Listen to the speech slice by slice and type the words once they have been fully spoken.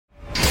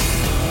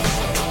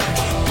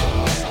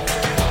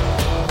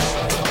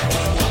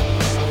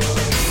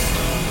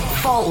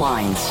Fault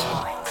Lines.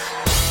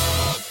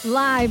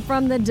 Live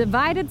from the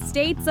divided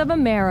states of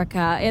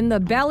America in the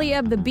belly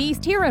of the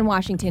beast here in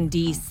Washington,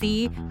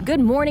 D.C.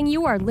 Good morning.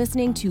 You are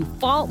listening to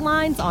Fault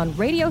Lines on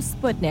Radio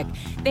Sputnik.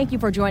 Thank you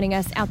for joining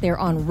us out there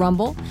on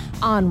Rumble,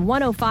 on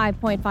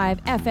 105.5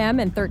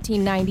 FM and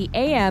 1390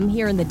 AM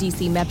here in the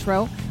D.C.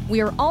 Metro. We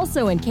are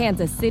also in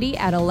Kansas City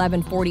at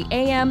 1140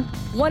 AM,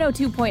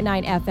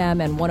 102.9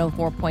 FM and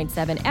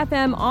 104.7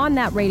 FM on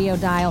that radio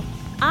dial.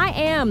 I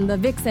am the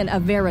vixen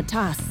of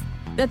Veritas,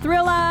 the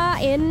thriller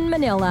in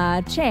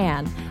Manila,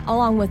 Chan,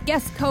 along with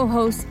guest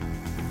co-host,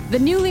 the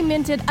newly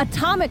minted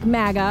Atomic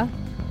MAGA,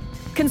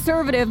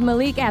 conservative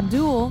Malik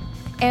Abdul,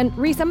 and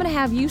Reese, I'm going to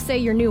have you say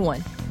your new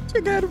one.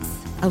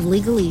 Of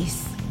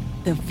Legalese.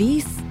 The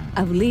Vice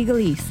of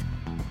Legalese,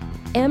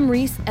 M.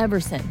 Reese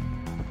Everson.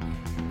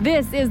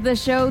 This is the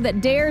show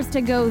that dares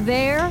to go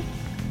there.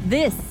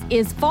 This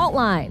is Fault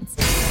Lines.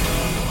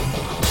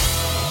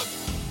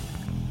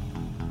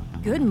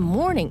 Good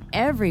morning,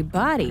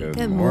 everybody.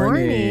 Good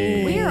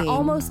morning. We are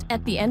almost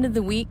at the end of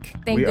the week.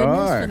 Thank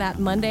goodness for that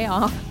Monday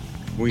off.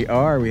 We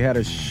are. We had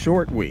a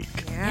short week.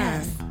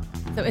 Yes.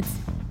 So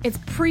it's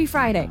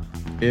pre-Friday.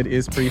 It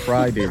is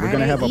pre-Friday. We're going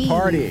to have a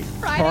party.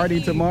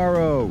 Party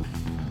tomorrow.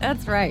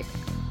 That's right.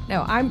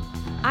 No,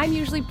 I'm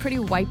usually pretty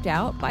wiped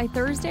out by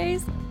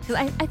Thursdays because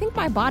I think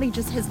my body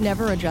just has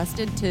never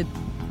adjusted to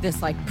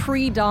this like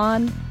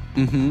pre-dawn.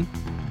 Mm-hmm.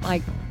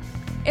 Like,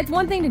 it's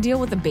one thing to deal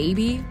with a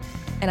baby.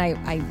 And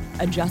I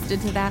adjusted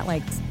to that,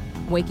 like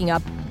waking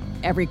up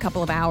every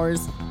couple of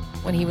hours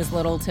when he was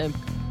little to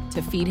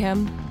feed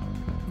him.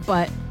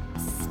 But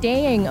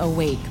staying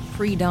awake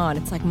pre-dawn,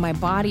 it's like my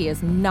body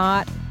is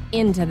not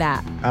into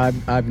that.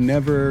 I've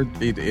never,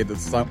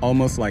 it's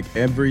almost like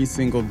every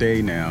single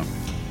day now,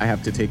 I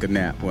have to take a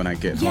nap when I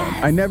get home.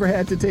 I never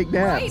had to take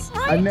naps.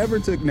 Right. I never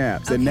took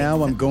naps. Okay, and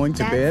now I'm going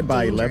to bed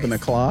by 11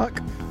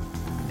 o'clock.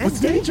 What's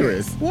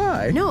dangerous?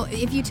 Why? No,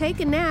 if you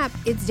take a nap,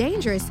 it's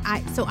dangerous.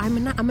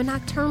 I'm a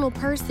nocturnal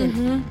person.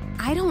 Mm-hmm.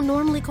 I don't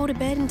normally go to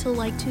bed until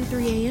like 2,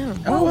 3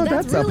 a.m. Oh, well,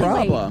 that's really a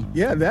problem. late.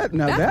 Yeah, that's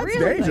really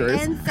dangerous.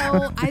 Late. And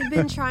so I've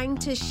been trying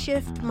to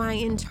shift my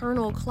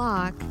internal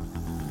clock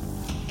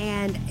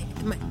and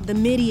the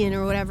median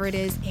or whatever it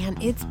is,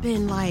 and it's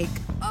been like,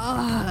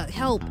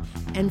 help.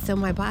 And so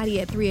my body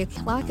at 3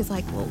 o'clock is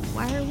like, well,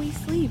 why are we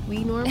asleep?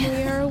 We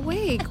normally are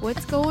awake.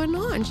 What's going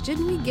on?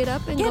 Shouldn't we get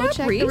up and go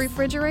check the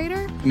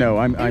refrigerator? No,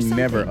 I'm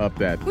never up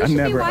that. I'm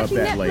never up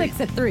that late. We should be watching Netflix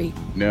at 3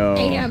 No.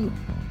 a.m.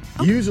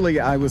 Usually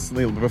I was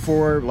asleep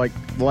before, like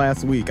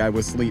last week, I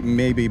was asleep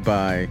maybe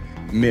by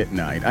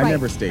midnight. I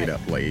never stayed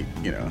up late,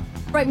 you know.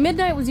 Right,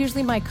 midnight was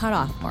usually my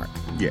cutoff mark.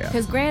 Yeah.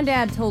 Because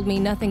Granddad told me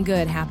nothing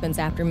good happens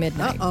after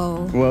midnight.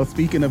 Uh-oh. Well,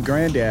 speaking of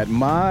Granddad,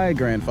 my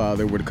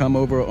grandfather would come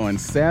over on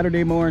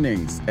Saturday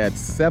mornings at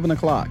 7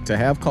 o'clock to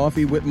have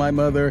coffee with my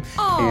mother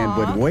and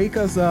would wake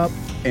us up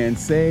and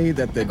say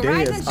that the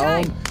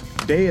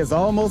day is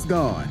almost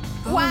gone.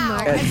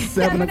 Wow. At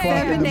 7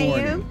 o'clock in the 7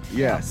 morning. a.m.?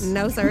 Yes.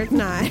 No, sir, it's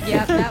not.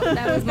 Yep,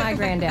 that was my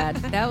granddad.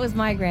 That was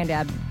my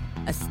granddad.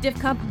 A stiff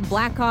cup of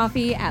black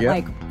coffee at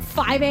like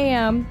 5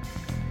 a.m.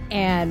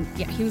 And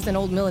yeah, he was an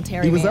old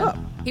military man.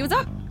 He was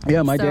up.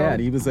 Yeah, my dad,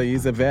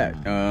 he's a vet.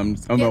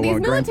 My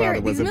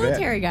grandfather was a vet.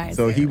 Military guys.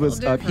 So he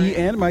was up. He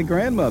and my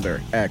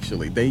grandmother,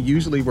 actually, they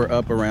usually were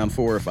up around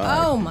 4 or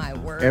 5. Oh my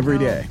word! Every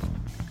day.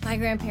 My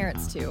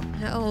grandparents too.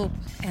 Help.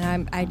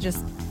 And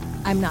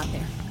I'm not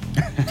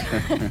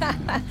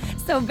there.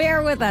 So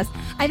bear with us.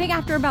 I think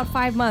after about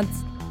 5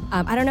 months,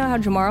 I don't know how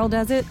Jamarl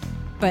does it,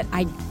 but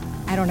I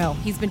don't know.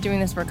 He's been doing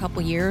this for a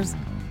couple years.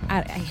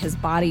 His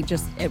body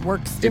it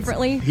works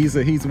differently.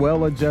 He's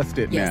well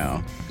adjusted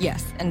now.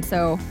 Yes, and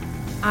so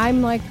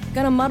I'm like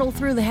gonna muddle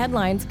through the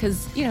headlines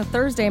because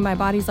Thursday my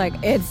body's like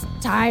it's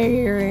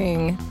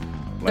tiring.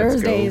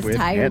 Thursday is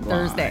tired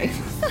Thursday.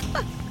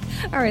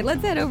 All right,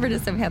 let's head over to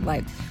some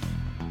headlines.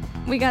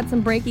 We got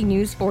some breaking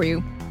news for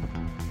you.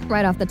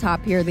 Right off the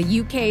top here,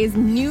 the UK's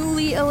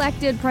newly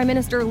elected Prime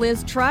Minister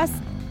Liz Truss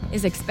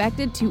is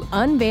expected to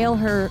unveil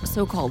her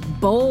so-called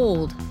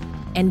bold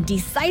and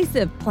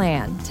decisive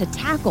plan to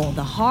tackle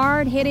the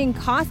hard-hitting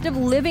cost of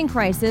living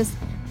crisis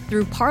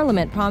through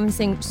Parliament,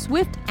 promising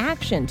swift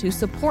action to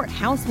support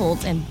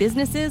households and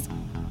businesses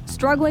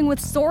struggling with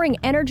soaring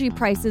energy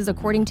prices,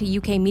 according to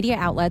UK media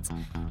outlets.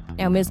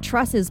 Now, Ms.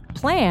 Truss's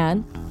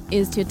plan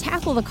is to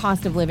tackle the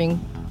cost of living.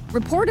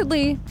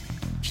 Reportedly,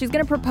 she's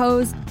going to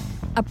propose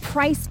a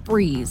price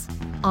freeze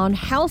on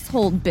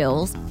household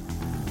bills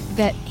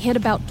that hit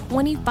about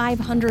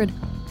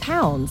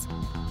 £2,500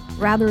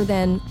 rather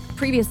than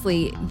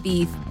previously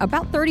the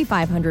about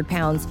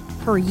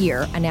 £3,500 per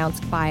year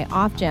announced by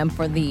Ofgem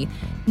for the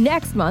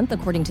next month,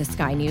 according to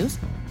Sky News.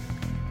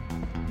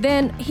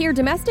 Then here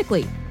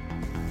domestically,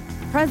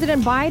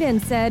 President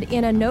Biden said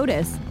in a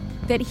notice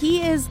that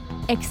he is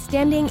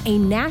extending a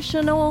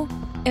national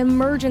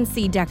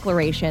emergency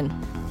declaration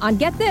on,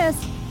 get this,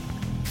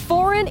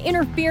 foreign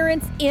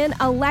interference in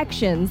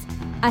elections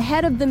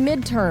ahead of the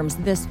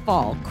midterms this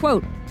fall.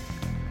 Quote,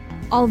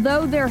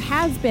 although there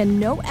has been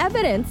no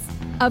evidence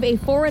of a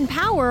foreign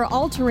power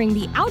altering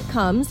the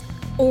outcomes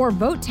or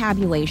vote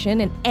tabulation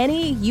in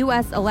any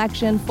U.S.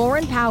 election,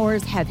 foreign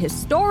powers have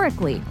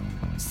historically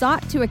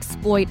sought to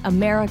exploit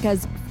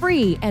America's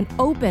free and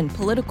open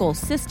political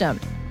system,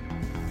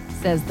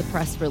 says the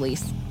press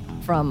release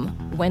from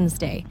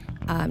Wednesday.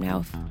 Now,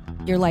 if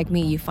you're like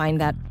me, you find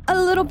that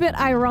a little bit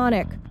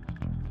ironic,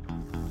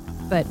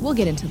 but we'll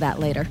get into that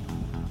later.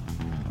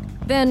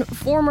 Then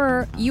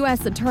former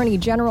U.S. Attorney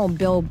General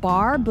Bill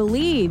Barr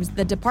believes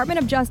the Department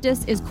of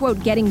Justice is,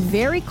 quote, getting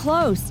very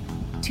close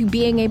to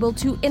being able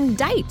to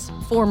indict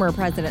former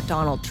President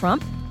Donald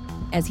Trump,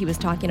 as he was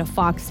talking to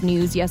Fox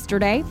News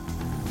yesterday.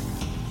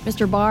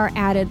 Mr. Barr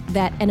added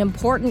that an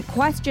important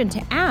question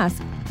to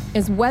ask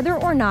is whether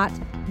or not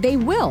they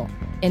will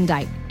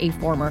indict a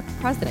former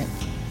president.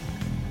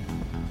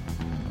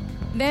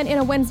 Then in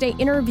a Wednesday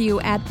interview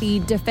at the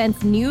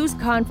Defense News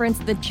Conference,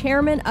 the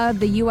chairman of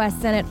the U.S.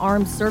 Senate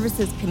Armed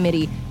Services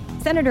Committee,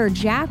 Senator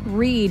Jack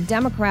Reed,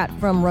 Democrat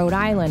from Rhode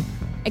Island,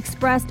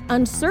 expressed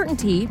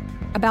uncertainty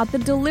about the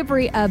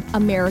delivery of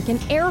American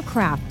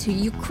aircraft to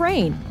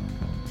Ukraine.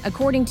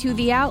 According to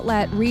the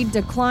outlet, Reed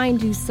declined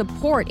to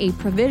support a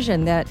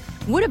provision that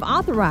would have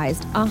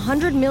authorized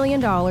 $100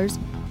 million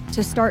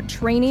to start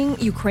training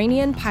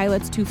Ukrainian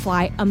pilots to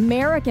fly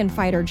American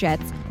fighter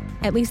jets,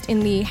 at least in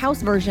the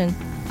House version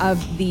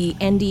of the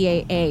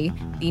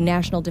NDAA, the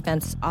National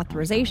Defense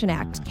Authorization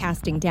Act,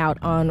 casting doubt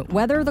on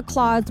whether the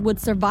clause would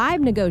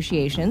survive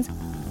negotiations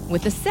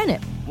with the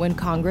Senate when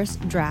Congress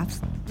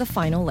drafts the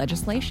final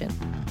legislation.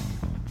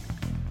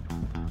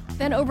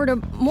 Then over to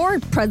more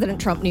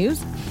President Trump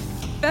news.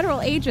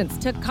 Federal agents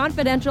took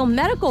confidential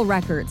medical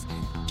records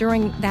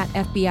during that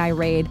FBI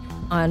raid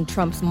on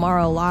Trump's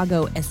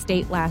Mar-a-Lago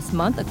estate last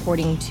month,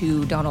 according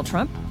to Donald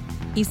Trump.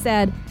 He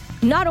said,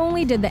 not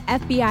only did the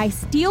FBI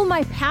steal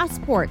my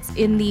passports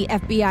in the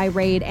FBI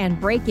raid and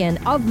break-in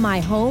of my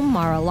home,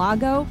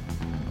 Mar-a-Lago,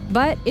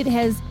 but it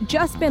has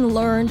just been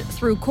learned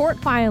through court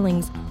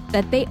filings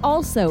that they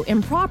also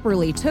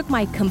improperly took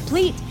my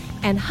complete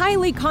and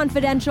highly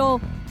confidential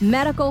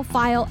medical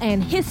file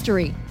and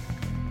history.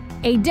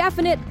 A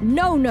definite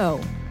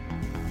no-no.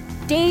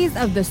 Days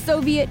of the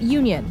Soviet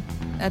Union.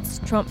 That's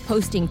Trump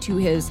posting to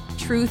his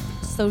Truth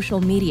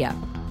social media.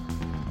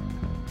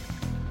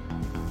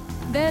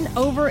 Then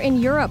over in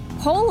Europe,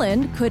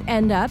 Poland could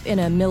end up in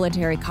a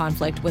military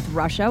conflict with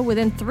Russia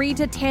within 3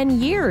 to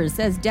 10 years,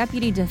 as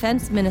Deputy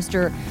Defense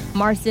Minister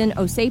Marcin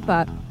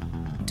Osepa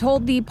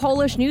told the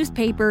Polish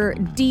newspaper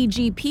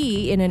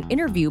DGP in an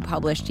interview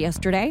published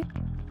yesterday.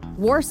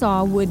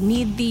 Warsaw would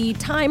need the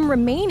time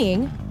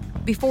remaining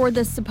before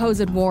the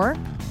supposed war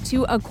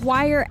to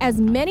acquire as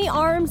many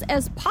arms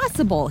as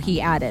possible, he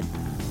added.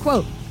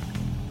 Quote,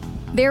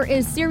 there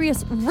is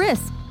serious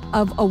risk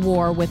of a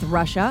war with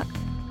Russia.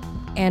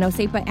 And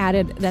Osepa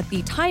added that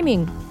the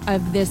timing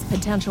of this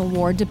potential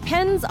war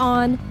depends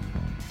on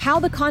how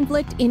the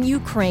conflict in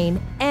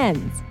Ukraine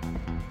ends.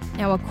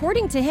 Now,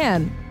 according to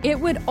him, it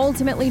would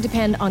ultimately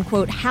depend on,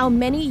 quote, how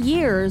many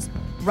years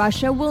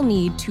Russia will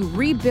need to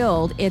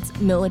rebuild its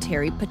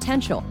military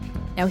potential.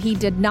 Now, he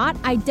did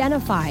not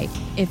identify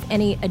if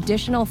any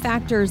additional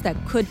factors that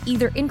could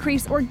either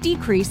increase or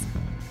decrease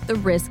the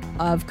risk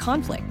of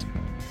conflict.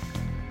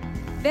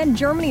 Then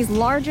Germany's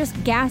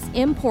largest gas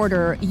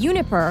importer,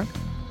 Uniper,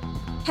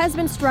 has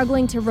been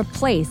struggling to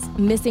replace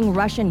missing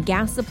Russian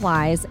gas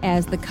supplies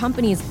as the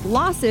company's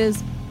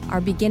losses are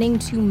beginning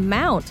to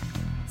mount,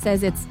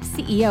 says its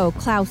CEO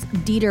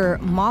Klaus-Dieter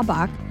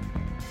Maubach.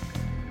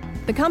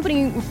 The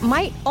company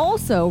might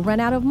also run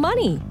out of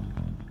money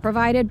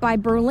provided by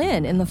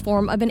Berlin in the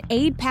form of an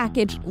aid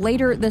package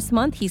later this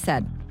month, he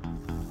said.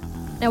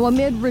 Now,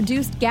 amid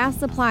reduced gas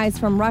supplies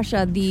from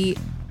Russia,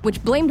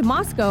 which blamed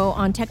Moscow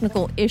on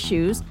technical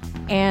issues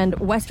and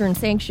Western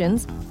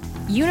sanctions,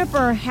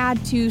 Uniper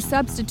had to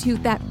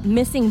substitute that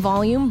missing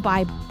volume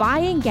by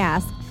buying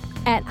gas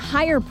at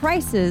higher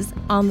prices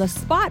on the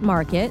spot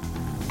market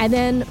and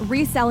then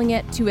reselling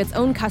it to its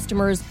own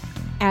customers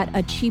at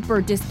a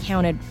cheaper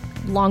discounted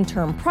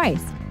long-term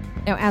price.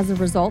 Now, as a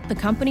result, the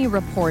company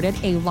reported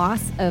a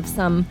loss of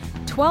some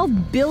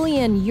 12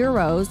 billion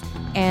euros,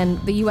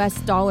 and the U.S.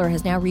 dollar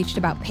has now reached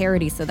about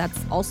parity, so that's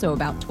also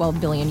about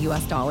 12 billion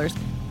U.S. dollars.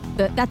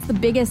 That's the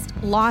biggest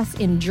loss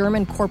in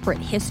German corporate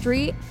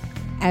history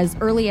as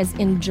early as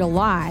in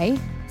July,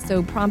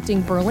 so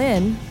prompting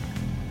Berlin,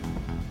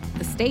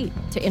 the state,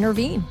 to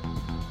intervene.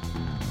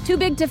 Too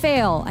big to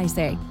fail, I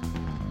say.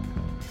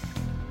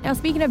 Now,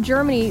 speaking of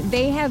Germany,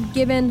 they have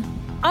given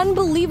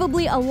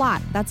unbelievably a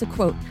lot, that's a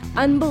quote,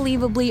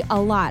 unbelievably a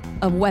lot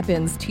of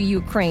weapons to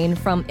Ukraine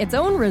from its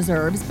own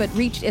reserves, but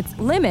reached its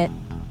limit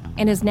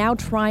and is now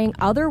trying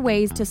other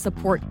ways to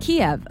support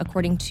Kiev,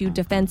 according to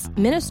Defense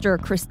Minister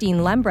Christine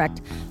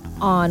Lambrecht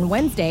on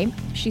Wednesday.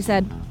 She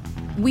said,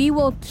 we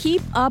will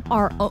keep up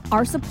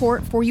our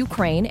support for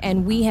Ukraine,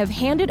 and we have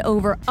handed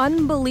over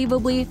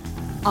unbelievably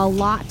a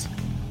lot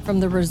from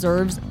the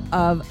reserves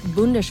of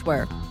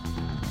Bundeswehr.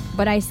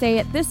 But I say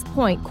at this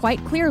point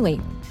quite clearly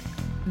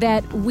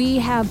that we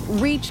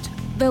have reached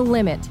the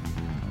limit.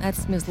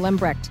 That's Ms.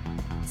 Lambrecht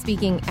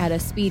speaking at a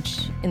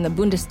speech in the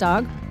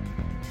Bundestag.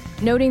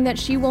 noting that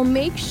she will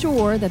make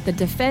sure that the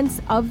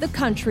defense of the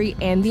country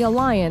and the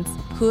alliance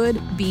could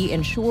be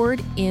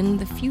ensured in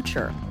the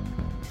future.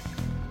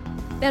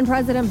 Then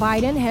President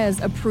Biden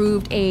has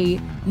approved a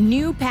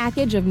new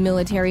package of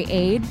military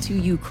aid to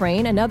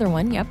Ukraine. Another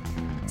one,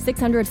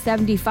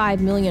 $675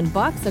 million,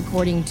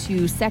 according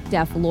to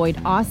SecDef Lloyd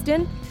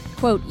Austin.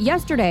 Quote,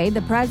 yesterday,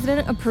 the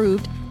president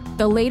approved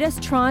the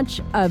latest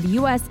tranche of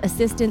U.S.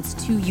 assistance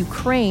to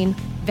Ukraine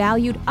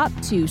valued up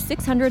to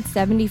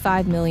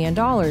 $675 million.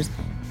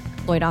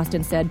 Lloyd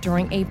Austin said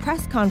during a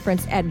press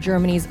conference at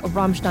Germany's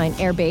Ramstein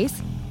Air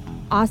Base.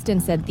 Austin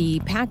said the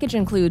package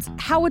includes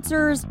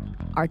howitzers,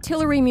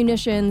 artillery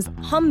munitions,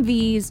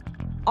 Humvees,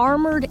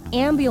 armored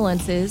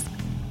ambulances,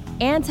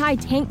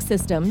 anti-tank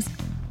systems,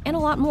 and a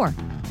lot more.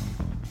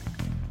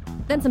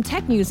 Then some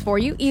tech news for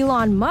you.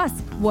 Elon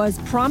Musk was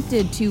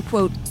prompted to,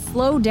 quote,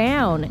 slow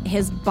down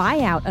his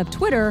buyout of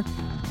Twitter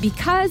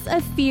because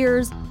of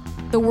fears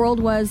the world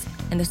was,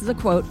 and this is a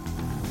quote,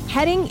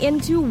 heading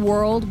into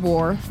World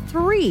War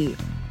III.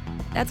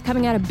 That's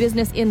coming out of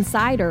Business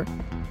Insider.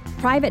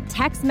 Private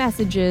text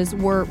messages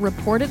were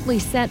reportedly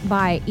sent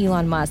by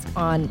Elon Musk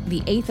on the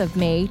 8th of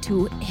May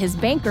to his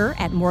banker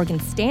at Morgan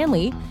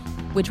Stanley,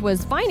 which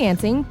was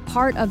financing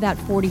part of that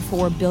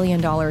 $44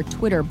 billion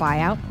Twitter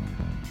buyout.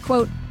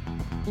 Quote,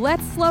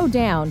 let's slow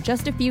down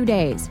just a few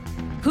days.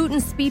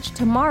 Putin's speech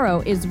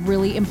tomorrow is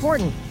really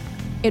important.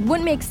 It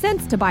wouldn't make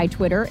sense to buy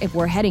Twitter if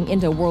we're heading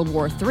into World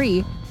War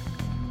III.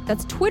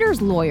 That's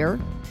Twitter's lawyer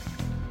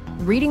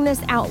reading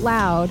this out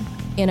loud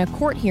in a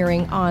court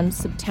hearing on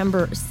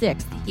September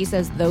 6th. He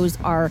says those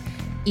are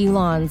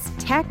Elon's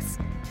texts,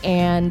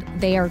 and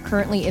they are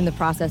currently in the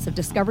process of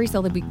discovery,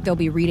 so they'll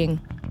be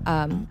reading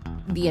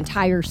the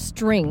entire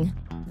string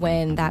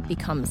when that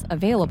becomes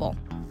available.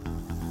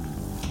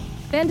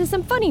 Then to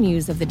some funny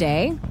news of the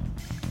day.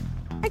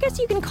 I guess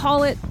you can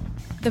call it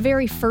the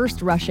very first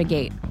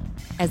Russiagate,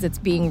 as it's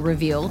being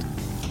revealed.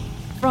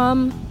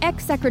 From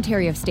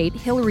ex-Secretary of State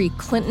Hillary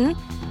Clinton.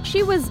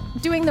 She was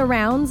doing the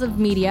rounds of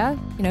media,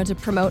 to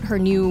promote her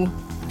new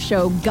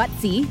show,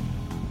 Gutsy.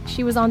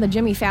 She was on the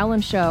Jimmy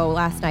Fallon show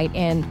last night,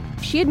 and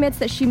she admits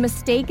that she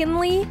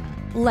mistakenly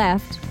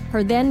left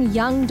her then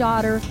young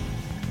daughter,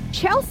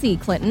 Chelsea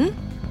Clinton,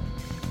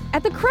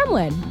 at the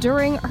Kremlin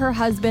during her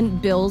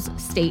husband Bill's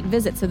state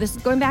visit. So this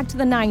is going back to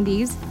the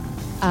 90s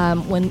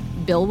when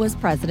Bill was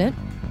president.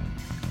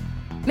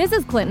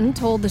 Mrs. Clinton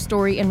told the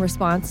story in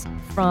response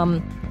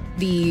from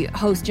the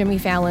host Jimmy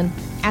Fallon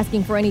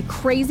asking for any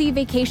crazy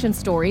vacation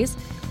stories.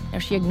 Now,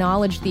 she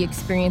acknowledged the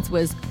experience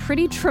was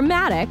pretty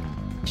traumatic.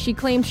 She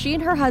claimed she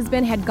and her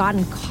husband had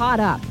gotten caught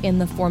up in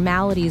the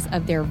formalities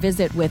of their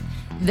visit with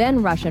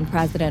then Russian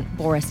President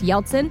Boris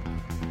Yeltsin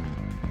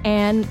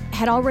and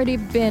had already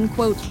been,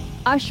 quote,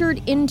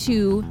 ushered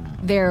into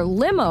their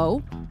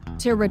limo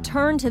to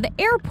return to the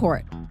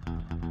airport.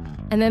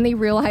 And then they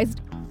realized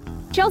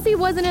Chelsea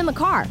wasn't in the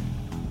car.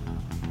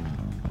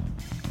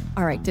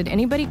 All right, did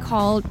anybody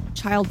call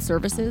child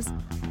services?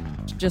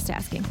 Just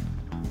asking.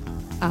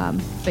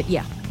 But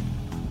yeah,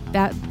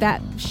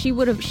 that she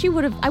would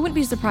have. I wouldn't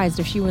be surprised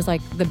if she was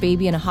like the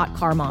baby in a hot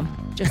car mom.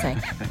 Just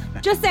saying.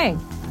 Just saying.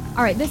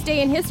 All right, this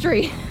day in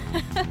history.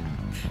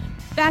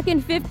 Back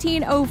in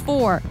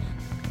 1504,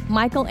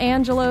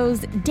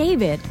 Michelangelo's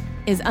David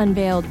is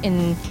unveiled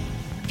in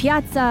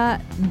Piazza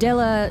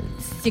della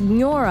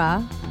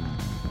Signoria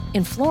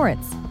in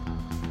Florence.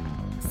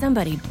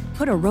 Somebody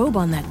put a robe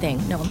on that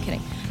thing. No, I'm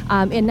kidding.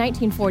 In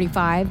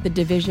 1945, the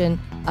division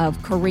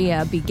of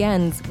Korea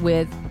begins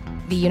with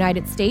the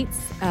United States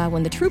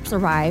when the troops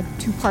arrive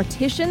to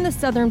partition the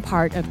southern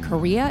part of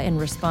Korea in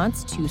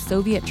response to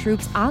Soviet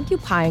troops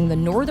occupying the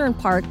northern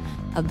part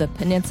of the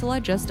peninsula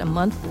just a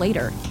month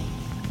later.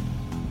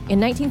 In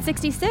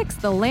 1966,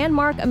 the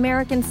landmark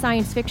American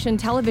science fiction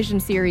television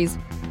series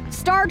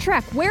Star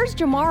Trek, Where's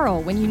Tomorrow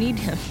When You Need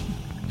Him?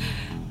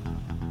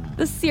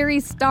 The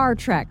series Star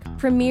Trek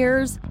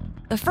premieres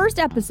the first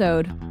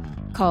episode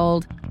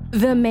called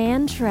The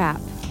Man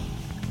Trap.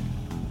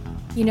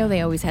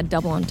 They always had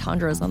double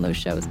entendres on those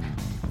shows,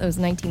 those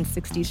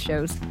 1960s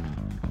shows.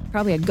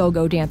 Probably a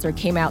go-go dancer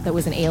came out that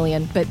was an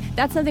alien, but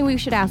that's something we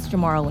should ask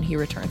tomorrow when he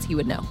returns. He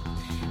would know.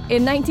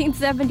 In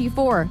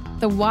 1974,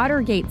 the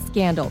Watergate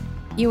scandal.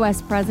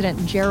 U.S.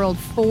 President Gerald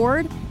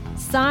Ford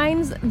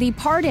signs the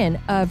pardon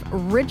of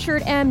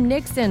Richard M.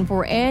 Nixon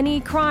for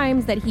any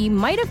crimes that he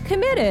might have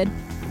committed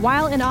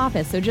while in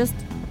office. So just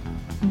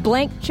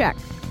blank check.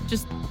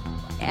 Just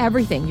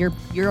everything. You're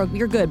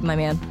good, my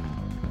man.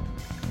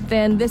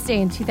 Then this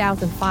day in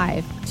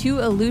 2005, two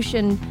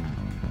Ilyushin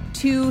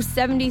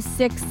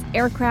Tu-76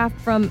 aircraft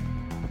from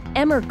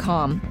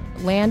Emercom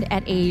land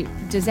at a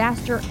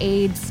disaster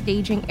aid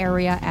staging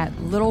area at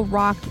Little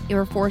Rock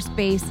Air Force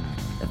Base,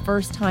 the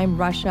first time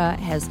Russia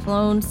has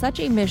flown such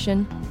a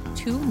mission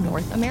to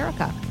North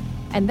America.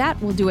 And that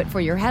will do it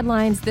for your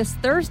headlines this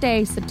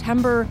Thursday,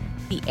 September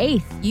the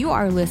 8th. You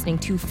are listening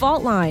to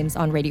Fault Lines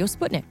on Radio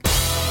Sputnik.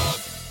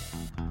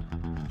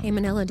 Hey,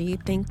 Manila, do you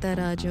think that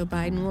Joe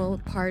Biden will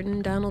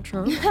pardon Donald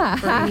Trump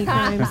for any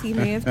crimes he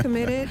may have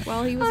committed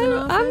while he was in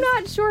office? I'm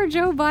not sure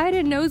Joe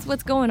Biden knows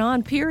what's going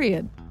on,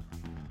 period.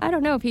 I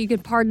don't know if he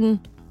could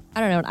pardon,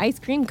 an ice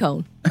cream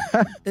cone.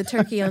 The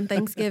turkey on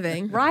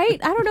Thanksgiving.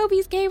 Right? I don't know if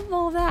he's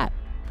capable of that.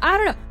 I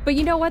don't know. But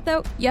you know what,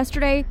 though?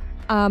 Yesterday,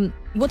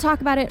 we'll talk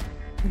about it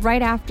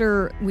right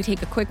after we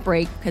take a quick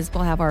break because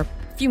we'll have our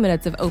few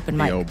minutes of open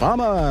mic.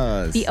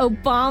 The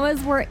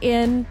Obamas were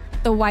in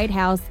the White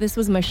House. This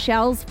was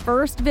Michelle's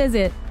first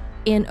visit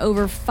in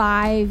over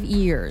 5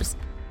 years.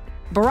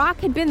 Barack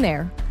had been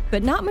there,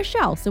 but not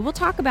Michelle. So we'll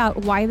talk about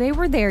why they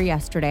were there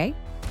yesterday.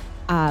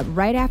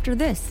 Right after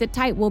this. Sit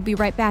tight. We'll be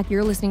right back.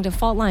 You're listening to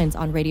Fault Lines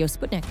on Radio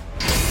Sputnik.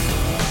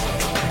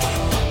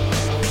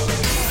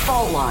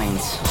 Fault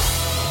Lines.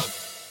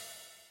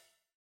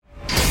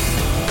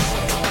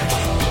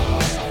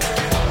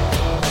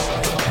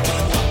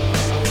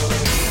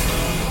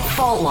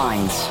 Fault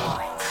Lines.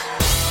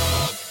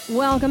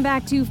 Welcome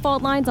back to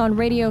Fault Lines on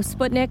Radio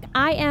Sputnik.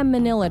 I am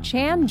Manila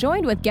Chan,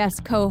 joined with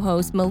guest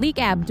co-host Malik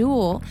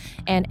Abdul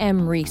and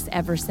M. Reese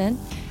Everson.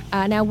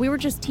 Now, we were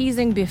just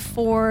teasing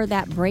before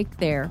that break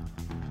there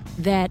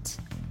that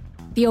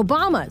the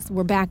Obamas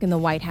were back in the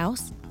White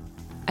House.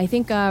 I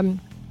think...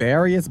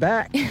 Barry is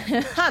back.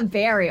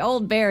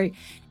 Old Barry.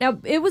 Now,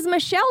 it was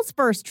Michelle's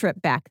first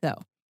trip back,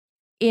 though,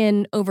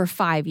 in over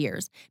 5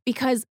 years.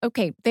 Because,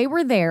 they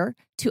were there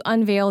to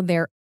unveil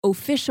their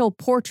official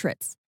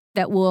portraits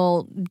that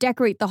will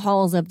decorate the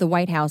halls of the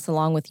White House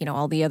along with,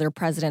 all the other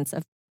presidents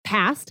of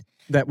past.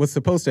 That was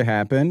supposed to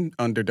happen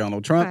under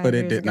Donald Trump, but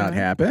it did not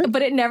happen.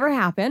 But it never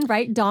happened,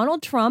 right?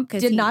 Donald Trump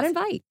did not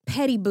invite.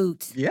 Petty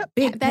boots. Yep.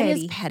 Big that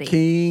petty. is petty.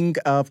 King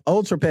of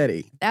ultra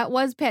petty. That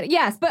was petty.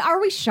 Yes, but are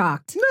we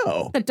shocked?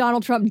 No. That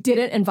Donald Trump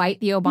didn't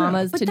invite the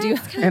Obamas to do...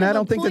 And I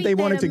don't think that they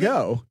wanted to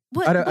go.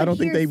 I don't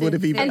think they would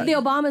have even... And the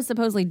Obamas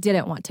supposedly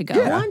didn't want to go.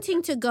 Yeah.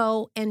 Wanting to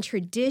go and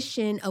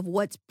tradition of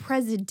what's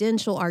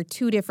presidential are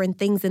two different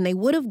things, and they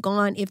would have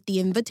gone if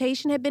the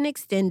invitation had been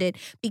extended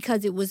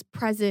because it was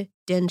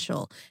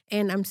presidential.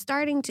 And I'm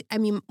starting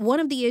to... one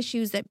of the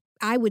issues that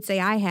I would say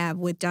I have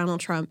with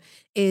Donald Trump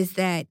is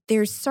that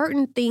there's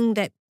certain thing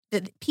that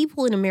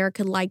people in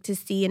America like to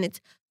see, and it's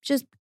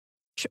just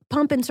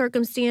pomp and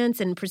circumstance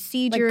and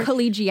procedure. Like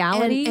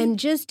collegiality. And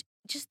just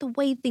the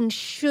way things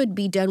should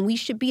be done. We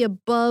should be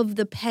above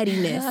the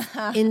pettiness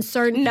in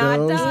certain...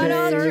 Those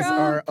days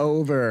are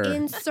over.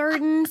 In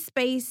certain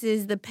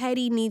spaces, the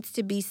petty needs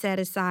to be set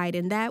aside,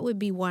 and that would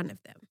be one of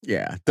them.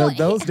 Yeah,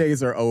 those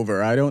days are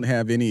over. I don't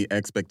have any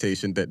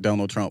expectation that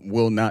Donald Trump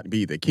will not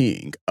be the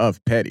king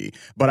of petty.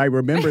 But I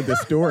remember the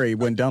story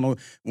when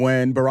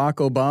Barack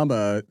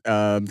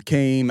Obama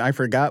came, I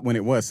forgot when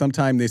it was,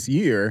 sometime this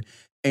year.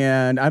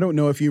 And I don't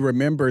know if you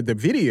remember the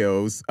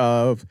video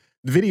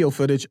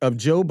footage of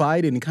Joe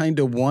Biden kind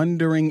of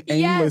wandering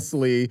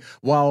aimlessly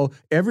while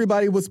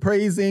everybody was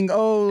praising,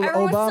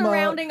 Obama.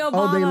 Surrounding Obama.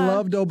 Oh, they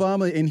loved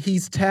Obama. And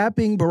he's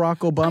tapping Barack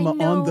Obama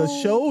on the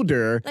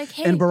shoulder. Like,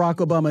 hey, and Barack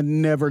Obama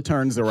never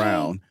turns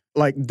around.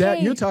 Like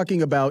that, you're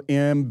talking about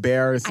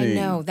embarrassing.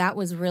 I know, that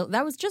was real.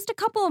 That was just a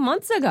couple of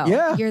months ago.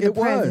 Yeah, you're the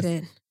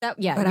president.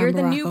 You're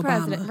the new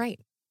president. Right.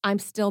 I'm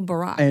still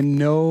Barack. And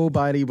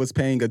nobody was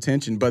paying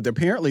attention. But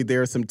apparently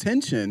there's some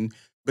tension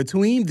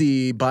between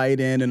the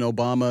Biden and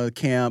Obama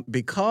camp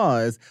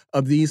because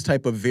of these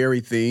type of very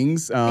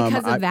things.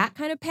 Because of that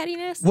kind of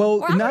pettiness? Well,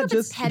 or not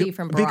just petty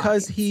from Barack.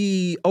 Because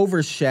he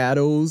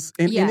overshadows,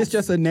 and it's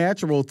just a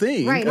natural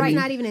thing. Right,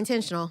 not even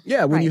intentional.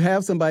 Yeah, when you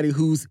have somebody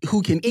who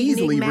can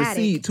easily Enigmatic.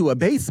 recede to a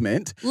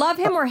basement. Love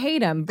him or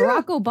hate him,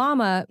 Barack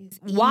Obama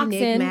walks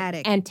in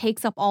and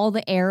takes up all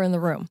the air in the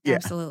room. Yeah.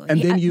 Absolutely.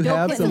 And then you Bill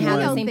have Clinton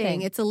someone... had the same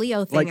thing. It's a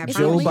Leo thing. Like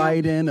Joe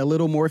Biden, a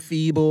little more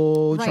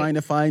feeble, trying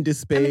to find his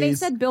space. They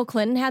said Bill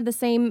Clinton had the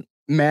same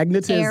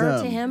magnetism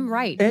air to him,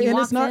 right? And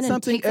it's not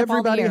something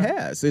everybody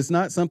has. It's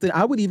not something,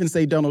 I would even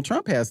say Donald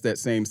Trump has that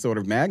same sort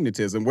of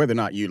magnetism, whether or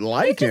not you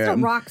like him. He's just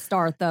a rock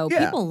star, though.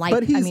 Yeah, People like him.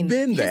 But he's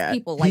been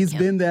that. He's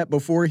been that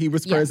before he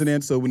was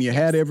president. So when you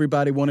had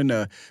everybody wanting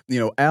to,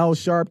 Al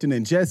Sharpton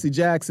and Jesse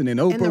Jackson and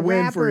Oprah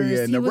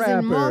Winfrey and the rappers. He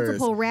was in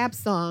multiple rap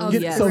songs.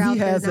 So he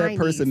has that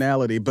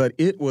personality, but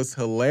it was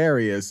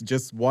hilarious.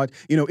 Just watch,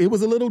 it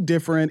was a little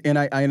different. And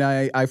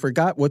I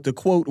forgot what the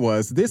quote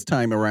was this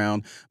time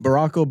around.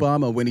 Barack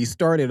Obama, when he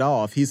started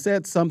off, he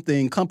said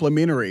something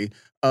complimentary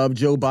of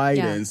Joe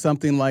Biden,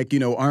 something like,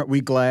 aren't we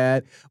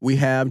glad we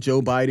have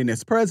Joe Biden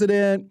as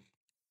president?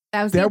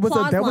 That was the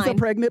applause line. Was a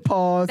pregnant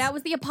pause. That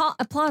was the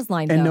applause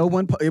line, and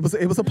though. It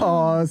was a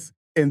pause,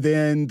 and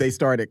then they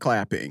started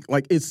clapping.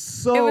 Like, it's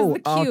so awkward.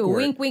 It was the cue.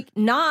 Wink, wink,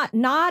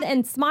 nod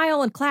and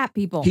smile and clap,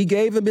 people. He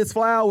gave him his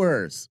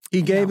flowers.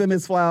 He gave him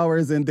his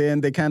flowers, and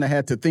then they kind of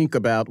had to think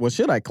about, well,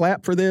 should I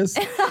clap for this?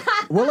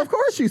 Well, of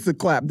course you should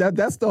clap.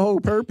 That's the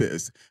whole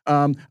purpose.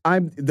 I'm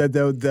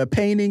the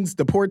paintings,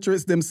 the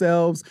portraits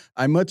themselves.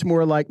 I'm much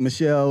more like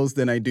Michelle's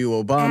than I do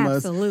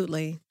Obama's.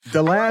 Absolutely.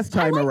 The last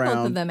time I like around,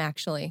 both of them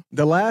actually.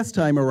 The last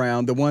time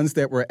around, the ones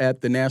that were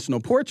at the National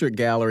Portrait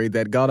Gallery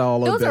that got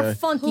all those of the are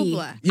funky.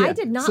 Hoopla. Yeah, I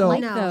did not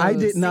like those. I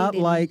did not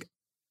like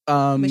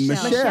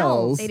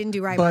Michelle's. They didn't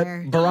do right but by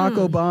her. Barack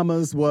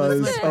Obama's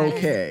was Good.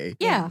 okay.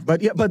 Yeah.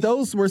 But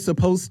those were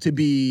supposed to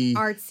be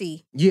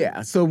Artsy.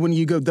 Yeah. So when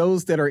you go,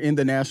 those that are in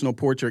the National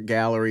Portrait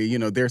Gallery, you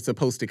know, they're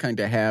supposed to kind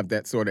of have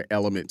that sort of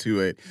element to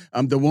it.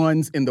 The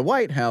ones in the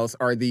White House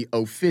are the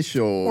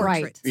official.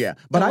 Right. Yeah.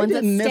 But the I ones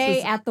didn't that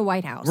stay at the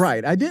White House.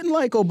 Right. I didn't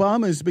like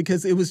Obama's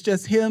because it was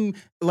just him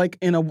like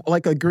in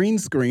a green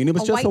screen. It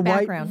was just a white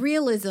background.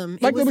 Realism.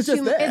 Like it was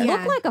just that. It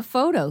looked like a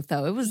photo,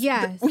 though. It was.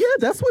 Yes. Yeah,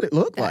 that's what it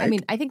looked like. I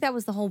mean, I think that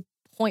was the whole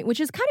point, which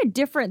is kind of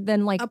different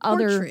than like A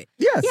other. portrait.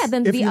 Yes. Yeah,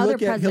 than if the you other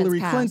look at presidents Hillary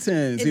past.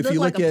 Clinton's, It if you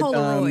looked look like a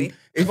at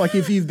Polaroid.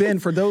 if you've been,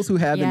 for those who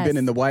haven't Yes. been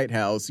in the White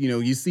House, you know,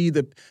 you see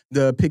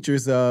the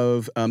pictures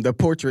of the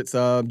portraits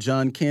of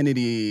John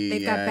Kennedy.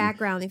 They've got and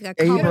background. They've got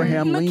color.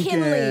 Abraham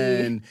McKinley.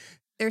 Lincoln.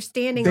 They're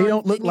standing. They on,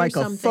 don't look near like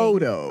a something.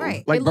 photo.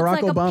 Right. Like It looks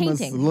Barack like a Obama's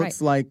painting,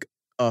 looks like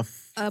a A photo.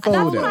 That's what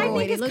I think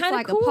Polaroid. is It looks kinda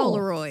like cool. a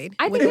Polaroid.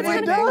 I with think the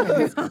it's white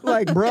kinda cool. background.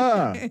 Like,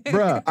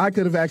 bruh, I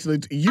could have actually,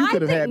 you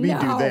could have had me do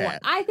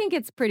that. I think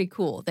it's pretty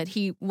cool that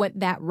he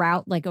went that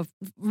route, like a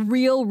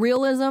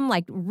realism,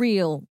 like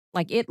real,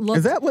 like it looks.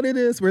 Is that what it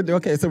is?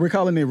 Okay, so we're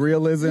calling it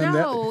realism.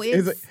 No,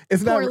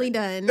 it's poorly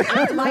done.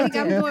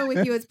 I'm going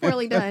with you. It's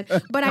poorly done.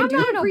 But I I'm do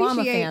not an Obama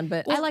appreciate. fan,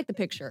 but I like the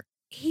picture.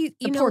 You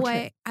the know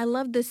portrait. what? I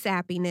love the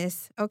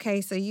sappiness. Okay,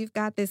 so you've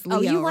got this Leo,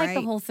 Oh, you like right?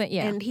 the whole thing,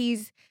 yeah. And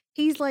he's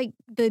like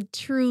the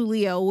true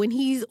Leo. When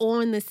he's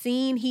on the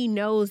scene, he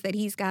knows that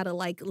he's got to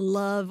like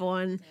love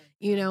on,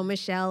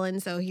 Michelle.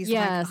 And so he's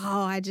Yes.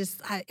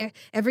 like,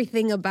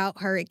 everything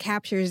about her, it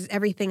captures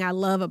everything I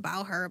love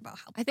about her, about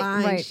how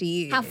fine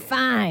she is. How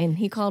fine.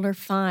 He called her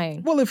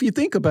fine. Well, if you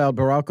think about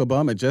Barack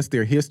Obama, just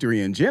their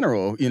history in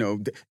general,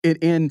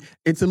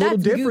 it's a little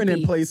That's different goopy.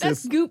 in places.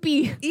 That's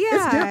goopy.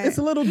 Yeah. It's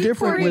a little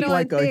different Pouring with it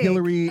like on a thick.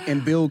 Hillary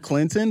and Bill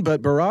Clinton,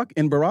 but Barack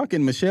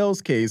and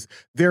Michelle's case,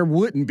 there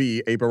wouldn't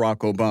be a Barack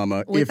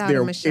Obama Without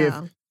a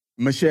Michelle. if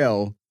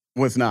Michelle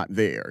was not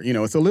there.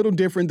 It's a little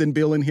different than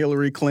Bill and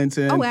Hillary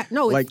Clinton. Oh,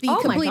 no, it's the Oh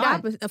my complete God.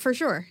 opposite, for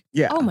sure.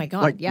 Yeah. Oh my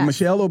God, Like yes.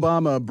 Michelle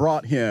Obama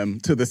brought him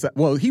to the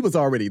well, he was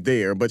already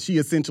there, but she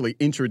essentially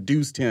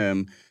introduced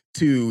him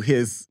to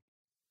his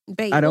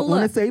I don't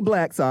want to say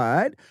black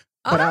side,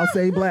 but I'll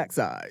say black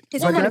side.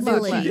 His But that's what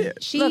credibility.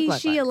 she did.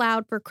 She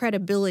allowed for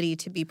credibility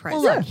to be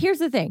present. Well, look, here's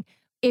the thing.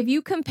 If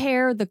you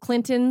compare the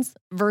Clintons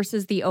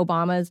versus the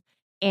Obamas,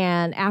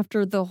 and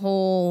after the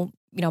whole,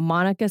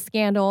 Monica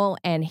scandal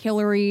and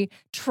Hillary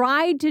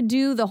tried to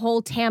do the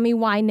whole Tammy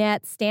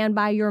Wynette stand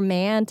by your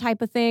man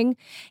type of thing,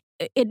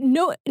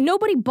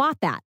 nobody bought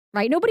that.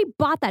 Right? Nobody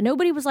bought that.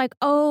 Nobody was like,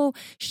 oh,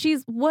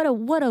 she's what a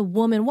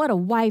woman, what a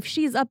wife.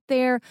 She's up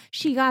there.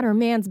 She got her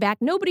man's back.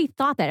 Nobody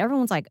thought that.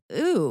 Everyone's like,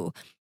 ooh.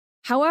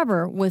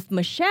 However, with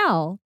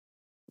Michelle,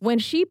 when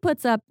she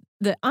puts up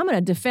I'm going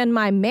to defend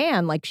my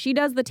man, like she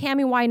does the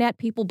Tammy Wynette,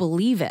 people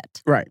believe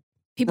it. Right.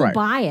 People Right.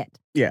 buy it.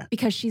 Yeah.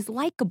 Because she's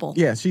likable.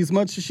 Yeah, she's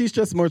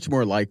just much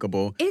more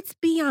likable. It's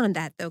beyond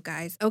that, though,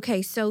 guys.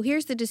 Okay, so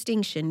here's the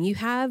distinction. You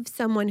have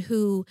someone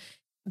who,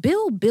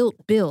 Bill built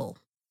Bill.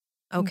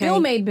 Okay. Bill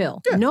made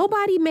Bill. Yeah.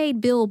 Nobody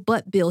made Bill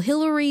but Bill.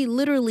 Hillary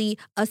literally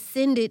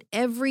ascended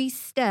every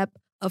step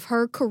of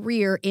her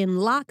career in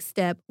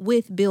lockstep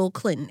with Bill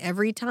Clinton.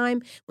 Every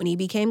time when he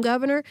became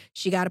governor,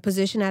 she got a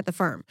position at the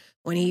firm.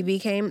 When he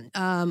became,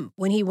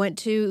 when he went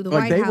to the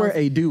White House, they were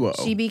a duo.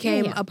 she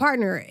became Yeah. a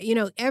partner.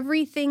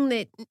 Everything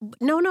that,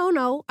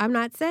 no, I'm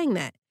not saying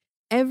that.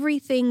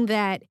 Everything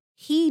that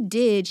he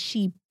did,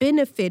 she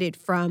benefited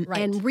from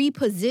Right. and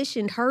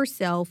repositioned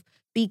herself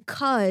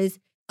because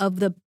of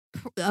the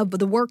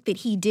work that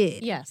he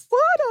did. Yes. Well,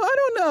 I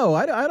don't know.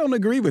 I don't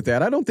agree with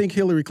that. I don't think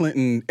Hillary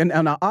Clinton, and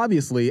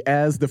obviously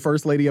as the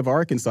First Lady of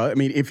Arkansas, I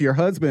mean, if your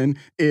husband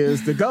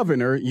is the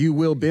governor, you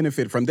will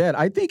benefit from that.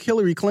 I think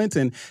Hillary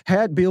Clinton,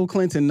 had Bill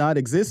Clinton not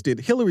existed,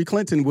 Hillary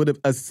Clinton would have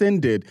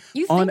ascended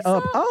You on think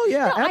up. so? Oh,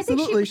 yeah, No,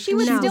 absolutely. I think she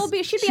would still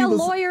be, she'd be a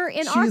lawyer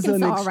in Arkansas right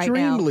now. She's an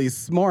extremely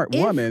smart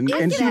woman, if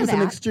and she was an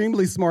that.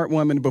 extremely smart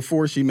woman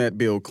before she met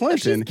Bill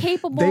Clinton. she's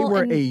capable They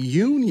were and- a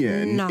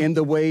union No. in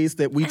the ways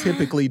that we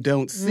typically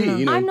don't see.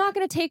 I'm not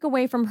going to take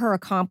away from her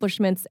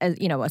accomplishments as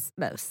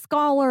a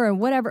scholar and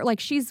whatever.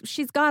 Like she's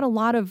got a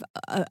lot of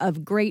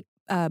great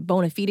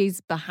bona fides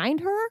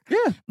behind her.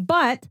 Yeah.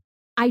 But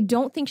I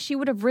don't think she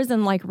would have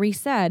risen, like Rhys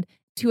said,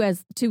 to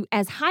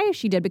as high as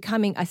she did,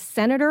 becoming a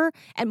senator,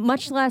 and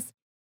much less.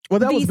 Well,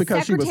 that the was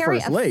because she was Secretary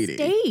First of Lady.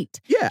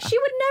 State. Yeah. She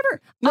would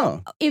never.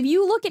 No. If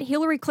you look at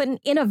Hillary Clinton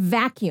in a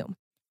vacuum,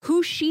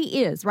 who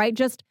she is, right?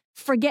 Just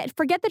forget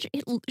that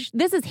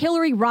this is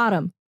Hillary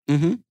Rodham.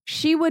 Mm-hmm.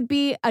 She would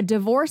be a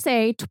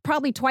divorcee,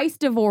 probably twice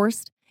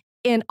divorced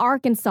in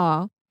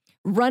Arkansas,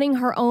 running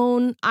her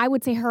own, I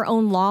would say her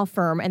own law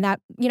firm. And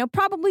that,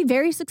 probably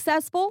very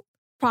successful,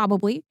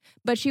 probably.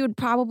 But she would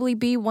probably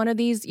be one of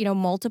these,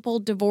 multiple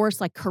divorce,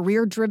 like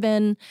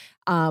career-driven,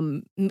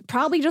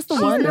 probably just the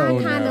She's one. not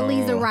don't know.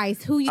 Condoleezza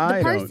Rice. The I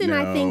don't person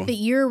I think know. that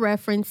you're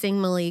referencing,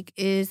 Malik,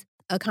 is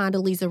a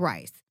Condoleezza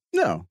Rice.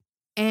 No.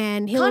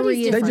 And Hillary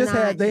Condi's is They different. just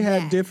not had, they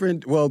had that.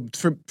 different, well,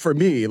 for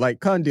me, like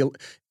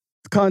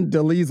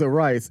Condoleezza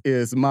Rice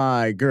is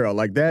my girl.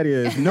 Like, that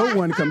is, no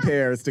one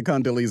compares to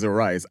Condoleezza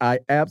Rice.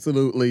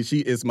 She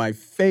is my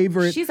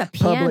favorite She's a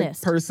public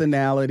pianist.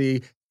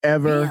 personality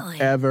ever,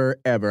 Really?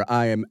 ever.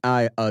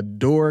 I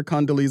adore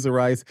Condoleezza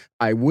Rice.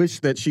 I wish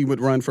that she would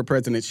run for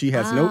president. She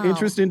has no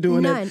interest in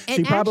doing none. it. And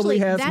She probably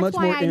has that's much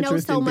why more I know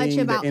interest so in much being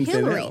about the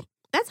Hillary. infidel.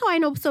 That's how I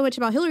know so much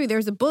about Hillary.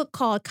 There's a book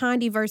called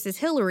Condi versus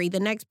Hillary, the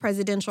next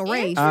presidential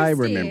race. I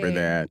remember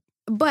that.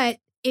 But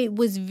it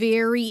was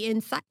very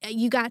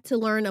you got to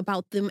learn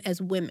about them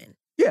as women.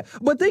 Yeah,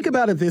 but think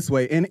about it this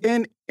way,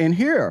 and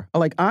here,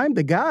 like, I'm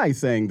the guy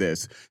saying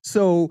this.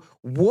 So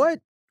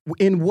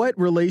in what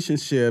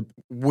relationship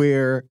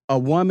where a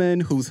woman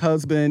whose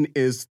husband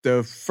is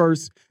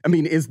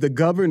is the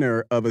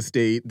governor of a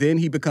state, then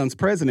he becomes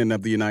president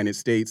of the United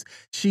States,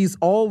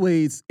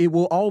 it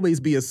will always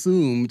be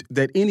assumed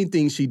that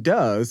anything she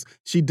does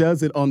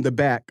it on the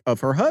back of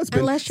her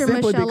husband. Unless you're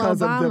simply Michelle because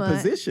Obama. of the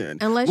position.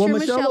 Unless you're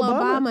Michelle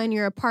Obama and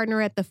you're a partner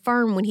at the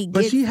firm when he gets...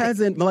 But she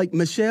hasn't,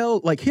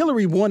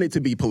 Hillary wanted to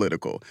be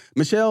political.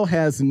 Michelle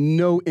has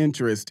no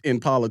interest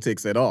in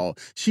politics at all.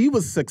 She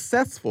was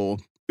successful.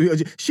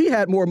 She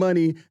had more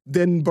money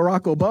than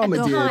Barack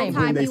Obama did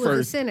when they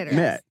first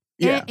met.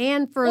 Yeah.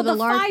 And for the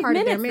large part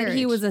of their 5 minutes marriage. that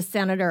he was a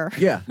senator.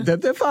 Yeah,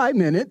 the 5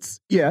 minutes.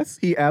 Yes,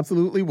 he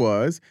absolutely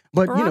was.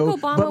 But Barack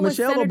Obama was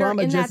Michelle senator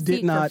Obama in just that did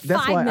seat not. for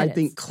That's 5 why I minutes.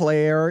 think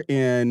Claire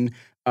in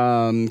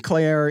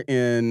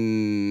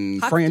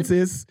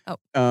Francis,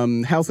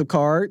 House of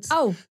Cards.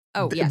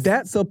 Yes.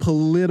 That's a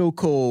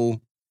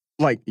political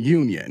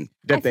union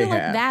that they feel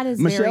like have. that is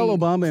Michelle very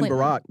Obama and Clinton.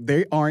 Barack,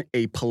 they aren't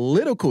a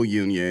political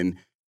union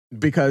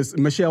because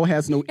Michelle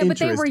has no But they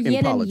interest were in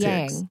yin politics.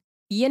 and yang.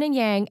 Yin and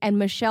yang, and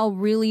Michelle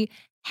really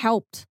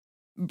helped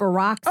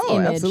Barack's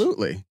image.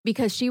 Absolutely.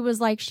 Because she was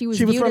She was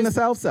viewed from as, the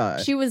South Side.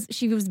 She was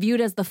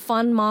viewed as the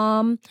fun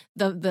mom,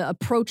 the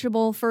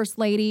approachable first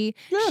lady.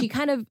 Yeah. She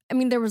kind of,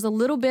 there was a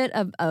little bit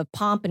of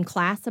pomp and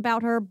class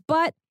about her,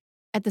 but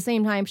at the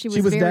same time, she was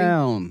very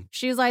down.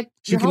 She was like,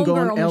 She your can go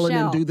homegirl, on Ellen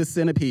Michelle. and do the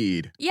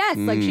centipede. Yes,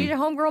 she's your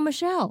homegirl,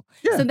 Michelle.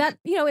 Yeah. So that,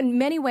 in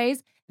many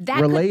ways, that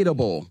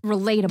Relatable.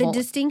 relatable. The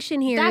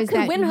distinction here That is could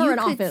that win her you an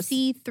could office.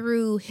 see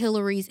through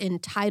Hillary's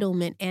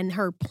entitlement and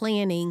her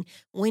planning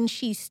when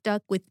she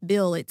stuck with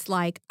Bill. It's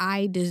like,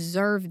 I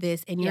deserve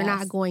this, and you're Yes.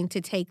 not going to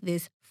take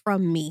this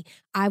from me.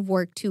 I've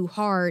worked too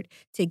hard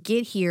to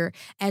get here.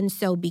 And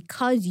so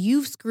because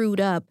you've screwed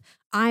up,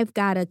 I've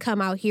got to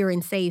come out here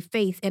and save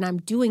face, and I'm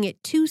doing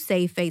it to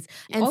save face.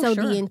 And Oh,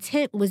 sure. the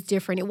intent was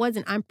different. It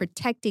wasn't I'm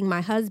protecting my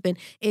husband.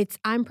 It's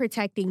I'm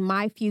protecting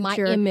my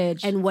future, my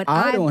image. and what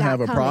I I've don't got have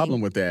a coming.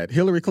 problem with that.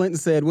 Hillary Clinton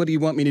said, what do you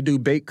want me to do,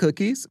 bake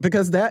cookies?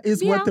 Because that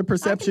is what the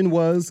perception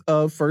was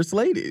of first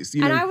ladies.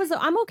 And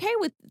I'm okay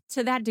with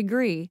to that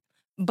degree,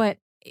 but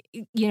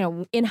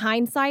in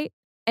hindsight,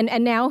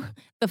 and now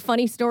the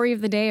funny story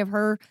of the day of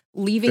her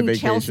leaving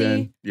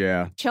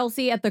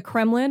Chelsea at the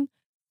Kremlin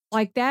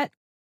like that,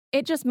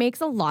 it just makes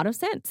a lot of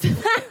sense. It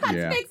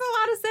makes a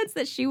lot of sense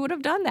that she would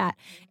have done that.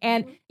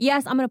 And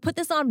yes, I'm going to put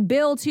this on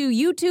Bill too,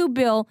 you too,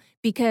 Bill,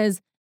 because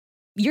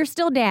you're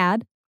still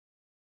dad.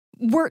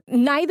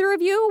 Neither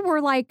of you were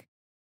like,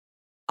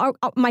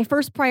 my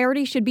first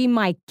priority should be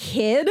my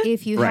kid.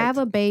 If you have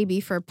a baby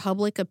for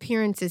public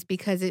appearances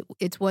because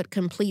it's what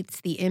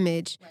completes the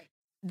image,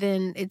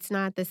 then it's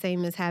not the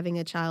same as having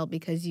a child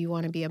because you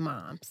want to be a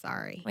mom.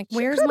 Sorry. Like,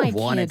 where's my kid?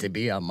 Wanted to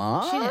be a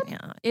mom?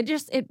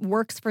 It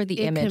works for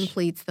the image. It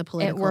completes the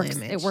political image.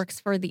 It works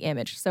for the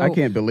image. So I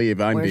can't believe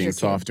I'm where's being your kid?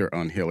 softer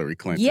on Hillary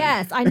Clinton.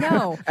 Yes, I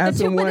know. As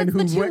someone but it's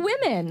who the two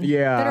women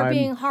Yeah, that are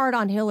being hard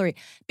on Hillary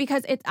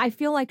because I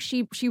feel like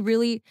she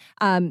really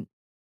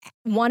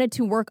wanted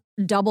to work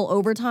double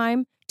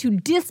overtime to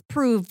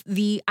disprove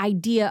the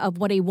idea of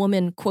what a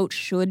woman, quote,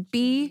 should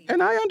be.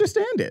 And I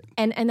understand it.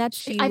 And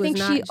that's I think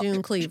not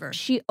June Cleaver.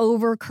 She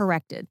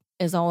overcorrected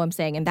is all I'm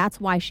saying. And that's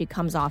why she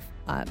comes off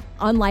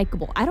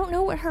unlikable. I don't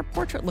know what her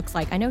portrait looks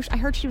like. I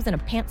heard she was in a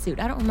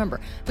pantsuit. I don't remember.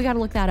 We got to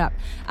look that up.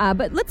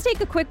 But let's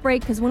take a quick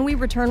break because when we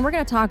return, we're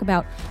going to talk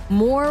about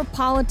more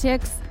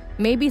politics,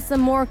 maybe some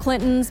more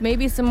Clintons,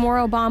 maybe some more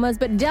Obamas,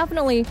 but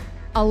definitely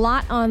a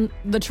lot on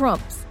the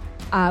Trumps.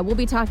 We'll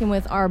be talking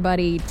with our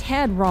buddy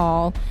Ted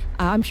Rall.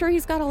 I'm sure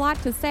he's got a lot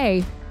to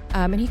say,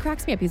 and he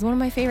cracks me up. He's one of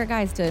my favorite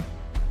guys to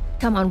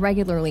come on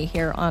regularly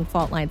here on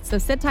Fault Lines. So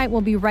sit tight.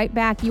 We'll be right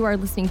back. You are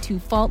listening to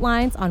Fault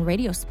Lines on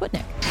Radio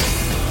Sputnik.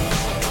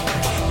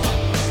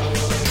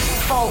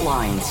 Fault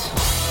Lines.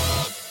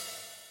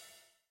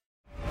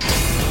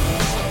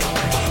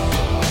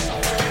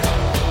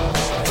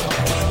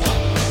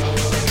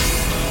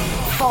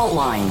 Fault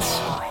Lines.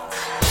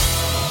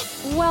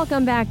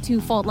 Welcome back to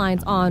Fault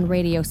Lines on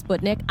Radio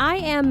Sputnik. I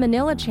am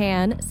Manila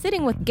Chan,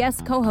 sitting with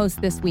guest co-hosts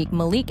this week,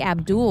 Malik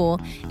Abdul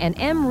and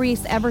M.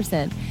 Reese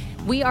Everson.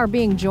 We are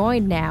being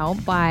joined now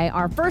by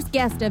our first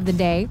guest of the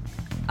day,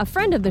 a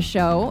friend of the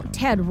show,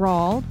 Ted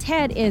Rall.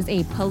 Ted is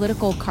a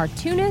political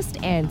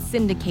cartoonist and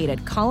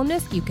syndicated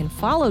columnist. You can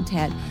follow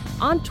Ted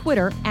on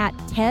Twitter at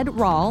Ted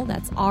Rall.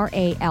 That's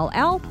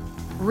R-A-L-L.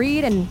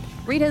 Read and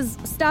read his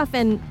stuff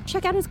and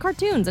check out his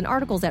cartoons and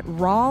articles at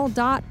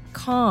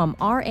rall.com,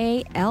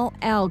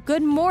 R-A-L-L.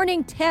 Good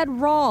morning, Ted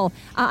Rall.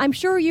 I'm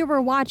sure you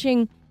were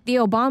watching the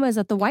Obamas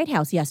at the White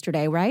House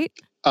yesterday, right?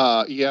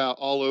 Yeah,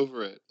 all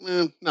over it.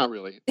 Not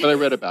really, but I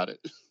read about it.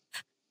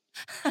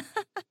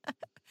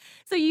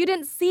 So you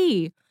didn't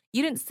see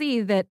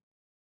that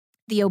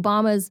the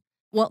Obamas,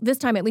 well, this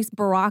time at least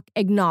Barack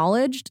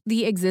acknowledged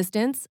the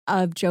existence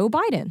of Joe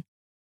Biden.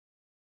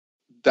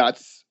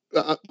 That's,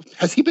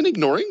 has he been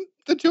ignoring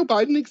that Joe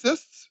Biden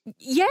exists?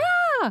 Yeah.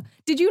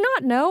 Did you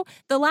not know?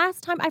 The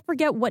last time, I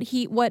forget what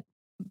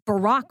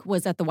Barack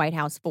was at the White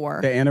House for.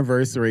 The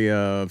anniversary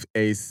of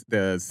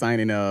the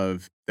signing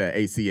of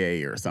the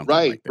ACA or something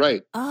like that.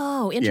 Right.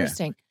 Oh,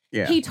 interesting.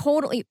 Yeah. He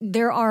totally,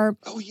 there are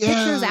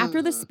pictures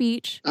after the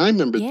speech. I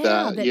remember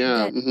that.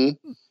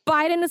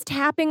 Biden is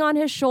tapping on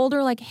his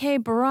shoulder like, hey,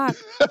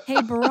 Barack, hey,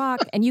 Barack.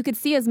 And you could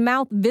see his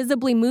mouth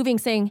visibly moving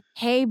saying,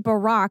 hey,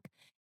 Barack.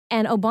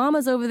 And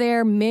Obama's over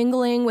there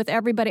mingling with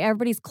everybody.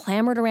 Everybody's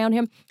clamored around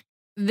him.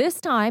 This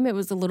time, it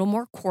was a little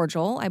more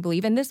cordial, I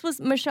believe. And this was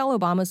Michelle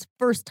Obama's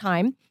first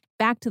time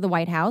back to the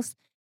White House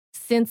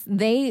since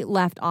they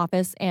left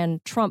office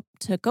and Trump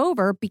took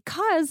over,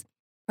 because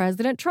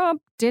President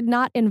Trump did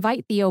not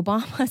invite the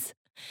Obamas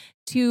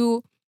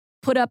to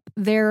put up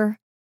their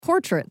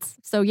portraits.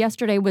 So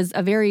yesterday was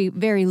a very,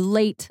 very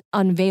late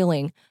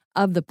unveiling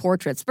of the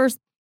portraits. First,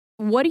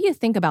 what do you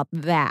think about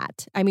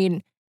that? I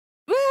mean,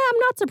 I'm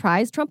not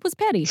surprised. Trump was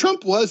petty.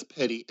 Trump was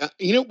petty.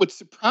 What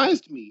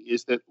surprised me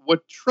is that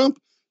what Trump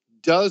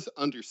does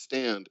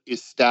understand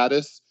is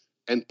status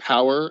and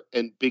power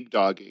and big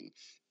dogging.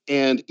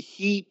 And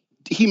he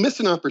missed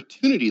an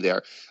opportunity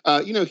there.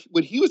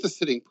 When he was the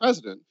sitting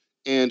president,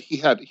 and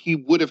he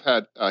would have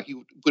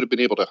been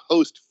able to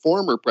host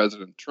former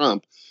President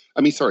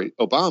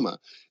Obama.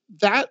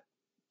 That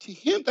to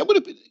him, that would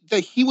have been that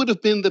he would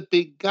have been the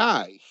big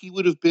guy. He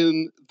would have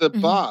been the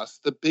boss,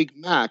 the Big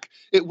Mac.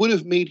 It would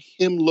have made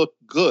him look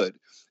good.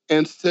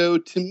 And so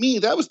to me,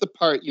 that was the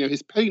part,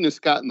 his pettiness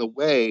got in the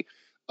way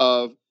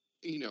of,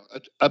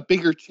 a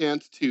bigger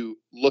chance to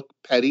look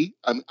petty.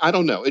 I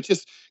don't know. It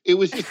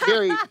was just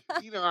very,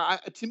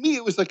 to me,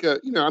 it was like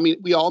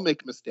we all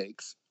make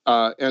mistakes.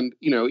 And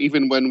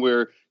even when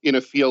we're in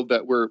a field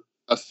that we're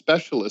a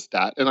specialist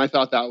at. And I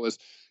thought that was,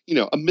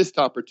 a missed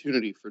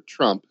opportunity for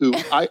Trump, who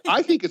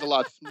I think is a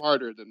lot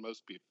smarter than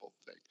most people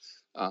think.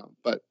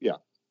 But yeah.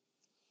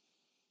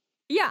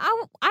 Yeah,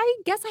 I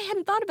guess I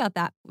hadn't thought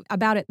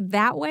about it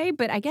that way,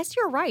 but I guess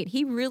you're right.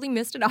 He really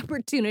missed an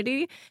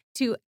opportunity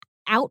to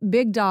out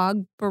big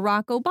dog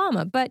Barack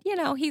Obama. But,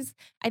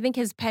 I think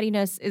his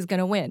pettiness is going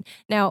to win.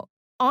 Now,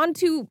 on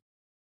to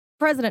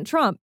President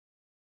Trump.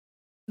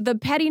 The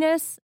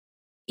pettiness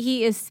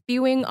he is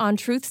spewing on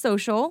Truth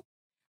Social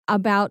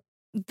about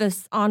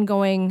this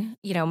ongoing,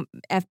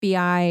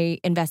 FBI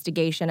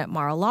investigation at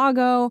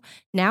Mar-a-Lago.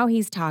 Now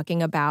he's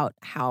talking about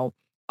how,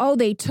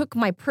 they took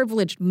my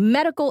privileged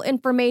medical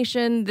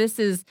information. This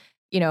is,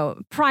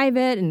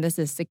 private and this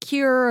is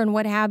secure and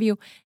what have you.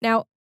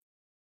 Now,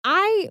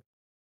 I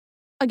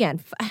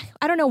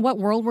don't know what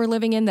world we're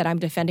living in that I'm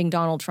defending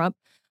Donald Trump,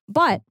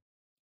 but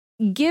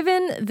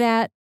given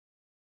that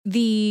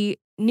the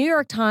New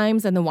York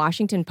Times and the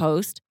Washington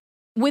Post,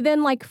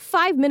 within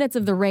 5 minutes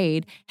of the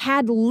raid,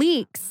 had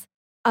leaks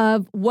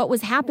of what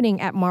was happening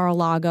at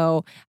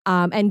Mar-a-Lago,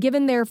 and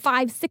given their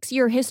 5-6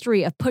 year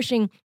history of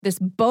pushing this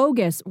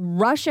bogus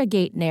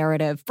Russiagate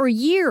narrative for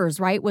years,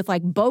 right, with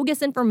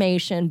bogus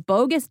information,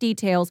 bogus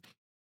details,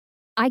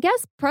 I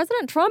guess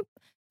President Trump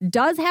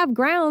does have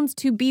grounds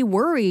to be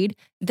worried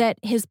that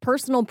his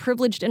personal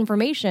privileged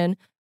information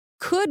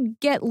could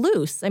get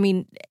loose. I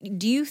mean,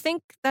 do you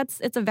think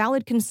it's a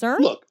valid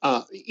concern? Look,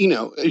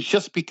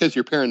 just because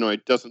you're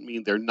paranoid doesn't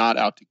mean they're not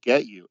out to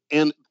get you.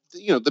 And,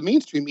 the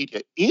mainstream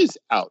media is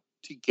out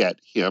to get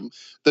him.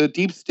 The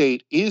deep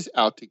state is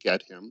out to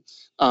get him.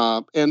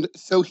 And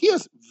so he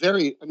has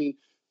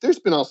there's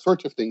been all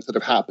sorts of things that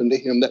have happened to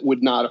him that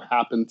would not have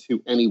happened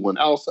to anyone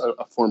else,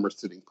 a former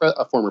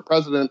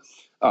president,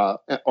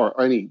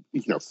 or any,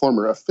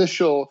 former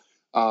official.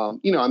 I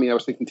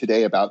was thinking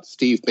today about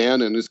Steve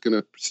Bannon is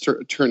going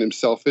to turn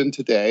himself in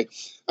today,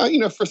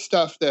 for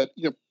stuff that,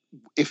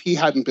 if he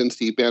hadn't been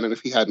Steve Bannon, if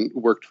he hadn't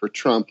worked for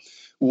Trump,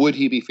 would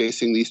he be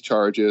facing these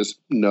charges?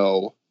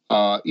 No.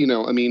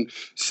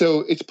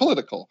 So it's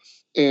political.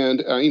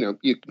 And,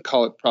 you can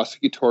call it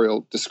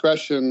prosecutorial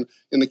discretion.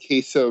 In the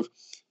case of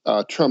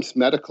Trump's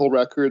medical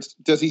records,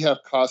 does he have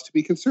cause to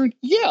be concerned?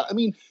 Yeah.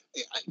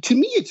 To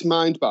me, it's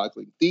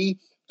mind-boggling. The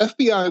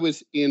FBI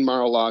was in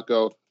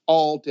Mar-a-Lago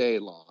all day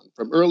long,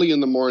 from early in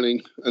the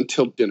morning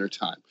until dinner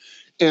time.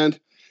 And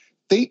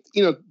they,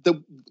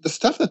 the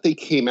stuff that they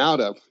came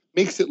out of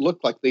makes it look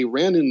like they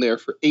ran in there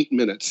for 8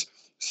 minutes,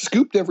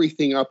 scooped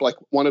everything up like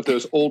one of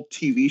those old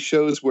TV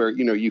shows where,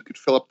 you could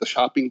fill up the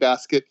shopping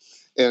basket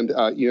and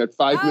you had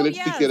 5 minutes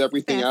to get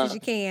everything out. As you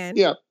can.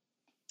 Yeah.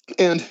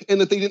 And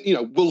that they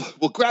didn't,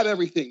 we'll grab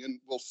everything and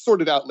we'll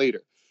sort it out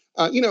later.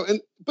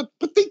 But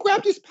they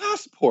grabbed his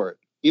passport.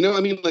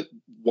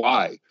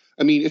 Why?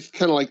 It's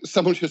kind of like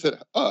someone just said,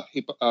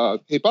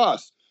 hey,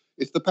 boss,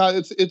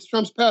 It's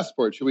Trump's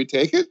passport. Should we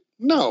take it?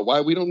 No. Why?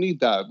 We don't need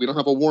that. We don't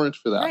have a warrant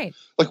for that. Right.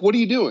 Like, what are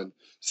you doing?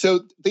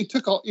 So they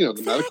took all,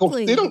 the medical.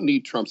 They don't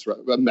need Trump's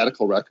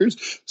medical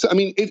records. So I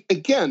mean,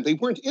 they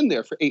weren't in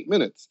there for 8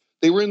 minutes.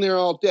 They were in there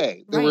all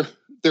day. They were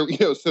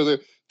there. So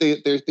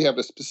they have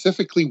a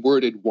specifically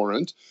worded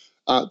warrant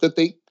that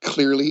they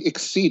clearly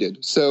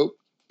exceeded. So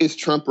is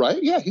Trump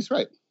right? Yeah, he's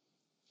right.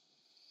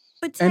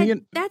 But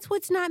Ted, that's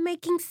what's not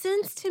making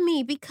sense to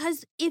me,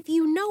 because if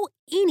you know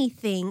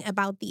anything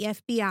about the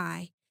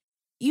FBI,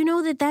 you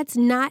know that that's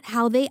not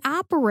how they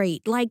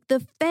operate. Like,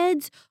 the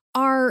feds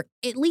are,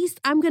 at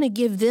least I'm going to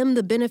give them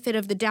the benefit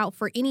of the doubt.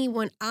 For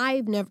anyone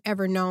I've never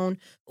ever known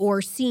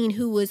or seen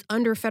who was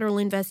under federal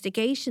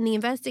investigation, the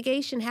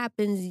investigation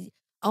happens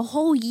a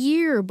whole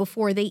year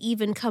before they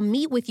even come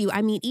meet with you.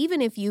 I mean,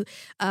 even if you,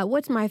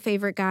 what's my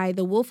favorite guy,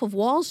 the Wolf of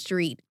Wall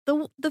Street,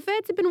 the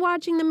feds have been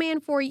watching the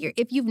man for a year.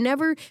 If you've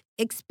never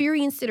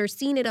experienced it or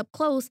seen it up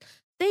close,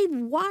 they've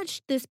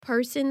watched this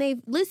person.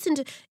 They've listened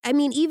to, I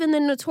mean, even the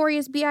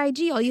Notorious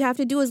B.I.G., all you have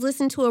to do is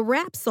listen to a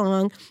rap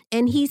song,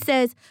 and he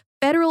says,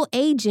 federal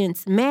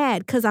agents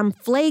mad because I'm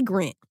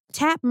flagrant,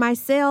 tap my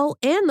cell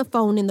and the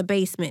phone in the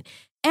basement.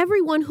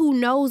 Everyone who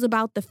knows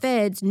about the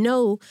feds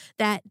know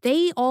that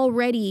they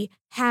already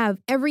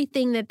have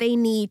everything that they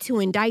need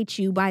to indict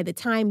you by the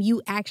time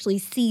you actually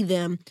see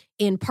them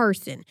in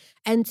person.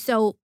 And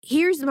so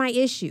here's my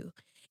issue.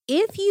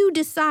 If you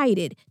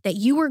decided that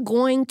you were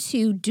going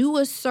to do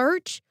a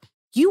search,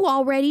 you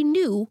already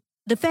knew,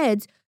 the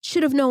feds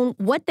should have known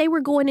what they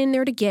were going in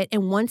there to get.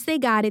 And once they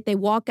got it, they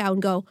walk out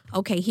and go,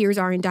 okay, here's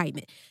our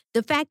indictment.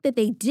 The fact that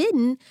they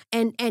didn't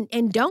and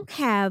don't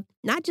have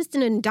not just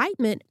an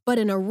indictment, but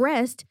an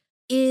arrest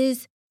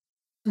is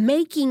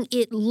making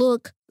it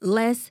look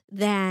less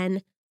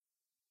than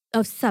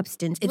of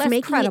substance. It's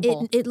making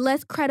credible. It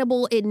less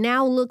credible. It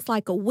now looks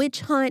like a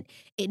witch hunt.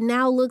 It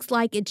now looks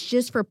like it's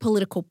just for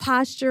political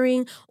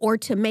posturing or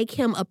to make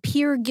him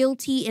appear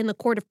guilty in the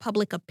court of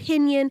public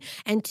opinion,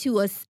 and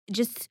to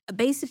just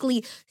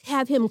basically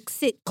have him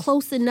sit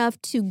close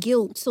enough to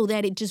guilt so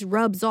that it just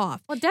rubs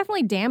off. Well, it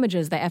definitely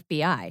damages the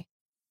FBI.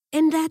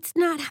 And that's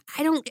not,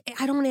 I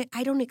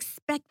don't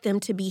expect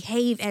them to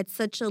behave at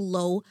such a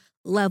low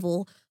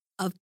level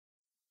of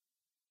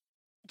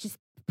just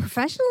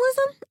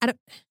professionalism.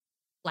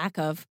 Lack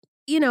of.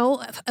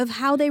 Of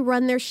how they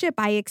run their ship.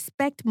 I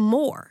expect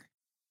more.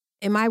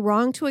 Am I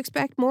wrong to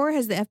expect more?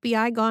 Has the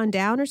FBI gone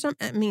down or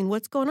something? I mean,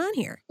 what's going on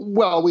here?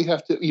 Well, we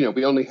have to,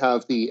 we only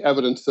have the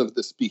evidence of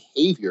this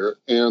behavior.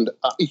 And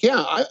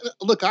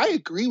I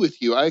agree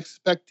with you. I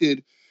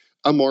expected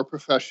a more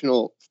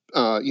professional,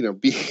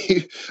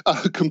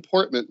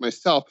 comportment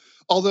myself.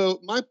 Although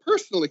my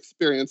personal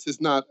experience is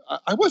not,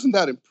 I wasn't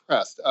that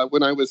impressed.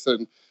 When I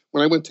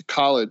went to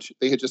college,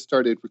 they had just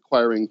started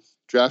requiring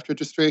draft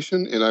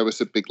registration, and I was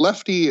a big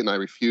lefty, and I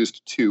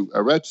refused to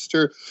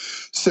register.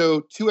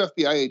 So 2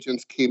 FBI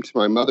agents came to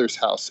my mother's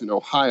house in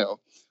Ohio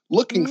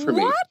looking for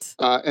me.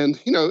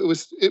 And it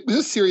was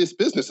a serious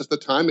business at the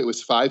time. It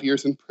was 5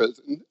 years in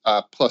prison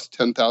plus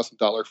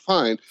 $10,000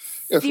 fine.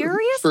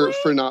 Seriously?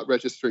 For not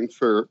registering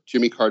for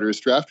Jimmy Carter's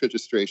draft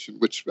registration,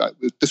 which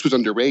this was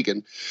under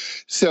Reagan.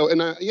 So,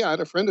 and I had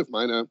a friend of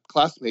mine, a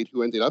classmate,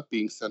 who ended up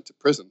being sent to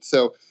prison.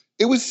 So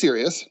it was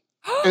serious.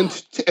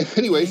 And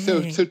anyway,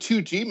 so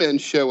 2 G-men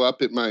show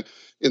up in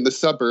the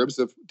suburbs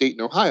of Dayton,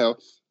 Ohio,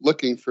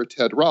 looking for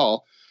Ted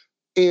Rall,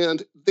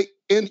 and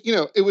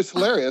it was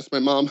hilarious. My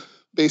mom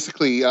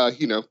basically,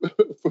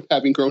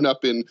 having grown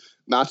up in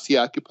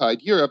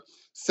Nazi-occupied Europe,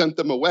 sent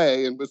them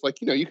away and was like,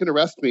 you can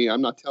arrest me.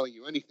 I'm not telling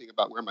you anything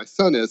about where my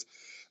son is.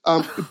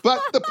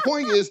 But the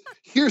point is,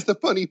 here's the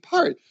funny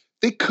part.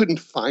 They couldn't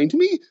find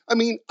me. I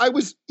mean, I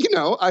was,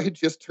 I had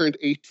just turned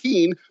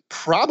 18.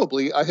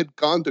 Probably I had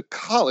gone to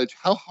college.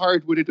 How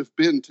hard would it have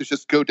been to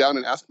just go down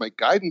and ask my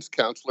guidance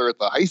counselor at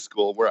the high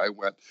school where I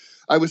went?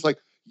 I was like,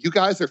 you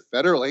guys are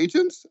federal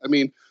agents? I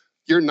mean,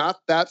 you're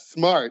not that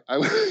smart.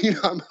 I'm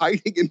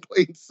hiding in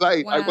plain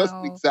sight. Wow. I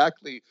wasn't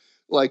exactly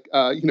like,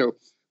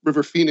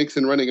 River Phoenix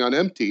and running on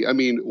empty. I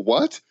mean,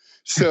 what?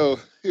 So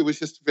it was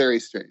just very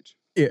strange.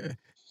 Yeah.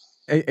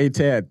 Hey,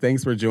 Ted,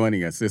 thanks for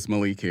joining us. It's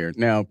Malik here.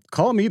 Now,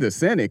 call me the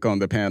cynic on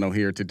the panel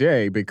here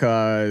today,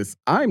 because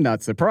I'm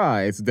not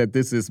surprised that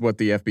this is what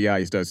the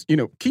FBI does.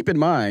 Keep in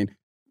mind,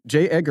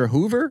 J. Edgar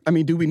Hoover, I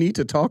mean, do we need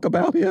to talk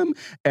about him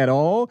at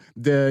all?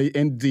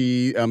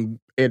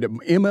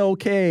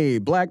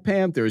 MLK, Black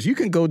Panthers, you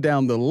can go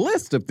down the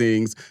list of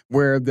things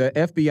where the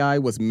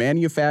FBI was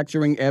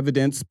manufacturing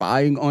evidence,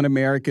 spying on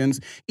Americans.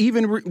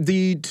 Even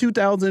the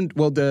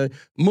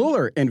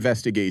Mueller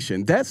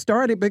investigation, that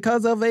started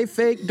because of a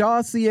fake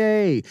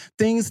dossier.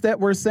 Things that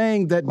were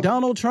saying that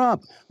Donald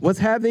Trump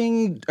was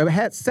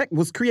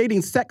was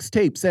creating sex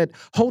tapes at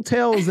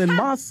hotels in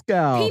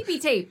Moscow. Pee-pee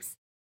tapes.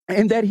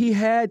 And that he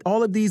had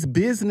all of these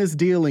business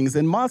dealings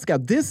in Moscow.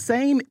 This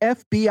same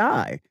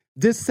FBI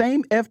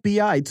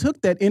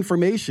took that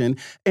information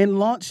and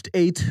launched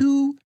a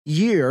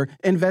 2-year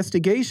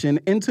investigation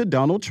into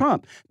Donald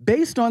Trump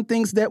based on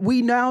things that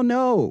we now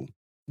know.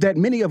 that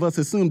many of us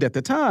assumed at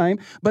the time,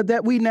 but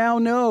that we now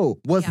know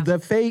was the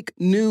fake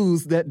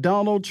news that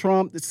Donald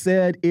Trump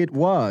said it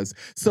was.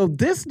 So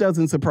this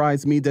doesn't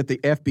surprise me that the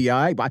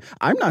FBI,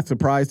 I'm not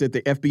surprised that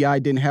the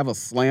FBI didn't have a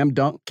slam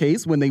dunk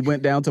case when they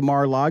went down to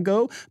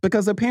Mar-a-Lago,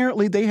 because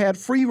apparently they had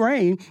free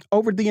reign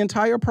over the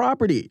entire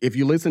property. If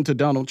you listen to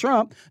Donald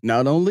Trump,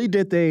 not only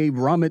did they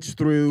rummage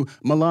through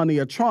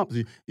Melania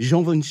Trump's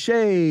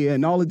Givenchy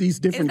and all of these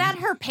different... Is that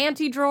her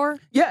panty drawer?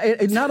 Yeah,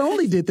 and not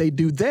only did they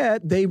do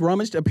that, they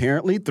rummaged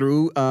apparently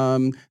through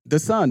the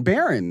son,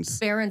 Barron's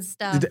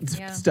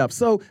stuff.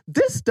 So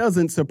this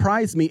doesn't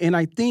surprise me. And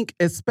I think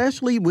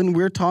especially when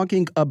we're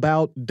talking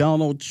about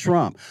Donald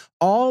Trump,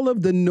 all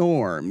of the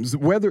norms,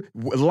 whether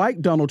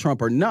like Donald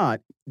Trump or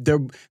not,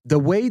 the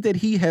way that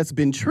he has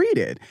been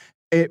treated.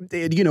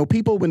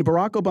 People, when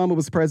Barack Obama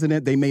was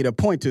president, they made a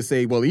point to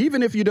say, well,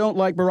 even if you don't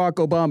like Barack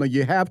Obama,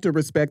 you have to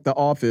respect the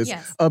office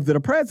of the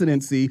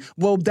presidency.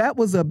 Well, that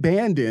was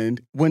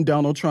abandoned when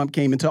Donald Trump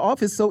came into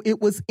office. So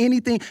it was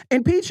anything.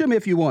 Impeach him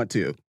if you want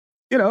to.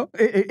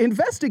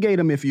 Investigate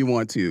him if you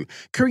want to.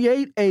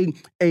 Create a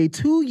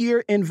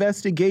 2-year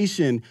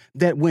investigation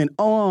that went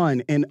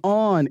on and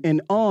on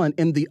and on.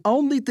 And the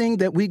only thing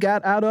that we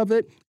got out of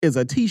it is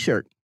a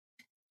T-shirt.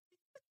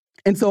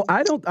 And so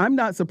I'm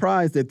not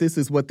surprised that this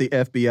is what the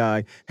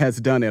FBI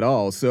has done at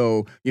all.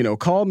 So,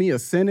 call me a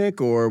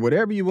cynic or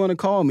whatever you want to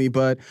call me,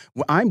 but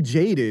I'm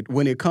jaded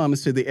when it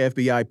comes to the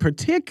FBI,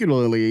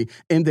 particularly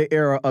in the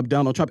era of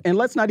Donald Trump. And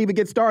let's not even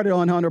get started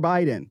on Hunter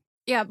Biden.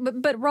 Yeah, but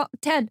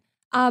Ted,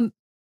 I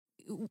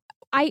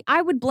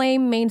would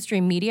blame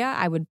mainstream media.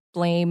 I would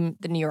blame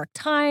the New York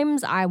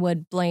Times. I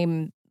would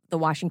blame the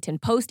Washington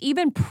Post,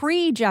 even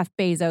pre-Jeff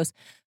Bezos,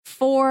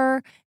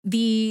 for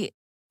the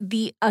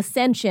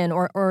ascension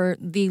or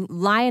the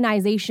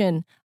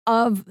lionization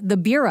of the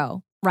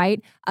Bureau,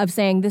 right? Of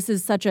saying this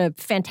is such a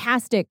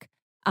fantastic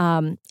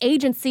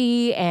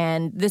agency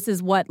and this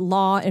is what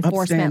law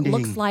enforcement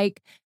looks like.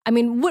 I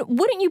mean,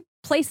 wouldn't you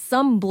place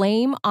some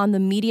blame on the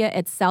media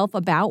itself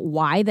about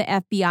why the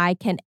FBI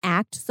can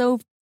act so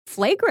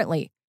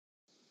flagrantly?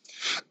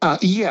 I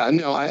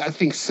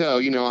think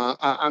so.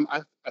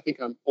 I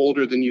think I'm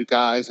older than you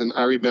guys, and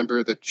I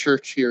remember the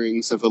church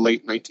hearings of the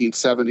late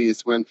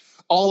 1970s when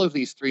all of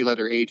these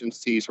 3-letter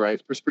agencies,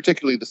 right,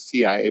 particularly the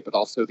CIA, but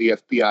also the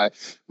FBI,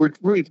 were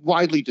really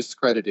widely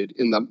discredited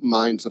in the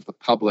minds of the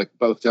public,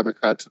 both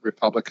Democrats and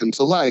Republicans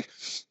alike.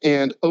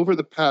 And over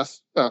the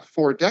past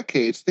 4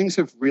 decades, things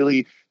have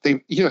really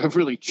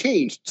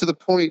changed to the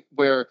point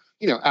where,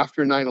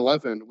 after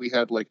 9/11, we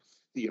had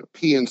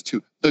paeans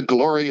to the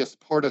glorious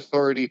Port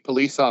Authority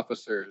police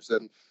officers.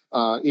 And,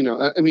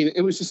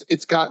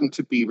 it's gotten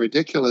to be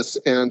ridiculous.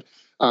 And,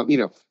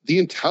 the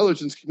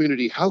intelligence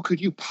community, how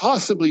could you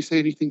possibly say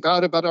anything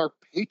bad about our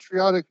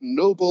patriotic,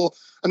 noble?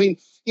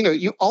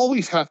 You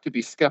always have to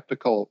be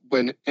skeptical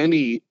when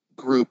any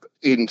group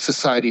in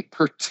society,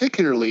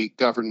 particularly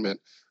government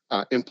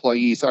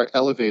employees, are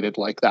elevated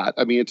like that.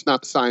 It's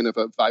not a sign of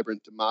a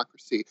vibrant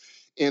democracy.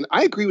 And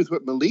I agree with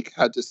what Malik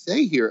had to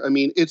say here.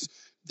 It's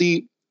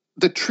the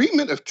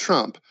treatment of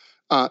Trump,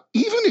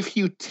 even if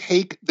you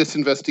take this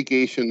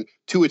investigation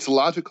to its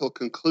logical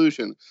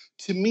conclusion,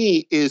 to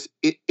me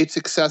it's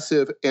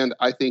excessive, and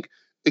I think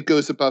it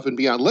goes above and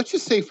beyond. Let's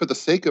just say, for the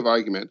sake of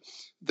argument,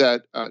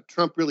 that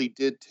Trump really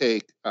did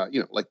take,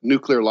 like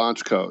nuclear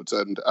launch codes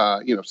and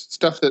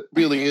stuff that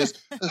really is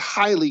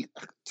highly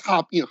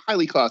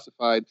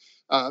classified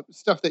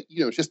stuff that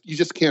you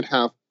just can't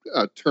have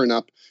turn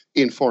up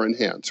in foreign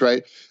hands,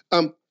 right?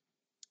 And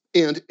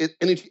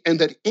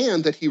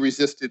that he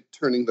resisted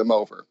turning them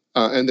over,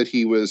 and that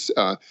he was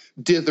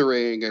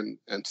dithering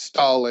and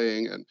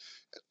stalling and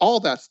all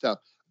that stuff.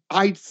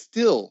 I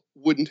still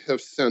wouldn't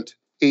have sent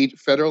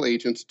federal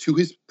agents to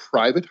his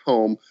private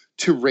home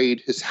to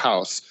raid his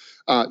house.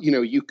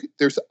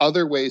 There's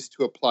other ways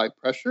to apply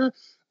pressure.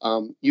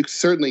 You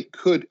certainly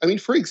could.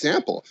 For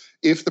example,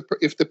 if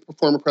the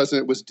former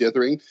president was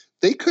dithering,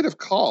 they could have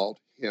called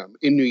him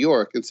in New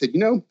York and said,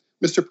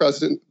 Mr.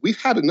 President, we've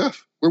had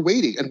enough. We're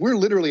waiting. And we're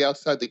literally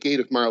outside the gate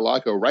of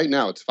Mar-a-Lago right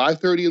now. It's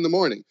 5:30 in the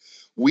morning.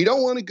 We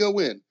don't want to go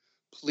in.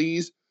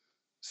 Please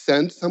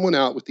send someone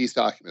out with these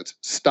documents.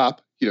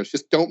 Stop.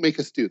 Just don't make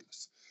us do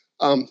this.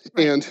 And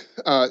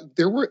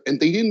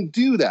they didn't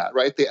do that,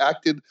 right? They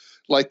acted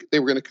like they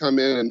were going to come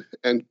in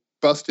and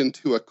bust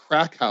into a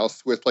crack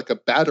house with like a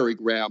battering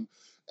ram.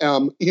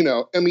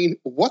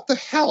 What the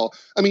hell?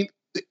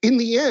 In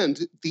the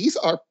end, these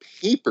are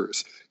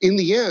papers. In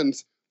the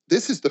end,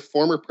 this is the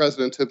former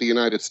president of the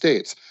United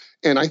States.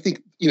 And I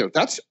think,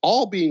 that's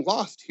all being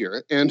lost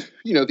here. And,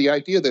 the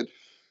idea that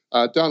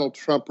Donald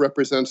Trump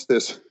represents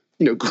this,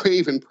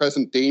 grave and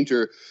present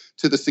danger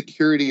to the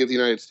security of the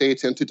United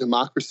States and to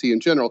democracy in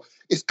general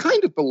is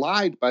kind of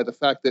belied by the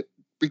fact that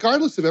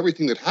regardless of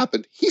everything that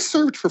happened, he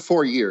served for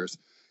 4 years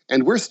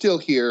and we're still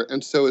here.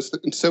 And so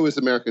is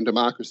American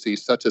democracy,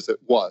 such as it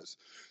was.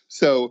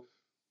 So,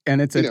 and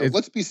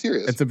let's be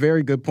serious. It's a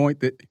very good point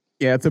that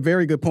Yeah, it's a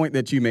very good point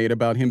that you made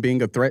about him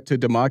being a threat to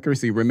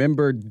democracy.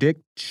 Remember, Dick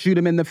shoot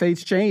him in the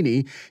face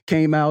Cheney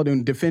came out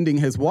and defending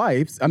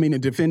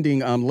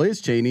Liz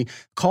Cheney,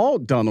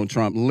 called Donald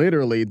Trump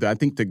literally, I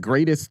think, the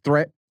greatest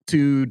threat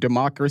to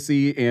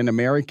democracy in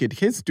American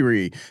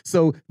history.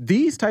 So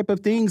these type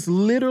of things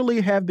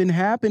literally have been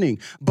happening.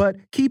 But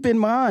keep in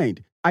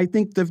mind, I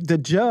think the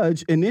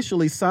judge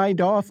initially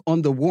signed off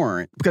on the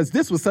warrant because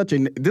this was such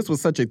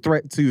a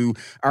threat to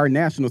our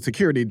national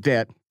security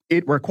that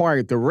it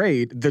required the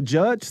raid. The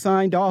judge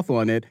signed off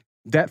on it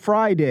that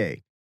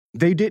Friday.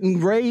 They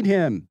didn't raid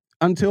him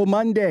until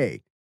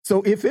Monday.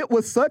 So if it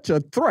was such a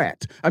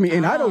threat,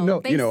 and I don't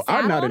know,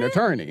 I'm not an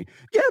attorney.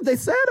 Yeah, they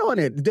sat on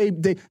it.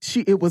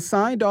 It was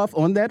signed off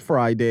on that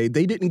Friday.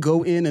 They didn't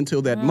go in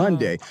until that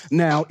Monday.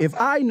 Now, if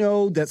I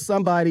know that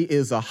somebody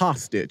is a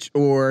hostage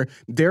or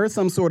there's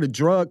some sort of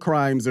drug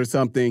crimes or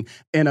something,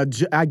 and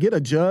I get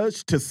a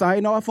judge to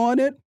sign off on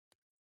it,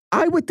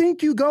 I would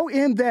think you go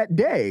in that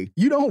day.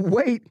 You don't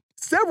wait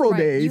several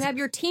days. You have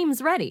your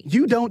teams ready.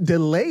 You don't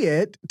delay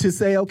it to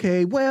say,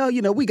 okay, well,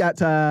 we got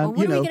time. Well,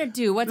 what are we going to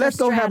do? What's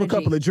let's our go have a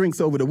couple of drinks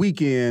over the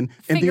weekend.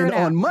 And then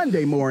on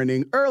Monday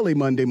morning, early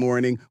Monday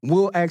morning,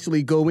 we'll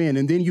actually go in.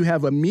 And then you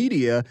have a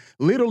media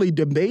literally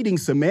debating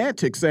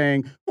semantics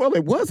saying, well,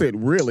 it wasn't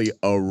really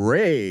a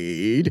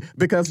raid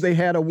because they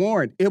had a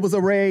warrant. It was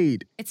a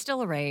raid. It's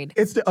still a raid.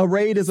 A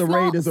raid is a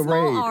raid is a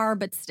raid. Small R,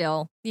 but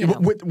still,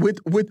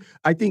 With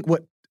I think,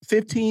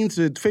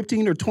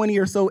 15 or 20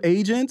 or so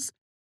agents.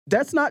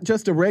 That's not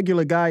just a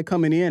regular guy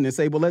coming in and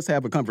say, well, let's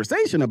have a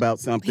conversation about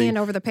something. Hand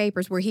over the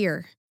papers. We're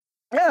here.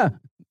 Yeah.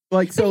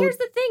 But here's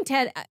the thing,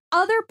 Ted.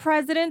 Other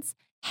presidents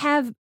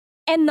have,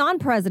 and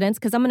non-presidents,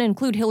 because I'm going to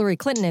include Hillary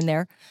Clinton in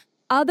there,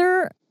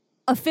 other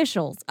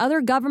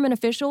government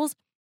officials,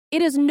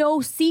 it is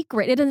no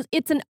secret.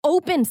 It's an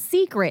open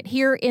secret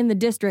here in the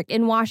district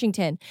in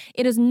Washington.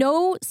 It is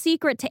no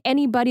secret to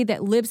anybody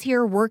that lives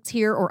here, works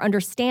here, or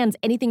understands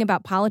anything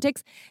about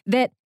politics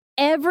that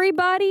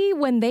everybody,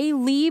 when they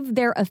leave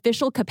their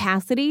official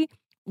capacity,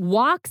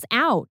 walks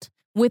out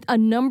with a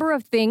number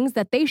of things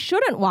that they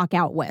shouldn't walk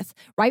out with,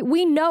 right?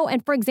 We know,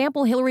 and for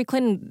example, Hillary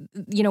Clinton,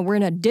 we're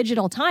in a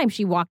digital time.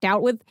 She walked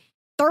out with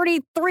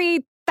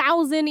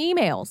 33,000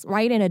 emails,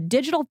 right, in a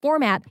digital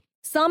format.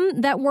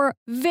 Some that were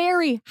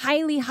very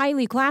highly,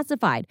 highly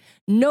classified.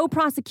 No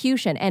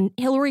prosecution. And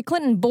Hillary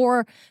Clinton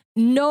bore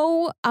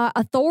no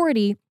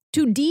authority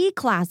to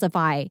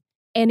declassify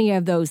any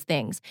of those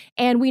things.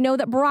 And we know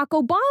that Barack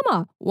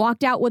Obama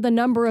walked out with a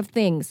number of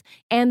things.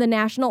 And the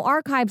National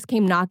Archives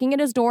came knocking at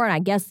his door. And I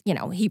guess,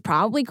 he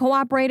probably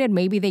cooperated.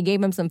 Maybe they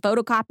gave him some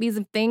photocopies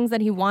of things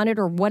that he wanted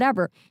or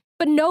whatever.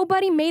 But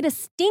nobody made a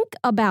stink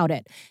about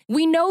it.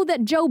 We know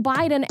that Joe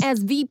Biden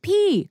as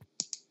VP,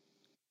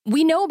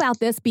 we know about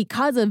this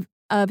because of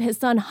his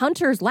son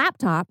Hunter's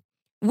laptop.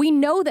 We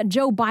know that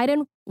Joe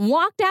Biden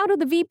walked out of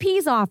the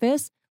VP's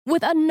office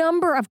with a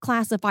number of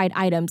classified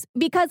items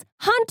because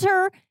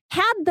Hunter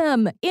had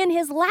them in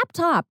his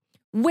laptop.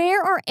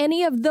 Where are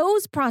any of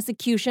those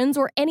prosecutions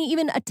or any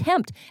even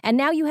attempt? And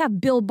now you have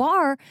Bill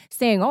Barr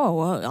saying,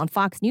 on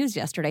Fox News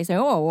yesterday,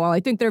 saying, I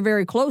think they're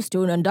very close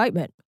to an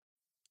indictment.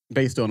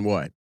 Based on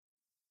what?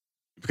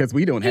 Because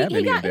we don't have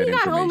any of that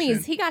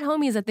information. He got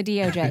homies at the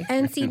DOJ.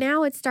 And see,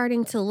 now it's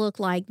starting to look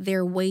like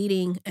they're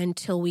waiting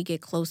until we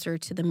get closer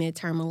to the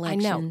midterm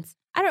elections.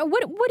 I don't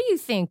know. What do you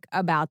think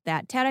about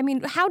that, Ted?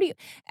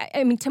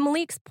 To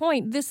Malik's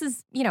point, this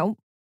is,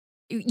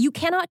 you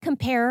cannot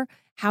compare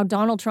how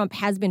Donald Trump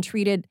has been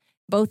treated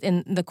both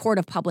in the court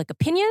of public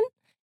opinion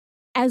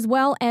as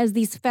well as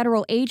these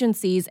federal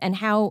agencies and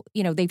how,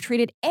 they've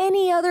treated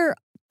any other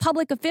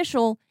public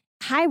official,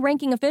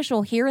 high-ranking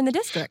official here in the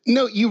district.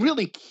 No, you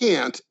really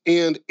can't.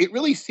 And it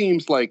really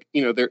seems like,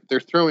 they're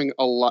throwing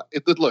a lot.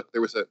 Look,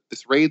 there was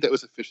this raid that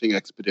was a fishing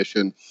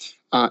expedition.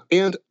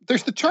 And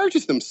there's the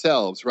charges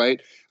themselves,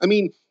 right?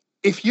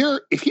 If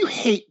you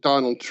hate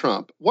Donald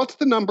Trump, what's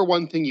the number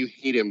one thing you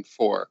hate him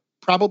for?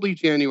 Probably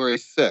January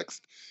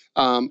 6th.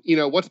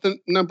 What's the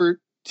number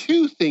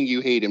two thing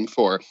you hate him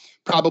for?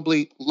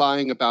 Probably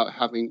lying about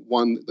having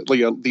won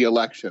the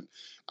election.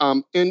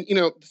 So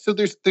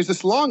there's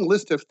this long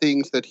list of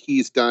things that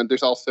he's done.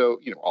 There's also,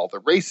 all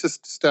the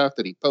racist stuff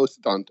that he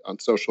posted on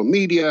social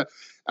media,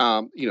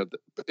 go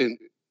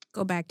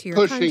back to your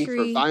pushing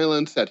country. for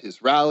violence at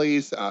his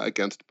rallies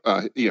against,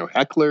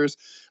 hecklers.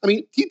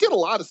 He did a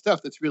lot of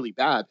stuff that's really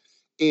bad.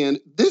 And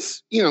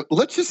this,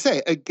 let's just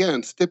say,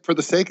 again, for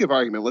the sake of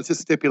argument, let's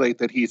just stipulate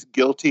that he's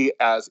guilty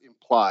as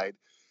implied.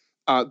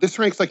 This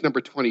ranks like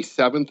number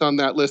 27th on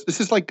that list. This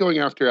is like going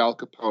after Al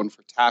Capone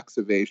for tax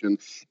evasion,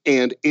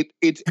 and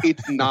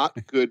it's not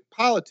good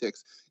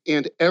politics.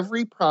 And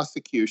every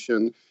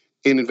prosecution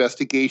and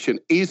investigation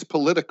is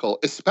political,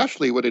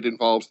 especially when it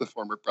involves the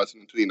former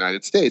president of the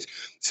United States.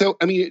 So,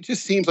 it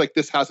just seems like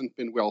this hasn't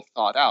been well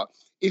thought out.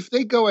 If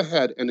they go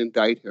ahead and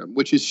indict him,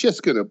 which is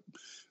just going to,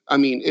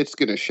 it's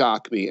going to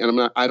shock me,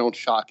 and I don't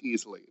shock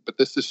easily, but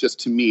this is just,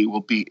 to me, will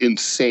be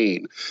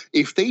insane.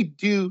 If they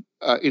do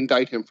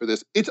indict him for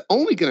this, it's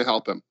only going to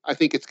help him. I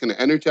think it's going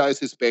to energize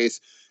his base.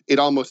 It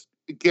almost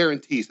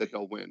guarantees that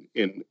he'll win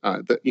in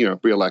the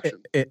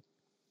re-election.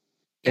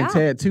 And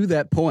Ted, to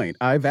that point,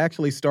 I've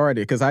actually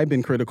started, because I've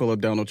been critical of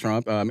Donald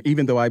Trump,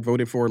 even though I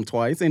voted for him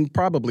twice and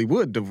probably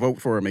would to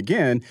vote for him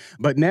again.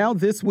 But now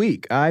this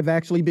week, I've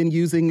actually been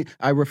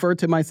I refer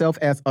to myself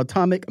as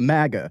Atomic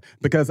MAGA,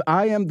 because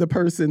I am the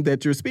person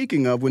that you're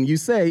speaking of when you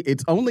say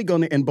it's only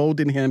going to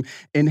embolden him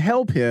and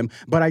help him.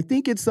 But I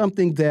think it's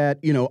something that,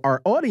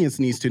 our audience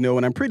needs to know,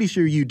 and I'm pretty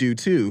sure you do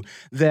too,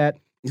 that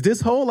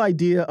this whole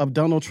idea of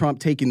Donald Trump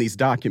taking these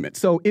documents.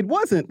 So it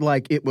wasn't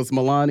like it was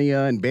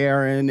Melania and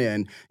Barron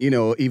and,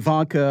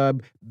 Ivanka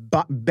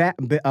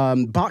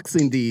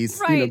boxing these,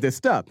 this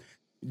stuff.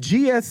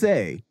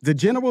 GSA, the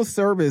General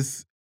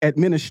Service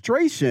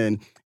Administration,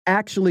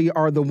 actually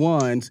are the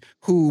ones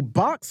who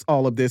box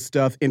all of this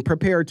stuff and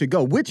prepare to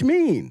go, which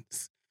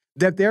means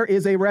that there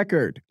is a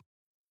record.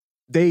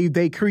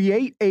 They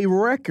create a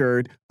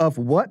record of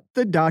what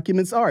the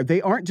documents are.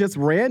 They aren't just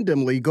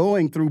randomly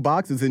going through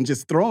boxes and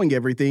just throwing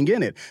everything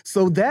in it.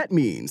 So that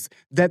means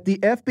that the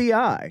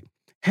FBI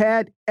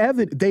had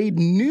evidence. They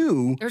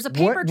knew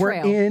what were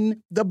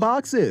in the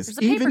boxes. There's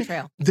a paper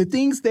trail. The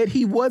things that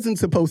he wasn't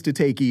supposed to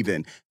take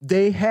even.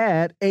 They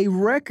had a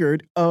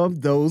record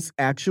of those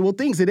actual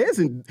things. It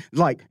isn't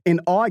like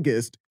in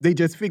August, they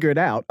just figured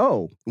out,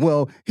 oh,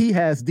 well, he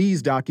has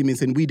these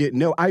documents and we didn't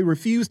know. I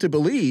refuse to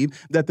believe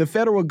that the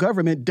federal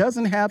government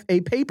doesn't have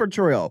a paper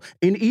trail.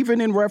 And even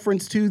in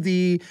reference to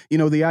the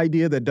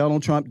idea that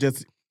Donald Trump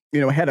just,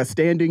 had a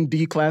standing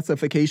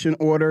declassification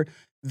order,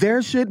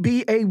 there should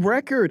be a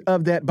record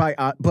of that.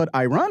 But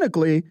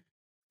ironically,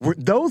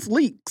 those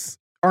leaks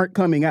aren't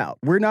coming out.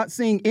 We're not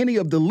seeing any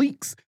of the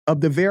leaks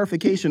of the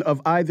verification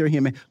of either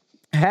him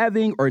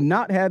having or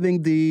not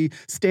having the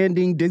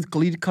standing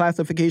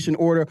declassification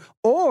order,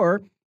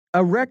 or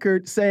a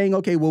record saying,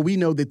 okay, well, we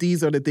know that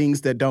these are the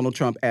things that Donald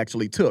Trump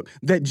actually took,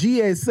 that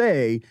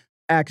GSA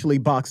actually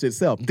boxed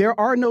itself. There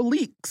are no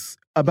leaks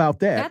about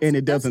that, and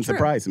it doesn't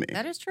surprise me.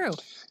 That is true.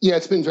 Yeah,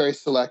 it's been very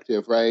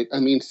selective, right? I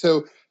mean,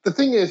 so the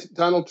thing is,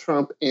 Donald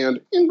Trump and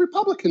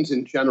Republicans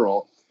in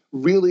general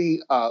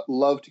really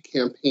love to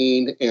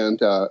campaign and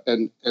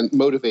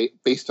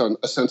motivate based on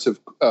a sense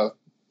of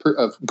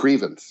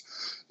grievance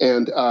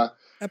and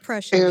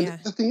oppression.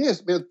 And the thing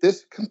is, man,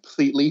 this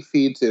completely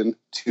feeds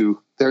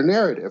into their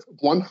narrative,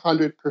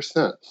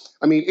 100%.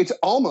 I mean, it's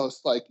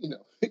almost like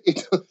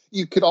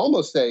you could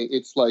almost say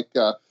it's like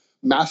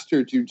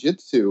master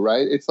jujitsu,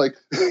 right? It's like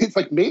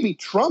maybe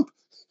Trump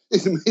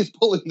is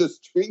pulling the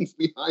strings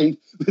behind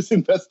this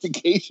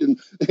investigation.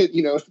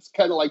 It's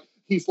kind of like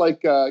he's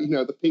like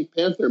the Pink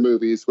Panther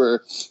movies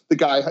where the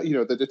guy,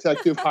 the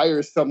detective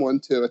hires someone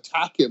to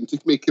attack him to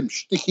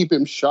keep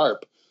him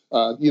sharp.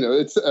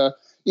 It's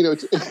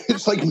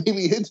like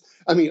maybe it's.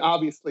 I mean,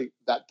 obviously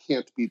that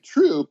can't be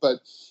true, but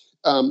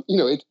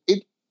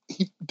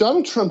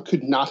Donald Trump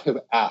could not have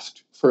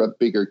asked for a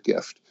bigger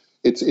gift.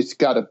 It's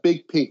got a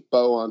big pink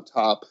bow on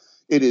top.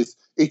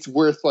 It's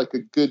worth like a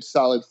good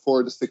solid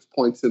 4 to 6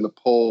 points in the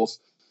polls,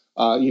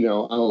 on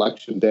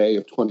election day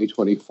of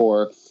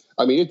 2024.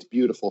 I mean, it's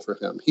beautiful for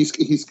him.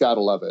 He's got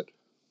to love it.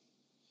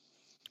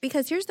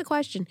 Because here's the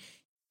question: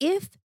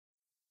 if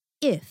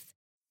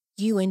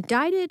you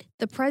indicted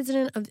the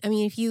president of,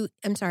 if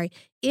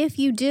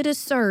you did a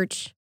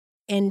search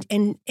and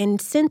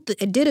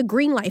did a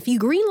green light, if you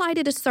green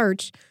lighted a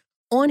search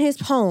on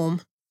his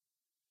home,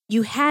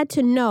 you had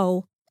to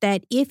know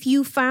that if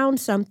you found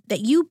that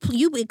you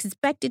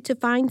expected to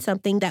find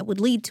something that would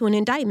lead to an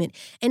indictment.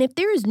 And if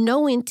there is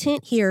no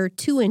intent here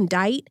to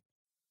indict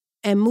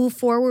and move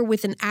forward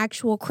with an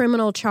actual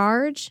criminal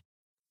charge,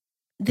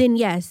 then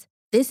yes,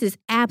 this is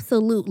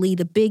absolutely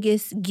the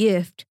biggest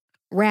gift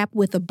wrapped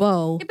with a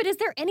bow. Yeah, but is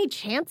there any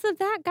chance of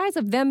that, guys,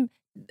 of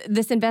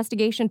this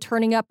investigation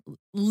turning up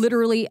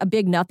literally a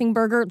big nothing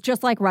burger,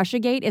 just like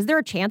Russiagate? Is there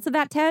a chance of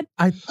that, Ted?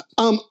 I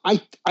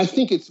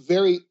think it's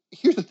very.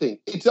 Here's the thing: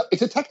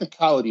 it's a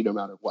technicality, no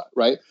matter what,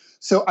 right?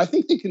 So I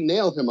think they can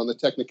nail him on the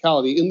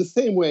technicality in the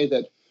same way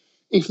that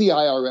if the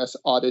IRS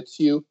audits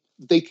you,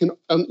 they can,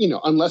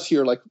 unless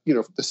you're like,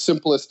 the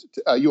simplest,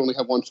 you only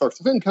have one source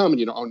of income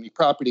and you don't own any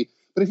property.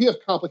 But if you have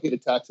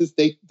complicated taxes,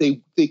 they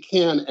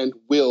can and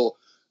will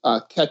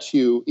catch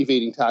you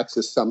evading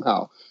taxes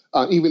somehow,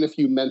 even if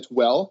you meant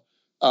well.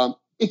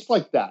 It's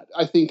like that.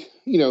 I think,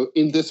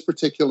 in this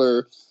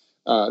particular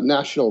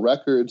National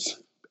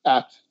Records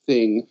Act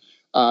thing,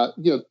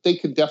 they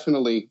could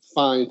definitely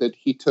find that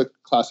he took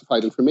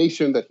classified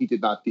information that he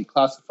did not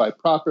declassify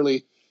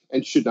properly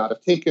and should not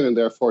have taken, and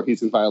therefore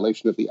he's in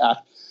violation of the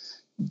act.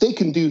 They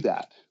can do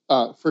that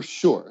for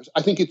sure.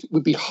 I think it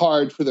would be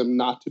hard for them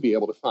not to be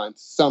able to find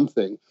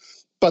something.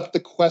 But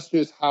the question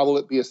is, how will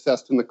it be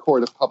assessed in the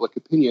court of public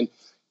opinion,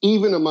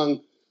 even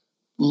among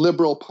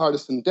liberal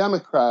partisan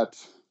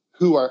Democrats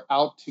who are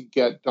out to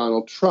get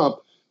Donald Trump?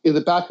 In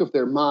the back of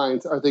their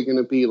minds, are they going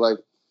to be like,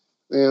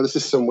 this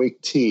is some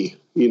weak tea?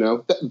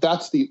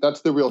 That's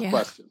the real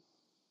question.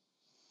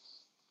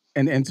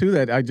 And to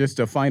that, just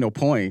a final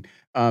point.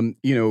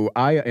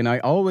 I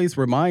always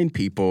remind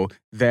people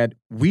that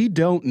we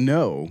don't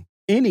know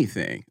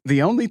anything.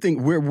 The only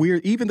thing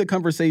we're even the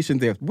conversation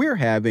that we're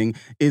having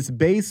is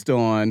based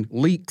on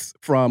leaks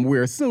from,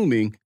 we're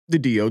assuming, the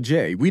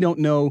DOJ. We don't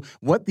know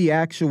what the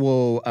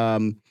actual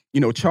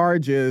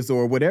charges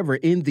or whatever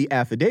in the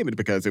affidavit,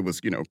 because it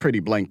was, pretty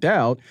blanked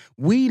out.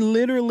 We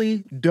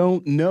literally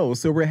don't know.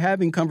 So we're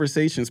having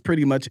conversations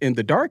pretty much in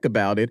the dark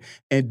about it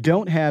and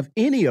don't have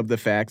any of the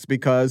facts,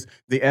 because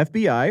the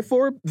FBI,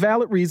 for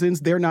valid reasons,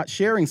 they're not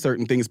sharing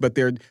certain things, but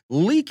they're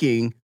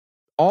leaking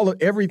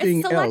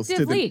everything else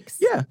to the leaks.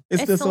 Yeah,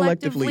 it's the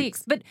selective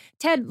leaks. But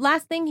Ted,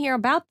 last thing here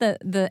about the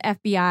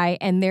FBI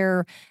and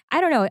their, I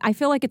don't know, I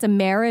feel like it's a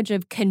marriage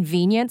of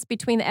convenience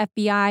between the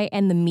FBI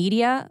and the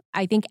media,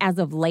 I think, as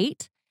of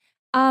late.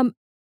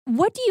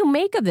 What do you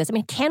make of this? I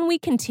mean, can we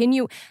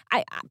continue?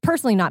 I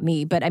personally, not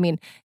me, but I mean,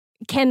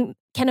 can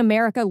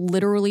America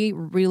literally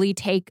really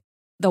take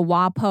the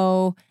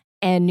WAPO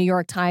and New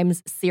York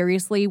Times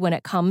seriously when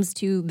it comes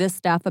to this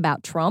stuff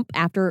about Trump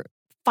after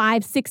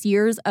 5-6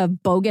 years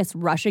of bogus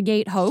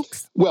Russiagate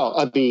hoax? Well,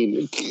 I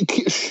mean,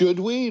 should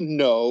we?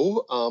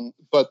 No.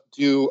 But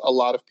do a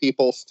lot of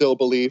people still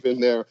believe in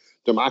their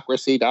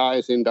democracy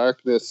dies in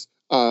darkness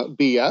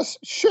BS?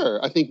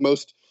 Sure. I think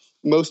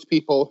most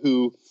people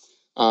who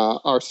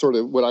are sort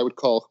of what I would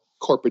call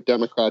corporate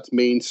Democrats,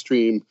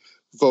 mainstream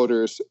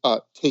voters,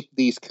 take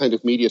these kind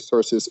of media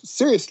sources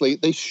seriously.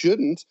 They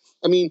shouldn't.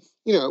 I mean,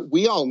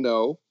 we all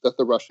know that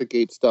the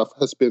Russiagate stuff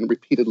has been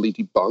repeatedly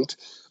debunked,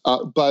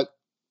 but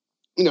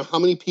how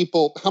many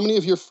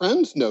of your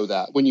friends know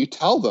that when you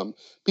tell them?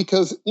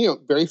 Because,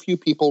 very few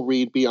people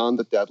read beyond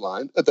the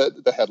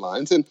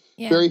headlines, and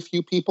very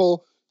few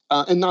people,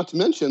 and not to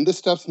mention, this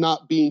stuff's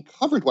not being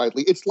covered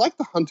widely. It's like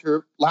the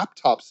Hunter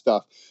laptop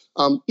stuff.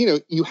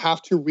 You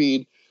have to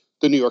read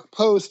the New York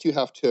Post, you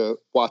have to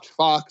watch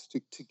Fox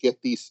to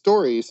get these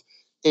stories.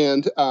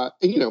 And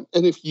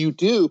if you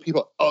do,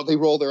 people, they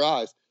roll their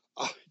eyes.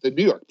 The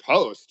New York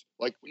Post,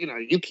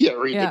 you can't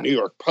read the New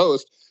York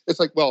Post. It's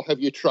like, well,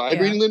 have you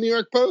tried reading the New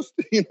York Post?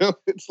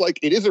 It's like,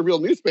 it is a real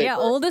newspaper. Yeah,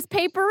 oldest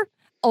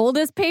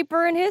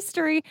paper in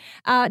history.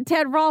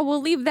 Ted Rall, we'll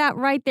leave that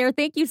right there.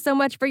 Thank you so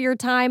much for your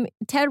time.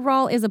 Ted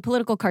Rall is a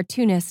political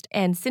cartoonist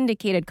and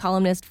syndicated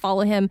columnist.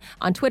 Follow him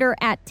on Twitter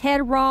at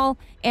Ted Rall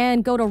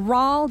and go to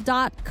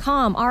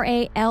rall.com,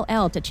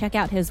 RALL, to check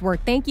out his work.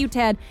 Thank you,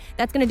 Ted.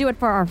 That's going to do it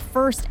for our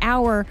first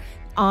hour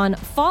on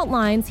Fault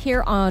Lines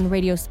here on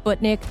Radio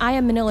Sputnik. I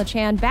am Manila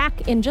Chan,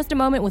 back in just a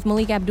moment with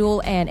Malik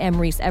Abdul and M.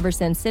 Reese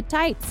Everson. Sit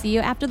tight. See you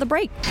after the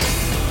break.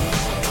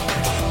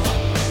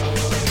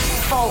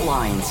 Fault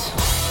Lines.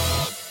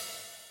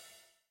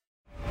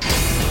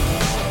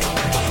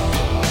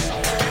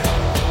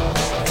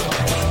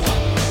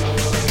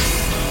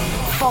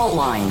 Fault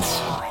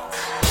Lines.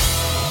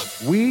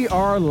 We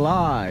are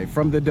live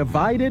from the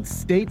divided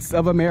states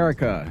of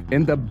America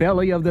in the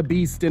belly of the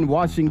beast in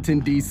Washington,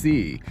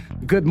 D.C.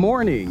 Good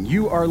morning.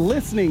 You are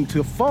listening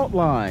to Fault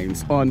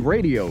Lines on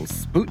Radio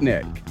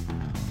Sputnik.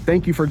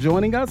 Thank you for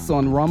joining us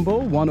on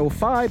Rumble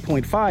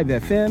 105.5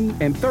 FM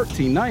and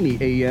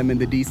 1390 AM in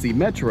the D.C.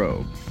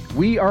 Metro.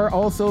 We are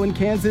also in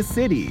Kansas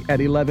City at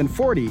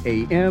 1140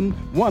 AM,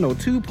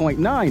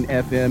 102.9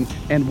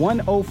 FM, and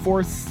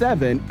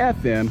 104.7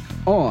 FM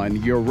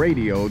on your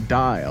radio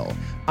dial.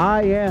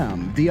 I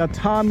am the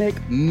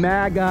Atomic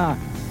MAGA.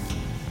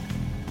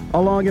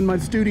 Along in my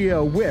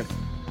studio with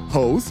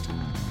host,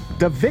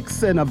 the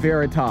Vixen of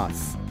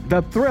Veritas,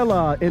 the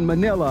Thriller in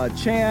Manila,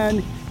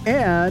 Chan,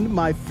 and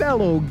my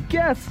fellow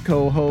guest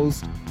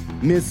co-host,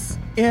 Miss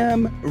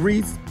M.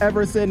 Reese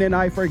Everson, and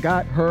I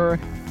forgot her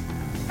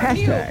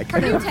hashtag.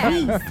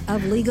 Vice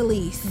of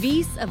Legalese.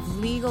 Vice of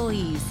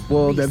Legalese.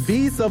 Well, Reese. the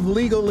Vice of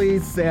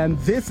Legalese, and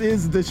this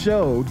is the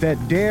show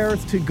that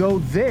dares to go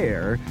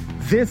there.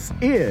 This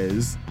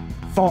is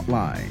Fault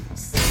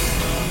Lines.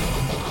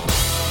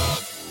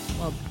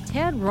 Well,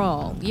 Ted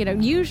Rall,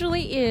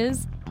 usually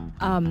is,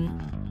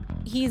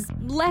 he's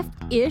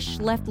left-ish,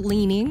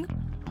 left-leaning.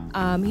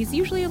 He's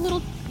usually a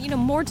little,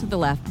 more to the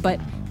left. But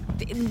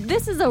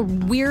this is a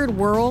weird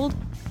world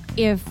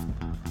if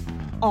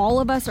all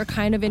of us are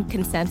kind of in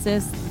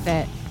consensus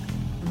that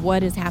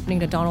what is happening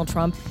to Donald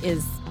Trump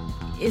is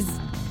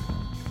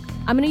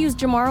I'm going to use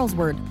Jamarl's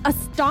word,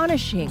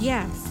 astonishing.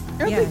 Yes.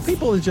 I think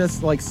people are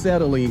just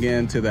settling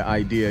into the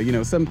idea,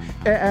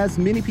 as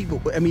many people,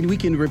 we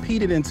can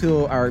repeat it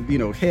until our,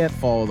 head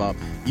falls off.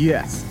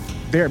 Yes,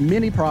 there are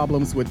many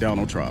problems with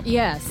Donald Trump.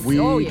 Yes.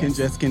 We can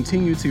just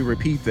continue to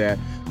repeat that.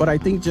 But I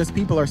think just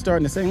people are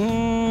starting to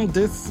say,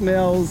 this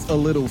smells a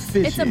little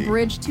fishy. It's a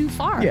bridge too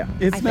far. Yeah,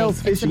 it smells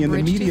fishy, and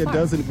the media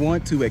doesn't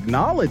want to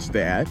acknowledge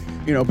that,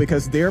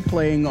 because they're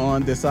playing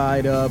on the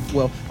side of,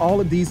 well, all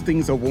of these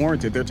things are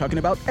warranted. They're talking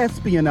about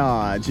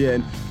espionage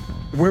and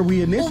where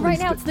we initially... Well, right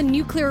now it's the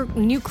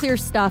nuclear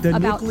stuff the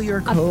about...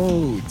 nuclear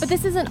codes. But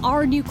this isn't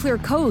our nuclear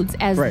codes,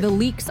 as the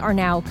leaks are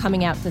now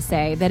coming out to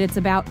say, that it's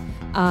about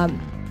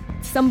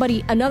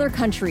another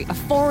country, a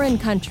foreign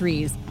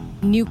country's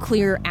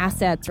nuclear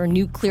assets or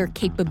nuclear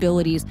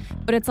capabilities.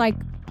 But it's like,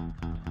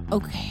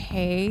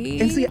 okay.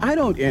 And see, I'm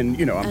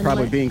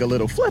probably being a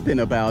little flippant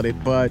about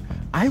it, but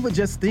I would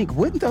just think,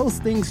 wouldn't those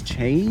things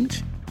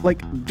change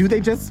Like, do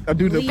they just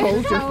do the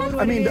codes? Are the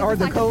like codes?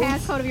 the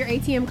passcode of your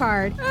ATM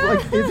card? Like,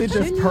 is it just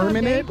Shouldn't you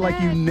permanent? update Like,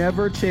 you that?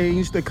 never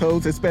change the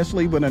codes,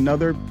 especially when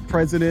another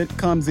president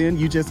comes in.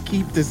 You just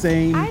keep the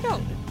same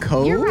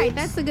codes? You're right.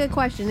 That's a good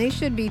question. They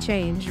should be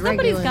changed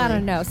Somebody's regularly. got to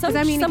know. Because,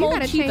 if you old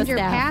got to chief change of your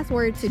staff.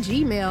 password to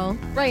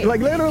Gmail, Right.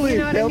 Like, literally, You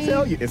know what I they'll mean?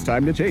 tell you, it's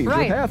time to change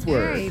Right. your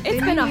password. Right. It's Then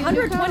been you use your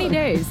 120 code.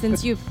 days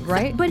since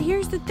right? But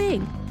here's the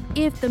thing.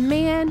 If the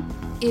man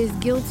is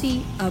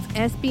guilty of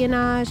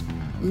espionage,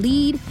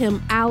 lead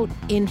him out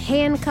in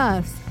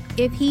handcuffs.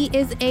 If he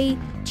is a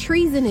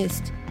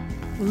treasonist,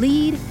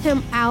 lead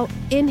him out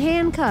in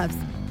handcuffs.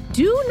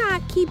 Do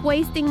not keep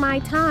wasting my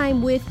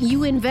time with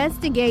you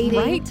investigating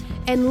Right.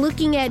 and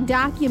looking at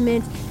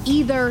documents.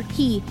 Either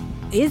he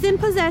is in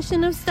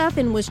possession of stuff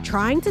and was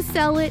trying to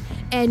sell it,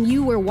 and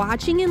you were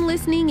watching and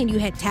listening and you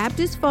had tapped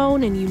his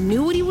phone and you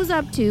knew what he was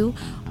up to,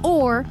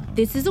 or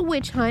this is a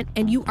witch hunt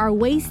and you are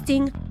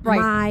wasting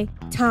my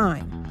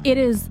time. It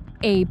is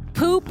a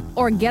poop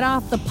or get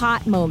off the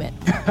pot moment.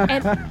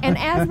 And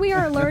as we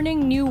are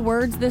learning new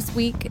words this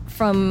week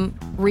from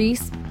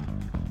Reese,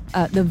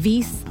 the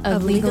Vice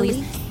of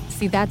legalese.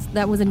 See,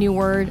 that was a new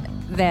word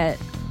that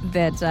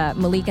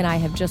Malik and I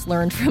have just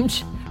learned from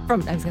I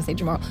was going to say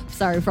Jamal.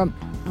 Sorry, from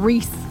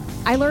Reese.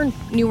 I learned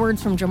new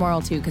words from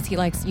Jamal too because he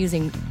likes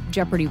using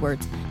Jeopardy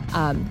words.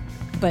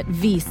 But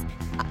Vice.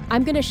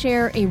 I'm going to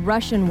share a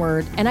Russian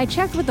word, and I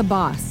checked with the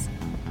boss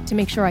to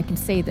make sure I can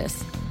say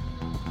this.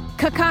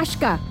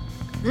 Kakashka.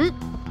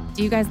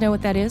 Do you guys know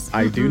what that is?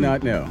 I do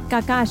not know.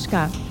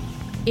 Kakashka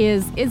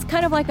is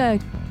kind of like a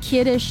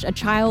kiddish, a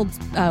child's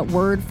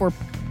word for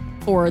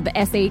the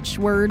SH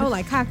word. Oh,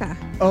 like caca.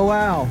 Oh,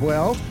 wow.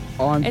 Well,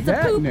 on It's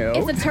that a poop. note.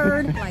 It's a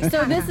turd.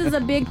 So this is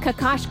a big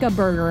kakashka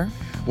burger.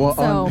 Well,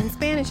 So In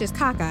Spanish is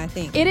caca, I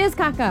think. it is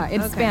caca.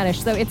 It's Okay.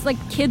 Spanish. So it's like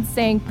kids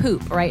saying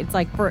poop, right? It's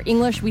like for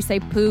English we say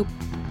poop.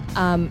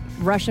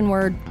 Russian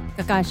word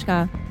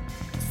kakashka.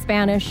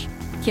 Spanish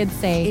kids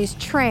say It's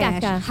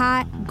trash. Caca.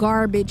 Hot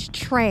garbage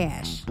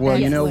trash. Well,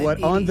 you That's know what?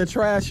 it On is. the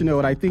trash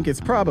note, I think it's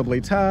probably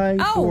time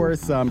Oh. for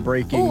some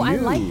breaking Oh, I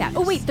news. like that.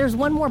 Oh wait, there's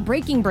one more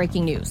breaking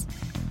news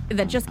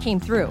that just came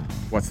through.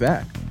 What's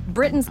that?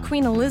 Britain's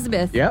Queen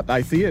Elizabeth. Yep,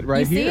 I see it right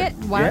You see here. it?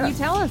 Why don't you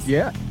tell us?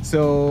 Yeah.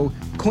 So,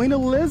 Queen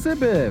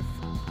Elizabeth,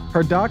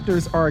 her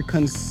doctors are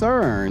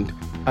concerned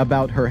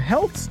about her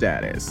health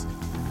status.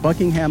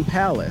 Buckingham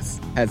Palace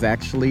has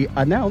actually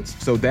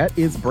announced, so that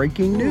is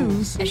breaking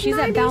news. And she's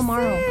at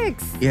Balmoral.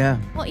 96. Yeah.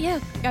 Well, yeah.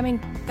 I mean,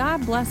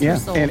 God bless her Yeah,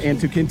 soul. and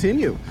to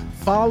continue,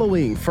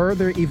 following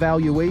further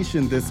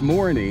evaluation this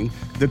morning,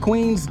 the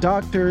Queen's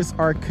doctors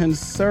are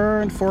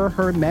concerned for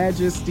Her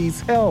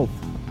Majesty's health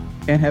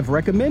and have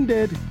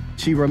recommended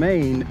she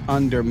remain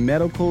under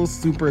medical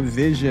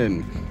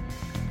supervision.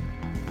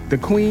 The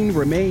Queen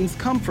remains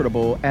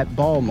comfortable at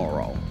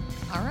Balmoral.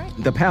 All right.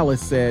 The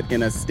palace said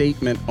in a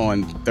statement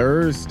on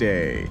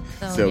Thursday.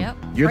 So, yep.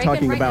 You're Breaking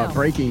talking right about now.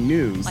 breaking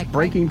news, Like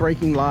breaking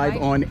live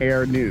right- on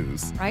air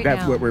news. Right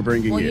That's now. what we're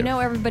bringing Well, you. you know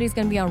everybody's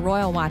going to be on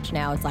Royal Watch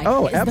now. It's like,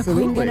 Oh, is the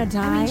absolutely. Queen going to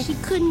die? I mean, she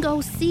couldn't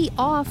go see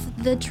off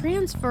the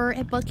transfer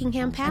at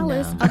Buckingham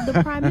Palace of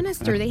the Prime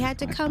Minister. They had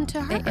to come to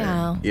her.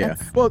 Yeah.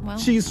 That's- Well,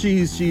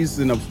 she's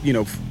an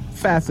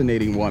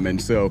fascinating woman.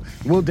 So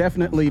we'll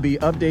definitely be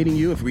updating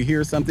you if we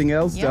hear something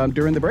else Yep.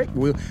 during the break.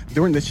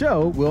 During the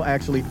show, we'll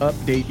actually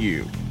update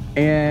you.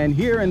 And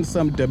here in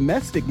some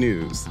domestic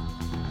news,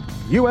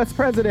 U.S.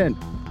 President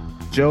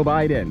Joe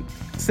Biden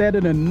said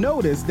in a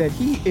notice that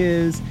he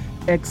is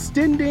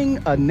extending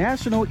a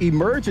national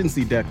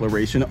emergency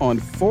declaration on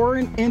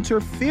foreign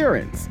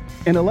interference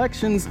in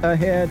elections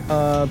ahead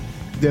of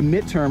the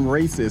midterm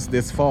races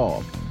this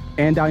fall.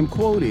 And I'm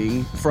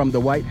quoting from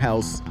the White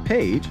House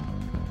page,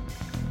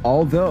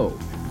 although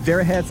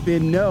there has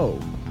been no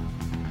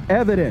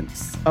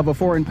evidence of a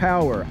foreign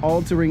power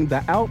altering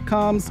the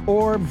outcomes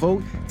or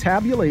vote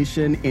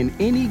tabulation in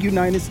any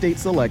United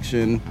States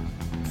election,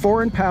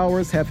 foreign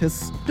powers have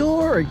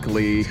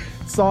historically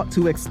sought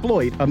to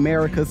exploit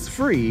America's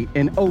free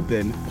and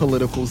open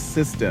political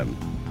system.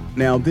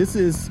 Now, this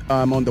is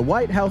on the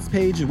White House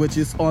page, which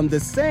is on the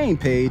same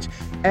page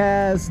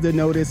as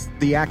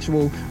the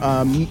actual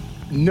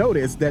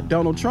notice that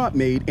Donald Trump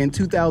made in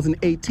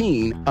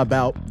 2018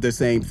 about the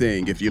same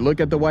thing. If you look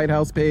at the White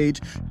House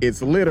page,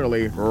 it's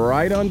literally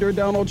right under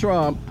Donald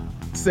Trump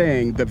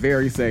saying the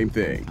very same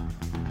thing.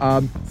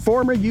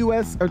 Former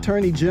U.S.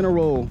 Attorney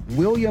General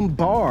William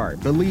Barr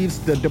believes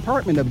the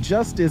Department of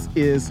Justice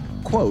is,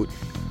 quote,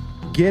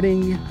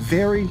 getting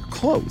very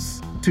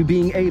close to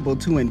being able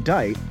to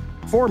indict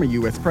former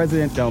U.S.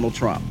 President Donald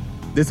Trump.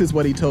 This is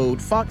what he told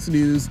Fox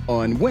News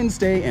on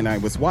Wednesday, and I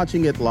was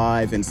watching it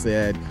live and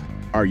said,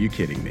 are you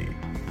kidding me?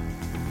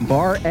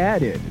 Barr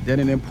added that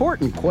an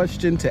important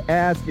question to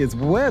ask is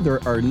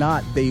whether or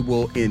not they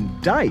will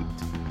indict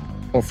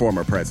a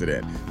former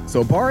president.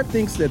 So Barr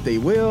thinks that they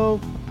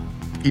will.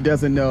 He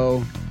doesn't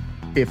know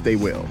if they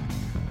will.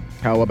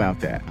 How about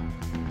that?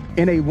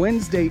 In a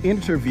Wednesday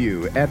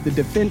interview at the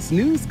Defense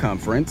News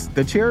Conference,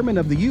 the chairman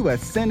of the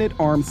U.S. Senate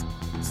Armed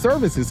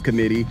Services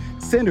Committee,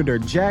 Senator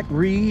Jack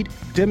Reed,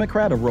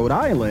 Democrat of Rhode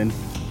Island,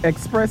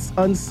 expressed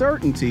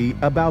uncertainty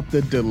about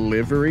the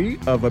delivery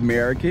of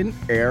American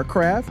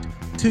aircraft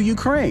to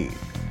Ukraine.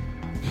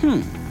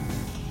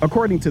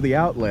 According to the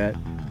outlet,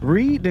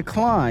 Reid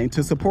declined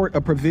to support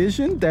a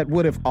provision that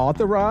would have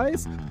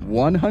authorized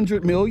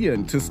 $100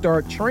 million to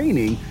start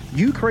training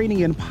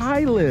Ukrainian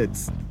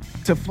pilots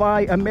to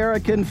fly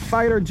American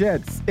fighter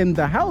jets in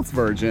the House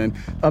version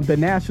of the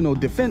National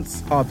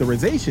Defense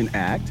Authorization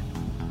Act,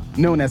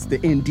 known as the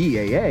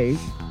NDAA.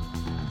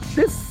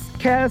 This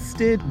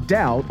casted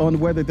doubt on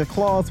whether the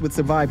clause would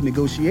survive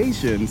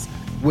negotiations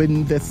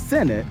with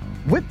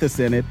the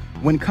Senate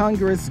when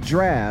Congress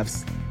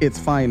drafts its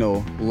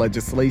final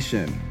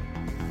legislation.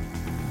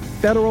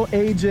 Federal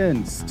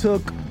agents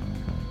took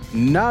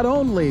not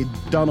only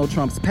Donald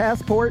Trump's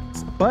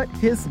passports, but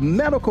his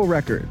medical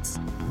records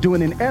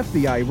during an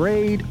FBI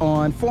raid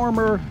on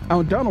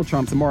Donald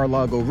Trump's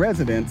Mar-a-Lago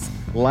residence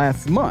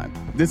last month.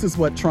 This is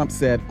what Trump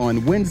said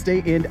on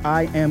Wednesday, and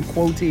I am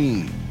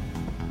quoting,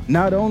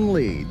 "Not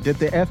only did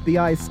the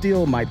FBI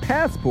steal my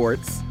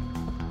passports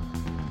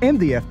in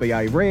the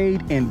FBI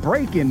raid and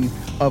break-in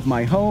of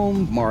my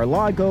home,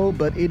 Mar-a-Lago,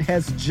 but it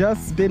has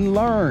just been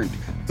learned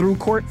through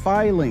court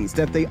filings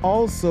that they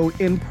also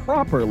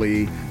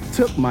improperly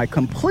took my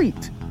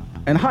complete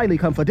and highly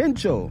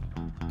confidential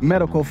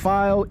medical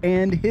file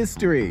and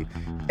history.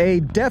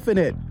 A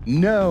definite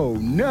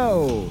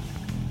no.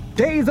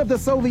 Days of the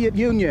Soviet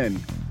Union,"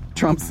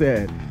 Trump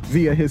said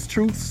via his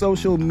Truth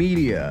social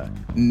media,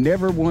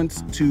 never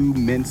once to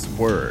mince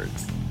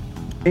words.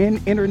 In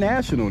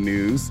international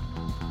news,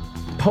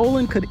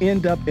 Poland could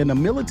end up in a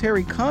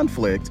military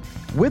conflict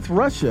with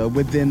Russia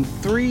within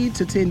 3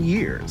 to 10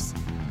 years.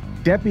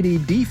 Deputy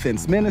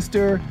Defense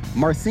Minister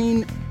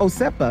Marcin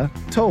Osepa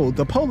told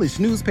the Polish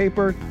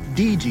newspaper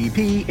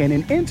DGP in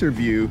an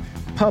interview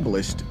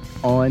published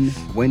on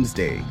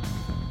Wednesday.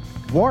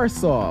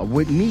 Warsaw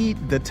would need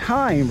the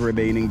time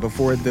remaining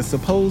before the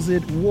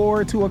supposed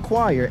war to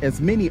acquire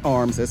as many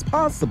arms as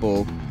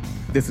possible.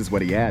 This is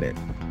what he added,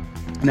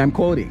 and I'm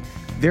quoting,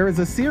 "There is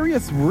a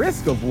serious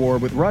risk of war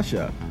with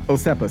Russia,"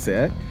 Osepa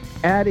said,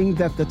 adding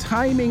that the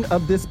timing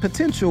of this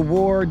potential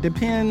war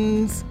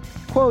depends,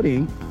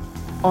 quoting,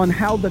 "on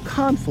how the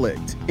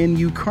conflict in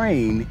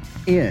Ukraine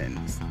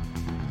ends."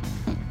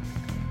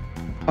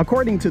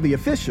 According to the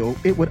official,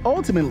 it would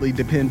ultimately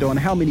depend on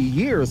how many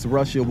years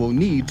Russia will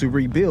need to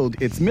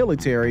rebuild its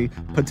military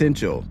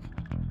potential.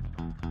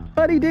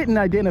 But he didn't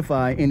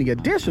identify any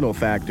additional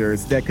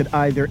factors that could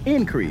either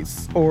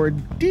increase or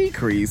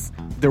decrease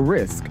the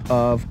risk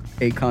of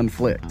a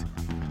conflict.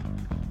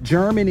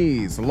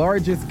 Germany's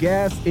largest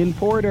gas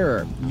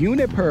importer,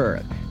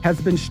 Uniper, has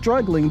been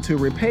struggling to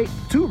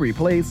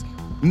replace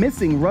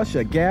missing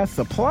Russia gas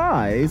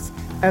supplies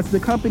as the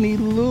company's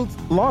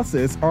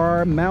losses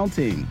are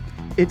mounting.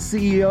 Its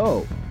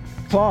CEO,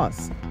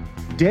 Klaus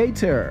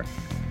Dieter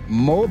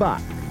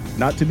Mobach,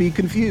 not to be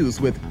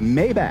confused with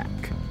Maybach,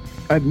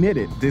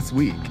 admitted this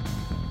week.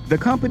 The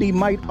company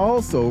might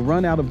also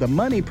run out of the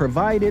money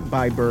provided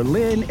by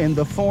Berlin in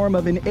the form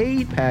of an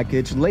aid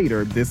package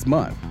later this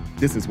month.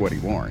 This is what he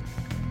warned.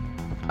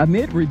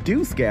 Amid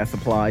reduced gas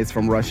supplies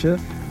from Russia,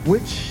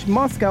 which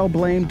Moscow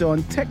blamed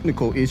on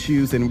technical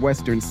issues and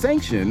Western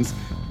sanctions,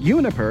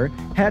 Uniper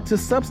had to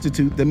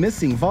substitute the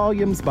missing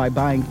volumes by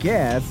buying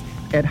gas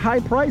at high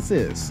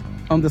prices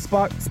on the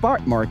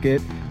spot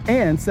market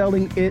and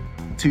selling it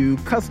to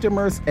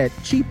customers at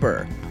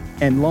cheaper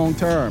and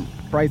long-term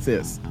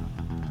prices.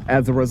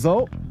 As a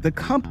result, the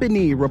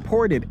company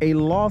reported a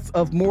loss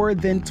of more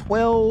than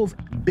 $12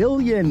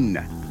 billion,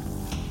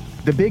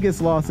 the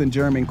biggest loss in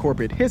German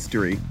corporate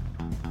history,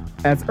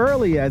 as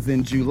early as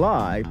in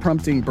July,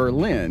 prompting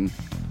Berlin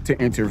to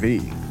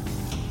intervene.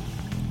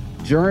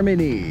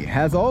 Germany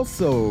has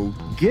also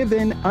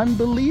given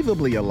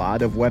unbelievably a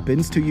lot of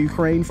weapons to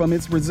Ukraine from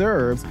its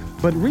reserves,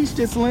 but reached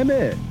its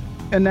limit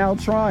and now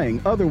trying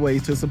other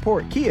ways to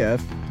support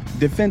Kiev,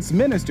 Defense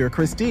Minister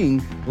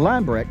Christine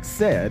Lambrecht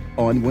said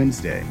on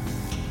Wednesday.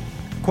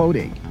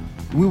 Quoting,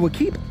 "We will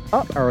keep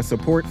up our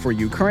support for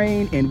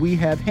Ukraine, and we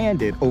have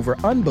handed over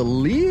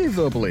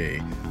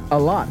unbelievably a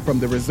lot from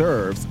the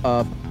reserves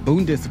of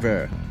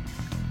Bundeswehr.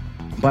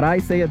 But I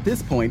say at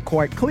this point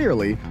quite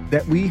clearly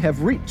that we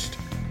have reached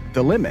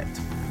the limit,"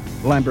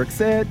 Lambrecht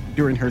said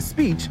during her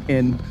speech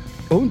in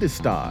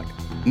Bundestag,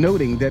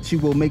 noting that she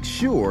will make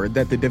sure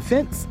that the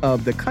defense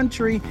of the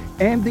country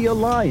and the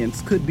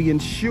alliance could be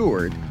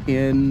ensured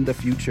in the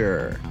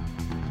future.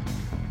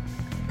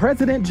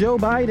 President Joe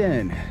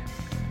Biden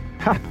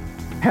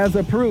has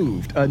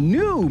approved a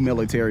new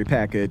military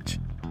package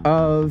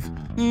of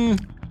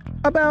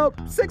about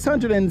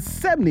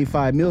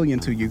 $675 million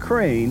to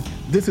Ukraine.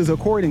 This is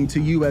according to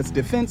U.S.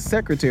 Defense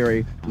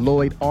Secretary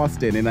Lloyd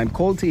Austin, and I'm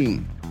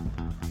quoting,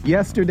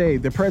 "Yesterday,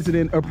 the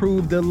president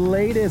approved the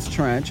latest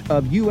tranche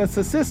of U.S.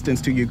 assistance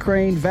to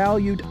Ukraine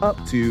valued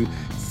up to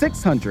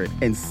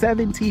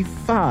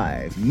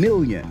 $675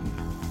 million,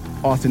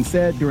 Austin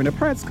said during a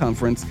press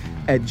conference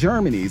at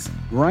Germany's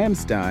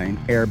Ramstein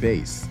Air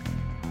Base.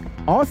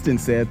 Austin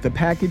said the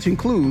package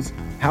includes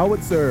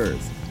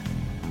howitzers,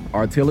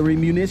 artillery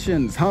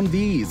munitions,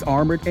 Humvees,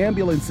 armored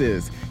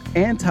ambulances,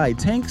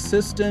 anti-tank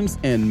systems,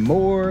 and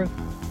more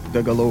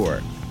the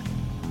galore.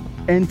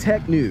 In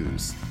tech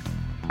news,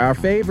 our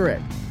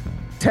favorite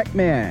tech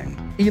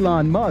man,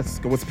 Elon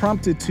Musk, was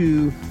prompted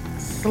to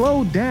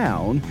slow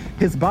down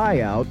his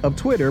buyout of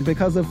Twitter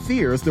because of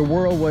fears the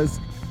world was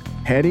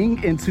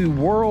heading into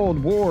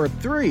World War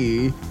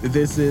III.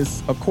 This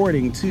is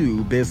according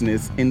to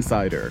Business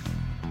Insider.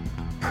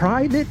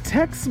 Private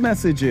text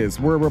messages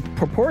were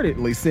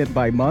purportedly sent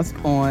by Musk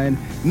on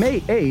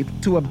May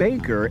 8th to a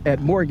banker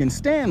at Morgan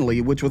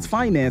Stanley, which was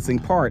financing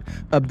part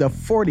of the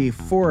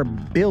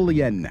 $44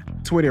 billion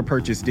Twitter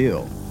purchase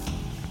deal.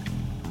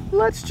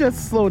 Let's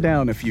just slow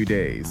down a few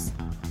days.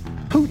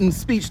 Putin's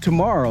speech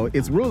tomorrow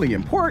is really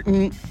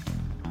important.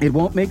 It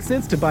won't make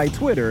sense to buy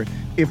Twitter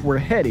if we're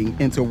heading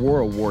into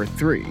World War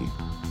III.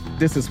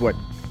 This is what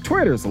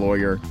Twitter's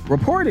lawyer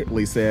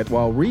reportedly said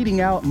while reading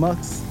out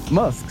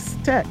Musk's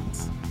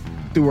text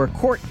through a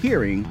court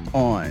hearing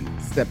on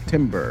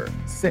September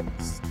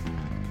 6th.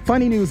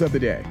 Funny news of the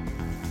day.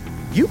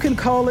 You can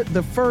call it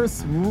the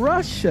first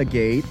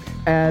Russiagate,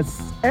 as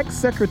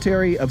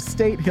ex-Secretary of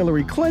State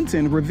Hillary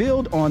Clinton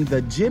revealed on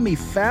the Jimmy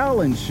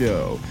Fallon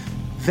show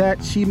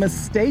that she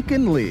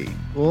mistakenly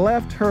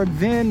left her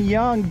then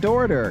young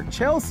daughter,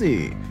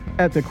 Chelsea,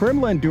 at the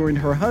Kremlin during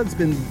her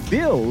husband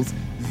Bill's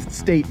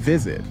state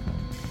visit.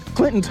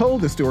 Clinton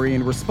told the story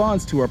in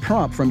response to a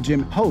prompt from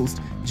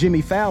host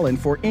Jimmy Fallon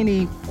for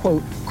any,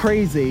 quote,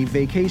 crazy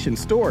vacation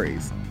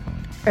stories.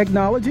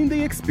 Acknowledging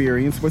the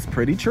experience was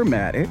pretty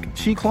traumatic,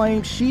 she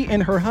claimed she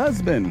and her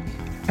husband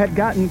had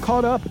gotten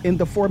caught up in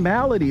the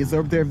formalities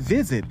of their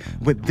visit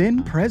with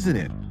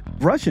then-President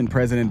Russian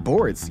President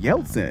Boris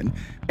Yeltsin,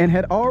 and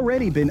had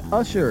already been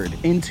ushered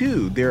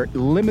into their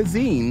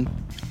limousine,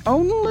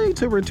 only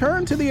to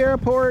return to the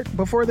airport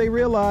before they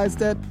realized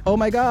that, oh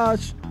my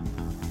gosh,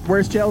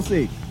 where's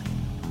Chelsea?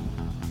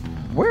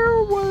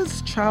 Where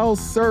was child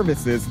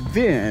services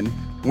then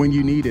when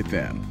you needed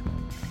them?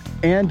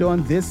 And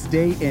on this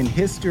day in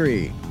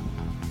history,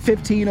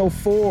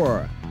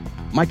 1504,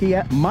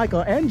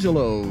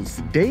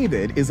 Michelangelo's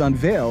David is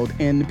unveiled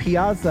in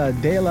Piazza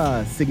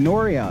della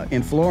Signoria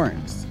in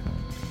Florence.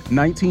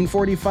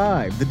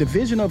 1945, the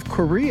division of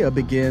Korea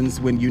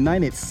begins when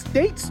United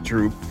States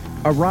troops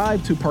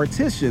arrived to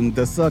partition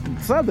the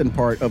southern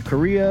part of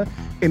Korea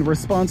in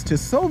response to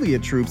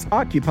Soviet troops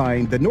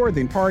occupying the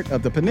northern part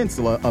of the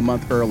peninsula a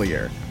month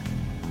earlier.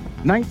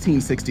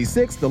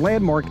 1966, the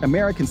landmark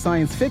American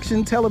science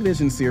fiction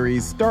television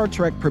series Star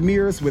Trek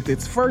premieres with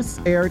its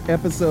first aired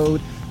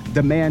episode,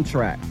 The Man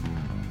Trap.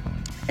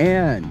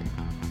 And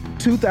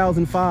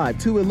 2005,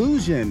 two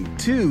Illusion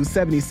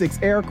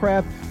Tu-76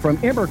 aircraft from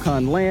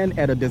Emercon land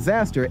at a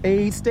disaster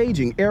aid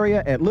staging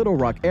area at Little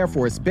Rock Air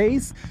Force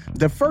Base,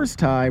 the first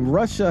time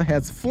Russia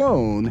has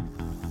flown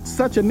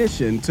such a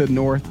mission to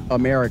North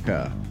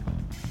America.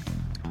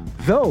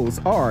 Those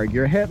are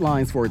your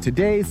headlines for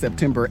today,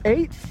 September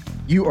 8th.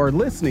 You are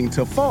listening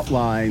to Fault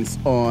Lines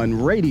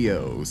on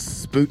Radio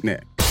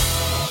Sputnik.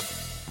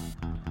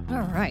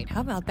 All right.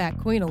 How about that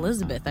Queen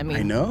Elizabeth? I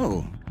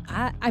know.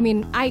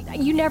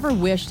 You never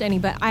wished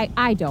anybody,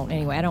 I don't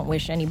anyway. I don't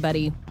wish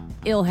anybody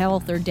ill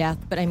health or death.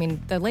 But I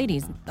mean, the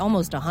lady's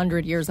almost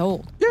 100 years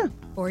old. Yeah.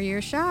 4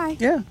 years shy.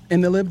 Yeah.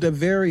 And they lived a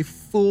very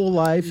full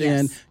life.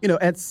 Yes. And,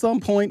 at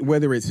some point,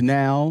 whether it's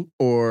now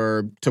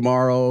or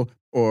tomorrow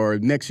or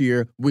next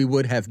year, we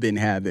would have been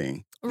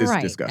having this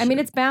discussion. I mean,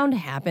 it's bound to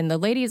happen. The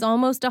lady is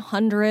almost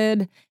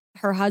 100.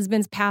 Her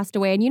husband's passed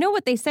away. And you know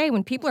what they say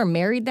when people are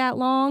married that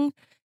long,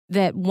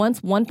 that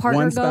once one partner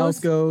one spouse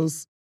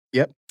goes,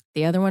 yep.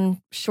 The other one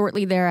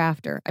shortly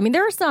thereafter. I mean,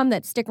 there are some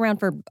that stick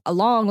around for a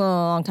long,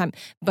 long time,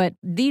 but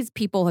these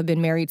people have been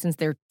married since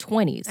their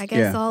 20s. I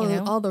guess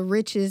all the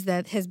riches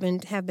that have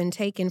been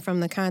taken from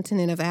the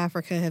continent of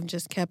Africa have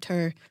just kept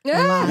her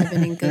alive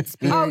and in good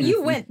spirits. Oh,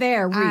 you went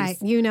there,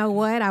 Reese. You know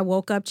what? I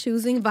woke up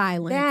choosing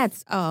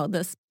violence.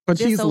 But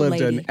she's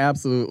lived an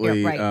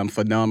absolutely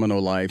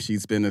phenomenal life.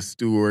 She's been a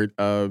steward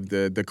of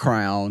the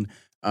crown.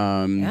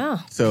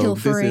 So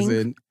Pilfering. This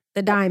isn't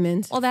The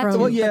diamonds from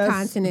the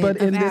continent but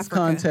in of this Africa.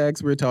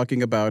 context, we're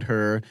talking about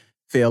her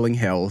failing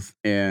health.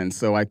 And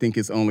so I think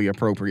it's only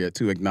appropriate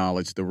to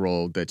acknowledge the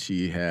role that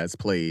she has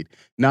played,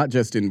 not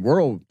just in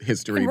world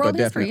history, but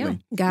definitely.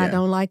 God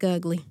don't like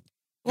ugly.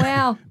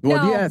 Well,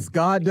 no. Yes,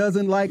 God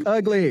doesn't like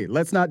ugly.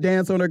 Let's not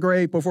dance on her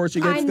grave before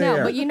she gets there. I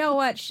know, but you know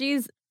what?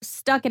 She's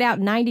stuck it out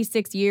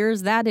 96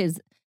 years. That is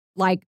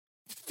like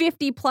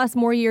 50 plus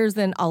more years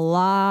than a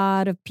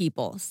lot of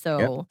people.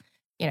 So,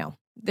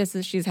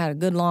 she's had a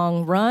good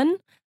long run.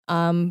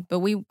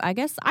 But I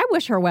guess I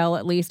wish her well,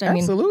 at least.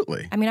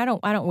 Absolutely. I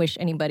don't wish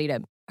anybody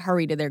to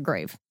hurry to their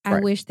grave.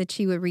 I wish that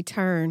she would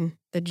return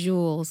the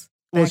jewels.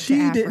 Well,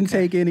 she didn't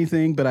take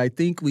anything, but I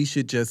think we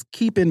should just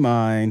keep in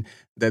mind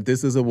that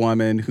this is a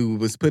woman who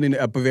was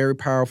a very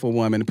powerful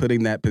woman put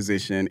in that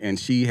position, and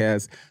she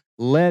has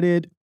led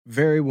it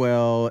very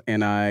well.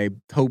 And I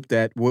hope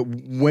that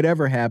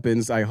whatever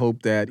happens, I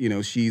hope that,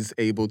 she's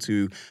able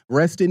to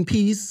rest in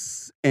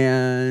peace,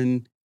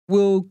 and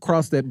we'll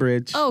cross that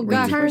bridge. Oh,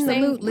 gosh. Return the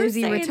loot,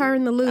 Lizzie.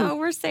 Return the loot. Oh,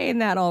 we're saying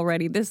that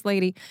already. This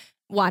lady,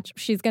 Watch,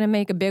 she's going to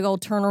make a big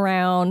old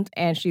turnaround,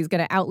 and she's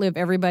going to outlive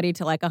everybody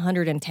to like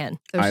 110.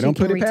 So I she don't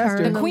can put it past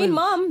return her.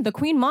 The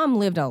Queen Mom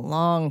lived a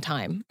long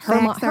time.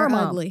 Facts are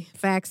mom, ugly.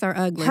 Facts are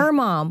ugly. Her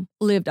mom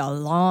lived a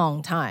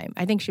long time.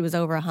 I think she was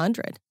over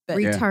 100. But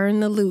Return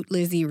the loot,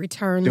 Lizzie.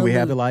 Return the loot. Do we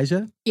have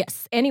Elijah?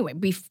 yes. Anyway,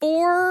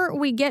 before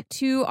we get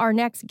to our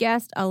next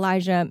guest,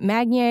 Elijah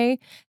Magnier,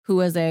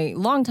 who is a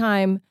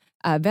longtime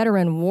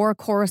veteran war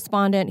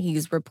correspondent.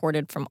 He's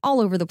reported from all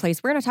over the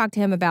place. We're going to talk to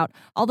him about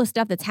all the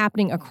stuff that's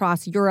happening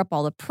across Europe,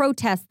 all the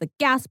protests, the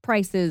gas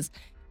prices,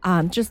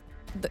 just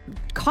the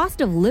cost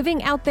of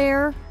living out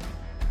there,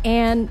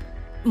 and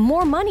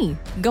more money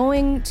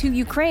going to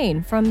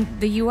Ukraine from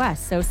the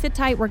U.S. So sit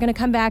tight. We're going to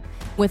come back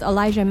with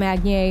Elijah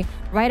Magnier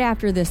right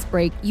after this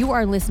break. You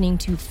are listening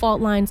to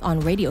Fault Lines on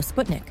Radio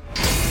Sputnik.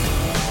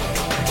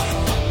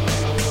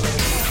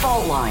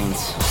 Fault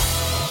Lines.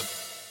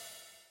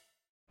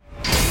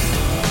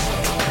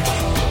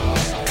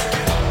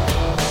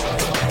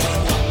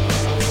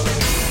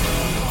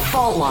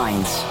 Fault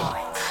Lines.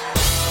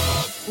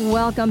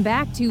 Welcome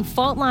back to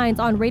Fault Lines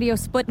on Radio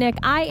Sputnik.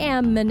 I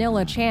am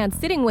Manila Chan,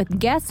 sitting with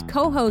guest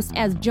co-host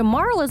as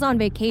Jamarl is on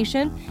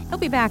vacation. He'll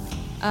be back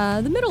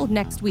the middle of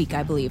next week,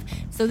 I believe.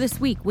 So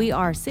this week we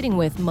are sitting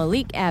with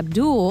Malik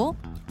Abdul,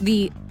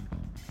 the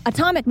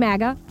Atomic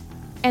MAGA,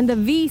 and the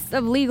Vice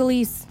of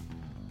Legalese,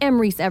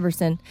 Emrys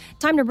Everson.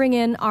 Time to bring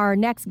in our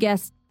next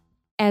guest,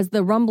 as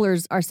the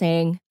Rumblers are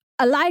saying,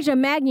 Elijah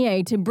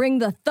Magnier, to bring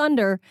the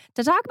thunder,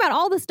 to talk about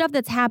all the stuff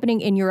that's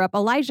happening in Europe.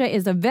 Elijah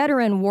is a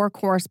veteran war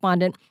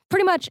correspondent.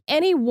 Pretty much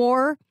any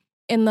war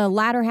in the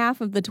latter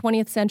half of the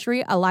 20th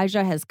century,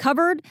 Elijah has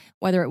covered,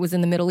 whether it was in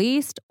the Middle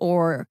East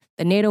or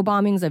the NATO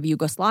bombings of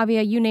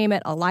Yugoslavia, you name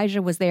it,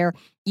 Elijah was there.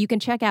 You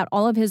can check out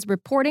all of his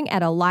reporting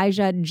at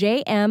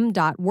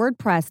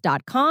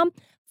elijahjm.wordpress.com.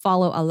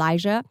 Follow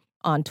Elijah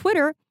on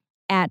Twitter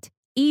at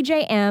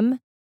EJMALRAI.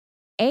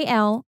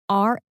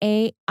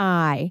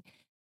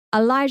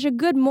 Elijah,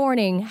 good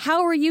morning.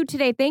 How are you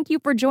today? Thank you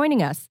for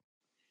joining us.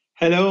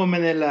 Hello,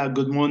 Manila.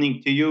 Good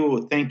morning to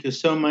you. Thank you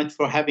so much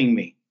for having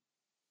me.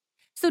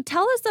 So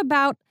tell us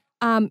about,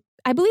 I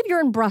believe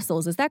you're in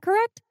Brussels. Is that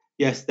correct?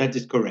 Yes, that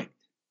is correct.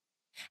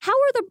 How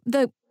are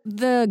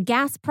the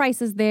gas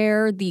prices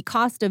there, the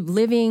cost of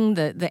living,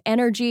 the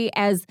energy,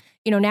 as,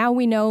 you know, now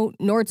we know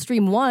Nord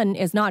Stream 1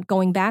 is not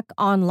going back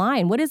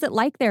online. What is it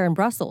like there in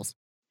Brussels?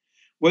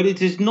 Well,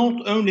 it is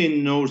not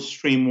only Nord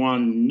Stream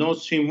 1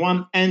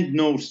 and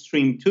Nord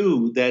Stream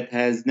 2 that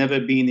has never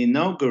been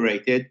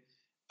inaugurated,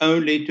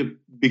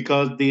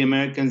 because the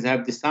Americans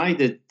have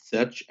decided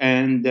such,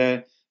 and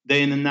they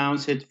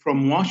announced it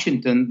from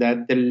Washington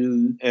that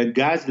the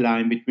gas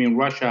line between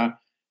Russia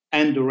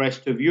and the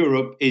rest of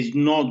Europe is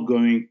not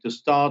going to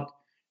start.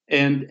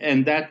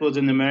 And that was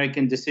an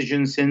American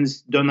decision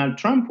since Donald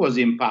Trump was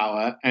in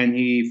power and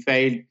he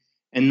failed,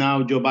 and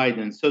now Joe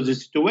Biden. So the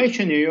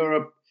situation in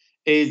Europe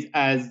is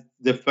as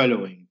the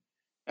following.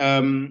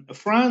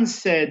 France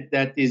said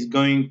that is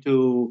going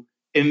to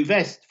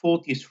invest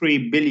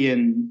 43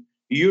 billion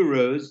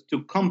euros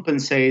to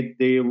compensate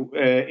the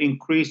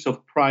increase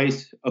of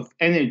price of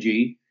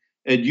energy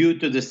due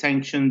to the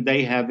sanction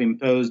they have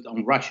imposed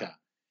on Russia.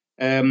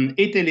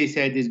 Italy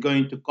said is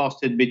going to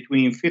cost it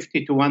between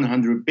 50 to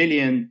 100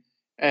 billion,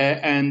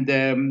 and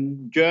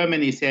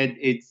Germany said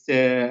it's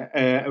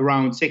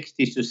around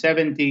 60 to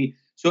 70.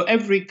 So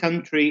every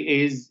country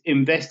is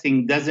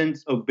investing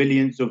dozens of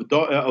billions of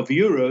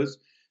euros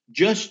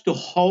just to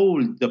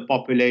hold the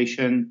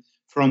population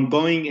from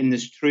going in the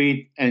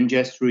street and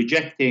just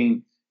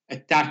attacking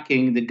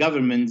the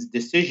government's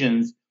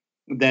decisions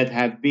that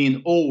have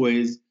been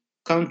always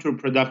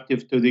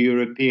counterproductive to the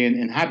European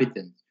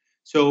inhabitants.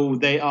 So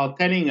they are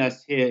telling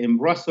us here in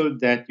Brussels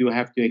that you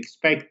have to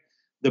expect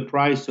the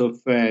price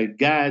of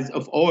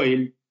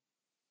oil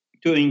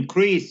to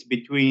increase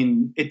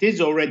it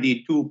is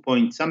already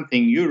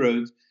 2-point-something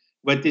euros,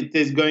 but it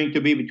is going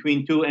to be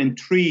between 2 and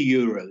 3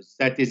 euros.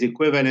 That is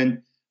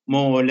equivalent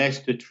more or less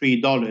to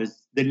 $3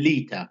 the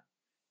liter.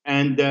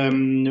 And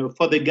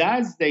for the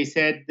gas, they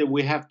said that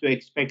we have to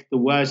expect the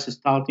worst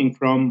starting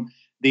from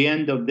the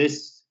end of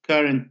this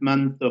current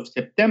month of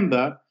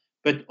September.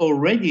 But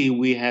already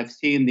we have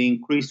seen the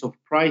increase of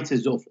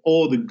prices of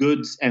all the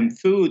goods and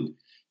food,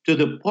 to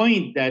the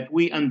point that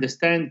we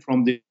understand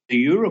from the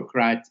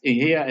bureaucrats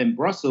here in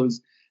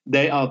Brussels,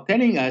 they are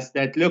telling us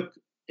that, look,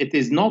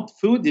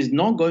 food is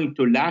not going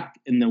to lack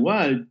in the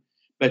world,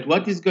 but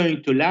what is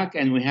going to lack,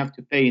 and we have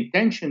to pay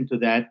attention to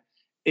that,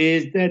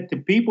 is that the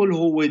people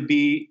who will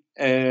be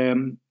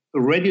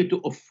ready to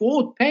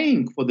afford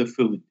paying for the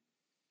food.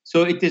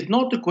 So it is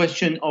not a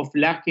question of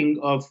lacking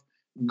of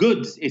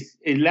goods, it's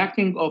a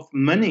lacking of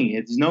money.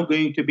 It's not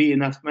going to be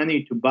enough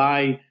money to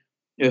buy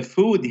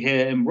food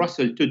here in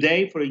Brussels.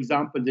 Today, for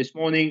example, this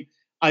morning,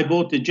 I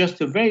bought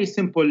just a very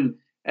simple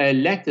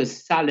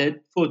lettuce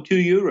salad for 2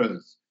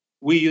 euros.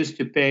 We used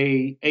to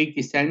pay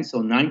 80 cents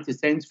or 90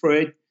 cents for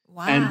it.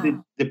 Wow.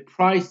 And the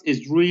price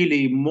is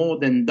really more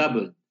than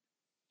doubled.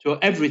 So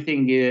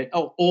everything,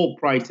 all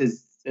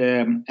prices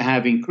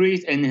have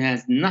increased, and it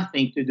has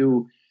nothing to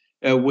do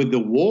with the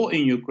war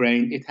in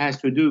Ukraine, it has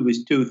to do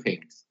with two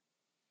things.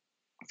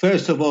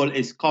 First of all,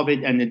 is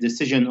COVID and the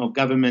decision of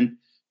government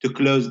to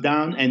close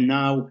down. And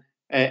now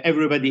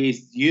everybody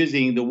is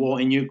using the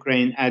war in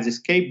Ukraine as a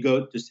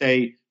scapegoat to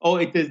say, oh,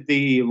 it is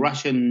the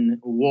Russian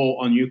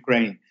war on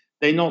Ukraine.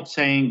 They're not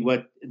saying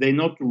they're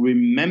not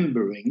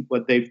remembering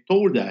what they've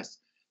told us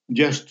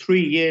just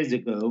 3 years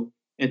ago.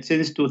 And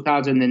since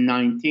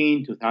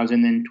 2019,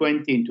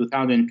 2020, and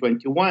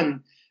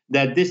 2021,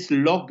 that this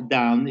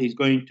lockdown is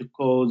going to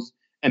cause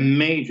a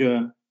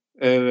major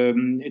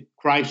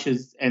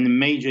crisis and a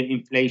major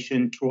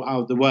inflation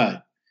throughout the world.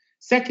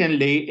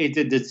 Secondly, it's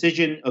a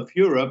decision of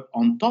Europe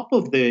on top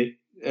of the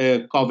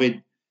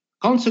COVID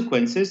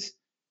consequences,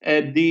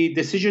 the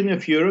decision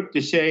of Europe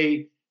to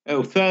say,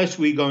 first,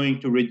 we're going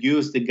to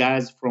reduce the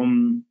gas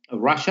from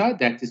Russia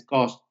that is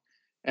cost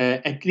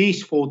at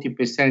least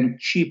 40%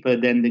 cheaper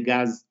than the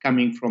gas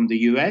coming from the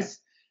US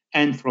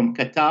and from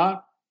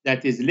Qatar,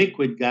 that is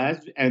liquid gas.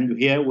 And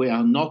here we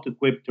are not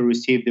equipped to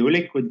receive the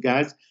liquid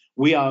gas.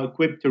 We are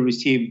equipped to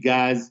receive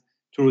gas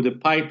through the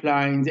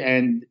pipelines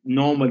and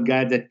normal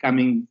gas that's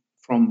coming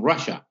from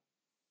Russia.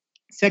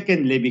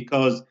 Secondly,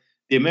 because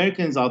the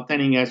Americans are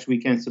telling us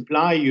we can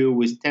supply you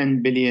with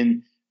 10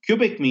 billion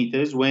cubic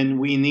meters when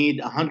we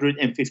need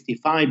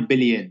 155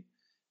 billion.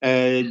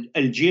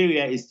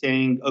 Algeria is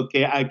saying,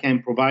 okay, I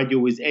can provide you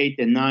with 8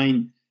 and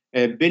 9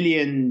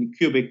 billion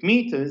cubic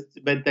meters,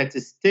 but that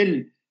is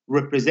still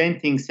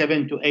representing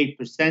 7 to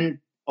 8%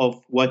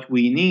 of what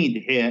we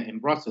need here in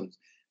Brussels.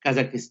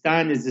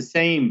 Kazakhstan is the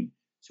same.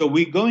 So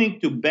we're going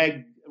to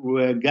beg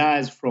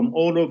gas from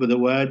all over the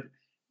world,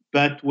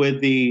 but with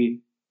the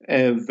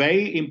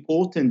very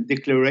important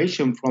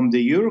declaration from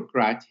the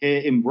Eurocrat here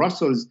in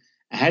Brussels,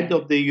 head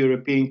of the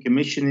European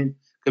Commission,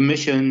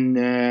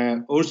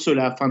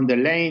 Ursula von der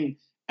Leyen,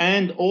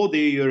 and all the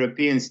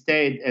European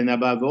states, and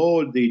above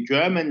all the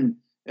German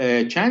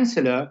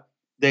Chancellor,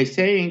 they're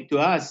saying to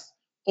us,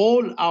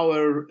 all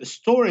our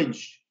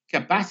storage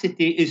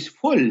capacity is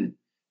full.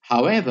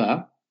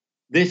 However,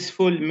 this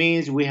full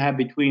means we have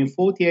between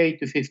 48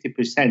 to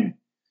 50%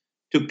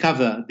 to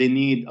cover the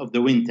need of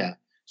the winter.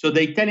 So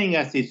they're telling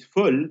us it's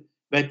full,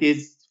 but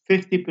it's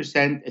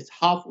 50%, it's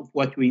half of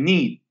what we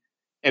need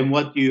and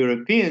what the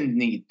Europeans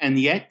need. And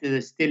yet they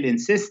still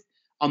insist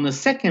on the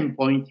second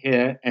point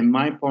here. And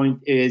my point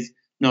is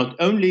not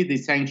only the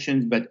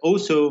sanctions, but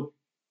also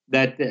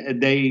that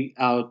they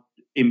are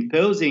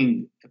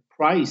imposing a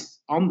price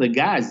on the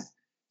gas.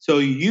 So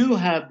you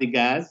have the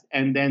gas,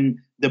 and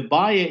then the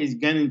buyer is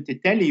going to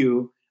tell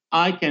you,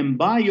 I can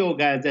buy your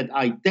gas that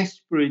I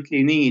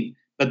desperately need,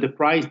 but the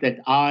price that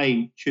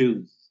I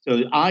choose.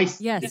 So I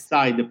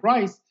decide the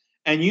price,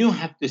 and you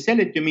have to sell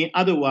it to me.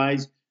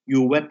 Otherwise,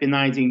 you're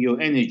weaponizing your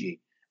energy.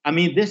 I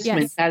mean, this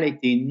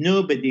mentality,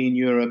 nobody in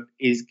Europe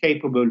is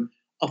capable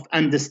of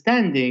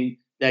understanding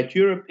that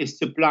Europe is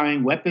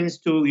supplying weapons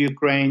to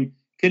Ukraine,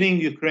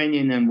 killing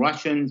Ukrainian and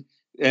Russians,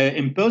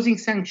 imposing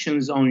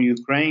sanctions on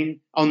Ukraine,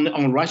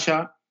 on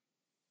Russia.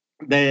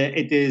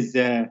 It is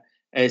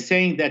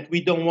saying that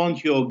we don't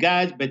want your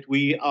gas, but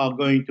we are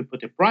going to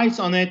put a price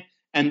on it.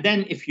 And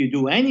then if you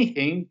do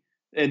anything,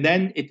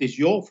 then it is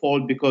your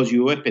fault because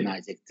you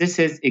weaponize it. This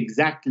is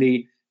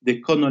exactly the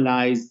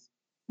colonized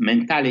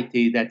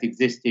mentality that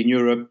exists in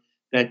Europe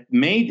that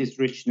made its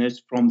richness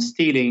from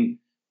stealing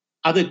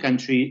other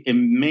countries,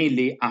 and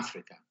mainly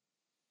Africa.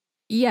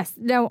 Yes.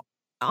 Now,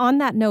 on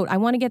that note, I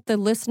want to get the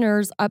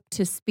listeners up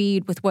to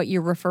speed with what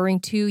you're referring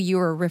to. You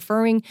are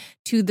referring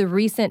to the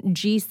recent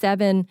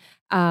G7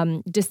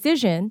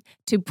 decision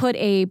to put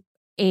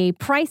a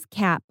price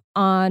cap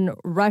on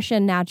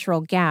Russian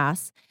natural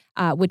gas,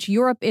 which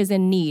Europe is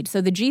in need.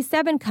 So the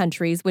G7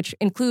 countries, which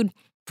include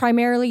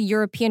primarily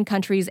European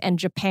countries and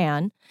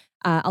Japan,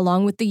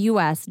 along with the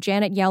U.S.,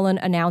 Janet Yellen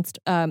announced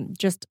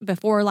just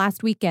before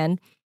last weekend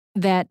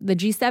that the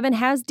G7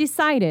 has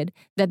decided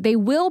that they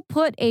will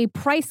put a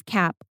price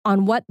cap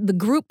on what the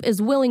group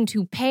is willing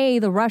to pay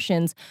the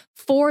Russians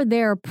for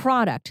their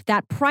product.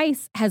 That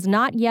price has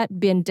not yet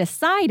been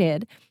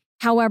decided.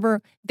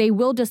 However, they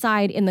will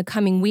decide in the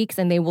coming weeks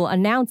and they will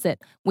announce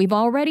it. We've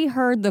already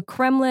heard the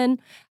Kremlin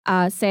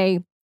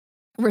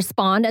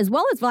respond, as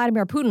well as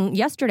Vladimir Putin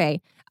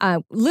yesterday,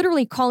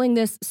 literally calling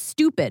this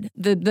stupid.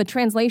 The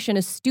translation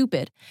is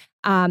stupid,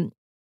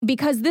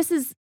 because this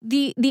is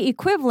the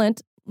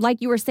equivalent,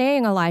 like you were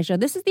saying, Elijah,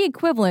 this is the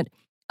equivalent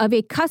of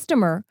a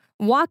customer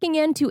walking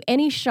into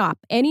any shop,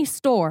 any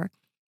store,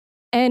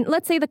 and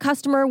let's say the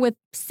customer with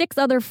 6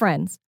 other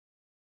friends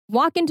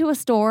walk into a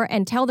store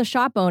and tell the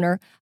shop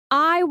owner,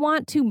 I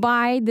want to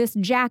buy this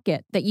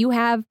jacket that you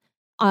have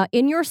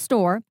in your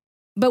store,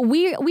 but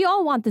we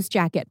all want this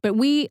jacket, but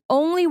we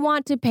only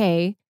want to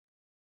pay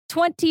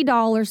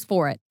 $20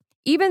 for it.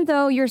 Even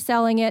though you're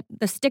selling it,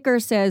 the sticker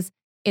says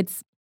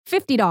it's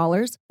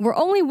 $50, we're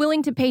only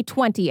willing to pay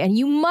 $20, and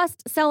you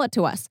must sell it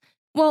to us.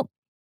 Well,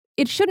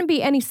 it shouldn't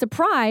be any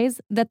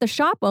surprise that the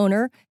shop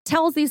owner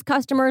tells these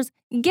customers,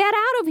 get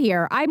out of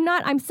here.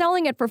 I'm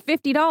selling it for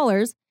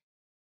 $50.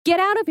 Get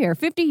out of here.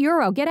 50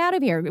 euro. Get out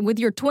of here with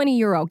your 20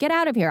 euro. Get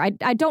out of here.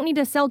 I don't need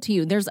to sell to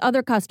you. There's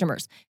other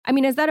customers. I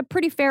mean, is that a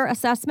pretty fair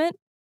assessment?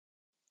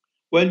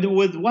 Well,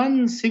 with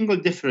one single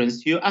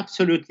difference, you're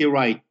absolutely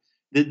right.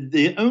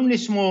 The only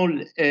small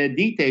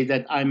detail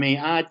that I may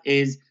add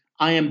is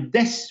I am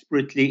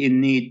desperately in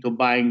need to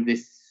buying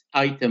this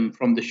item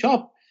from the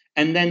shop,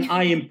 and then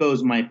I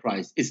impose my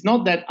price. It's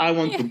not that I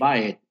want to buy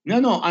it.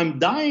 No, I'm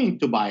dying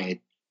to buy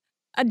it.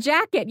 A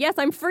jacket. Yes,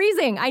 I'm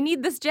freezing. I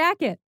need this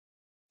jacket.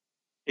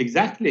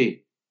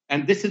 Exactly.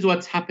 And this is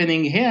what's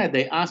happening here.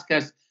 They ask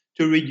us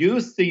to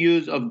reduce the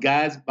use of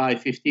gas by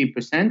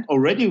 15%.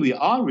 Already we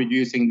are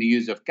reducing the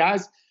use of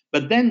gas,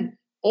 but then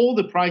all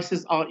the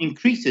prices are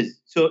increases.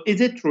 So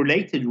is it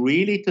related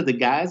really to the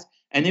gas?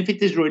 And if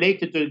it is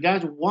related to the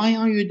gas, why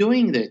are you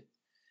doing this?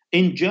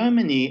 In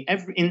Germany,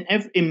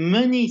 in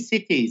many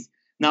cities,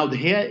 now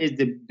here is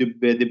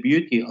the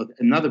beauty of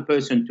another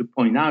person to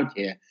point out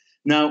here.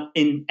 Now,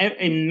 in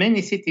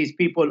many cities,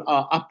 people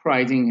are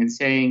uprising and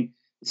saying,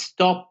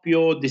 stop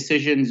your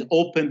decisions,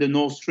 open the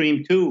Nord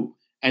Stream 2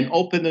 and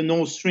open the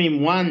Nord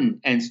Stream 1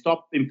 and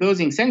stop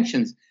imposing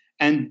sanctions.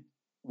 And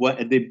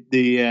what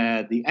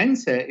the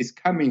answer is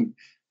coming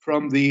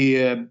from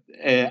the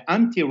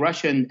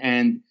anti-Russian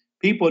and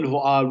people who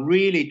are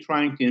really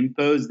trying to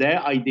impose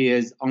their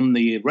ideas on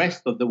the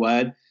rest of the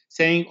world,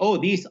 saying, oh,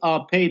 these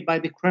are paid by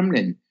the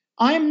Kremlin.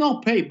 I am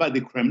not paid by the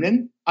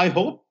Kremlin. I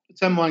hope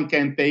someone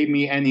can pay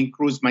me and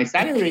increase my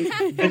salary.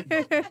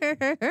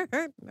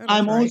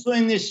 I'm also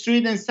in the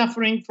street and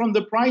suffering from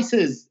the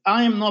prices.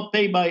 I am not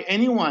paid by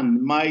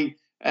anyone. My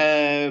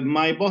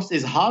boss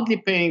is hardly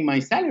paying my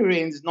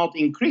salary and is not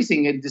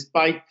increasing it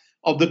despite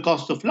of the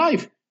cost of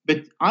life.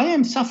 But I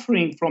am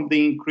suffering from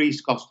the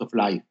increased cost of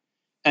life.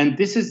 And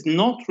this is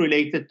not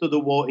related to the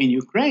war in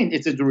Ukraine.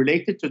 It is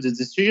related to the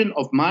decision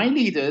of my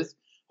leaders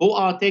who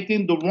are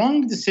taking the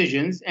wrong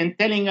decisions and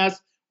telling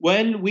us,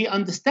 well, we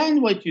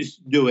understand what you're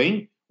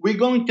doing. We're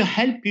going to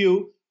help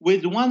you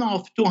with one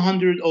of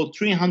 200 or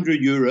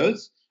 300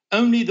 euros.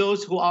 Only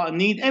those who are in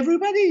need,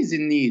 everybody is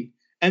in need.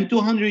 And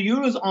 200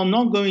 euros are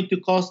not going to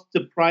cost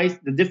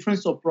the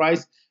difference of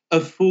price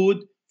of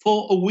food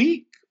for a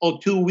week or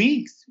 2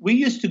 weeks. We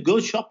used to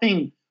go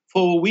shopping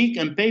for a week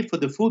and pay for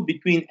the food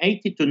between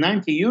 80 to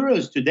 90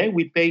 euros. Today,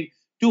 we pay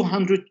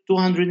 200,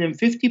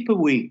 250 per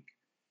week.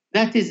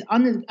 That is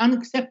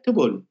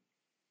unacceptable.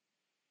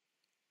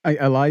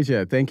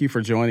 Elijah, thank you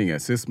for joining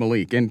us. It's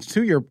Malik. And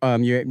to your,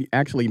 you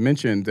actually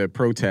mentioned the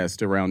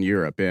protest around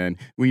Europe, and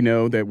we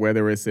know that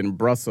whether it's in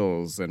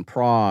Brussels and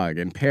Prague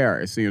and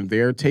Paris,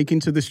 they're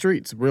taking to the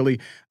streets, really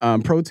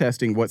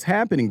protesting what's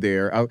happening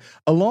there.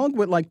 Along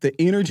with like the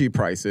energy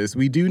prices,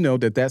 we do know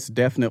that that's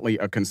definitely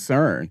a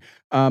concern.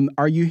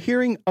 Are you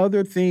hearing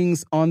other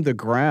things on the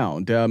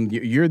ground?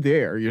 You're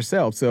there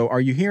yourself, so are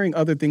you hearing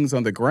other things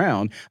on the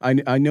ground?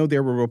 I know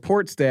there were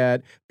reports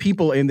that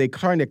people, and they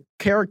kind of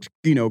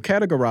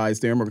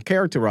categorize them or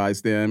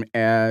characterize them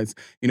as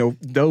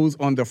those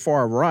on the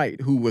far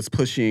right who was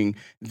pushing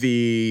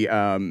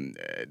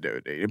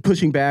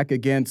pushing back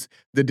against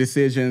the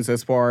decisions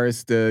as far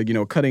as the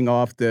cutting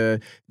off the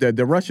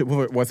Russia,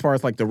 as far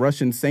as like the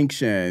Russian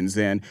sanctions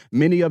and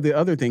many of the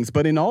other things.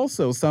 But in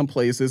also some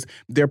places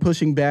they're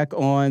pushing back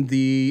on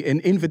an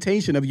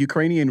invitation of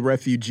Ukrainian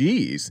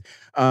refugees.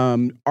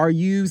 Are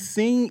you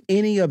seeing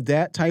any of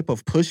that type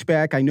of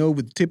pushback? I know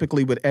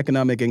typically with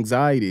economic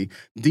anxiety,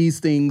 these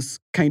things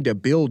kind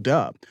of build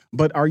up.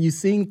 But are you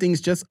seeing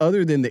things just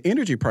other than the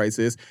energy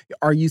prices?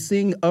 Are you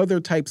seeing other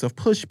types of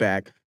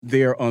pushback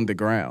there on the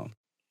ground?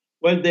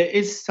 Well, there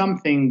is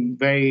something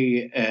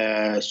very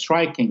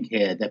striking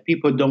here that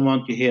people don't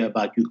want to hear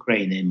about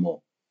Ukraine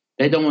anymore.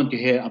 They don't want to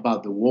hear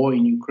about the war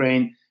in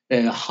Ukraine.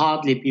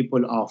 Hardly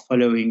people are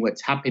following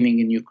what's happening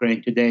in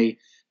Ukraine today.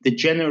 The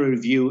general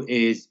view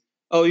is,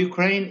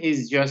 Ukraine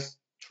is just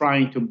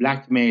trying to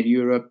blackmail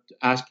Europe,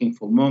 asking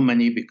for more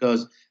money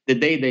because the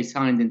day they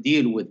signed a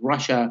deal with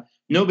Russia,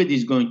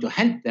 nobody's going to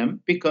help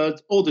them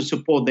because all the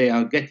support they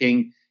are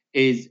getting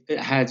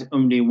has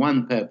only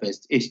one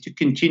purpose, is to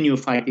continue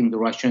fighting the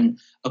Russian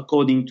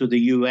according to the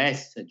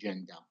US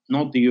agenda,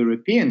 not the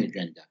European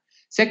agenda.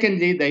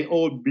 Secondly, they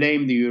all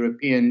blame the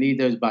European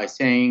leaders by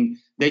saying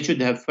they should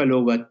have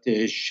followed what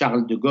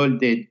Charles de Gaulle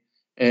did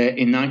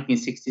in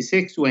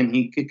 1966 when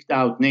he kicked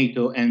out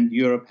NATO and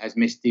Europe has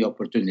missed the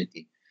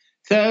opportunity.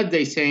 Third,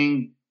 they're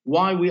saying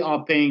why we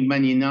are paying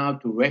money now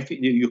to the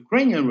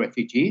Ukrainian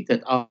refugees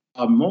that are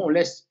more or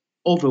less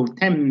over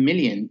 10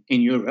 million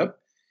in Europe.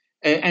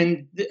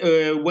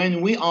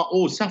 When we are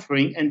all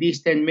suffering and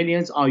these 10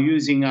 millions are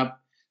using up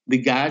the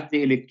gas,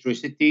 the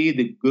electricity,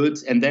 the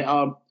goods, and they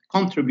are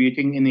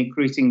contributing in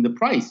increasing the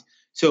price.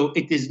 So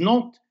it is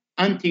not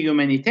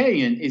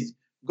anti-humanitarian, it's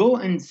go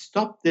and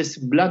stop this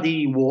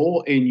bloody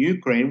war in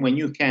Ukraine when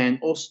you can,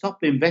 or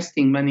stop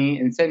investing money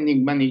and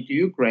sending money to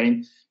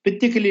Ukraine,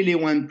 particularly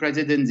when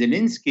President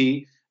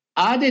Zelensky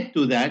added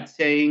to that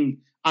saying,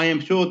 I am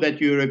sure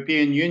that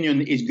European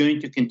Union is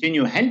going to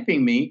continue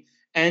helping me.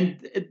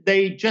 And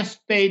they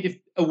just paid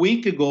a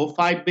week ago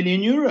 5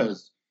 billion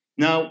euros.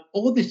 Now,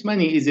 all this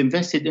money is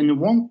invested in the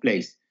wrong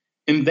place,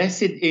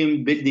 invested in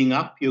building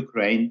up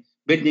Ukraine,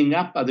 building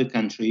up other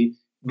countries,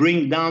 bring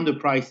down the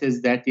prices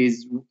that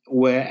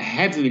were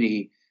heavily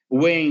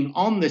weighing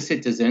on the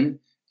citizen,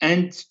 and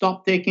stop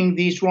taking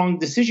these wrong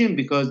decisions,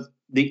 because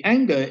the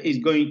anger is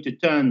going to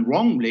turn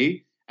wrongly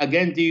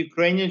against the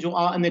Ukrainians who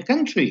are in the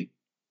country.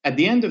 At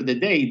the end of the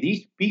day,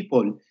 these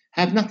people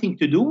have nothing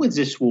to do with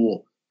this war.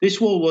 This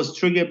war was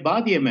triggered by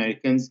the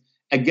Americans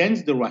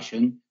against the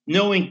Russian,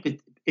 knowing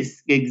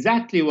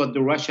exactly what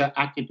the Russia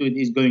attitude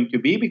is going to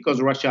be,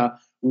 because Russia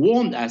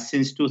warned us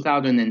since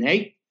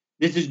 2008.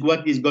 This is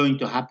what is going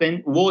to happen.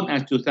 Warned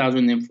us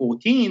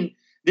 2014.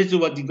 This is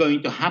what is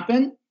going to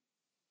happen.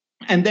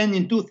 And then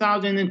in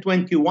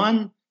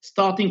 2021,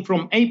 starting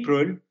from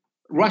April,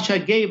 Russia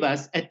gave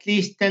us at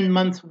least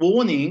 10-month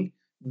warning,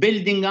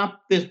 building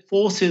up the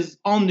forces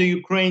on the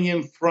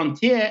Ukrainian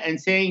frontier and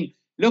saying,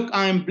 look,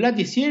 I'm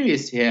bloody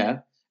serious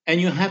here,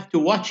 and you have to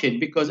watch it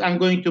because I'm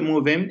going to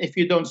move in if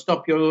you don't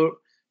stop your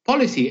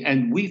policy.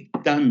 And we've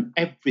done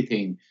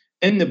everything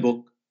in the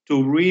book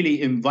to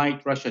really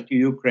invite Russia to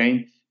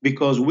Ukraine,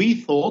 because we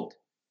thought,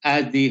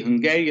 as the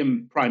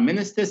Hungarian prime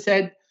minister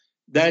said,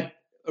 that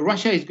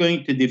Russia is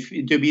going to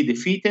be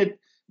defeated,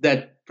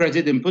 that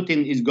President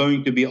Putin is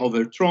going to be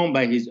overthrown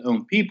by his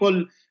own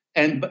people,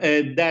 and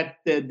that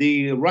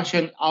the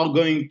Russians are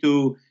going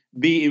to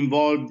be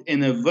involved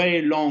in a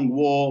very long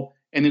war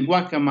and a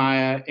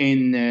Guacamaya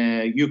in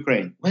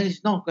Ukraine. Well,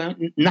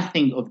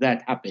 nothing of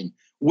that happened.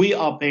 We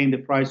are paying the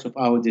price of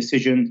our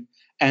decisions,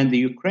 and the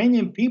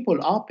Ukrainian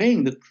people are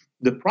paying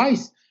the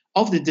price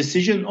of the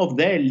decision of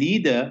their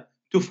leader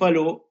to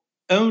follow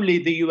only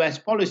the U.S.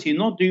 policy,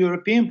 not the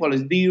European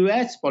policy, the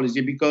U.S.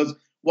 policy. Because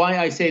why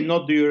I say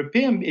not the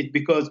European is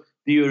because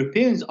the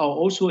Europeans are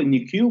also in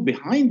the queue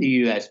behind the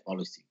U.S.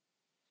 policy.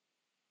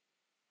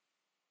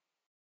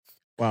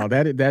 Wow,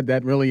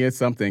 that really is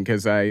something,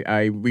 because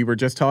we were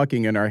just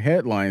talking in our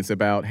headlines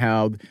about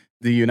how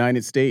the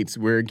United States,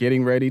 we're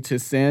getting ready to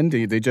send,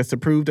 they just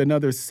approved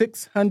another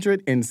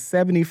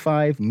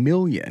 $675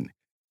 million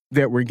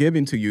that we're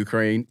giving to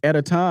Ukraine at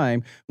a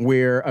time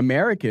where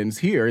Americans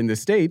here in the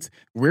States,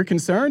 we're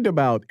concerned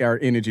about our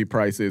energy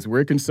prices.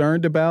 We're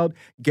concerned about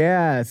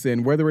gas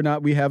and whether or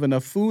not we have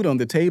enough food on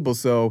the table.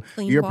 So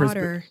clean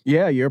water.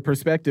 Your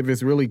perspective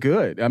is really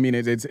good. I mean,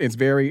 it's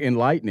very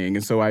enlightening.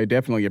 And so I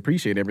definitely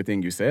appreciate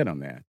everything you said on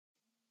that.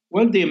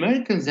 Well, the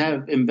Americans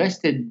have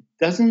invested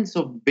dozens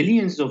of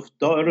billions of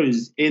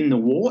dollars in the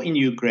war in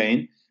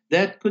Ukraine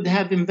that could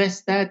have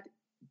invested that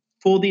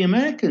for the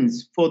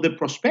Americans, for the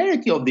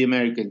prosperity of the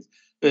Americans,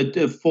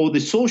 for the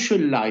social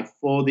life,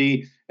 for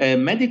the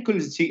medical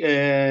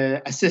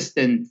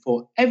assistance,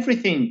 for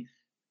everything.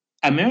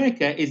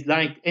 America is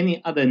like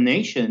any other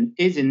nation,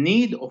 is in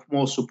need of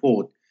more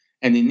support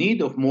and in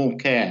need of more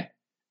care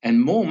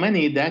and more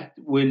money that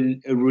will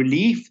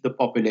relieve the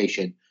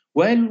population.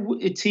 Well,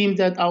 it seems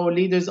that our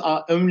leaders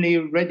are only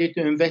ready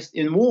to invest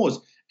in wars.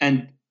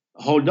 And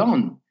hold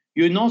on,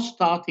 you're not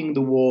starting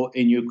the war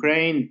in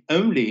Ukraine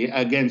only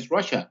against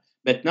Russia,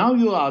 but now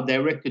you are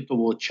directed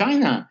toward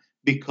China,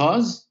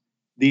 because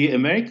the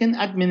American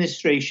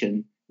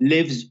administration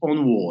lives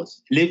on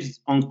wars,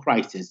 lives on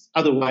crisis.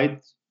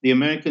 Otherwise, the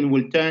American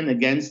will turn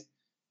against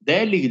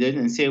their leaders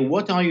and say,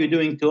 what are you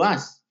doing to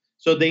us?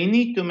 So they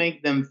need to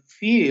make them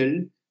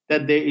feel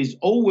that there is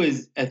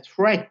always a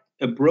threat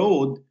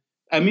abroad.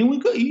 I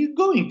mean, you're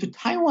going to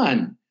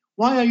Taiwan.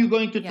 Why are you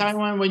going to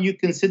Taiwan when you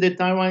consider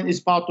Taiwan is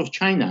part of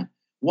China?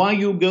 Why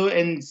you go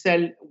and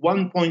sell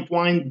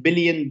 $1.1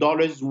 billion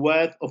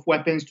worth of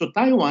weapons to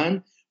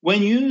Taiwan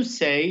when you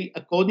say,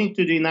 according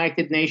to the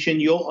United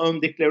Nations, your own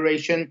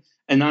declaration,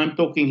 and I'm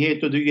talking here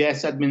to the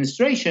U.S.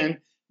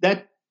 administration,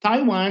 that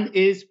Taiwan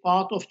is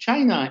part of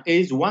China,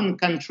 is one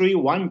country,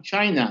 one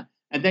China.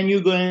 And then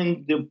you go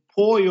and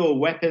pour your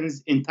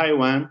weapons in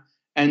Taiwan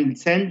and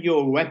send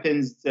your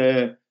weapons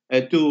to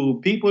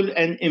people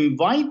and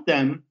invite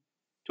them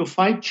to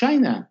fight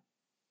China.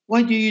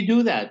 Why do you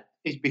do that?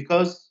 It's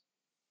because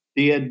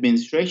the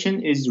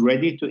administration is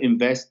ready to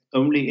invest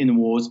only in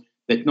wars,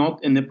 but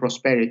not in the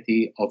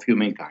prosperity of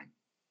humankind.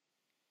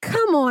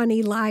 Come on,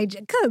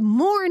 Elijah. Good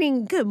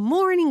morning, good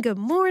morning, good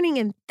morning,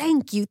 and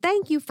thank you.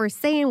 Thank you for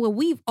saying what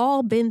we've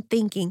all been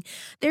thinking.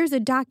 There's a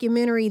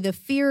documentary, The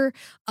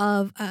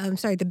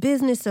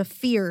Business of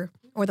Fear,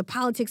 or The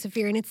Politics of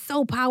Fear, and it's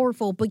so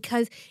powerful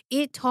because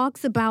it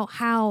talks about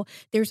how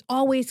there's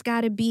always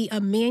got to be a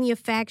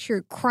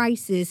manufactured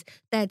crisis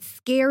that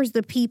scares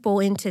the people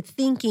into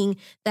thinking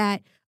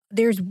that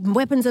there's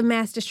weapons of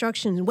mass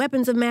destruction,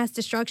 weapons of mass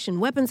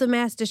destruction, weapons of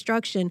mass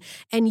destruction.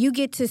 And you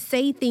get to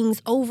say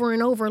things over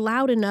and over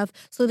loud enough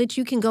so that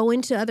you can go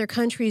into other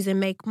countries and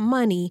make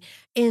money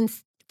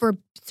for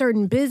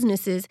certain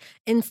businesses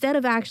instead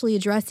of actually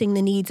addressing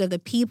the needs of the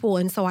people.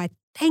 And so I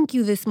thank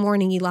you this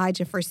morning,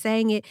 Elijah, for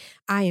saying it.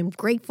 I am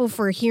grateful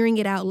for hearing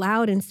it out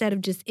loud instead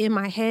of just in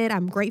my head.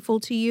 I'm grateful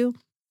to you.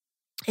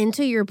 And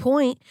to your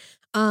point,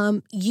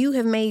 you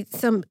have made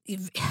some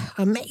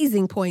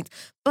amazing points,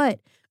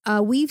 but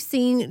we've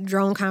seen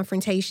drone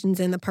confrontations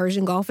in the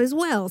Persian Gulf as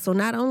well. So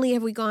not only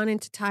have we gone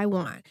into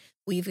Taiwan,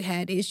 We've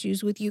had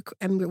issues with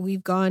Ukraine.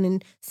 We've gone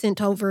and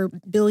sent over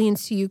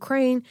billions to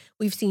Ukraine.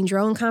 We've seen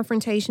drone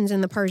confrontations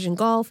in the Persian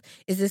Gulf.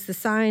 Is this the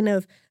sign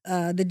of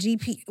the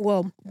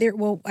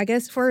GP? I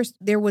guess first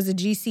there was a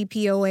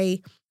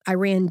JCPOA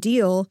Iran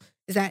deal.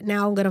 Is that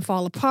now going to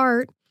fall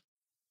apart?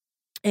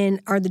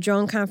 And are the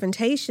drone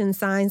confrontation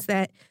signs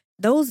that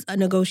those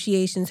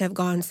negotiations have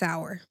gone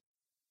sour?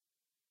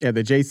 Yeah,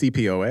 the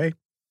JCPOA.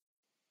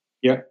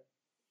 Yeah.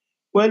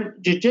 Well,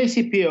 the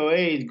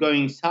JCPOA is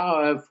going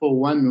sour for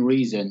one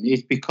reason.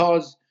 It's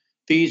because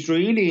the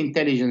Israeli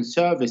intelligence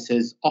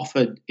services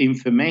offered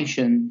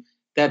information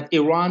that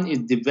Iran is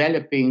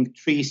developing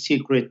 3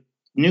 secret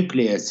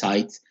nuclear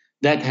sites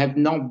that have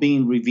not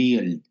been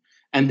revealed.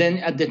 And then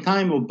at the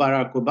time of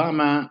Barack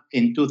Obama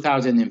in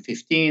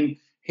 2015,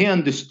 he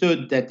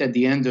understood that at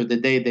the end of the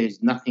day,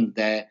 there's nothing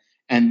there.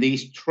 And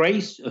these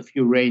traces of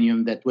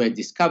uranium that were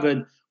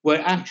discovered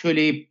were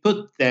actually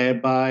put there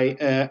by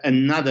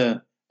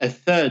a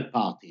third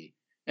party.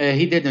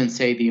 He didn't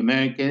say the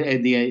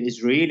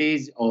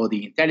Israelis or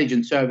the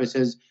intelligence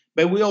services,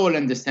 but we all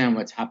understand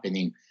what's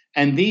happening.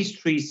 And these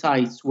 3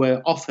 sites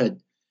were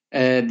offered.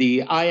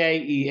 The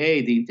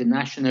IAEA, the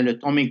International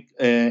Atomic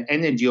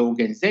Energy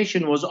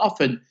Organization, was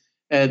offered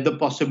the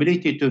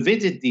possibility to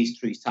visit these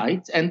 3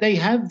 sites, and they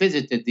have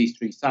visited these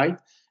 3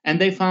 sites, and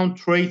they found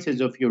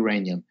traces of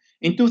uranium.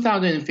 In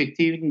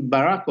 2015,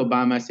 Barack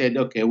Obama said,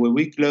 okay, well,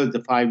 we close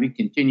the file, we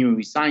continue,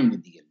 we sign the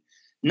deal.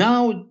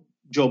 Now,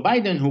 Joe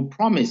Biden, who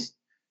promised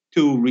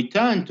to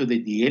return to the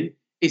deal,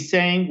 is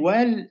saying,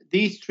 well,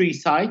 these 3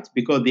 sites,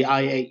 because the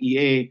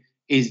IAEA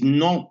is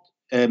not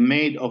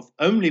made of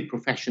only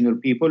professional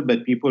people,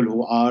 but people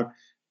who are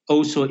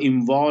also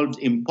involved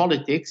in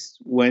politics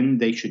when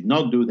they should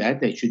not do that.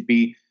 They should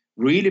be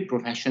really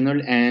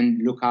professional and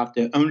look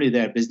after only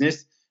their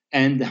business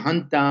and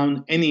hunt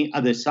down any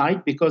other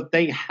site, because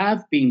they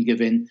have been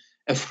given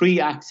a free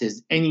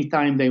access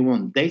anytime they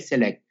want. They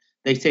select.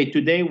 They say,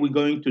 today we're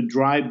going to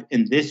drive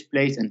in this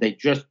place, and they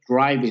just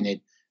drive in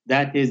it.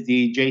 That is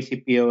the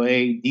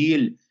JCPOA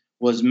deal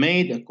was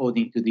made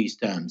according to these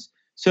terms.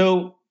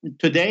 So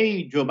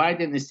today, Joe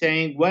Biden is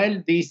saying,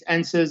 well, these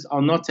answers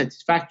are not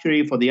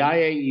satisfactory for the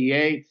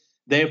IAEA.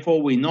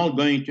 Therefore, we're not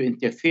going to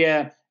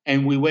interfere,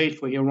 and we wait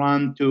for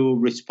Iran to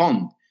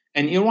respond.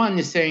 And Iran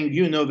is saying,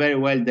 you know very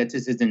well that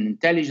this is an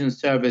intelligence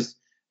service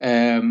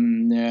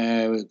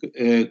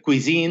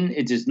cuisine.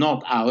 It is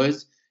not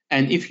ours.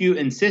 And if you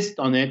insist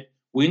on it,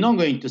 we're not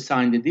going to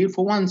sign the deal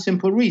for one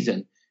simple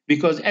reason.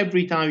 Because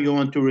every time you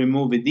want to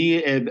remove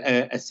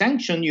a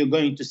sanction, you're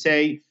going to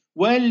say,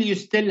 well, you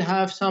still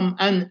have some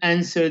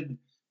unanswered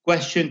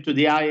question to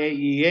the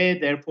IAEA,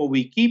 therefore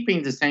we're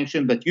keeping the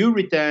sanction, but you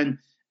return,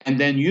 and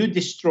then you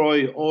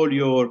destroy all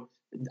your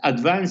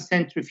advanced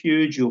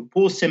centrifuge, you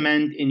pour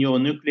cement in your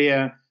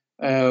nuclear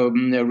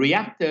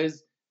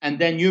reactors, and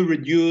then you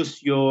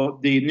reduce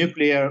the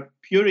nuclear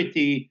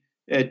purity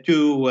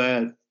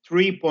to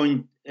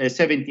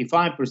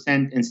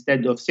 3.75%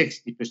 instead of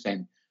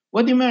 60%.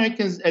 What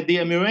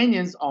the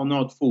Iranians are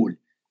not fooled,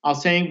 are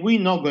saying we're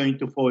not going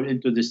to fall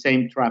into the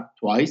same trap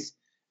twice.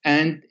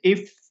 And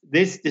if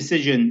this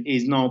decision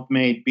is not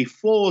made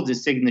before the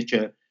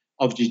signature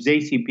of the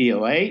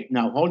JCPOA,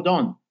 now hold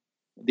on.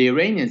 The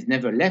Iranians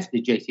never left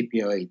the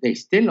JCPOA. They're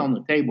still on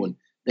the table.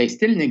 They're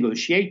still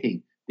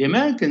negotiating. The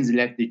Americans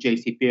left the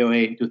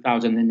JCPOA in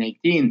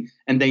 2018,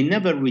 and they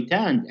never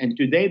returned. And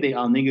today they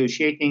are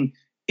negotiating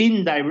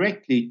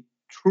indirectly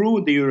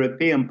through the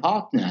European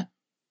partner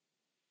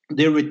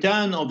the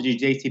return of the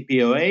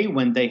JCPOA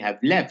when they have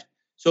left.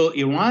 So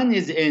Iran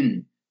is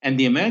in, and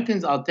the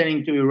Americans are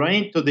telling to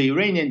the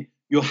Iranian,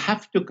 you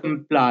have to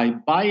comply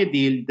by a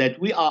deal that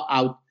we are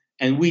out,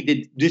 and we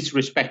did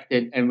disrespect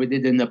it, and we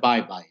didn't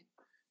abide by it.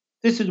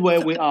 This is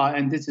where we are,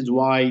 and this is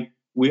why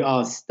we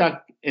are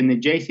stuck in the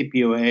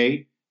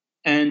JCPOA.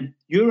 And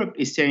Europe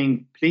is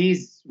saying,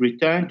 please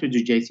return to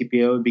the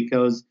JCPOA,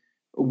 because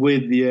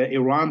with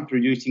Iran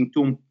producing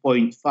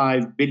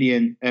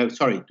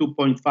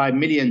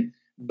 2.5 million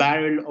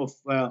barrel of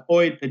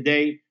oil per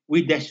day,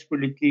 we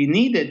desperately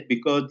need it,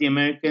 because the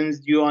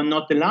Americans, you are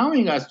not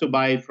allowing us to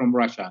buy it from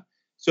Russia.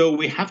 So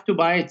we have to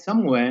buy it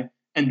somewhere.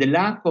 And the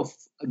lack of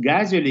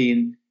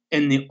gasoline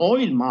in the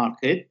oil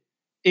market,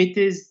 it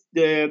is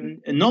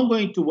not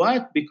going to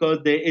work, because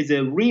there is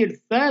a real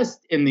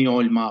thirst in the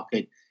oil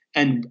market.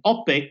 And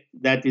OPEC,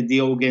 that is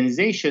the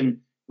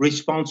organization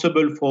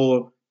responsible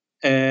for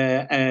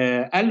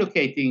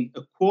allocating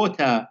a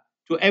quota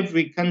to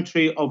every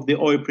country of the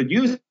oil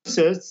producers,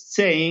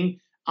 saying,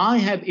 I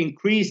have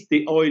increased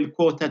the oil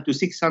quota to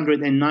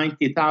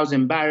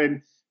 690,000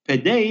 barrels per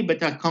day,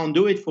 but I can't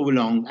do it for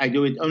long. I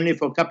do it only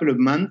for a couple of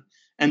months.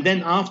 And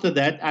then after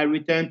that, I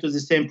return to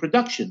the same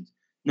production.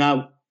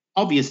 Now,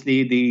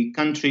 obviously, the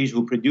countries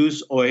who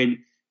produce oil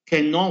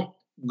cannot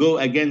go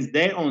against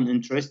their own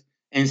interest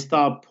and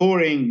start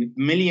pouring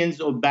millions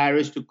of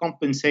barrels to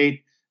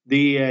compensate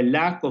the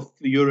lack of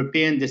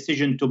European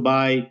decision to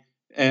buy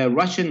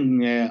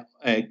Russian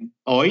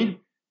oil.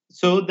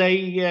 So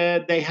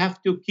they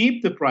have to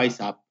keep the price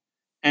up.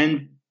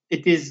 And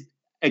it is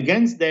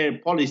against their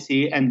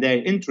policy and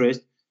their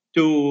interest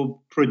to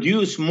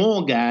produce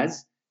more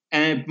gas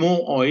and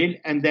more oil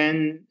and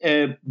then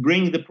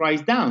bring the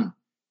price down.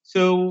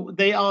 So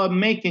they are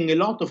making a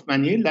lot of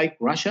money, like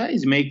Russia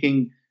is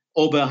making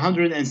over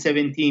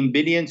 117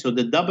 billion, so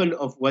the double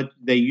of what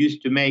they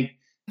used to make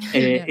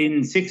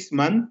in 6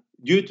 months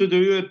due to the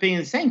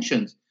European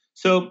sanctions.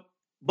 So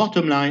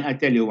bottom line, I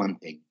tell you one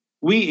thing.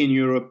 We in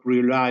Europe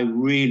rely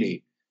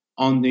really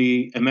on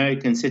the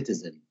American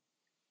citizen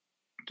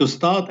to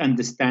start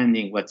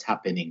understanding what's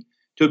happening,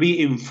 to be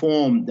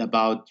informed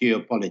about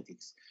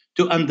geopolitics,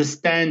 to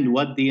understand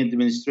what the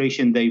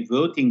administration they're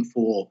voting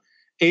for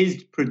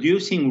is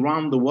producing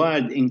around the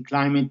world in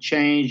climate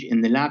change,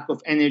 in the lack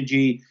of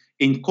energy,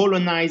 in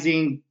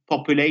colonizing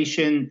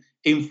population,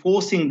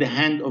 enforcing the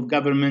hand of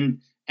government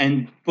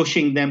and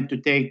pushing them to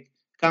take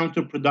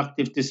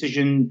counterproductive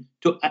decisions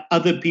to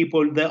other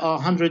people. There are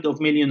hundreds of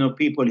millions of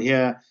people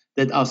here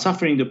that are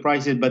suffering the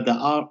prices, but there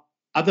are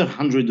other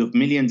hundreds of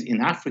millions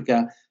in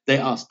Africa. They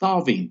are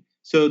starving.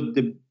 So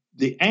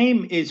the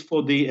aim is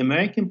for the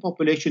American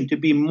population to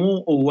be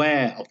more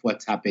aware of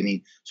what's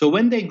happening. So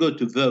when they go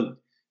to vote,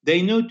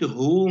 they know to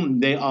whom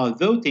they are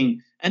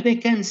voting, and they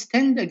can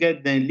stand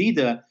against their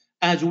leader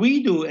as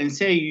we do and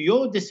say,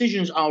 your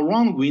decisions are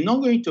wrong. We're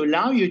not going to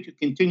allow you to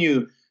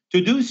continue to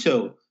do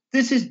so.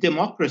 This is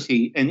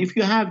democracy. And if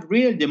you have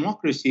real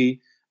democracy,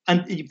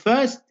 and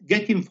first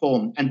get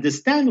informed,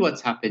 understand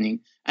what's happening,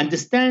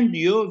 understand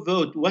your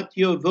vote, what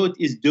your vote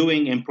is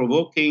doing and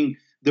provoking,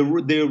 the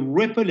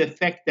ripple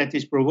effect that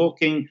is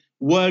provoking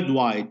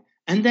worldwide.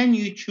 And then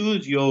you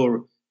choose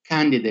your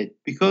candidate,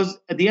 because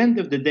at the end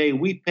of the day,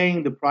 we're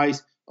paying the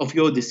price of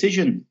your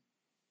decision.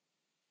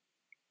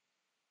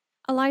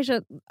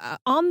 Elijah,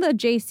 on the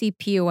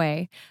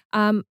JCPOA,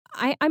 I'm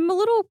a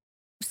little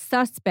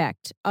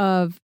suspect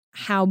of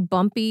how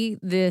bumpy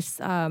this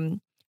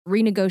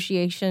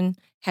renegotiation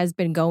has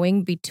been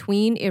going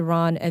between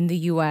Iran and the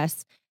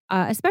U.S.,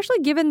 especially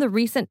given the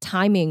recent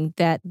timing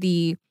that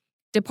the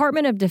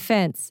Department of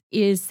Defense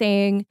is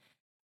saying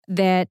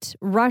that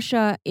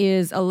Russia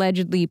is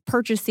allegedly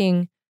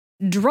purchasing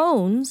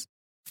drones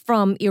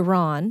from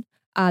Iran.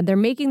 They're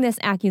making this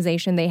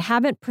accusation. They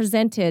haven't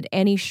presented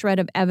any shred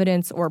of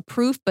evidence or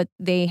proof, but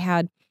they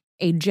had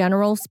a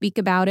general speak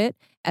about it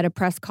at a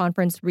press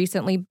conference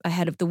recently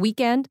ahead of the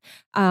weekend.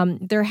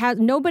 There has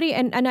nobody,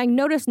 and I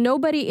noticed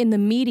nobody in the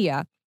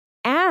media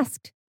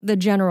asked the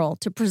general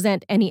to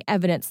present any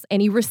evidence,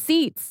 any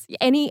receipts,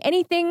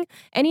 anything,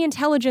 any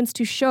intelligence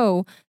to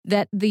show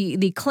that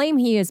the claim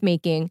he is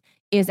making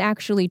is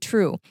actually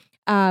true.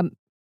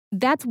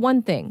 That's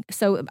one thing.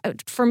 So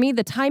for me,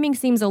 the timing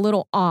seems a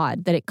little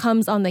odd that it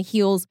comes on the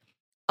heels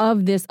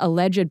of this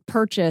alleged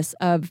purchase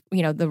of,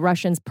 the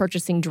Russians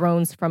purchasing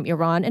drones from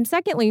Iran. And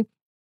secondly,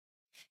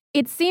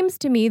 it seems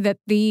to me that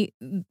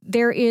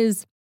there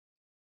is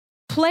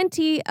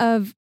plenty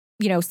of,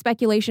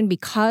 speculation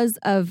because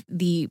of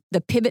the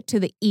pivot to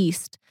the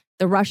east.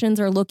 The Russians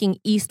are looking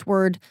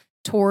eastward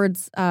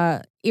towards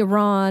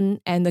Iran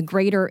and the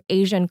greater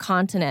Asian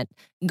continent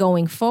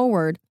going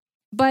forward.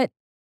 But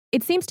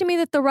it seems to me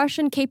that the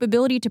Russian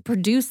capability to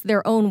produce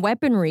their own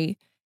weaponry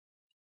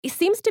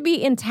seems to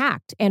be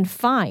intact and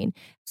fine.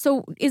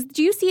 So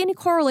do you see any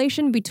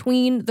correlation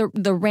between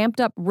the ramped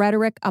up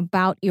rhetoric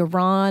about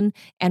Iran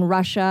and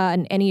Russia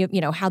and any of,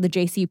 how the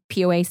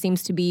JCPOA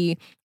seems to be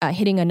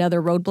hitting another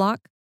roadblock?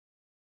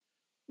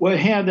 Well,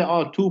 here there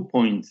are 2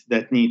 points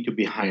that need to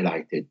be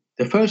highlighted.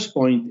 The first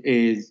point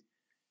is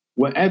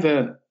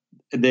wherever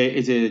there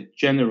is a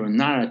general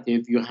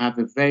narrative, you have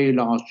a very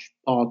large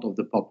part of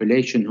the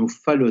population who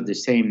follow the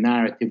same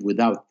narrative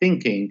without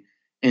thinking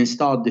and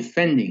start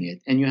defending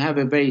it. And you have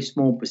a very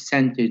small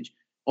percentage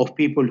of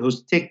people who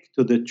stick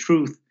to the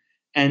truth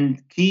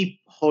and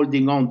keep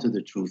holding on to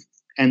the truth.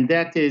 And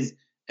that is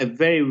a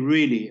very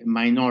really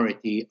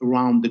minority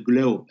around the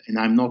globe. And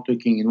I'm not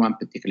looking in one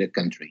particular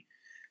country.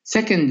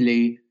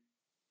 Secondly,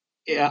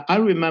 I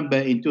remember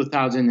in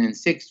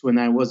 2006 when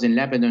I was in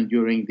Lebanon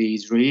during the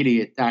Israeli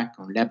attack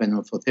on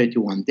Lebanon for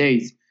 31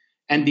 days,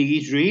 and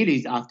the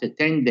Israelis, after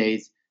 10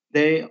 days,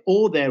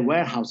 all their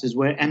warehouses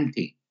were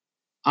empty.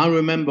 I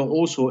remember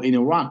also in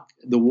Iraq,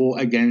 the war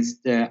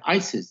against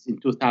ISIS in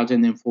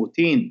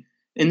 2014.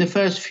 In the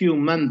first few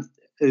months,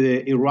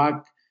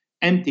 Iraq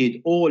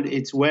emptied all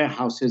its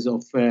warehouses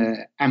of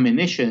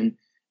ammunition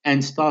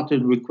and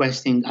started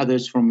requesting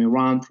others from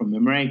Iran, from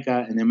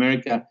America, and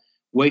America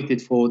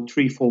waited for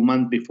 3-4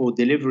 months before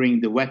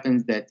delivering the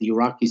weapons that the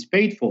Iraqis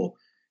paid for.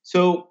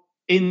 So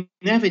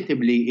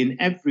inevitably, in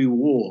every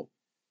war,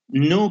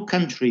 no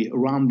country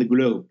around the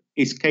globe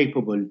is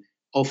capable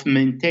of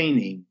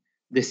maintaining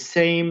the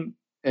same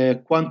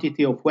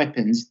quantity of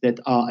weapons that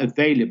are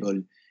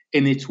available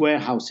in its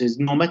warehouses,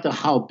 no matter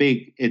how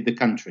big is the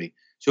country.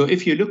 So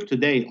if you look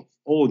today of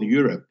all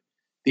Europe,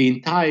 the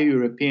entire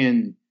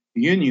European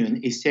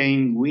Union is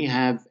saying we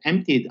have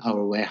emptied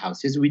our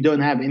warehouses. We don't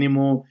have any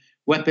more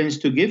weapons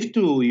to give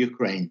to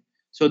Ukraine.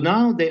 So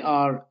now they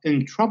are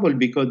in trouble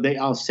because they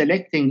are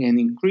selecting and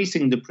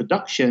increasing the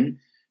production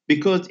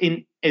because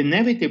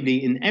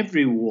inevitably in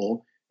every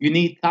war, you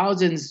need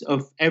thousands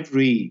of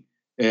every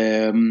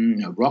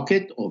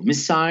rocket or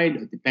missile,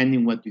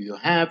 depending what you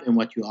have and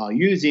what you are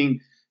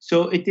using.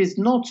 So it is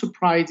not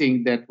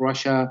surprising that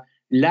Russia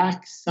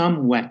lacks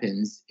some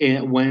weapons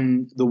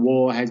when the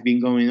war has been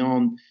going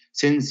on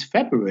since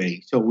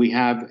February. So we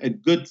have a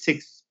good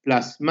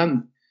 6+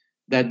 months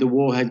that the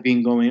war has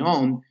been going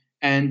on.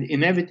 And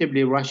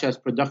inevitably, Russia's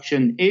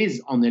production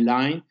is on the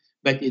line,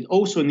 but it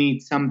also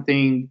needs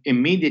something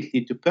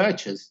immediately to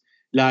purchase,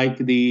 like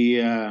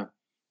the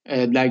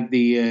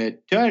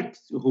Turks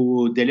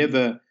who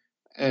deliver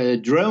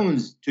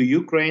drones to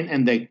Ukraine,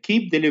 and they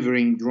keep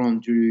delivering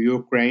drones to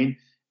Ukraine.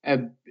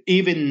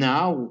 Even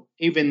now,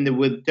 even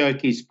with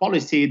Turkey's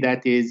policy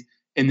that is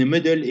in the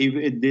middle,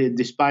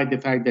 despite the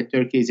fact that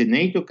Turkey is a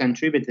NATO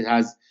country, but it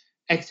has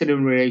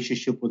excellent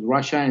relationship with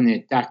Russia and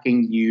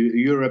attacking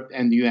Europe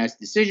and the US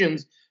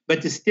decisions,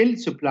 but is still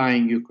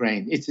supplying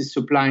Ukraine. It's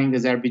supplying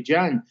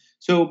Azerbaijan.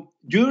 So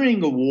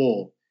during a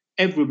war,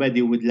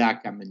 everybody would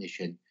lack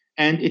ammunition.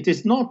 And it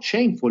is not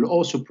shameful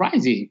or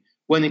surprising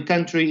when a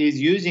country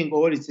is using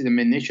all its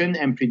ammunition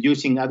and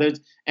producing others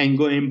and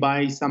going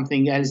buy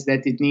something else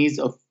that it needs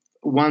of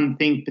one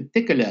thing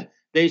particular.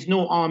 There is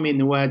no army in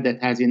the world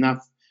that has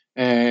enough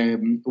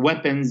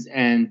weapons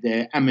and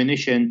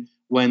ammunition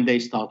when they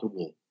start a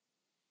war.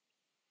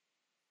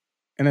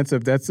 And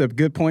that's a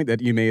good point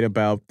that you made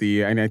about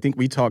and I think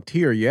we talked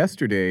here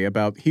yesterday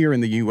about here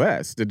in the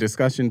U.S., the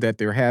discussion that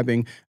they're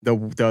having,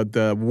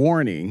 the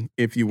warning,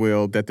 if you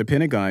will, that the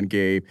Pentagon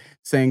gave,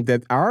 saying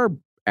that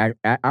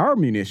our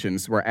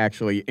munitions were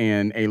actually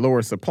in a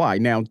lower supply.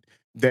 Now,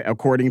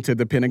 according to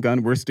the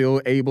Pentagon, we're still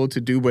able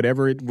to do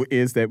whatever it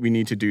is that we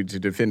need to do to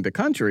defend the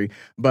country.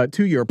 But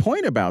to your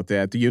point about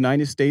that, the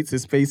United States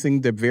is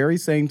facing the very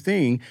same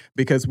thing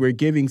because we're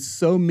giving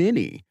so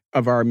many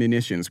of our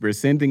munitions. We're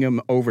sending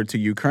them over to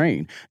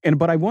Ukraine.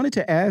 But I wanted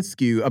to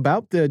ask you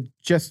about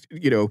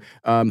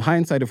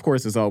hindsight, of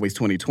course, is always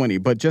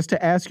 20/20, but just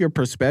to ask your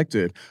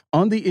perspective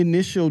on the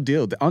initial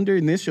deal, under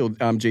initial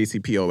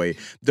JCPOA,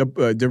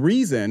 the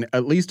reason,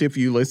 at least if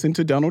you listen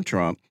to Donald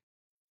Trump,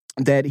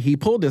 that he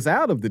pulled us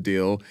out of the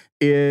deal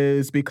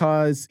is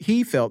because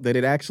he felt that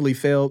it actually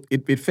failed.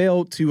 It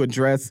failed to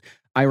address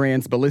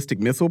Iran's ballistic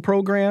missile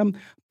program,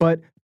 but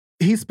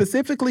he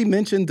specifically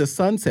mentioned the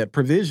sunset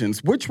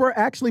provisions, which were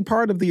actually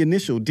part of the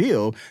initial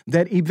deal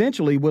that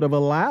eventually would have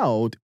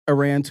allowed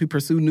Iran to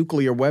pursue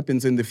nuclear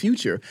weapons in the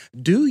future.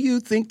 Do you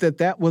think that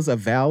that was a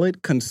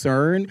valid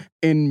concern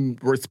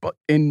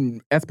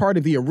as part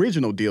of the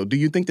original deal? Do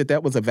you think that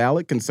that was a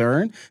valid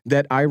concern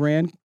that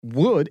Iran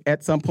would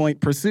at some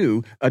point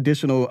pursue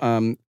additional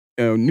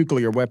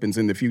nuclear weapons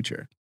in the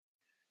future?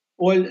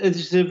 Well,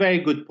 it's a very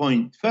good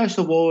point. First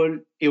of all,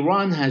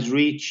 Iran has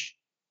reached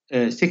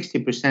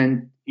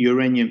 60%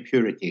 uranium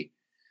purity.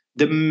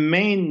 The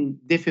main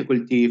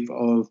difficulty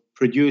of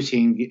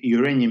producing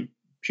uranium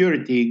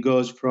purity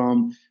goes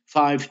from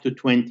 5 to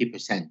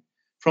 20%.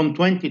 From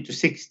 20 to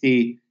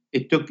 60,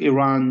 it took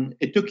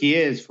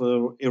years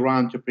for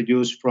Iran to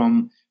produce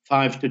from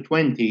 5 to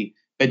 20,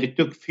 but it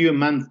took few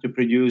months to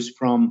produce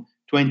from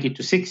 20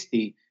 to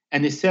 60.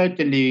 And it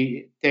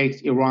certainly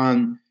takes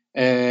Iran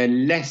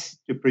less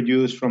to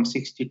produce from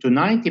 60 to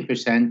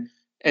 90%,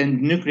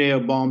 and nuclear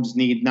bombs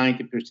need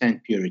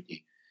 90%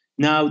 purity.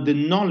 Now, the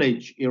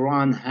knowledge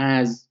Iran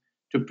has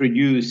to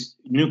produce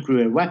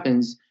nuclear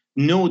weapons,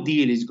 no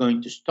deal is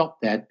going to stop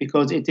that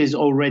because it is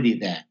already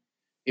there.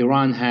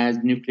 Iran has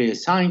nuclear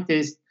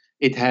scientists,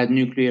 it has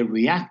nuclear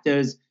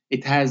reactors,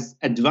 it has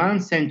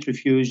advanced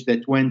centrifuge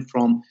that went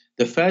from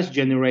the first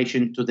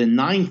generation to the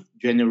 9th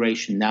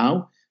generation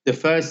now. The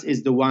first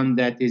is the one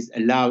that is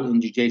allowed in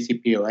the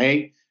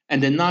JCPOA,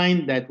 and the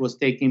 9th that was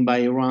taken by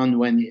Iran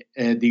when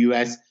the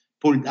US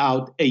pulled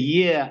out a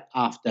year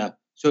after.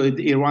 So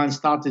Iran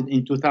started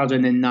in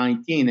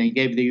 2019 and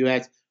gave the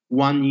US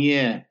 1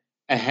 year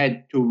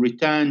ahead to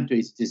return to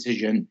its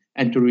decision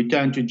and to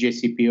return to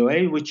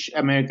JCPOA, which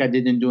America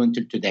didn't do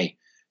until today.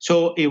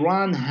 So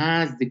Iran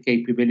has the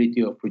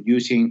capability of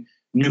producing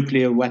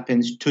nuclear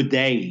weapons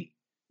today,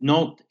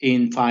 not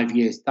in 5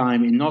 years'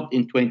 time, and not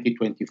in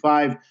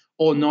 2025,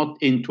 or not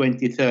in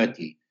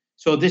 2030.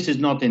 So this is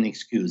not an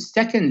excuse.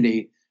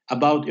 Secondly,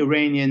 about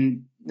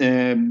Iranian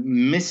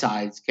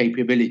missiles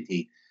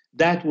capability,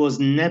 that was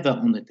never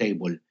on the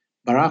table.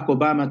 Barack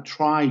Obama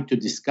tried to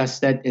discuss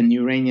that, and the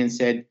Iranians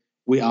said,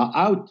 we are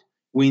out.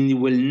 We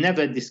will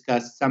never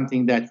discuss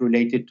something that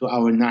related to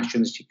our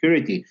national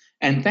security.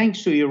 And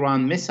thanks to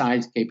Iran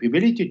missiles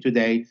capability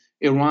today,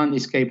 Iran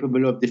is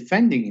capable of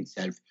defending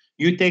itself.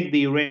 You take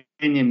the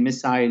Iranian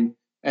missile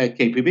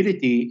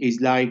capability is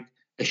like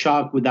a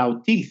shark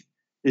without teeth.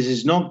 This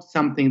is not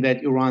something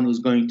that Iran is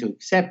going to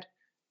accept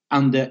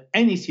under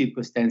any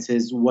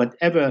circumstances,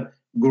 whatever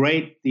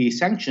great the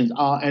sanctions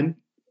are. And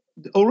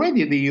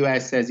already the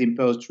US has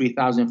imposed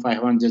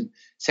 3,500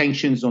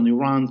 sanctions on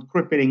Iran,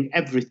 crippling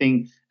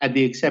everything at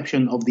the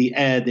exception of the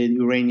air the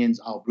Iranians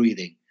are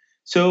breathing.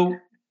 So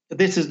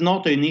this is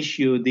not an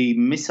issue. The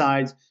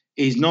missiles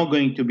is not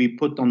going to be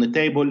put on the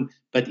table,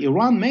 but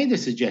Iran made a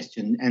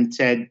suggestion and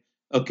said,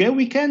 okay,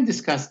 we can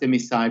discuss the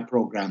missile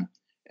program.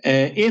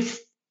 if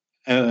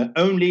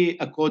only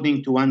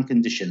according to one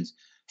conditions.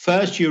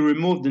 First, you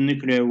remove the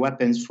nuclear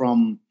weapons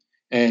from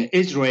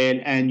Israel,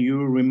 and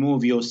you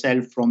remove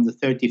yourself from the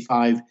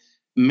 35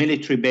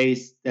 military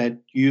base that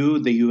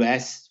the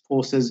U.S.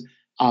 forces,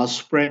 are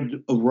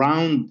spread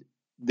around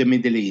the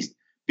Middle East,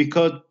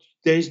 because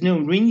there is no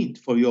need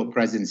for your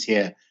presence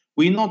here.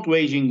 We're not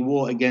waging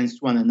war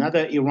against one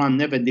another. Iran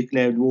never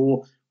declared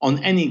war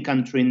on any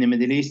country in the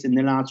Middle East in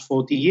the last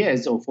 40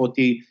 years or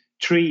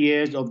 43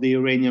 years of the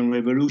Iranian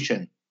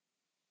Revolution.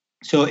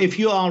 So if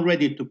you are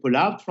ready to pull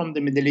out from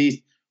the Middle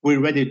East, we're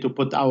ready to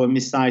put our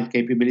missile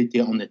capability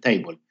on the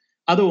table.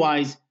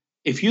 Otherwise,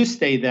 if you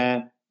stay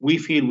there, we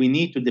feel we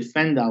need to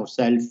defend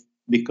ourselves,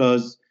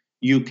 because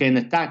you can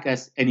attack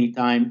us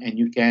anytime, and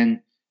you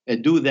can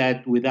do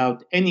that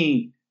without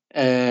any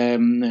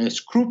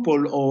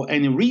scruple or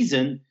any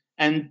reason.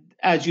 And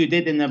as you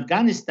did in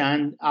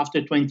Afghanistan,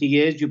 after 20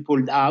 years, you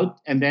pulled out,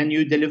 and then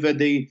you delivered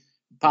the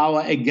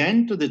power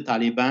again to the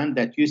Taliban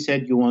that you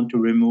said you want to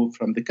remove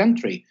from the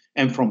country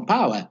and from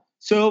power.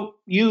 So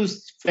you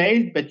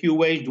failed, but you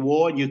waged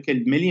war. You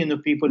killed millions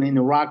of people in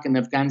Iraq and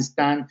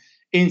Afghanistan,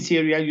 in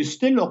Syria. You're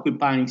still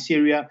occupying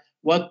Syria.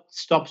 What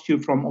stops you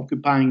from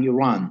occupying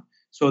Iran?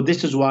 So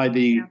this is why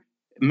the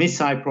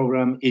missile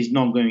program is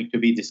not going to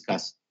be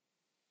discussed.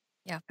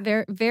 Yeah,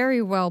 very,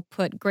 very well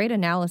put. Great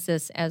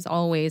analysis, as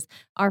always.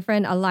 Our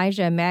friend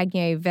Elijah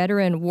Magnier,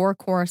 veteran war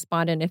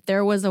correspondent. If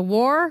there was a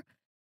war,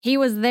 he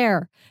was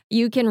there.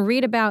 You can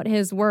read about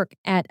his work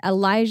at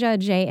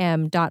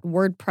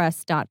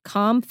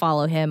elijahjm.wordpress.com.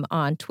 Follow him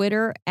on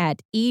Twitter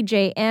at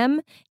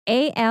EJMALRAI.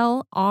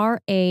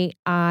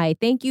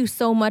 Thank you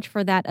so much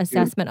for that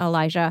assessment,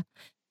 Elijah.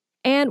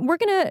 And we're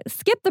going to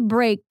skip the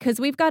break because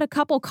we've got a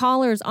couple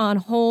callers on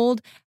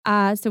hold.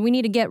 So we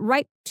need to get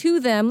right to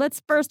them.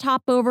 Let's first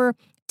hop over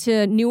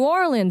to New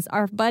Orleans,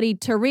 our buddy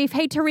Tarif.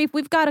 Hey, Tarif,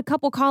 we've got a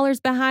couple callers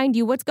behind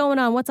you. What's going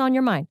on? What's on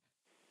your mind?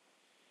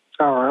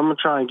 All right, I'm going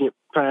to try and get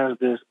past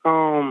this.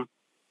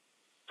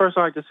 First,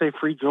 I'd like to say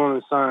free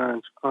Julian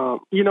Assange.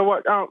 You know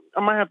what? I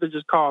might have to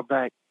just call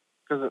back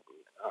because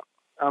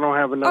I don't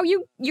have enough.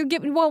 Oh, you're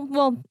giving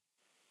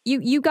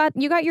You got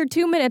your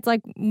 2 minutes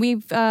like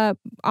we've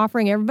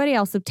offering everybody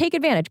else. So take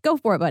advantage. Go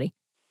for it, buddy.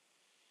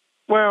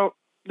 Well,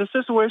 the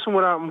situation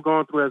what I'm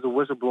going through as a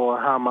whistleblower,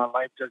 how my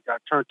life just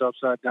got turned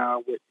upside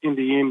down with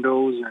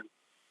innuendos and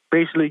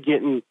basically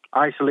getting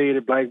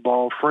isolated,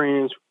 blackballed,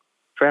 friends,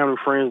 family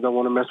friends don't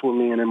want to mess with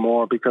me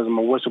anymore because I'm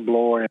a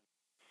whistleblower.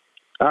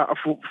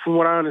 From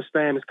what I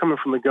understand, it's coming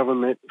from the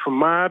government. From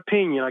my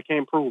opinion, I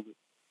can't prove it.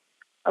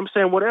 I'm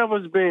saying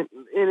whatever's been,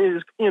 it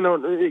is,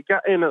 it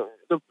got in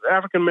the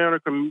African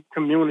American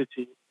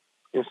community,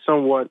 and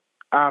somewhat,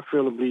 I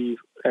feel to believe,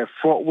 have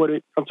fought with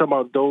it. I'm talking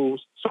about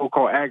those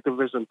so-called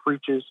activists and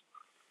preachers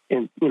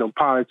and,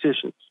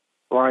 politicians,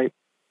 right?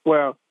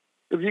 Well,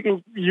 if you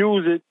can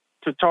use it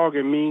to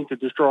target me, to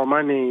destroy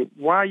my name,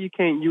 why you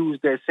can't use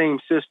that same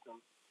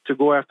system to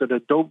go after the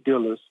dope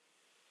dealers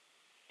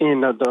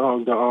and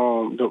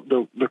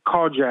the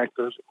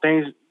carjackers,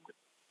 things,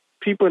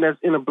 people that's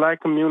in the black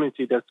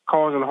community that's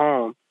causing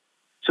harm,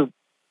 to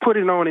put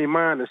it on their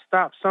mind to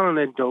stop selling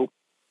that dope,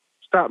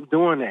 stop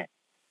doing that,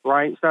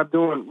 right? Stop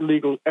doing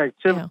illegal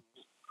activities.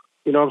 Yeah.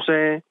 You know what I'm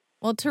saying?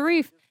 Well,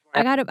 Tarif,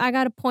 I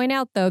gotta point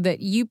out though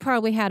that you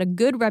probably had a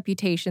good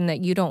reputation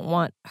that you don't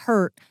want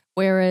hurt,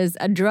 whereas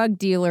a drug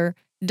dealer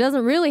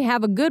doesn't really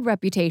have a good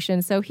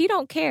reputation, so he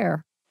don't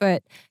care.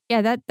 But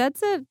yeah,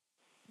 that's a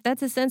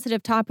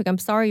sensitive topic. I'm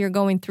sorry you're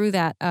going through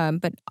that.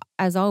 But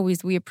as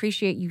always, we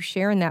appreciate you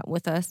sharing that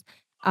with us.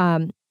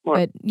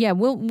 But yeah,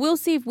 we'll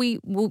see if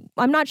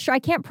I'm not sure. I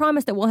can't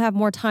promise that we'll have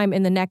more time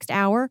in the next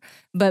hour,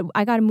 but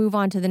I got to move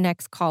on to the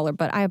next caller.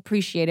 But I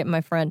appreciate it,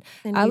 my friend.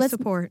 Let's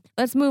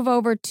move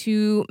over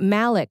to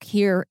Malik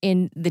here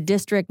in the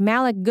district.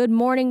 Malik, good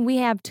morning. We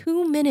have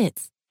 2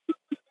 minutes.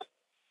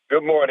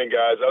 Good morning,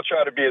 guys. I'll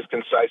try to be as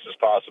concise as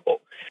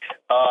possible.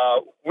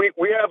 We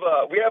have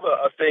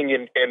a thing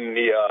in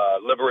the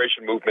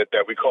liberation movement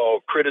that we call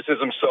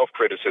criticism,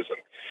 self-criticism.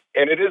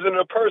 And it isn't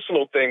a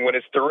personal thing when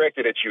it's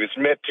directed at you. It's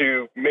meant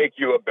to make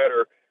you a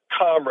better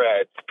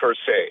comrade, per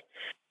se.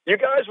 You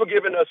guys were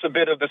giving us a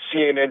bit of the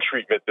CNN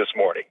treatment this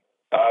morning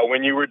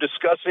when you were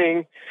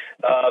discussing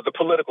the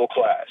political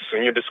class,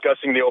 and you're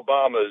discussing the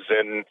Obamas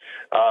and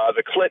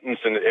the Clintons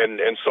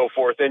and so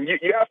forth. And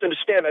you have to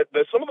understand that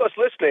some of us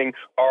listening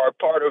are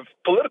part of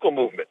political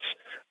movements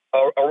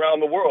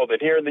around the world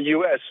and here in the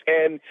U.S.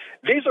 And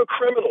these are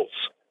criminals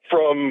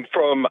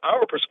from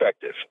our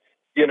perspective,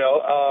 and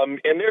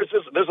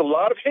there's a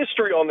lot of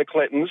history on the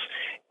Clintons,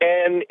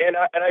 and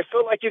I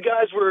feel like you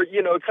guys were,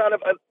 kind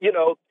of,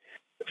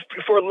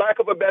 for lack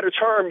of a better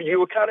term, you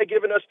were kind of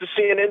giving us the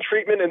CNN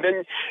treatment, and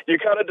then you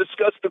kind of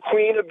discussed the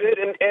Queen a bit,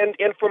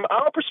 and from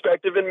our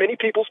perspective and many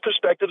people's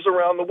perspectives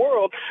around the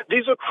world,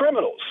 these are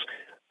criminals.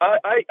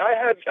 I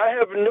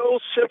have no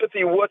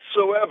sympathy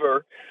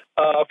whatsoever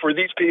for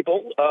these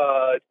people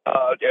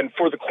and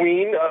for the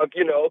Queen.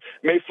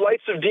 May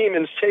flights of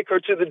demons take her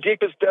to the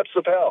deepest depths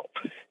of hell.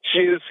 She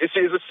is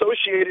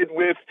associated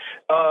with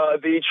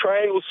the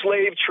triangle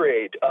slave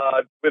trade,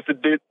 with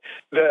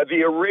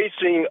the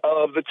erasing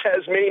of the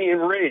Tasmanian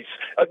race.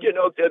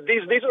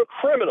 These are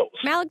criminals.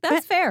 Malik,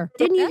 that's fair.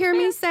 Didn't you hear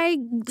me say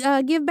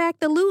give back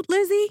the loot,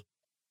 Lizzie?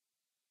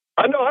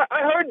 I know,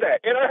 I heard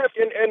that,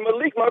 and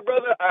Malik, my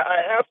brother,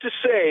 I have to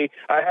say,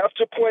 I have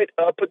to point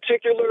a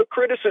particular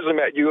criticism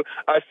at you.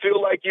 I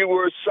feel like you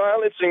were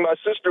silencing my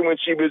sister when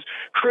she was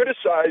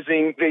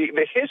criticizing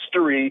the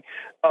history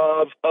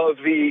of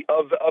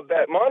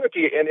that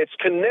monarchy and its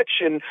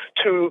connection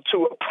to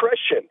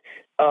oppression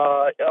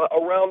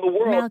around the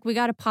world. Malik, we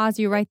got to pause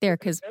you right there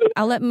because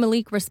I'll let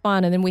Malik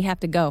respond, and then we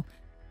have to go.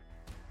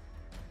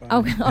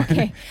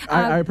 Okay.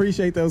 I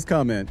appreciate those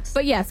comments.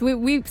 But yes,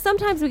 we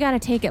sometimes we got to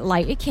take it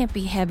light. It can't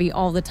be heavy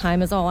all the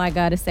time is all I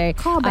got to say.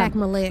 Call back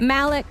Malik.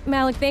 Malik,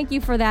 thank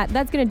you for that.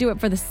 That's going to do it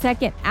for the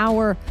second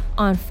hour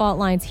on Fault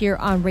Lines here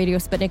on Radio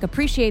Sputnik.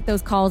 Appreciate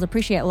those calls.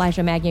 Appreciate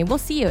Elijah Magnier. We'll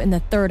see you in the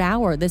third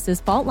hour. This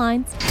is Fault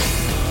Lines.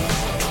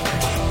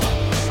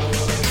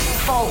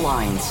 Fault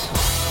Lines.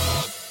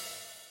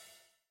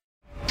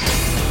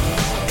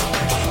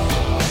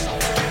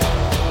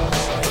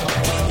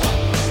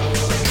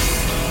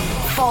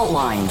 Fault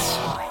Lines.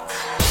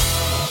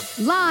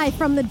 Live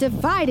from the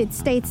divided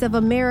states of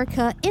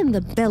America in the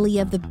belly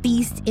of the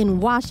beast in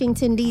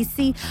Washington,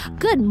 D.C.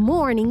 Good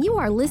morning. You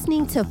are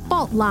listening to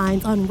Fault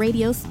Lines on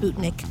Radio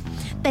Sputnik.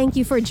 Thank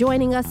you for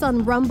joining us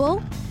on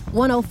Rumble,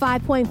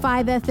 105.5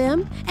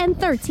 FM and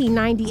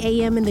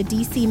 1390 AM in the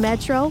D.C.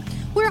 Metro.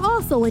 We're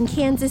also in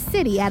Kansas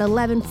City at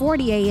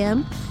 1140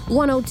 AM,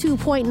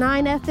 102.9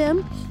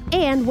 FM,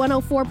 and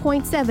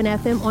 104.7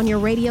 FM on your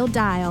radio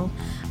dial.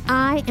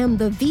 I am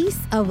the Vice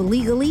of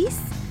Legalese,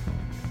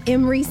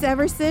 Emery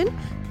Severson,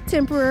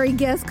 temporary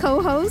guest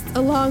co-host,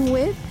 along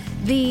with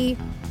the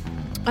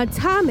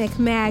Atomic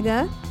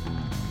MAGA,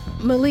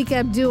 Malik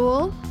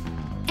Abdul,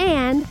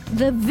 and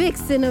the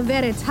Vixen of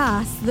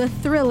Veritas, the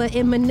Thriller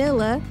in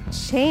Manila,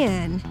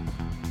 Chan.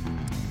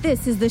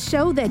 This is the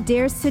show that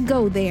dares to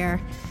go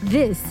there.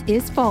 This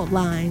is Fault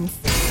Lines.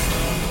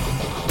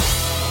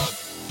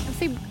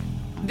 See,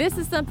 this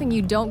is something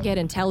you don't get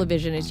in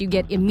television is you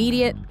get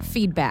immediate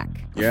feedback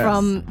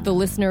from the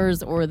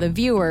listeners or the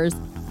viewers,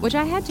 which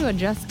I had to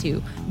adjust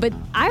to. But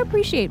I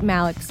appreciate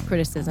Malik's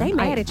criticism. They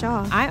mad at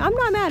y'all. I'm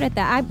not mad at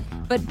that.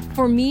 But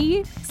for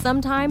me,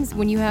 sometimes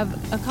when you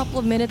have a couple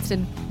of minutes to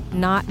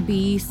not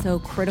be so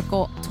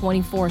critical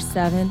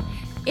 24/7,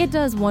 it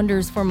does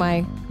wonders for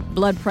my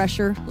blood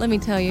pressure, let me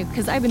tell you,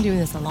 because I've been doing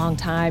this a long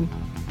time.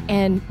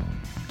 And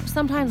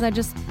sometimes I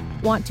just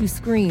want to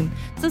scream.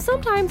 So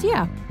sometimes,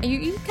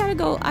 you kind of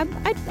go,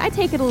 I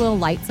take it a little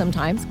light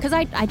sometimes because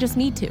I just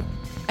need to.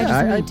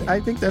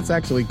 I think that's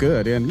actually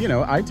good. And,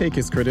 I take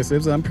his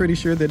criticism. I'm pretty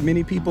sure that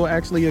many people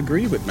actually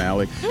agree with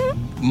Malik.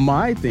 Mm-hmm.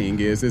 My thing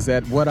is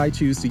that what I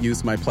choose to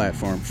use my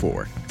platform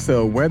for.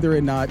 So whether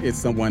or not it's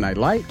someone I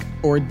like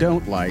or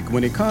don't like,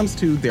 when it comes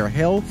to their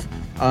health,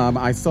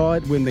 I saw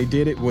it when they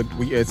did it.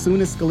 As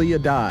soon as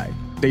Scalia died,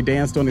 they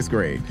danced on his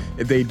grave.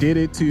 They did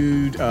it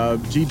to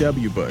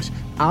G.W. Bush.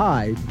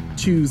 I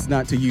choose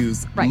not to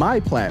use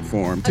my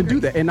platform to do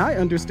that. And I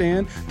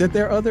understand that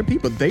there are other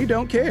people. They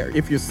don't care.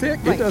 If you're sick,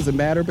 it doesn't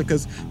matter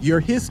because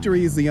your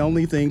history is the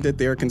only thing that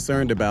they're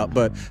concerned about.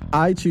 But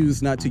I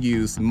choose not to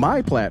use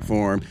my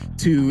platform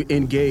to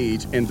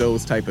engage in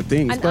those type of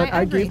things. And but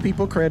I agree. give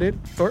people credit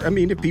for,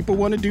 if people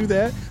want to do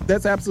that,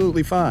 that's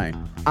absolutely fine.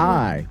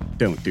 I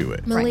don't do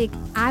it. Malik,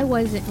 I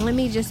wasn't, let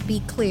me just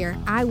be clear.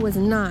 I was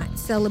not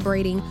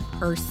celebrating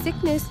her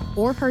sickness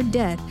or her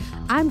death.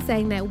 I'm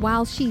saying that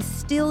while she's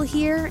still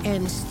here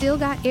and still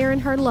got air in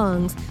her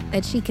lungs,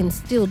 that she can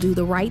still do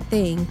the right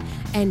thing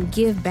and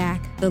give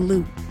back the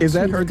loot. Is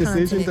that her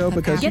decision, though?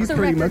 Because she's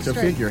pretty much a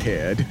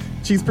figurehead.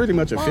 She's pretty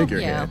much a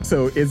figurehead. Yeah.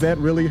 So is that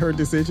really her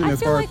decision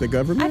as far as the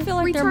government? I feel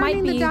like there might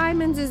Returning be the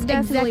diamonds is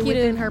definitely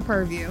within her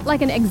purview.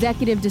 Like an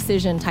executive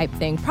decision type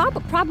thing.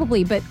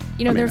 Probably, but,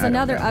 there's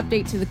another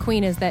update to the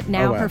Queen is that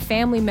now her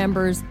family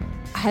members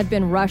have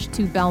been rushed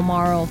to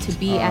Balmoral to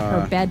be at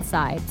her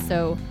bedside.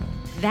 So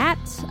that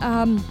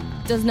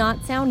does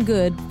not sound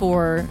good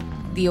for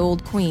the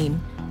old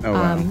Queen.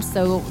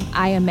 So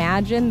I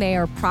imagine they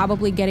are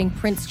probably getting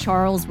Prince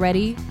Charles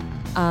ready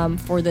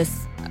for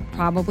this,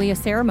 probably a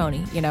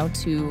ceremony,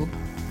 to,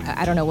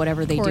 I don't know,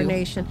 whatever they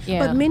Coronation. do.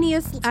 Yeah.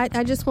 But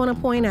I just want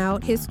to point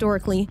out,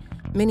 historically,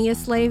 many a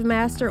slave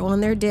master on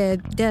their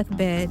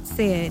deathbed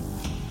said,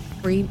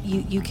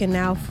 you can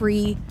now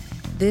free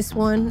this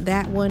one,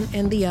 that one,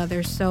 and the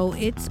other. So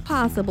it's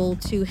possible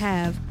to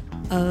have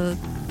a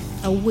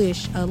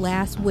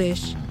last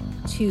wish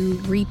to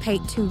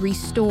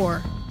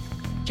restore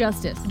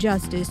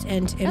justice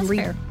and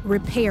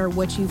repair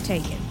what you've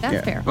taken.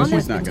 That's fair. Well,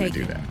 she's not going to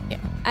do that.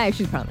 Yeah,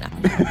 she's probably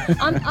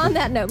not. on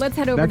that note, let's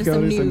head over to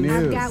some news.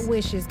 I've got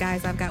wishes,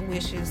 guys. I've got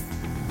wishes.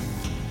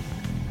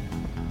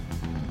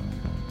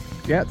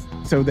 Yes.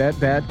 So that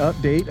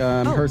update,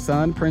 her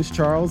son, Prince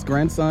Charles,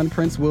 grandson,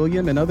 Prince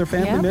William, and other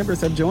family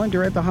members have joined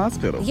her at the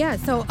hospital. Yeah,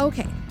 so,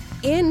 okay.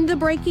 In the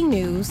breaking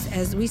news,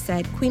 as we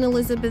said, Queen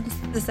Elizabeth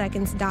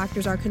II's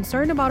doctors are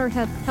concerned about her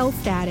health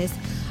status,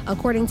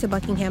 according to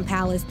Buckingham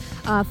Palace.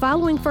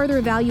 Following further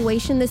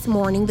evaluation this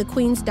morning, the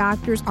Queen's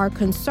doctors are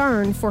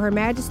concerned for Her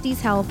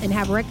Majesty's health and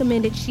have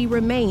recommended she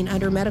remain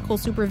under medical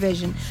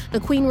supervision. The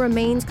Queen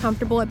remains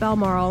comfortable at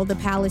Balmoral, the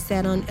palace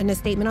said in a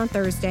statement on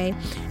Thursday.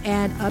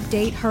 And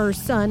update, her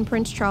son,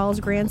 Prince Charles,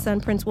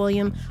 grandson, Prince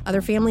William,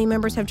 other family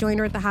members have joined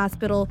her at the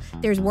hospital.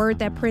 There's word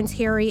that Prince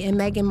Harry and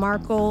Meghan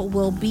Markle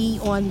will be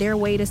on their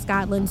way to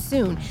Scotland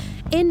soon.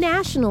 In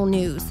national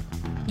news,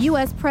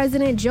 U.S.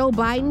 President Joe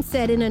Biden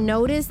said in a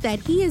notice that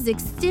he is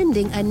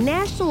extending a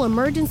national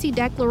emergency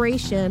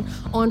declaration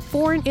on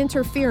foreign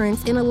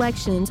interference in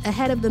elections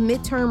ahead of the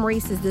midterm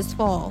races this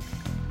fall.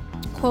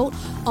 Quote,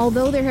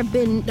 although there has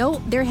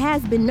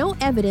been no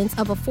evidence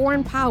of a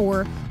foreign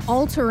power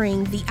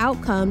altering the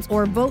outcomes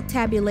or vote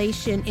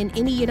tabulation in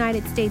any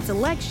United States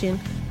election,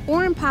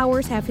 foreign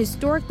powers have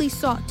historically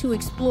sought to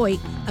exploit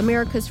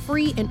America's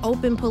free and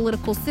open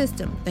political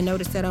system, the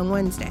notice said on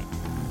Wednesday.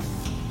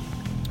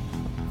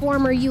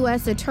 Former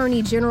U.S.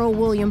 Attorney General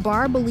William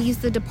Barr believes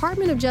the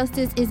Department of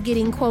Justice is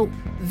getting, quote,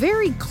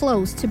 very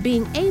close to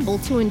being able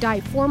to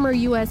indict former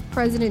U.S.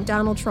 President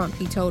Donald Trump,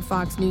 he told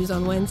Fox News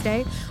on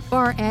Wednesday.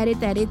 Barr added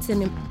that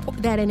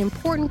an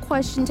important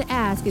question to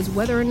ask is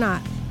whether or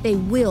not they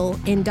will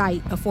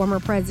indict a former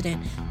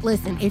president.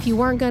 Listen, if you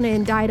weren't going to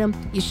indict him,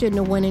 you shouldn't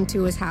have went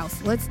into his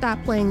house. Let's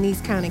stop playing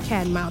these kind of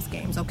cat and mouse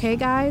games, okay,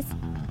 guys?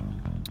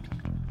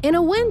 In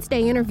a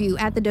Wednesday interview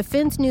at the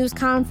Defense News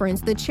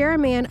Conference, the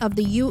chairman of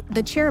the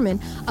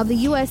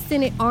U.S.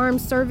 Senate Armed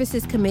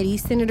Services Committee,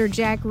 Senator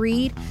Jack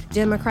Reed,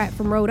 Democrat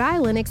from Rhode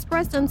Island,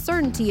 expressed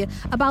uncertainty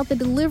about the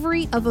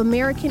delivery of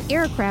American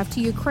aircraft to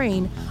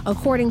Ukraine.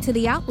 According to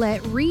the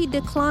outlet, Reed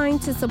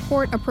declined to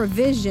support a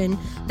provision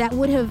that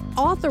would have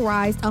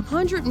authorized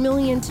 $100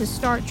 million to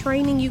start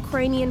training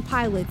Ukrainian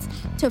pilots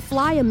to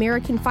fly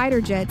American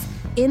fighter jets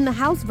in the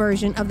House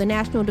version of the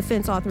National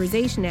Defense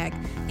Authorization Act,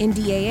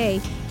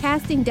 NDAA,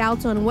 casting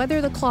doubts on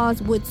whether the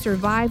clause would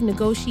survive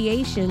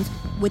negotiations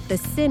with the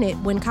Senate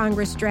when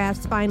Congress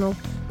drafts final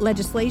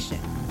legislation.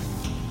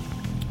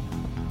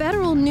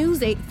 Federal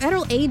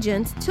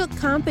agents took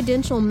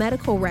confidential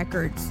medical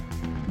records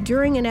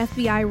during an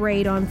FBI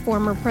raid on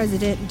former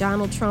President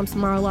Donald Trump's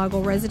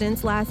Mar-a-Lago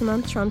residence last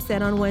month, Trump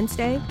said on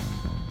Wednesday.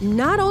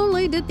 Not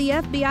only did the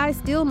FBI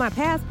steal my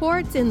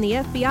passports in the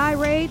FBI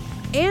raid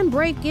and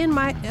break in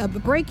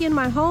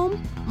my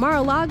home,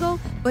 Mar-a-Lago,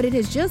 but it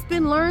has just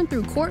been learned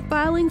through court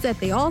filings that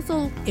they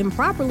also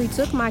improperly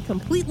took my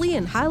completely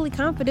and highly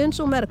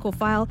confidential medical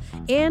file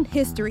and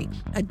history.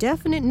 A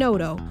definite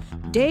no-no.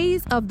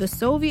 Days of the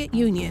Soviet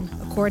Union,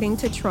 according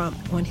to Trump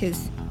on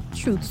his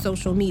Truth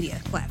social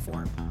media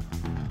platform.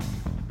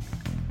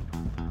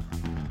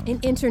 In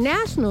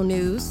international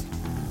news,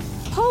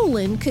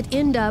 Poland could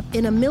end up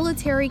in a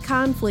military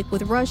conflict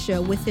with Russia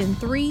within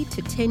 3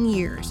 to 10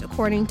 years,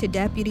 according to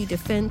Deputy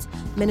Defense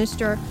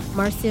Minister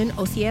Marcin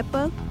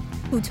Osiepa,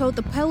 who told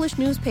the Polish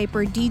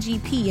newspaper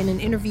DGP in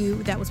an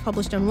interview that was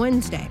published on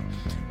Wednesday.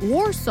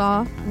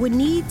 Warsaw would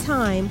need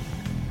time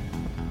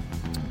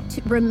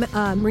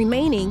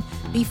remaining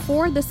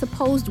before the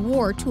supposed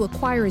war to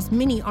acquire as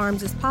many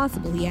arms as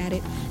possible, he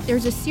added.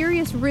 There's a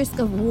serious risk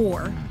of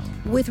war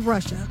with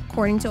Russia,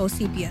 according to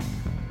Osiepa,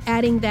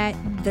 adding that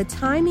the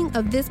timing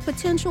of this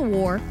potential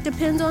war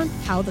depends on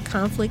how the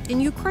conflict in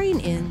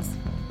Ukraine ends.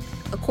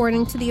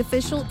 According to the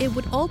official, it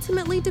would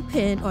ultimately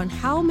depend on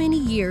how many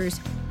years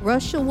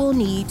Russia will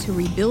need to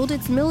rebuild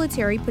its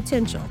military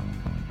potential.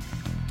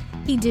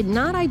 He did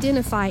not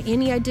identify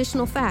any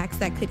additional facts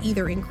that could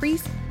either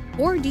increase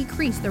or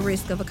decrease the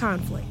risk of a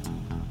conflict.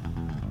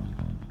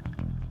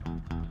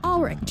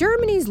 All right,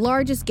 Germany's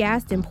largest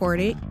gas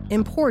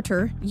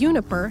importer,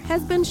 Uniper,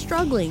 has been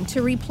struggling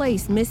to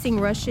replace missing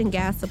Russian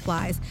gas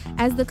supplies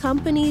as the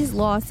company's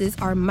losses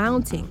are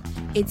mounting.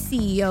 Its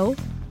CEO,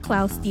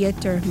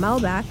 Klaus-Dieter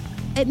Maubach,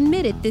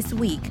 admitted this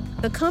week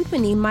the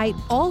company might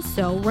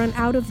also run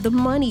out of the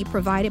money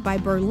provided by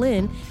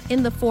Berlin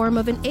in the form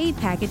of an aid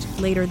package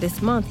later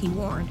this month, he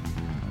warned.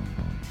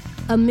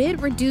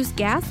 Amid reduced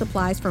gas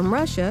supplies from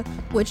Russia,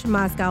 which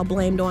Moscow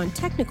blamed on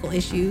technical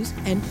issues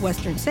and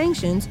Western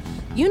sanctions,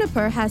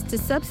 Uniper has to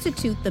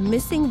substitute the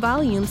missing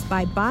volumes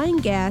by buying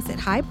gas at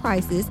high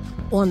prices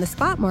on the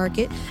spot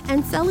market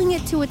and selling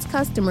it to its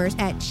customers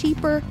at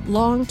cheaper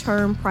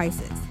long-term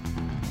prices.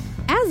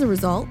 As a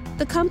result,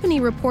 the company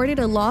reported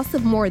a loss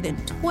of more than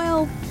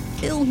 12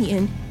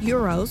 billion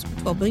euros,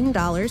 $12 billion,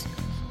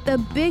 the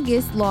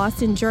biggest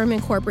loss in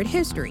German corporate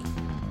history,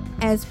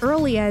 as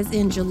early as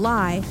in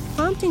July,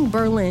 prompting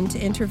Berlin to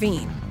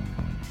intervene.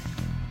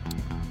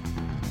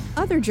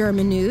 Other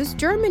German news,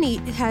 Germany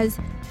has,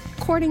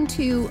 according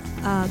to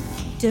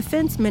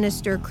Defense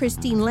Minister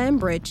Christine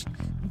Lambrecht,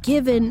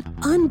 given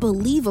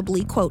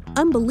unbelievably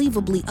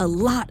a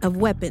lot of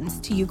weapons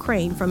to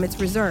Ukraine from its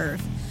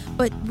reserve,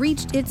 but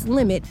reached its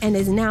limit and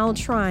is now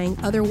trying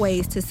other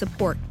ways to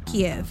support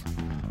Kiev.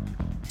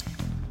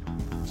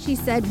 She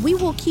said, "We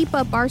will keep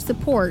up our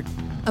support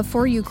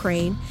for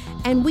Ukraine,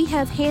 and we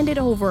have handed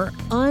over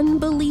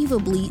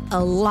unbelievably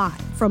a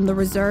lot from the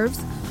reserves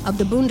of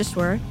the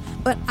Bundeswehr.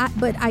 But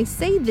I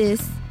say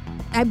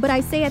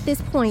at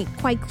this point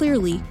quite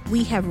clearly,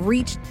 we have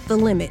reached the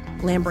limit,"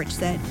 Lambrecht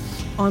said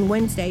on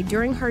Wednesday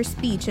during her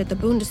speech at the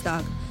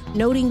Bundestag,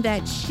 noting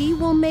that she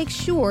will make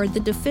sure the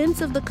defense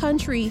of the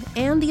country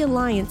and the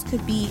alliance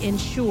could be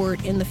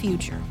ensured in the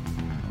future.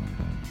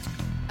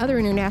 Other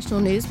international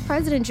news,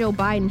 President Joe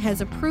Biden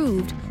has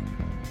approved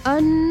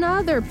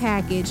another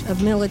package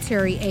of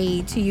military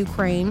aid to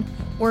Ukraine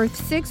worth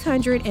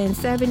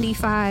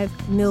 $675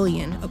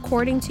 million,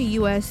 according to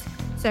U.S.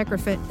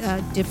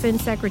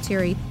 Defense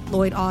Secretary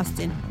Lloyd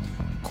Austin.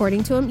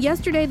 According to him,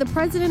 yesterday the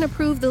president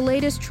approved the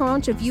latest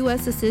tranche of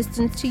U.S.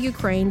 assistance to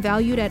Ukraine,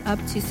 valued at up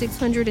to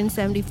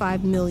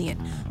 $675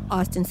 million,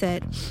 Austin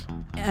said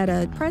at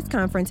a press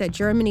conference at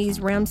Germany's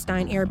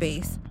Ramstein Air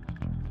Base.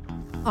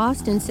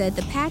 Austin said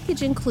the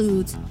package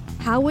includes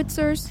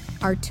howitzers,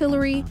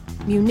 artillery,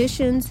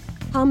 munitions,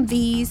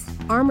 Humvees,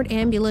 armored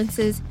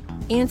ambulances,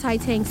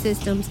 anti-tank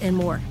systems, and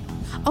more.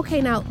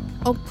 Okay, now,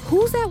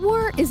 who's at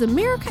war? Is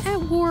America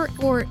at war,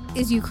 or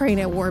is Ukraine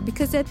at war?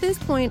 Because at this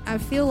point, I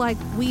feel like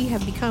we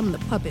have become the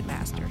puppet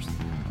masters.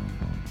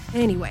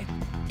 Anyway,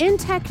 in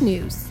tech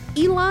news,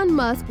 Elon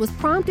Musk was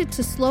prompted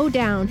to slow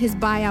down his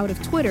buyout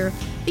of Twitter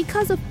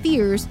because of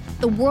fears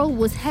the world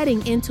was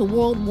heading into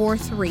World War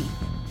III,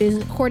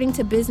 according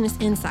to Business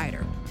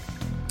Insider.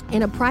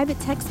 In a private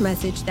text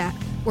message that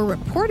were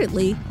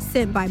reportedly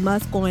sent by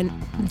Musk on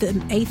the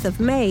 8th of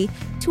May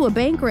to a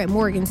banker at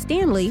Morgan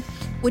Stanley,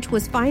 which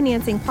was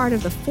financing part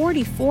of the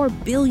 $44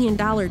 billion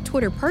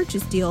Twitter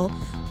purchase deal,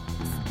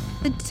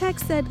 the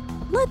text said,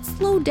 "Let's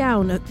slow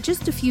down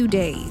just a few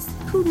days.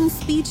 Putin's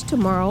speech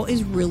tomorrow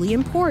is really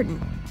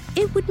important.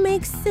 It wouldn't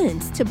make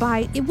sense to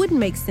buy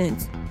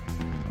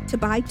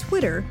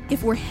Twitter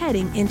if we're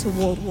heading into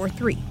World War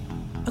III,"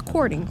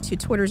 according to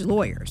Twitter's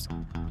lawyers,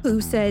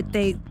 who said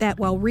that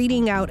while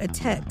reading out a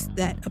text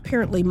that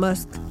apparently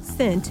Musk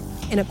sent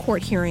in a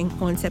court hearing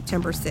on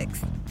September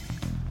 6th.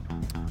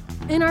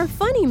 In our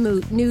funny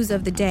news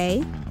of the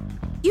day,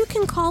 you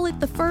can call it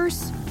the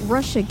first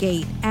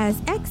Russiagate, as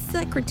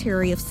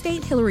ex-Secretary of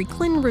State Hillary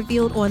Clinton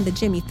revealed on the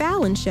Jimmy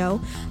Fallon show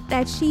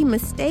that she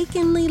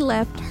mistakenly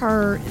left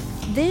her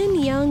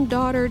then-young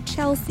daughter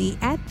Chelsea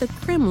at the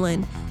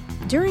Kremlin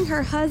during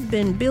her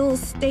husband Bill's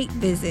state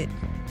visit.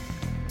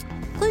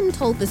 Clinton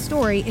told the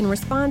story in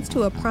response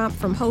to a prompt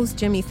from host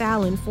Jimmy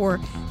Fallon for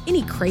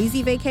any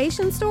crazy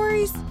vacation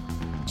stories.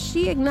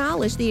 She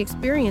acknowledged the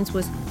experience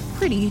was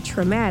pretty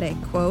traumatic,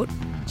 quote.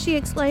 She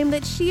exclaimed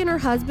that she and her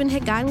husband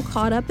had gotten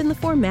caught up in the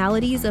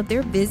formalities of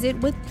their visit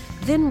with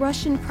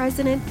then-Russian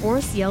President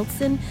Boris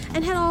Yeltsin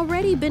and had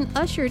already been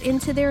ushered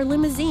into their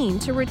limousine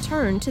to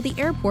return to the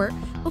airport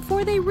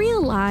before they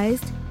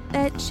realized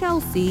that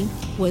Chelsea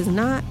was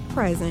not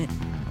present.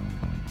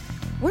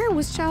 Where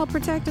was Child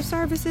Protective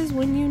Services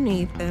when you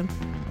need them?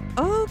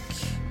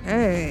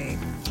 Okay.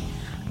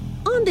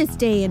 On this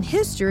day in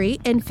history,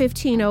 in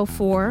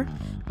 1504,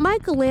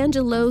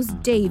 Michelangelo's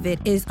David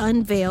is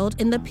unveiled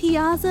in the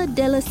Piazza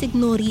della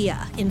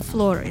Signoria in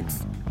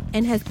Florence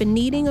and has been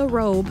needing a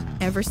robe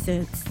ever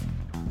since.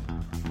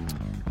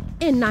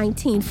 In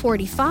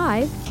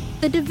 1945,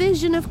 the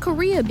division of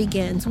Korea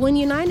begins when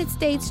United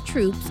States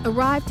troops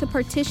arrive to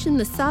partition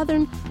the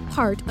southern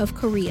part of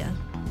Korea.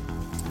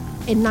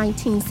 In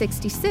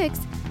 1966,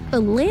 the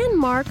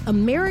landmark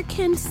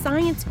American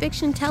science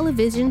fiction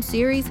television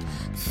series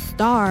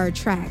Star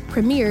Trek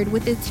premiered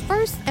with its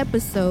first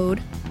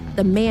episode,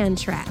 The Man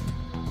Trap.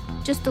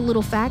 Just a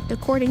little fact,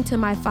 according to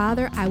my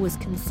father, I was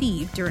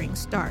conceived during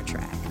Star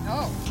Trek.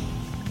 Oh.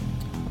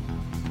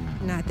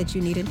 Not that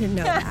you needed to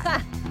know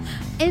that.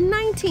 In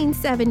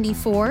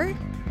 1974,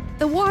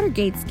 the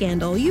Watergate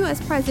scandal,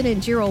 U.S.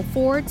 President Gerald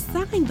Ford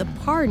signed the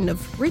pardon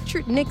of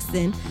Richard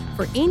Nixon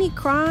for any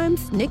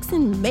crimes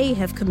Nixon may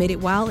have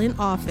committed while in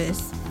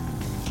office.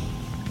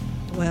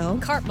 Well,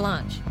 Carte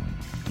blanche.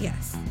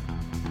 Yes.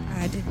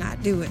 I did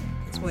not do it,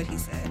 is what he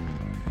said.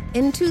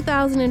 In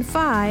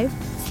 2005,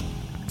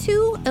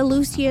 two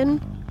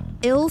Elysian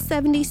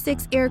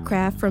Il-76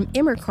 aircraft from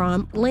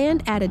Immercrom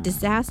land at a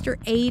disaster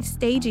aid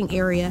staging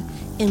area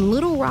in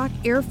Little Rock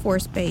Air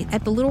Force Base,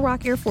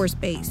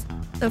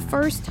 the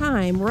first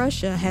time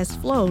Russia has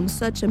flown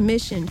such a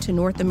mission to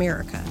North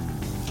America.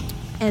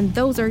 And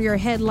those are your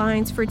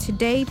headlines for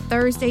today,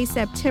 Thursday,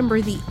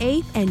 September the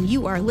 8th, and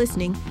you are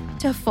listening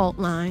to Fault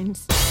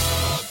Lines.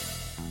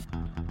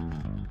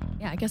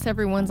 Yeah, I guess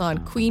everyone's on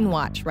Queen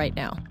Watch right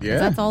now. Yeah.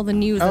 That's all the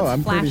news that's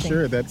I'm flashing. pretty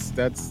sure that's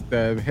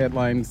the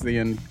headlines the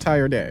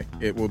entire day.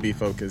 It will be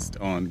focused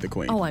on the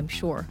Queen. Oh, I'm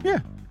sure. Yeah.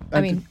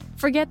 I mean,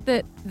 forget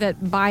that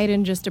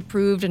Biden just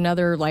approved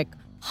another,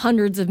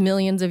 hundreds of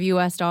millions of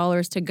U.S.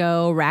 dollars to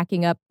go,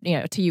 racking up,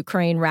 to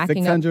Ukraine,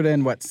 racking up.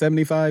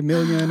 675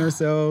 million or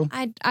so.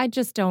 I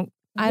just don't,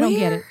 I don't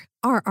get it. Where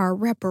are our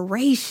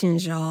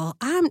reparations, y'all?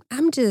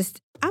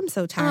 I'm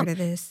so tired of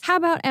this. How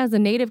about as a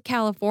native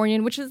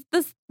Californian, which is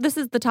this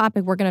is the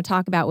topic we're going to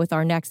talk about with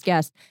our next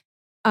guest.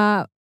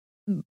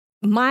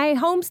 my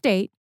home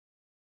state,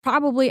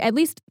 probably at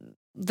least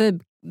the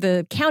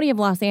county of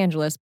Los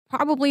Angeles,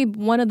 probably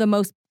one of the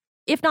most,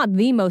 if not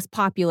the most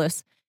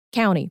populous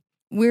county.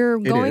 We're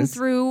going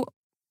through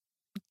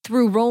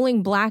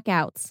rolling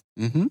blackouts.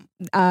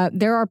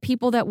 There are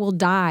people that will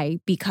die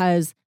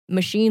because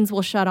machines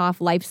will shut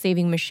off,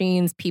 life-saving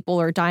machines. People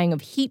are dying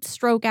of heat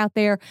stroke out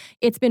there.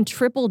 It's been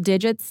triple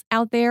digits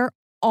out there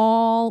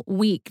all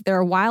week. There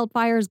are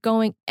wildfires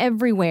going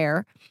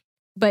everywhere.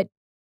 But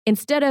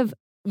instead of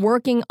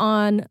working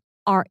on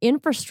our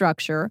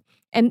infrastructure,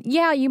 and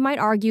yeah, you might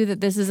argue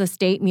that this is a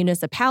state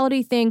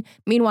municipality thing.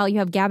 Meanwhile, you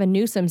have Gavin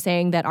Newsom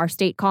saying that our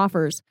state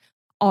coffers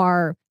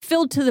are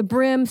filled to the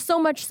brim, so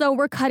much so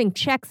we're cutting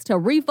checks to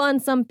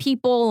refund some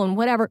people and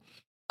whatever.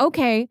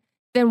 Okay,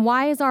 then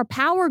why is our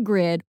power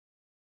grid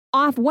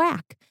off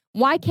whack?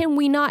 Why can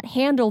we not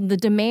handle the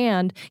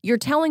demand? You're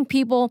telling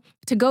people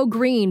to go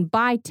green,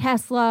 buy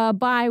Tesla,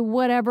 buy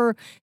whatever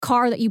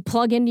car that you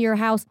plug into your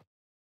house.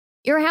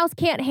 Your house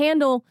can't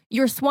handle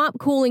your swamp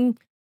cooling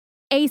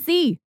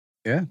AC.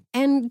 Yeah.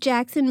 And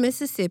Jackson,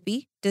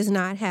 Mississippi does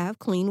not have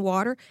clean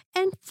water,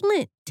 and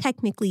Flint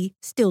technically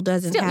still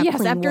doesn't have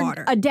clean after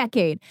water. A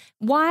decade.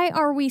 Why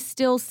are we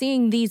still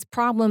seeing these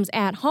problems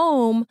at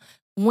home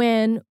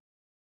when,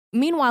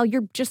 meanwhile,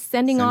 you're just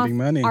sending off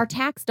money. Our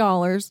tax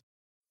dollars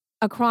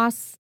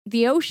across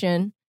the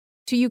ocean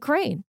to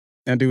Ukraine?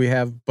 And do we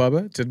have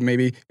Bubba to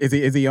maybe is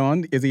he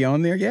on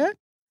there yet?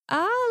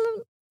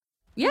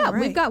 Yeah,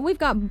 right. we've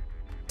got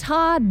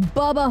Todd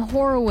Bubba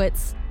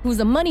Horwitz, who's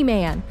a money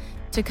man,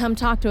 to come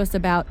talk to us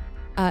about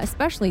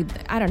especially,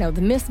 I don't know,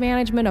 the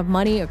mismanagement of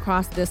money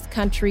across this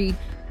country,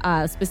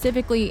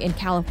 specifically in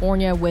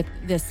California with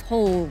this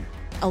whole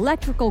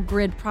electrical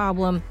grid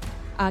problem.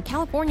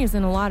 California's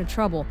in a lot of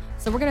trouble.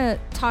 So we're going to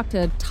talk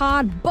to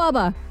Todd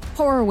Bubba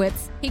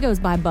Horwitz. He goes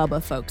by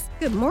Bubba, folks.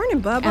 Good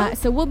morning, Bubba.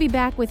 So we'll be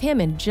back with him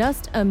in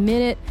just a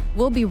minute.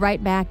 We'll be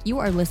right back. You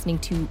are listening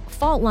to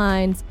Fault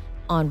Lines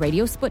on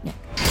Radio Sputnik.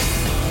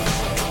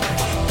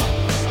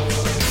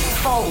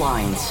 Fault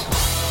Lines.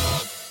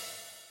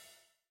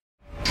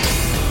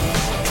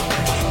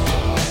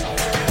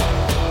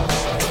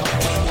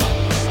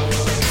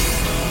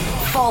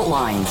 Fault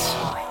Lines.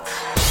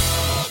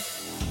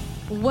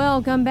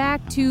 Welcome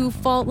back to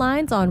Fault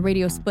Lines on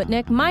Radio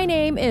Sputnik. My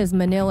name is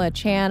Manila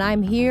Chan.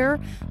 I'm here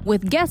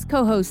with guest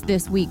co-hosts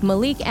this week,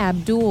 Malik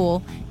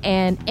Abdul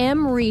and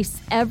M.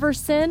 Reese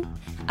Everson.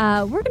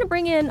 We're going to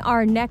bring in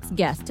our next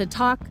guest to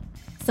talk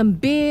some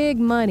big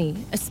money,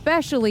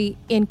 especially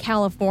in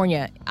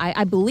California.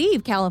 I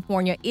believe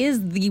California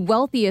is the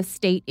wealthiest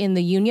state in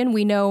the union.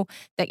 We know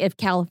that if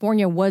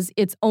California was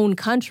its own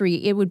country,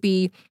 it would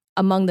be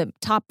among the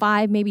top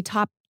 5, maybe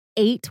top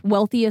 8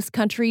 wealthiest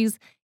countries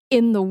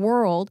in the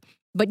world.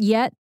 But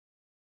yet,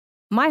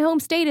 my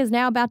home state is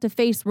now about to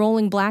face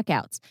rolling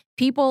blackouts.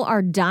 People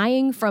are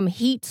dying from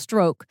heat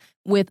stroke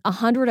with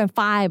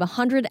 105,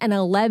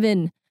 111,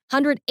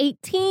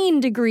 118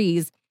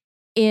 degrees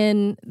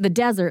in the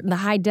desert, in the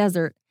high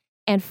desert,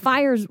 and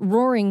fires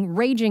roaring,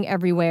 raging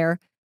everywhere.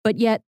 But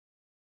yet,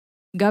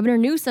 Governor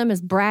Newsom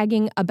is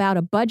bragging about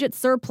a budget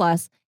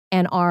surplus,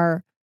 and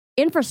our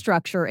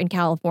infrastructure in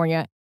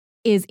California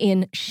is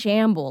in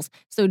shambles.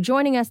 So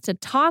joining us to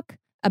talk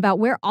about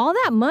where all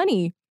that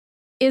money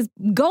is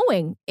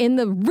going in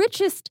the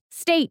richest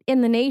state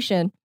in the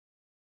nation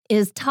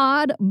is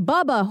Todd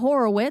Bubba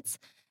Horwitz.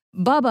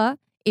 Bubba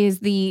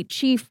is the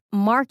chief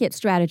market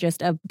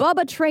strategist of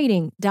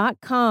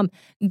BubbaTrading.com.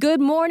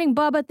 Good morning,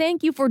 Bubba.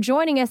 Thank you for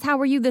joining us. How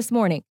are you this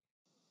morning?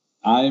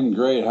 I'm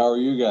great. How are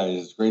you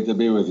guys? It's great to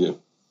be with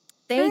you.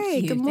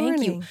 Thank you. Good morning.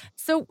 Thank you.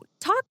 So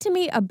talk to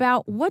me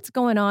about what's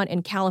going on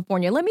in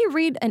California. Let me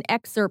read an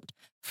excerpt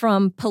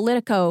from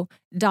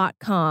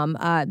Politico.com.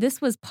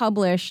 This was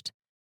published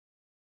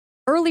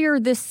earlier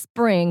this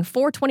spring,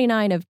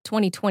 4/29 of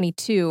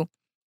 2022.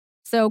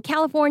 So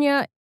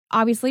California,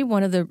 obviously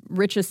one of the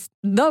richest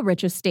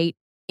state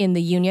in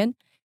the union.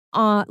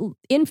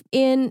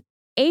 In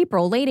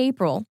April, late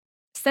April,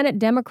 Senate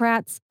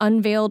Democrats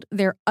unveiled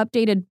their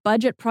updated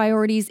budget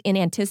priorities in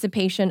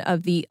anticipation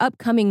of the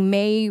upcoming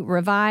May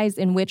revise,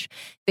 in which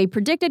they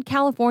predicted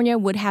California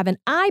would have an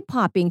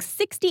eye-popping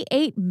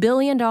 $68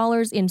 billion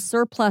in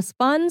surplus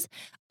funds,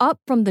 up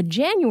from the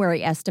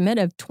January estimate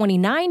of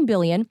 $29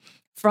 billion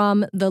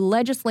from the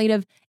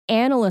Legislative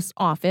Analyst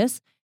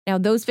Office. Now,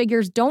 those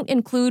figures don't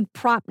include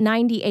Prop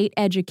 98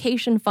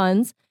 education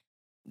funds.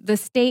 The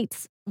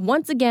state's,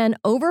 once again,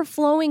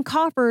 overflowing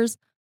coffers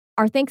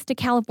are thanks to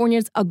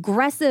California's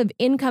aggressive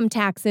income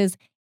taxes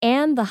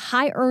and the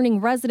high-earning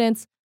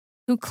residents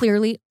who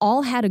clearly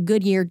all had a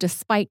good year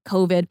despite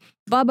COVID.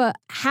 Bubba,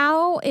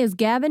 how is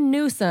Gavin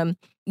Newsom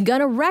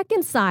going to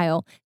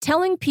reconcile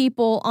telling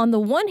people, on the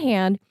one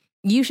hand,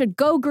 you should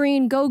go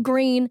green,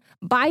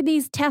 buy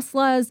these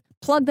Teslas,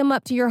 plug them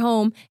up to your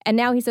home, and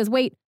now he says,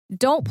 wait,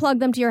 don't plug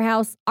them to your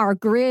house. Our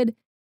grid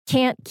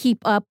can't keep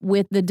up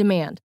with the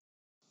demand.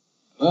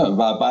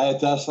 Buy a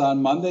Tesla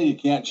on Monday, you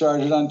can't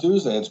charge it on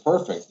Tuesday. It's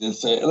perfect.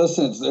 It's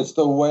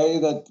the way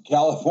that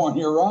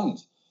California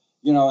runs.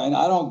 and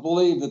I don't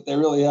believe that they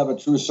really have a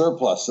true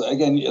surplus.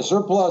 Again, a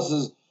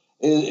surplus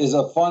is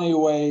a funny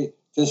way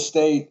to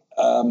state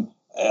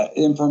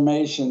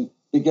information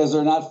because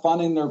they're not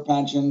funding their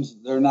pensions.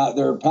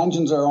 Their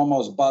pensions are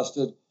almost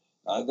busted.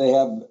 They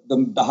have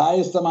the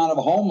highest amount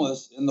of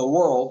homeless in the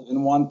world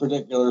in one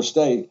particular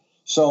state.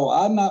 So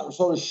I'm not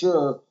so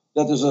sure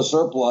that there's a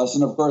surplus.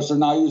 And of course, they're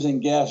now using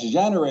gas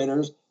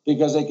generators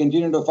because they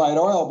continue to fight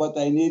oil, but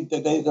they need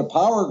the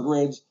power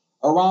grids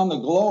around the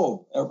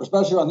globe,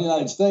 especially around the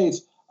United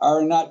States,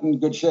 are not in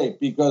good shape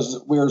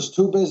because we're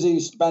too busy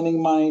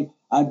spending money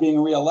on being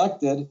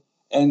reelected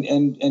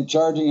and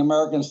charging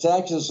Americans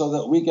taxes so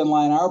that we can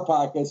line our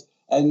pockets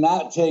and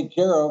not take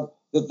care of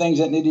the things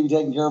that need to be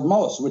taken care of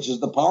most, which is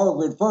the power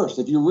grid first.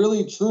 If you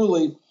really,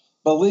 truly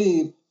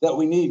believe that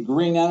we need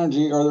green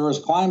energy or there is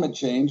climate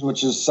change,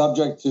 which is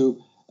subject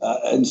to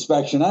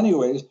inspection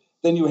anyways,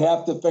 then you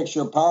have to fix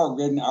your power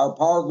grid. And our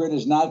power grid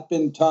has not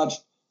been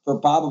touched for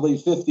probably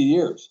 50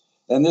 years.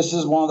 And this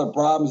is one of the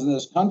problems in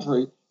this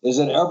country is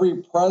that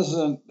every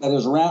president that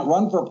has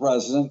run for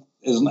president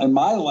is in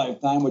my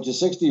lifetime, which is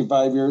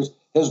 65 years,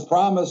 has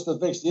promised to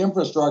fix the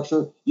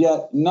infrastructure,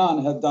 yet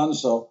none have done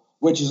so,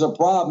 which is a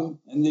problem.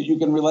 And you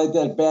can relate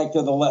that back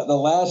to the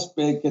last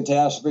big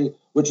catastrophe,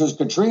 which was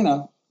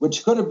Katrina,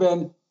 which could have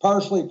been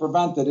partially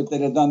prevented if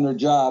they'd have done their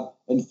job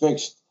and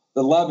fixed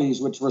the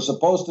levees, which were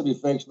supposed to be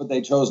fixed, but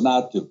they chose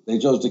not to. They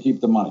chose to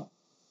keep the money.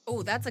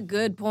 Oh, that's a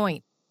good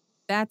point.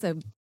 That's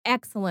an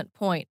excellent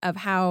point of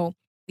how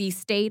the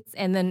states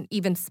and then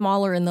even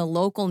smaller in the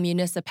local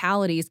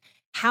municipalities,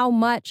 how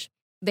much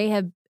they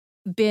have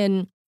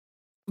been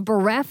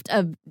bereft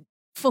of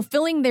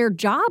fulfilling their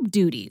job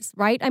duties,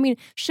 right? I mean,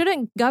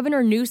 shouldn't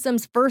Governor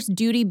Newsom's first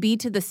duty be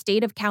to the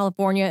state of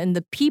California and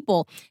the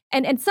people?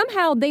 And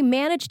somehow they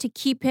managed to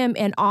keep him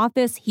in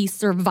office. He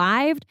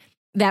survived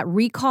that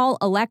recall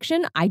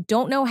election. I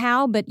don't know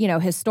how, but,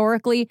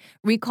 historically,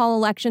 recall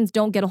elections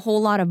don't get a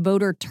whole lot of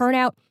voter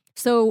turnout.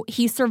 So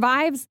he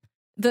survives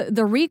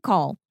the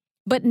recall.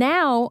 But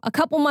now, a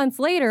couple months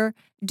later,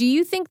 do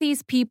you think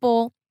these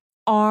people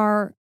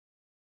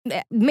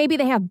maybe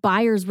they have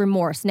buyer's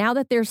remorse now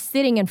that they're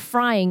sitting and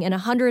frying in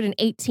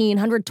 118,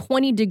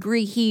 120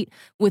 degree heat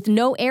with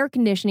no air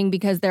conditioning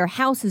because their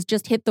house has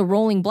just hit the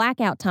rolling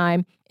blackout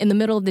time in the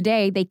middle of the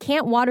day? They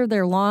can't water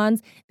their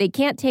lawns. They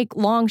can't take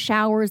long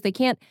showers.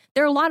 There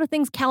are a lot of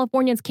things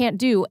Californians can't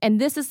do.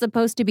 And this is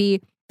supposed to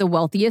be the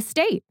wealthiest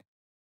state.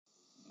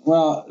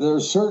 Well, there are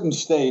certain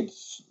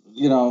states,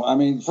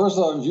 first of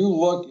all, if you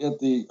look at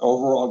the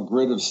overall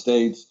grid of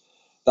states,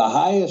 the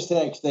highest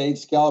tax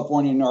states,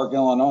 California, New York,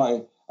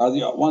 Illinois, are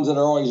the ones that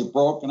are always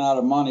broken out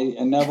of money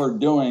and never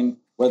doing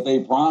what they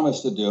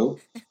promised to do.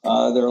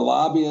 They're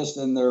lobbyists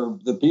and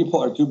the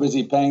people are too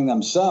busy paying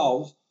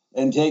themselves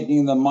and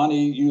taking the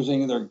money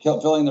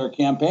filling their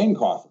campaign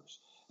coffers.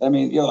 I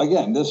mean,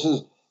 again,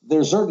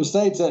 there's certain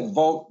states that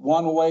vote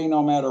one way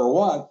no matter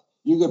what.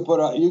 You could put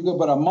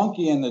a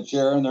monkey in the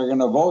chair and they're going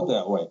to vote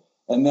that way.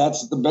 And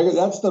that's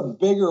the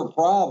bigger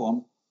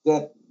problem,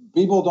 that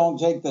people don't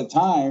take the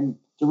time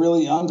to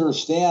really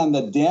understand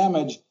the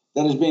damage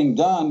that is being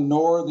done,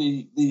 nor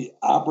the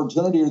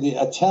opportunity or the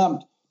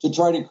attempt to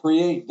try to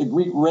create the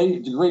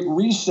great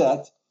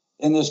reset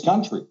in this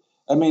country.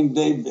 I mean,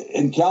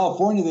 in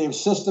California, they have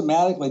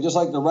systematically, just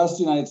like the rest of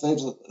the United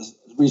States,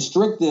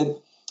 restricted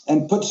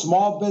and put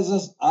small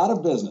business out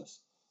of business.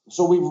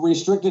 So we've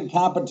restricted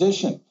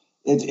competition.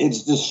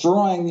 It's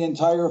destroying the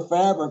entire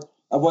fabric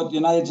of what the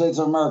United States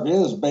of America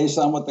is based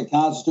on what the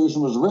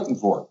Constitution was written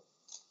for.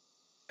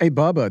 Hey,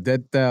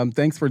 Bubba,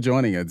 thanks for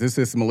joining us. This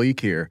is Malik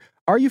here.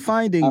 Are you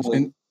finding,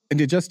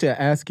 and just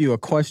to ask you a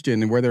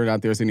question and whether or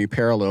not there's any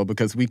parallel,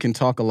 because we can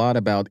talk a lot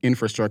about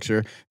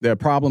infrastructure, the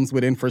problems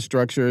with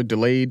infrastructure,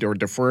 delayed or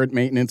deferred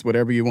maintenance,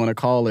 whatever you want to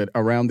call it,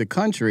 around the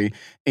country.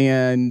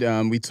 And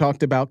we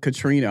talked about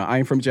Katrina.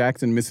 I'm from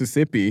Jackson,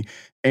 Mississippi,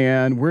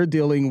 and we're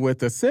dealing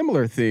with a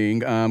similar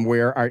thing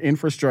where our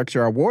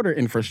infrastructure, our water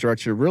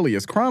infrastructure really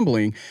is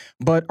crumbling.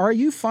 But are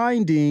you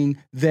finding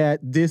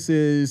that this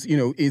is,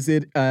 is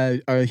it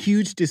a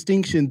huge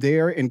distinction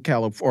there in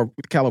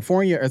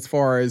California as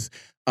far as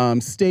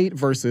state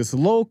versus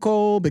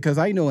local? Because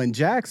I know in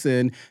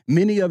Jackson,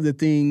 many of the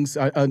things,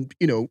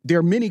 there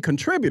are many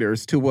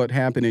contributors to what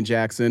happened in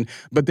Jackson,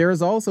 but there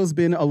has also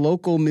been a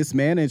local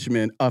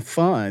mismanagement of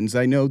funds.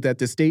 I know that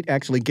the state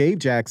actually gave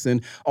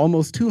Jackson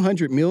almost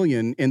 $200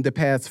 million in the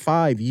past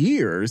 5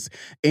 years,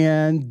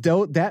 and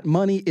though that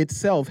money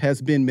itself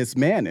has been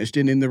mismanaged.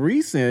 And in the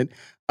recent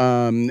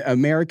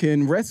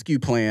American Rescue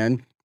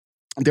Plan,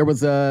 there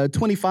was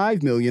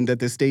 $25 million that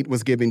the state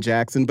was giving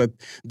Jackson, but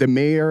the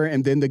mayor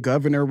and then the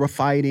governor were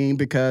fighting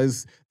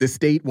because the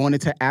state wanted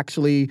to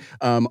actually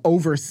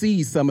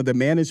oversee some of the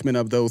management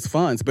of those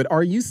funds. But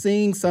are you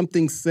seeing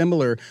something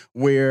similar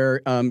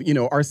where,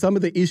 are some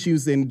of the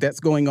issues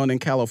that's going on in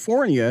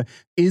California,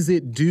 is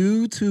it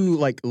due to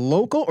like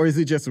local, or is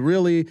it just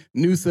really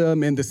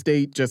Newsom and the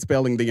state just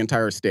failing the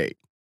entire state?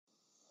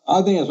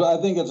 I think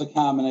it's a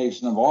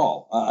combination of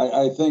all.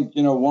 I think,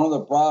 one of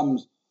the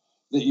problems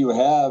that you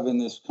have in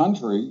this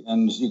country,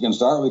 and you can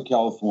start with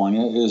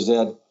California, is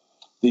that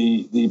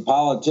the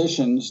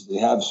politicians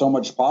have so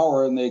much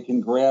power and they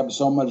can grab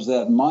so much of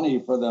that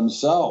money for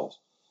themselves.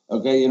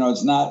 Okay,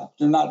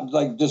 they're not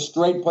like just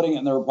straight putting it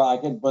in their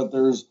pocket, but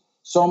there's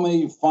so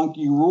many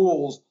funky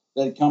rules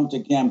that come to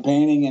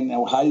campaigning and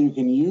how you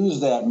can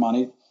use that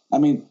money. I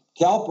mean,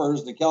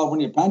 CalPERS, the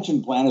California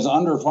Pension Plan, is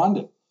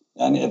underfunded,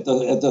 and if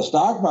the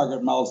stock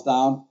market melts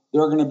down,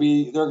 they're going to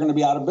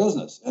be out of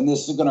business, and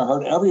this is going to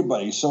hurt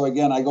everybody. So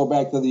again, I go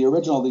back to the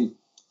original,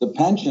 the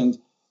pensions.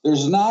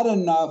 There's not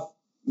enough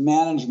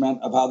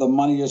management of how the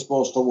money is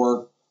supposed to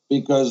work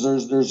because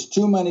there's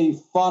too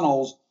many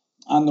funnels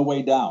on the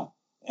way down.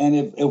 And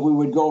if we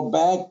would go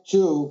back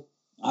to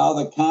how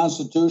the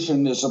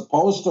Constitution is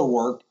supposed to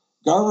work,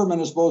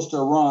 government is supposed to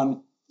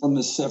run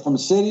from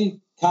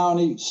city,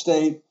 county,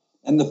 state,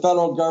 and the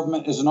federal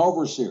government is an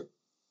overseer.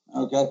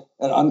 Okay,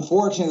 and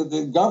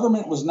unfortunately, the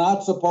government was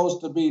not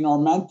supposed to be nor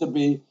meant to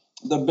be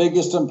the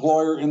biggest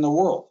employer in the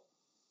world.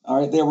 All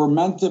right, they were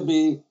meant to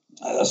be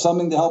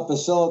something to help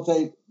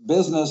facilitate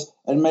business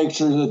and make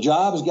sure the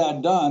jobs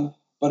got done.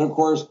 But of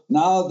course,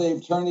 now that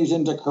they've turned these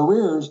into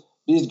careers,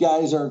 these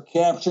guys are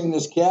capturing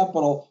this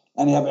capital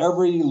and have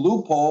every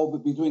loophole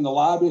between the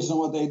lobbyists and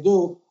what they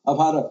do of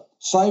how to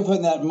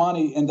siphon that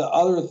money into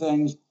other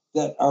things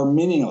that are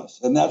meaningless.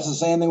 And that's the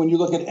same thing when you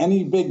look at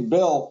any big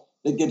bill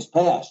that gets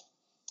passed.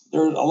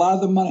 There's a lot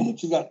of the money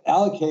that you got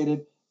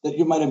allocated that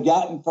you might have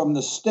gotten from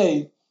the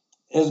state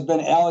has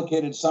been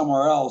allocated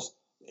somewhere else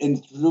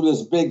through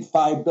this big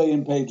 5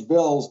 billion page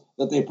bills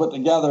that they put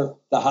together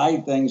to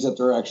hide things that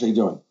they're actually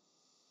doing.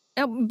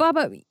 Now,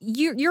 Bubba,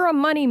 you're a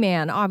money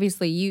man,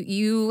 obviously.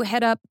 You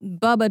head up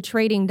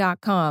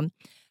BubbaTrading.com.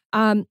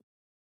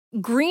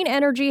 Green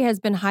energy has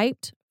been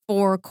hyped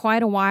for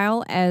quite a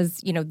while as,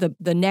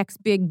 the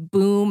next big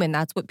boom, and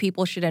that's what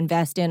people should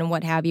invest in and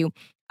what have you.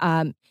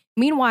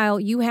 Meanwhile,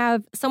 you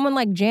have someone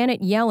like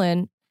Janet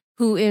Yellen,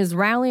 who is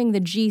rallying the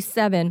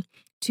G7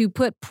 to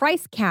put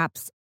price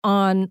caps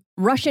on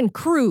Russian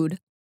crude.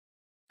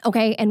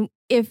 Okay, and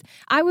if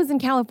I was in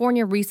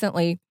California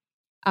recently,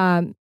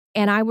 and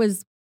I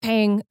was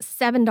paying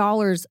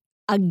 $7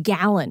 a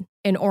gallon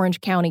in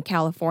Orange County,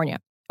 California.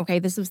 Okay,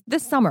 this was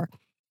this summer.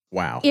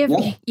 Wow.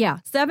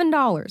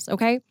 $7.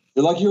 Okay.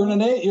 You're lucky you were in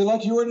an 8. You're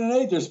lucky you were in an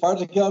 8. There's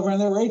parts of California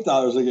that were $8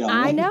 a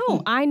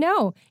gallon. I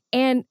know.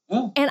 And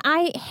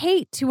I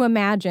hate to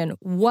imagine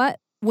what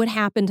would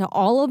happen to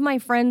all of my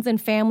friends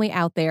and family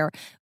out there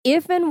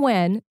if and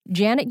when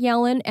Janet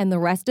Yellen and the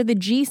rest of the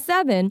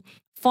G7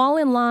 fall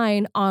in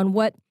line on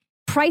what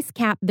price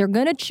cap they're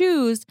going to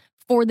choose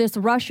for this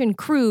Russian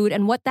crude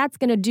and what that's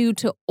going to do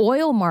to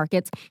oil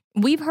markets.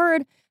 We've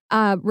heard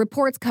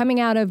reports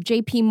coming out of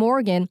JP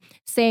Morgan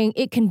saying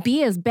it can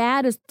be as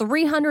bad as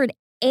 $380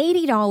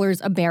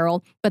 a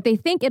barrel, but they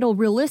think it'll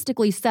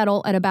realistically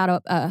settle at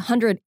about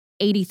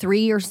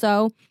 $183 or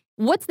so.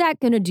 What's that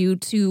going to do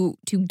to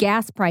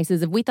gas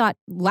prices? If we thought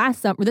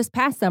this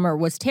past summer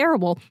was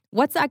terrible,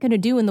 what's that going to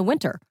do in the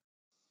winter?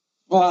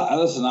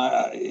 Well, listen,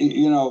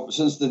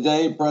 since the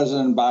day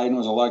President Biden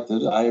was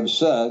elected, I have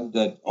said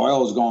that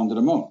oil is going to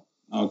the moon.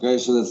 Okay,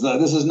 so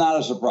this is not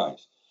a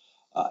surprise.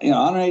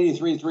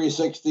 183,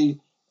 360,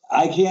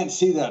 I can't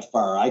see that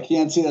far. I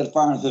can't see that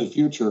far into the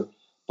future,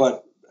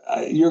 but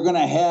you're going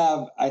to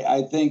have,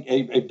 I think,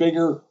 a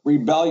bigger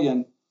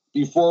rebellion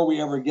before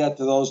we ever get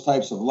to those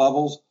types of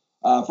levels.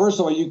 First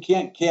of all, you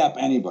can't cap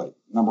anybody,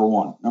 number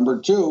one. Number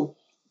two,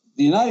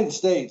 the United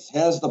States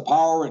has the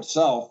power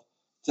itself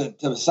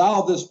to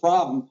solve this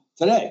problem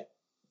today,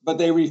 but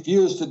they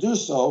refuse to do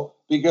so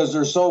because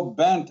they're so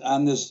bent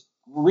on this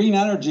green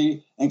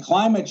energy and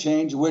climate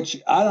change,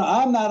 which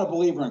I'm not a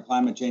believer in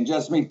climate change.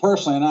 That's me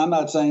personally, and I'm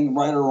not saying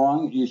right or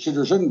wrong, you should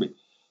or shouldn't be.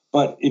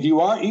 But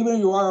even if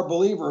you are a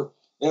believer,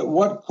 at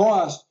what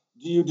cost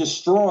do you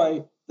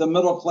destroy the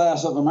middle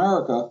class of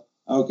America,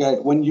 okay,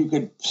 when you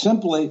could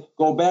simply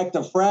go back to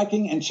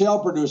fracking and shale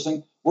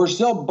producing? We're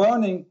still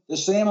burning the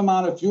same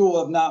amount of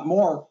fuel, if not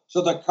more.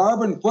 So the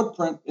carbon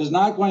footprint is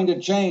not going to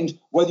change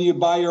whether you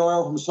buy your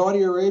oil from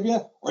Saudi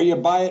Arabia or you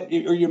buy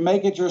it or you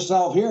make it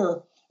yourself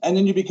here, and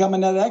then you become a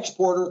net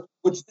exporter,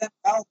 which then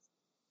helps.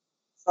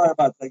 Sorry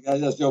about that,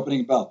 guys. That's the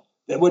opening bell.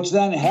 Which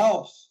then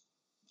helps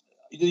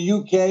the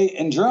UK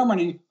and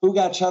Germany, who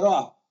got shut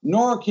off.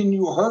 Nor can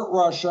you hurt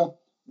Russia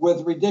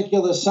with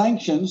ridiculous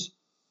sanctions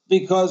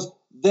because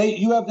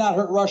you have not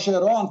hurt Russia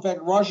at all. In fact,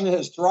 Russia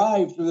has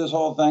thrived through this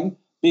whole thing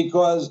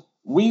because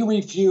we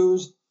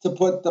refuse to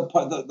put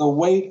the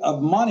weight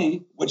of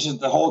money, which is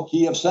the whole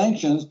key of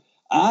sanctions,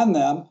 on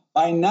them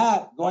by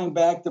not going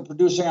back to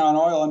producing our own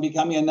oil and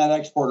becoming a net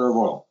exporter of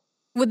oil.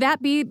 Would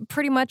that be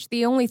pretty much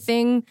the only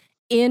thing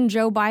in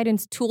Joe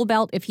Biden's tool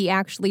belt if he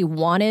actually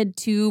wanted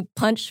to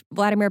punch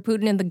Vladimir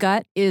Putin in the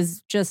gut,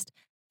 is just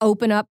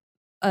open up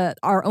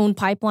our own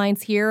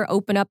pipelines here,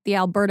 open up the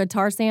Alberta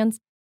tar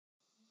sands?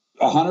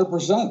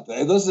 100%.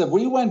 Listen, if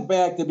we went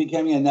back to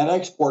becoming a net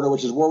exporter,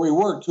 which is where we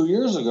were 2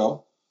 years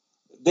ago,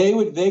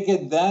 they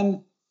could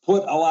then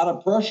put a lot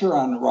of pressure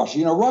on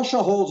Russia.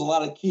 Russia holds a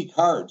lot of key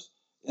cards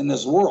in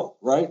this world,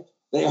 right?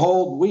 They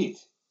hold wheat.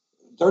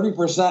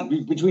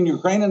 30% between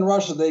Ukraine and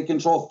Russia, they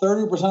control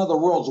 30% of the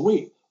world's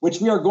wheat. which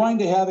we are going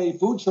to have a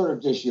food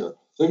shortage this year.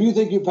 So if you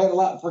think you paid a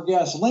lot for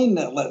gasoline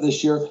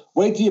this year,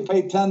 wait till you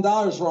pay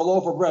 $10 for a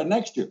loaf of bread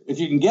next year, if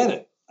you can get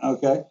it,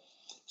 okay?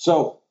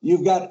 So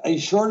you've got a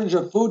shortage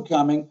of food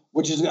coming,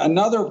 which is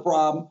another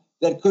problem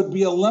that could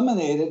be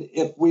eliminated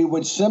if we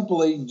would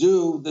simply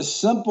do the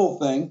simple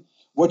thing,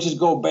 which is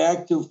go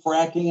back to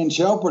fracking and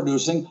shale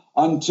producing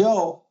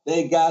until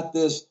they got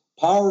this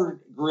power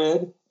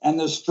grid and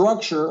the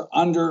structure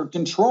under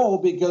control,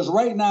 because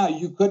right now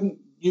you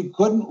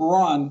couldn't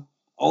run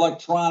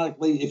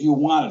electronically if you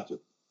wanted to.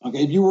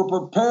 Okay, if you were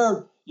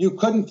prepared, you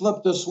couldn't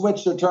flip the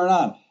switch to turn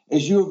on.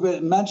 As you've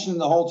been mentioning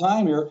the whole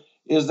time here,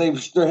 is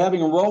they're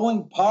having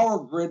rolling power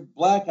grid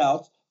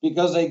blackouts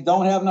because they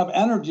don't have enough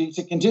energy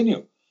to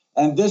continue.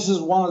 And this is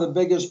one of the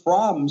biggest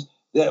problems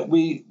that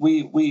we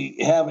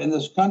have in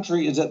this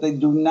country, is that they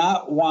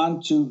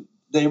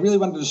really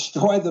want to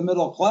destroy the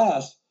middle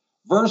class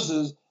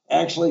versus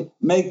actually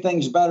make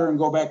things better and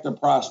go back to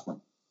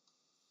prospering.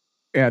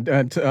 Yeah,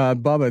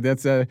 Bubba,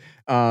 that's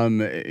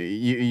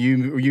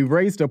you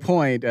raised a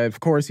point. Of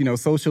course,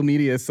 social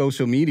media is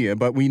social media,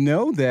 but we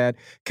know that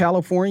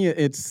California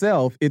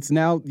itself, it's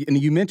now,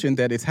 and you mentioned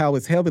that it's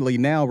heavily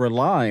now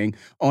relying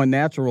on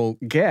natural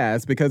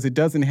gas because it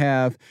doesn't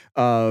have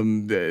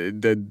the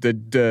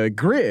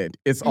grid.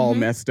 It's all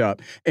messed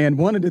up. And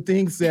one of the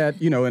things that,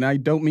 and I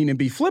don't mean to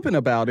be flippant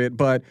about it,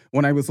 but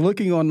when I was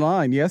looking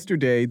online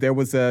yesterday, there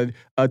was a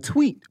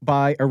tweet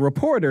by a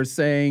reporter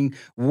saying,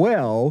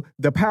 well,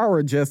 the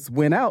power just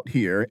went out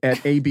here at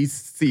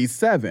ABC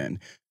 7.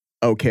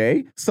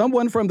 Okay,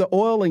 someone from the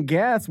Oil and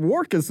Gas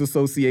Workers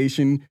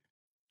Association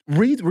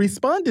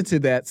responded to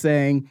that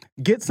saying,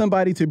 get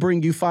somebody to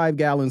bring you 5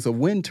 gallons of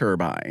wind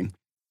turbine.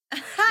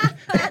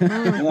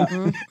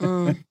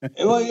 Well,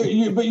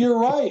 but you're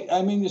right.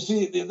 I mean, you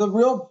see, the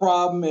real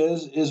problem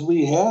is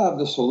we have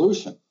the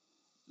solution.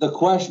 The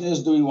question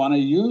is, do we want to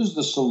use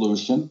the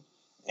solution?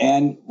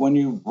 And when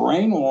you've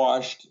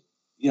brainwashed,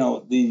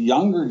 the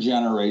younger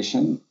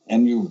generation,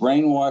 and you've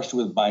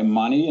brainwashed by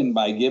money and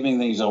by giving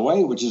things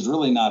away, which is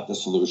really not the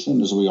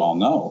solution, as we all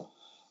know,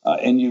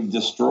 and you've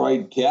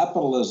destroyed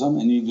capitalism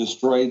and you've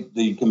destroyed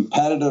the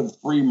competitive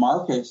free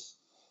markets,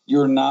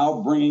 you're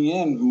now bringing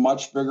in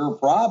much bigger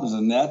problems.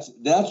 And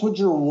that's what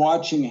you're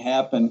watching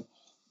happen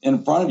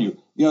in front of you.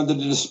 The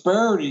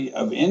disparity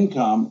of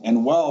income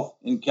and wealth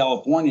in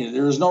California,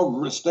 there is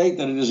no state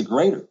that it is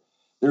greater.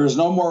 There is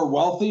no more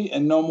wealthy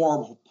and no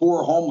more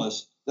poor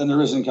homeless than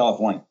there is in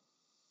California.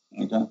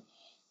 Okay,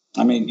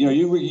 I mean,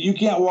 you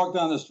can't walk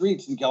down the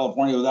streets in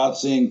California without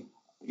seeing,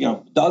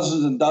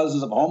 dozens and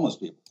dozens of homeless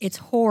people. It's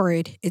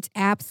horrid. It's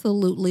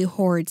absolutely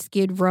horrid.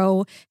 Skid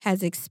Row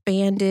has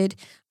expanded.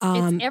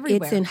 It's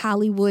everywhere. It's in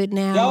Hollywood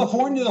now.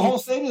 California, the whole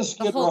state is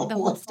Skid Row. The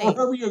whole state.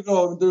 Wherever you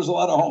go, there's a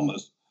lot of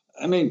homeless.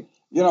 I mean,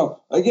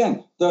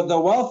 again, the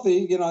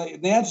wealthy,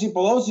 Nancy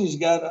Pelosi's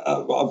got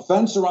a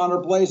fence around her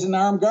place and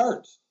armed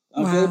guards.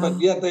 Okay, wow. But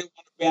yet they want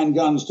to ban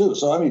guns too.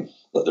 So I mean,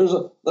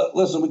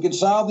 listen, we could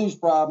solve these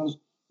problems,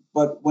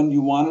 but when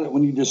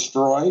you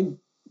destroy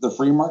the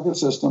free market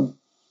system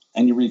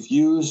and you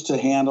refuse to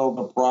handle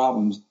the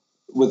problems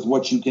with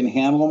what you can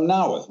handle them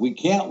now with, we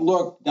can't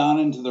look down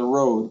into the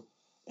road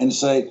and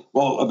say,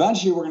 well,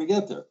 eventually we're going to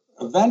get there.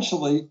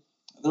 Eventually,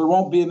 there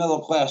won't be a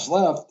middle class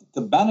left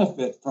to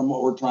benefit from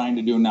what we're trying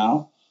to do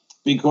now,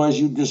 because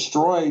you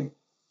destroyed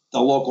the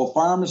local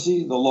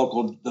pharmacy, the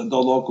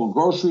local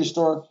grocery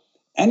store.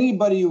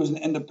 Anybody who is an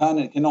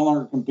independent can no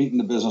longer compete in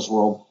the business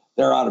world.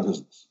 They're out of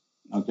business.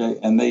 Okay,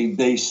 and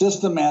they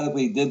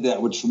systematically did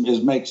that, which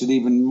makes it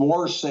even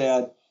more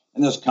sad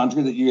in this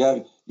country that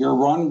you're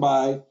run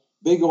by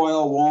big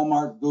oil,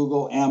 Walmart,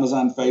 Google,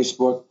 Amazon,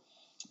 Facebook,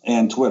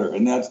 and Twitter,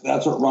 and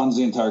that's what runs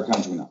the entire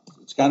country now.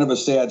 It's kind of a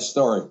sad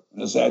story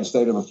and a sad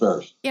state of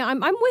affairs. Yeah,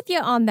 I'm with you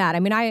on that.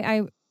 I mean,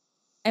 I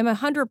am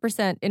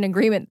 100% in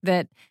agreement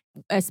that,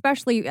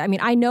 especially, I mean,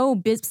 I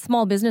know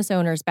small business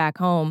owners back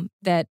home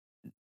that,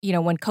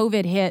 when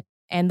COVID hit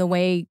and the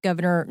way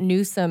Governor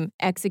Newsom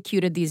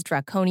executed these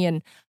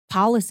draconian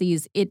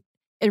policies, it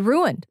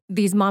ruined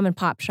these mom and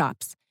pop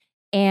shops.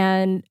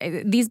 And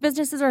these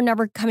businesses are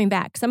never coming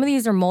back. Some of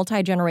these are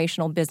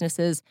multi-generational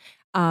businesses.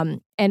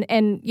 And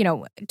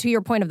to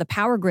your point of the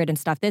power grid and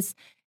stuff,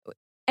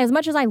 as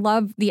much as I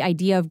love the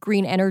idea of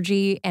green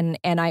energy, and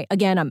I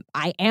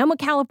am a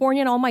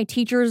Californian. All my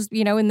teachers,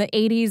 in the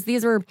 80s,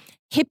 these are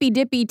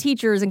hippy-dippy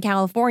teachers in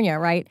California,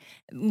 right?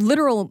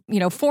 Literal,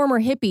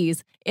 former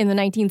hippies in the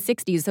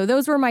 1960s. So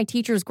those were my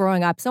teachers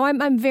growing up. So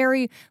I'm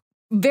very,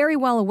 very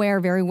well aware,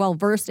 very well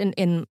versed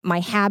in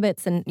my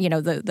habits and,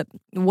 the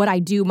what I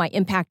do, my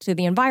impact to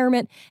the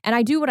environment. And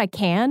I do what I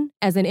can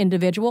as an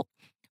individual.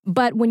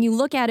 But when you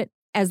look at it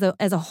as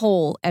a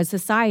whole, as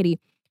society,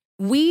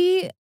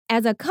 we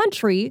as a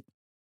country,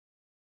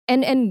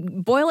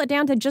 and boil it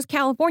down to just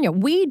California,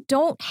 we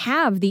don't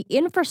have the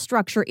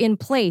infrastructure in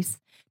place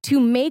to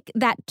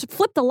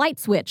flip the light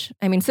switch.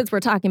 I mean, since we're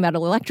talking about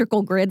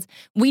electrical grids,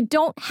 we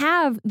don't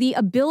have the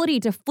ability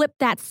to flip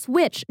that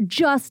switch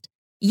just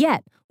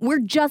yet. We're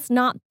just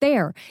not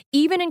there.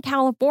 Even in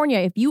California,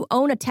 if you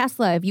own a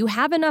Tesla, if you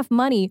have enough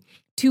money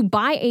to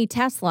buy a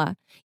Tesla,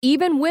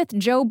 even with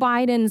Joe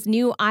Biden's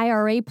new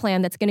IRA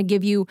plan that's going to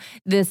give you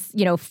this,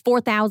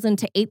 $4,000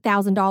 to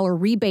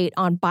 $8,000 rebate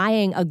on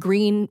buying a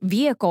green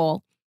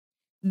vehicle,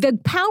 the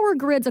power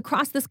grids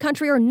across this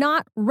country are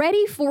not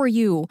ready for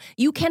you.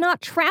 You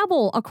cannot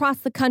travel across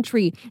the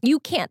country. You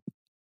can't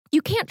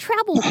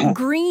travel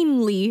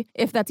greenly,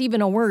 if that's even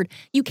a word.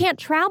 You can't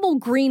travel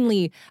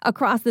greenly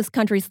across this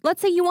country. So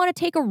let's say you want to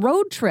take a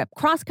road trip,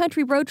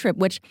 cross-country road trip,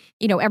 which,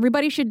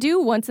 everybody should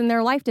do once in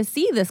their life to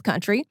see this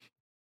country,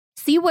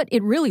 see what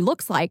it really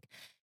looks like.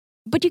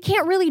 But you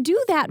can't really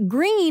do that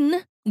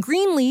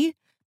greenly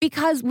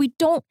because we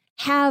don't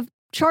have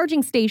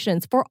charging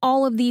stations for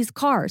all of these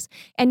cars.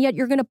 And yet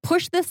you're going to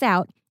push this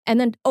out and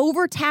then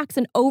overtax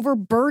and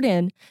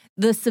overburden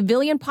the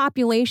civilian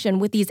population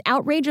with these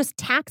outrageous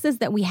taxes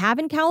that we have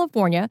in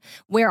California,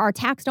 where our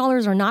tax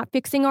dollars are not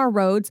fixing our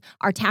roads,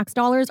 our tax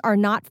dollars are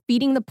not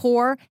feeding the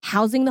poor,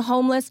 housing the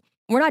homeless.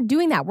 We're not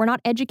doing that. We're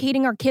not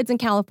educating our kids in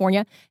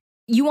California.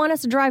 You want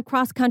us to drive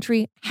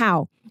cross-country?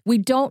 How? We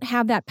don't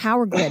have that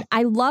power grid.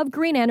 I love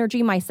green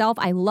energy myself.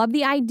 I love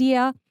the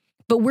idea,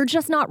 but we're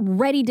just not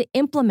ready to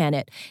implement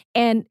it.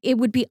 And it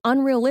would be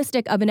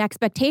unrealistic of an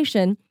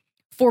expectation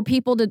for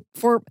people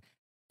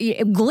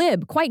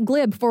quite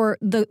glib for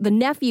the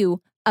nephew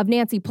of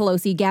Nancy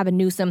Pelosi, Gavin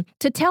Newsom,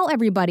 to tell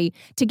everybody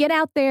to get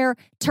out there,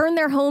 turn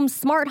their homes,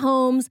 smart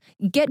homes,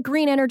 get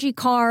green energy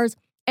cars,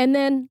 and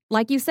then,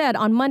 like you said,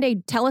 on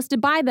Monday, tell us to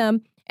buy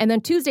them, and then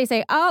Tuesday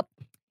say, oh,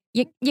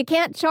 you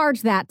can't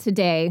charge that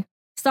today.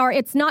 Sorry,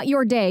 it's not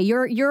your day.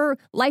 Your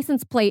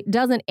license plate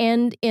doesn't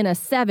end in a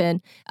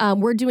 7.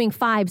 We're doing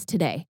 5s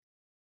today.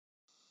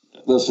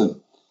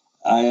 Listen,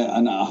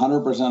 I'm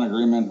 100%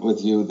 agreement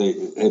with you.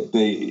 But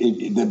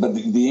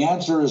the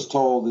answer is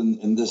told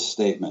in this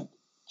statement.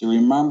 Do you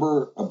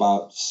remember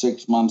about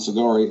 6 months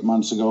ago or 8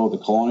 months ago, the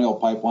Colonial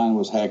Pipeline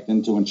was hacked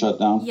into and shut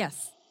down?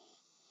 Yes.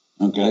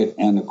 Okay,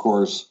 and of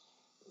course,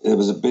 it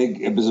was a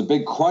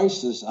big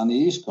crisis on the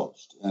East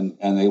Coast, and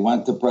they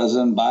went to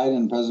President Biden,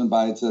 and President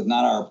Biden said,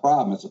 "Not our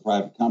problem. It's a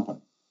private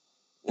company."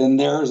 And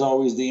there's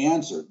always the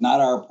answer: not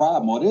our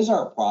problem. What is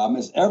our problem?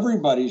 It's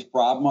everybody's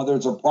problem, whether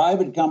it's a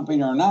private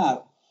company or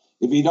not.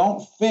 If you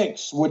don't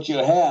fix what you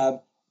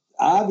have,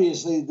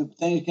 obviously the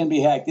things can be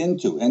hacked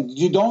into. And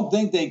you don't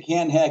think they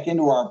can hack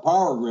into our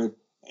power grid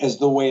as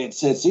the way it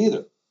sits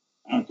either.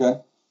 Okay.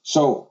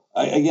 So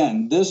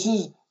again, this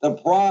is the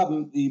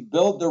problem,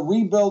 the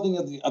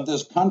rebuilding of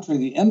this country,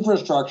 the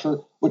infrastructure,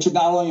 which would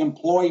not only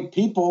employ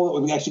people that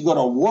would actually go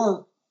to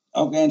work,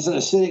 okay, instead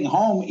of sitting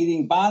home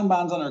eating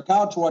bonbons on their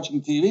couch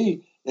watching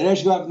TV, they'd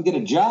actually go out and get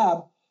a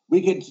job.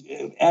 We could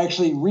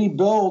actually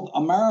rebuild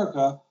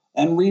America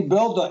and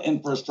rebuild the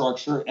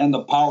infrastructure and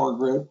the power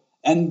grid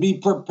and be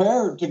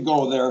prepared to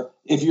go there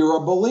if you're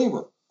a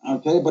believer.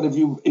 Okay, but if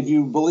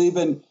you believe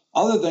in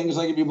other things,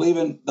 like if you believe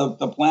in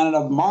the planet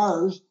of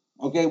Mars,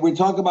 okay, we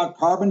talk about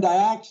carbon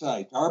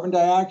dioxide.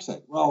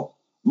 Well,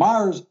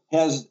 Mars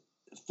has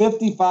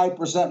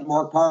 55%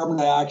 more carbon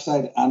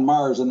dioxide on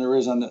Mars than there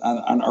is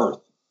on Earth.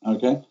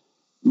 Okay,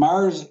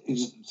 Mars'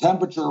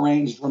 temperature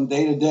range from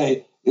day to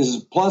day is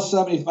plus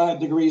 75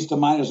 degrees to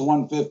minus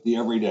 150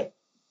 every day.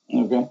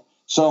 Okay.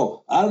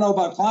 So I don't know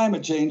about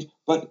climate change,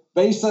 but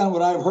based on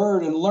what I've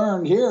heard and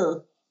learned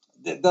here,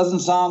 it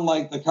doesn't sound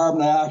like the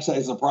carbon dioxide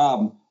is a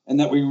problem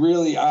and that we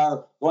really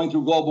are going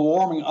through global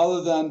warming,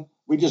 other than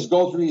we just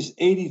go through these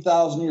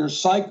 80,000 year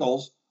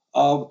cycles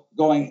of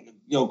going,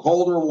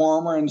 colder,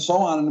 warmer, and so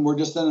on. And we're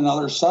just in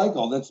another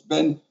cycle that's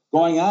been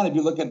going on. If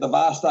you look at the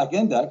Vostok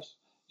Index,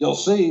 you'll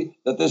see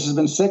that this has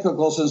been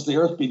cyclical since the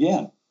Earth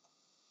began.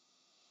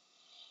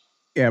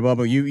 Yeah,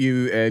 Bubba,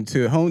 you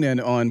to hone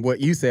in on what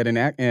you said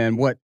and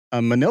what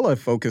Manila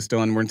focused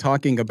on, we're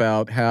talking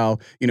about how,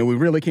 we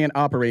really can't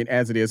operate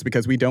as it is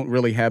because we don't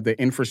really have the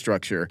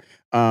infrastructure.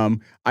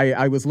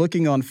 I was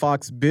looking on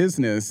Fox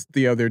Business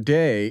the other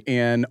day,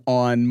 and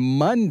on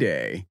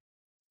Monday,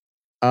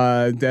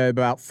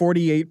 about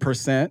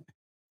 48%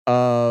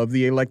 of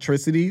the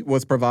electricity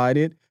was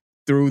provided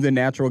through the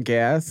natural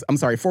gas. I'm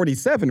sorry,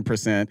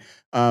 47%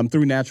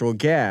 through natural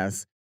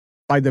gas.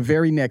 By the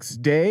very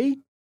next day,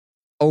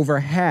 over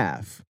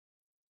half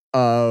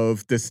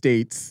of the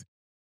state's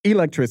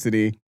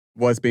electricity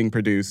was being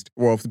produced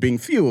or was being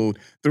fueled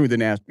through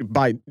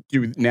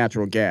through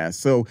natural gas.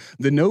 So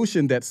the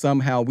notion that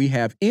somehow we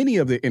have any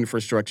of the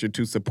infrastructure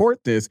to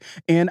support this,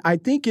 and I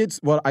think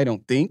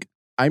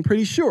I'm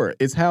pretty sure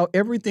it's how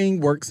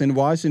everything works in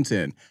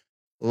Washington.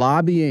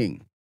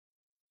 Lobbying.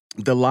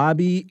 The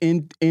lobby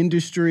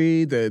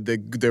industry,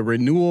 the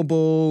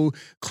renewable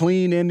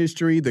clean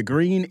industry, the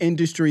green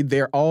industry,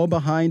 they're all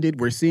behind it.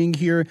 We're seeing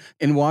here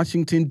in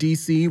Washington,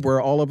 D.C., where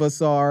all of us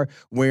are,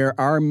 where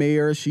our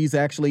mayor, she's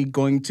actually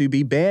going to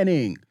be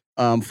banning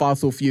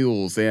fossil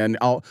fuels and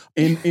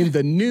in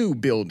the new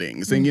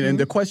buildings. And, and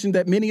the question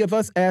that many of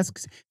us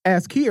ask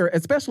here,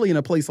 especially in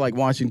a place like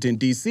Washington,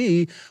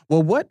 D.C.,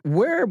 well, what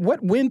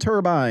wind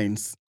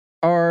turbines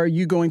are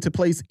you going to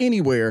place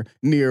anywhere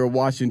near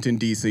Washington,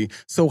 D.C.?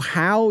 So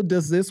how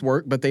does this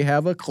work? But they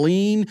have a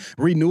clean,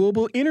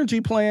 renewable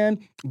energy plan,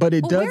 but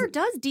it doesn't. Where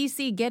does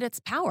D.C. get its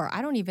power?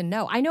 I don't even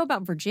know. I know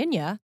about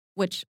Virginia,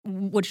 which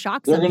would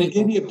shock They're some going to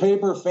people. give you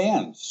paper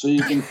fans so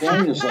you can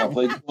fan yourself.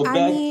 Like go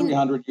back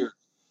 300 years.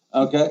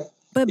 Okay?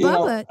 But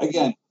Bubba,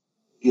 again,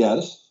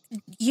 yes.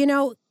 You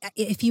know,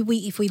 if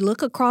we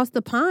look across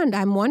the pond,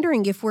 I'm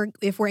wondering if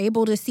we're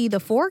able to see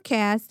the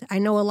forecast. I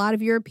know a lot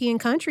of European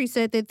countries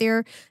said that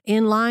they're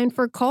in line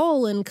for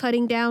coal and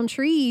cutting down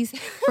trees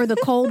for the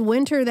cold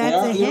winter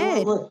that's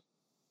ahead.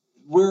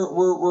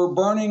 We're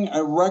burning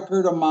a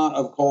record amount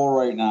of coal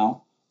right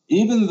now,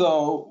 even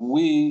though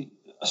we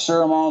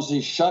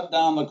ceremoniously shut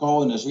down the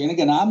coal industry. And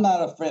again, I'm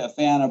not a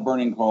fan of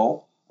burning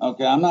coal.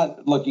 Okay, I'm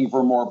not looking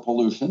for more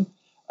pollution,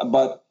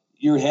 but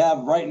you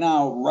have right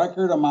now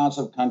record amounts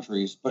of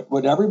countries, but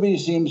what everybody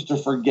seems to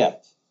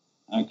forget,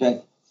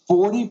 okay,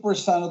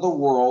 40% of the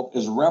world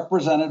is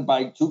represented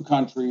by two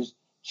countries,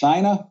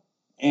 China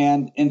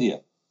and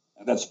India.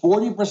 That's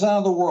 40%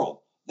 of the world.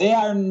 They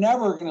are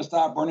never going to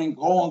stop burning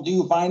coal until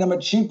you find them a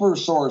cheaper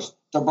source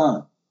to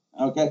burn,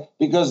 okay,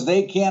 because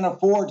they can't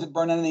afford to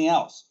burn anything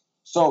else.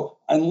 So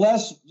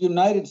unless the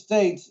United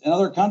States and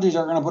other countries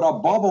are going to put a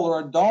bubble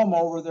or a dome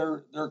over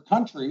their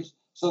countries,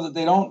 so that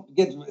they don't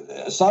get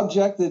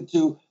subjected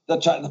to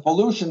the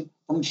pollution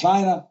from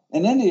China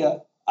and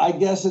India, I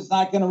guess it's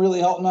not going to really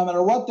help them no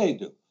matter what they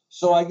do.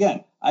 So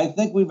again, I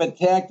think we've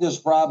attacked this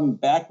problem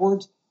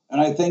backwards,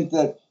 and I think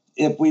that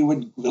if we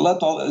would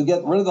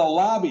get rid of the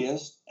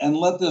lobbyists and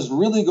let this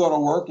really go to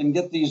work and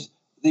get these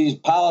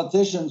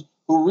politicians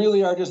who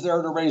really are just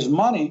there to raise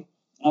money,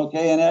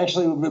 okay, and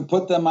actually we would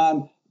put them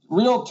on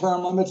real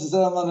term limits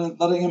instead of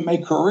letting them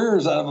make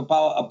careers out of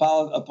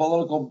a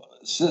political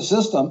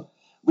system,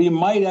 we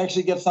might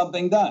actually get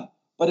something done.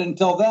 But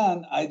until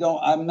then,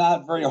 I'm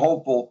not very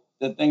hopeful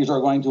that things are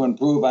going to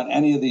improve on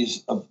any of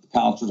these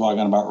accounts we're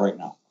talking about right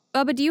now.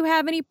 Bubba, do you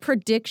have any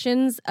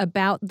predictions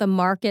about the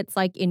markets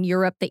like in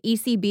Europe? The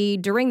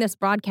ECB, during this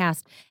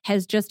broadcast,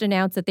 has just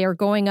announced that they're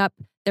going up,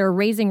 they're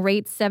raising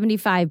rates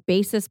 75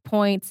 basis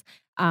points.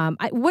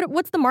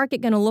 What's the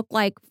market going to look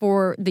like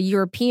for the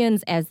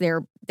Europeans as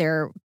their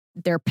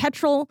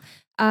petrol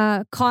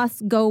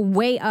costs go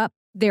way up?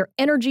 Their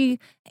energy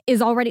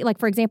is already, like,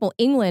 for example,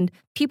 England,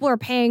 people are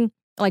paying,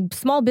 like,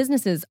 small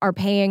businesses are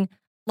paying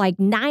like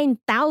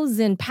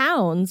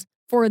 £9,000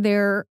 for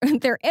their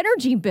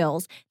energy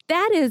bills.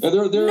 That is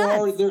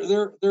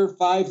they're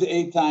 5 to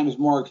 8 times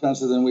more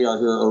expensive than we are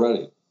here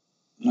already.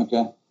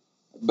 Okay,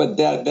 but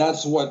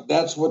that's what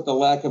the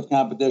lack of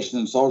competition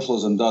and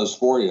socialism does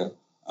for you.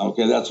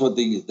 Okay, that's what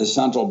the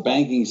central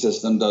banking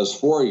system does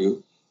for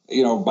you.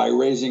 You know, by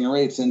raising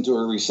rates into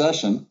a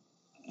recession.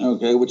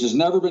 Okay, which has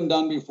never been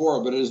done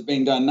before, but it is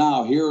being done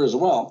now here as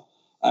well.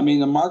 I mean,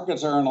 the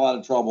markets are in a lot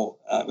of trouble,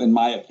 in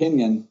my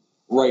opinion,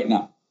 right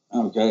now.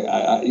 Okay,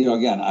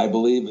 I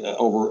believe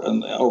over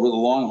the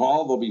long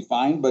haul they'll be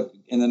fine, but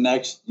in the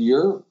next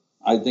year,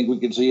 I think we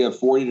could see a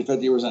 40 to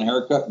 50%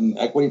 haircut in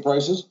equity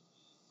prices.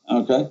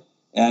 Okay,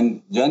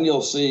 and then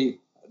you'll see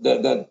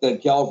that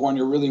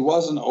California really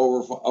wasn't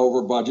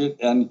over budget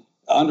and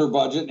under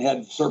budget and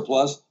had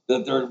surplus.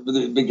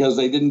 Because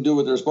they didn't do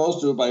what they're supposed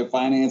to by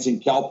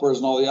financing CalPERS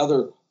and all the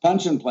other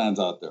pension plans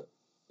out there.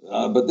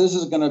 But this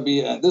is going to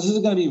be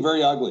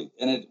very ugly,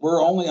 and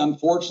we're only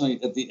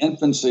unfortunately at the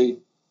infancy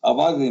of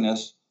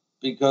ugliness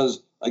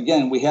because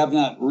again we have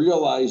not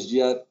realized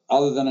yet,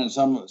 other than in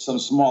some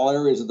small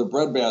areas of the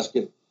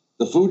breadbasket,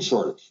 the food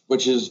shortage,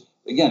 which is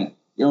again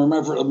you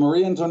remember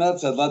Marie Antoinette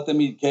said, "Let them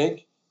eat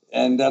cake,"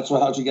 and that's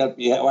why she got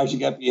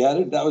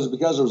beheaded. That was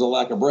because there was a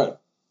lack of bread,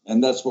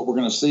 and that's what we're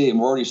going to see, and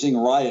we're already seeing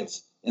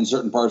riots in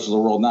certain parts of the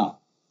world now.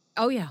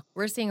 Oh, yeah.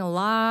 We're seeing a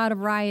lot of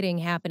rioting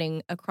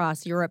happening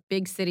across Europe.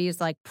 Big cities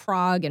like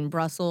Prague and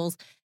Brussels,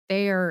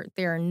 they're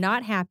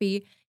not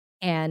happy.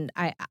 And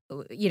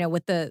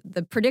with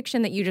the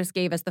prediction that you just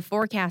gave us, the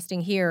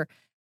forecasting here,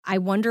 I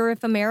wonder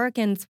if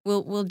Americans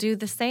will do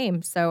the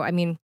same. So, I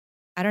mean,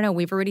 I don't know.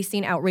 We've already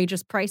seen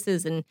outrageous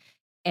prices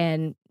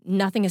and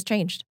nothing has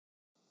changed.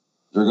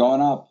 They're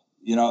going up.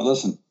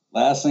 Listen,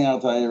 last thing I'll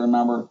tell you,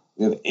 remember,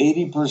 we have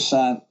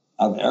 80%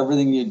 of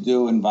everything you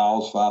do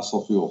involves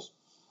fossil fuels,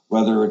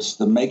 whether it's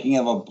the making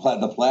of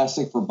the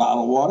plastic for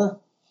bottled water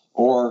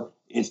or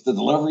it's the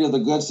delivery of the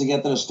goods to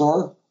get to the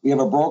store. We have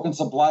a broken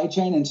supply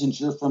chain. And since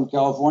you're from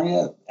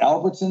California,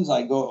 Albertsons,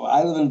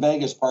 I live in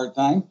Vegas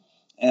part-time,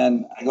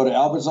 and I go to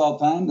Albertsons all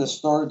the time.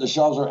 The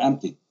shelves are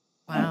empty.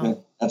 Wow. Okay?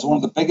 That's one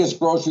of the biggest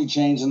grocery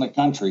chains in the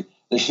country.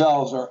 The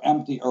shelves are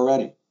empty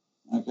already.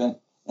 Okay.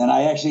 And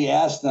I actually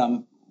asked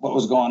them what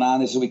was going on.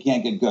 They said, we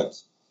can't get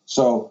goods.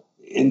 So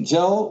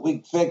until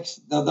we fix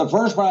the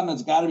first problem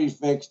that's got to be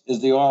fixed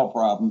is the oil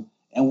problem.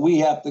 And we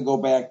have to go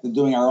back to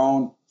doing our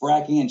own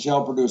fracking and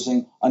shale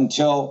producing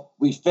until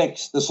we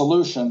fix the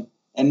solution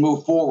and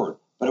move forward.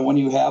 But when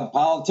you have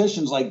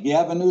politicians like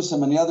Gavin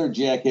Newsom and the other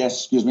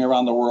jackass,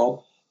 around the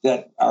world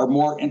that are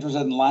more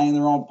interested in lining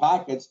their own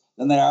pockets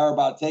than they are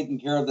about taking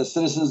care of the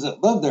citizens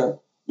that live there,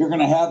 you're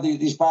going to have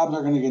these problems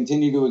are going to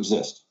continue to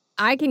exist.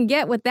 I can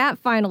get with that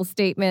final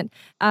statement.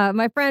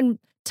 My friend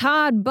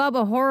Todd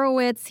Bubba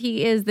Horwitz,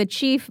 he is the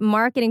chief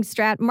market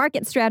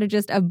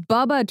strategist of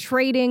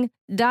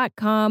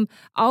BubbaTrading.com.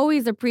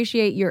 Always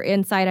appreciate your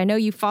insight. I know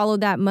you follow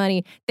that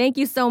money. Thank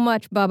you so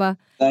much, Bubba.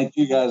 Thank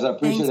you, guys. I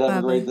appreciate it.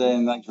 Have a great day,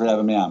 and thanks for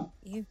having me on.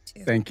 You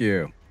too. Thank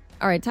you.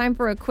 All right, time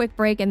for a quick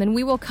break, and then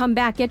we will come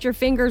back. Get your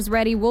fingers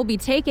ready. We'll be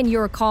taking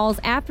your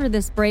calls after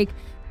this break.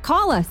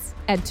 Call us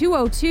at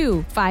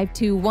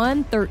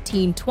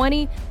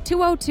 202-521-1320,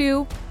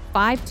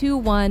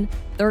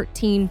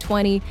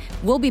 202-521-1320.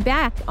 We'll be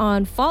back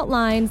on Fault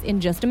Lines in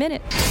just a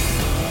minute.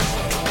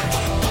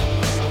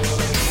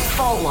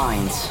 Fault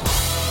Lines.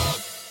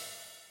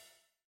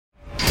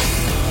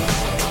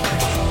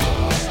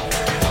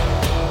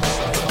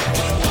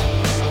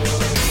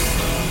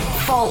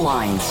 Fault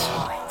Lines.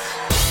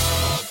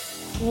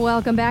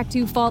 Welcome back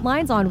to Fault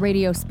Lines on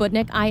Radio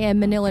Sputnik. I am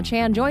Manila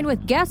Chan, joined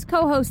with guest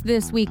co-hosts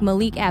this week,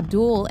 Malik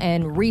Abdul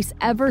and Reese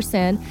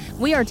Everson.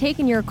 We are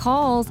taking your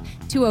calls,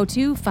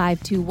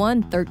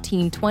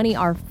 202-521-1320.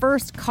 Our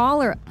first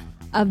caller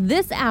of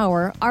this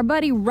hour, our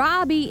buddy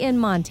Robbie in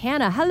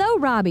Montana. Hello,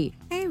 Robbie.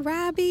 Hey,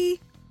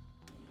 Robbie.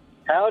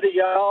 Howdy,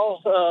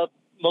 y'all.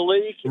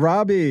 Malik.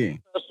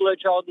 Robbie. Just to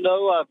let y'all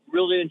know, I've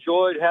really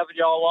enjoyed having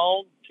y'all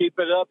on. Keep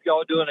it up.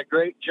 Y'all doing a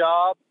great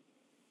job.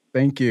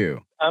 Thank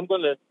you. I'm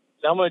going to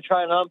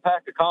try and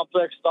unpack a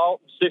complex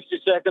thought in 60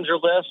 seconds or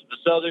less of the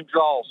Southern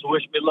drawl, so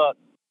wish me luck.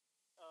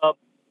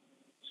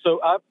 So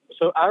I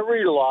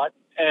read a lot,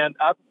 and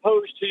I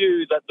propose to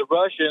you that the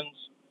Russians,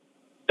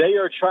 they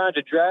are trying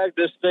to drag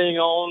this thing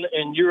on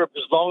in Europe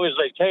as long as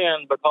they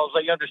can because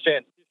they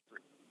understand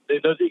history.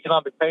 They know the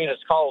economic pain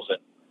it's causing.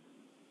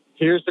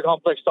 Here's the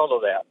complex thought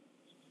of that.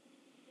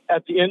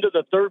 At the end of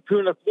the Third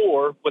Punic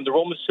War, when the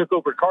Romans took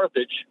over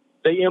Carthage,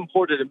 they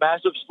imported a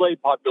massive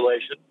slave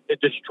population. It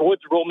destroyed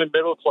the Roman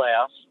middle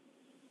class.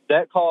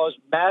 That caused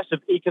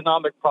massive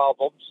economic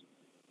problems,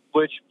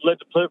 which led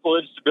to political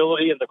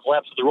instability and the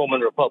collapse of the Roman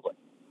Republic.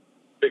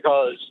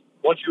 Because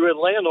once you rid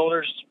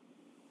landowners,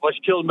 once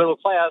you kill the middle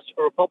class,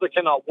 a republic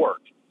cannot work.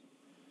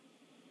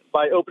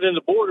 By opening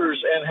the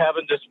borders and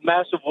having this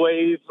massive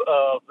wave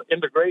of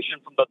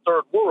immigration from the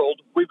Third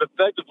World, we've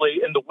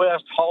effectively, in the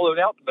West, hollowed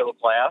out the middle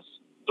class.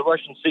 The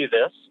Russians see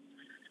this.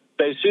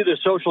 They see the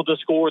social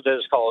discord that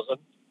it's causing.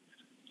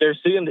 They're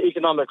seeing the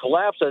economic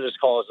collapse that it's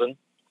causing.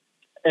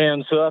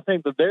 And so I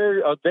think that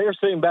they're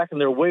sitting back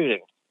and they're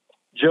waiting.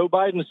 Joe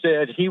Biden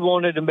said he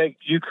wanted to make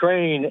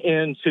Ukraine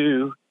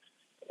into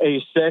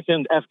a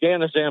second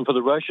Afghanistan for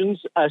the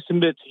Russians. I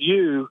submit to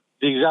you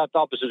the exact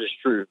opposite is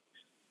true.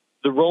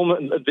 The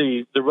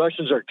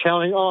Russians are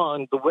counting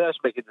on the West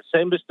making the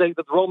same mistake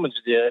that the Romans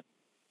did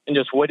and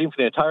just waiting for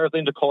the entire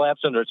thing to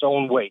collapse under its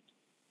own weight.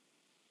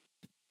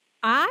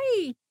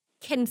 I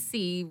can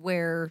see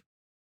where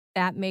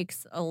that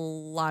makes a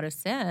lot of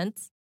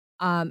sense,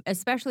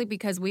 especially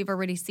because we've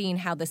already seen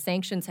how the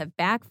sanctions have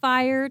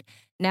backfired.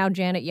 Now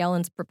Janet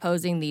Yellen's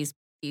proposing these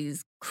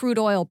crude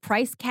oil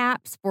price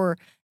caps for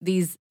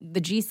the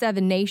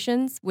G7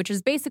 nations, which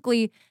is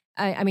basically,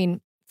 I mean,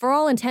 for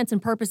all intents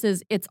and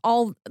purposes, it's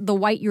all the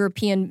white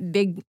European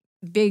big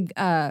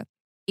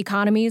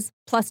economies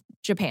plus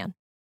Japan.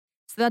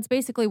 So that's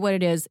basically what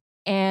it is.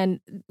 And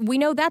we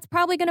know that's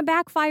probably going to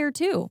backfire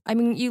too. I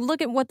mean, you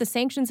look at what the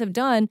sanctions have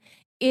done.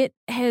 It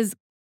has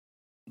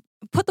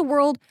put the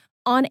world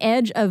on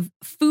edge of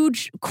food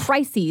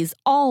crises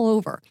all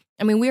over.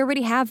 I mean, we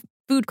already have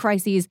food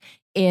crises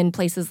in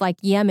places like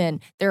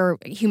Yemen. There are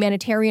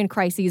humanitarian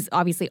crises,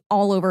 obviously,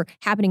 all over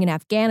happening in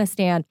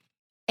Afghanistan.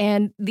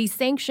 And these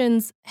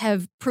sanctions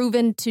have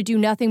proven to do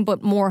nothing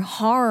but more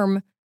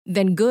harm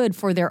than good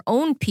for their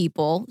own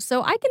people.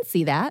 So I can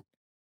see that.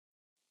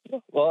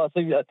 Well, I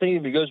think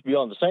if it goes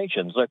beyond the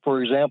sanctions, like,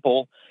 for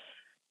example,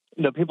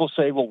 people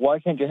say, well, why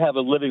can't you have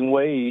a living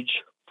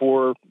wage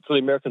for the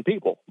American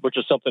people, which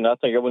is something I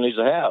think everyone needs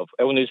to have.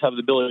 Everyone needs to have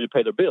the ability to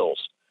pay their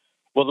bills.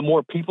 Well, the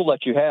more people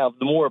that you have,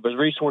 the more of a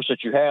resource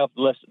that you have,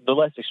 the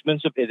less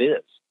expensive it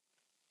is.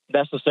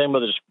 That's the same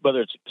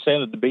whether it's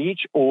sand at the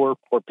beach or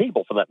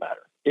people, for that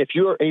matter. If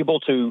you're able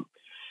to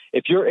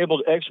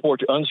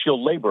export your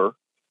unskilled labor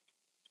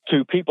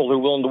to people who are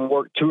willing to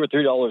work $2 or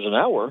 $3 an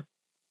hour,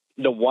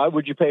 then why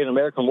would you pay an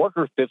American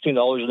worker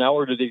 $15 an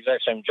hour to do the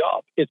exact same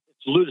job? It's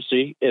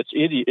lunacy. It's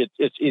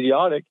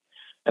idiotic,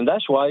 and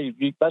that's why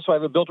we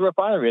haven't built a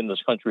refinery in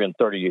this country in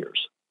 30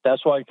 years.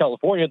 That's why in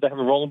California they have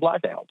rolling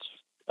blackouts.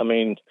 I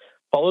mean,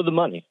 follow the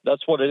money.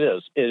 That's what it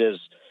is.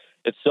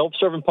 It's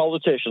self-serving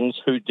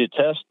politicians who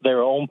detest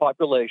their own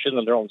population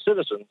and their own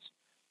citizens,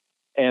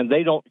 and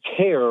they don't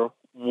care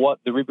what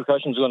the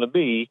repercussions are going to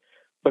be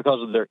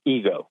because of their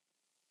ego.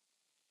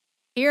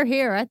 Hear,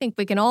 hear. I think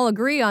we can all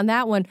agree on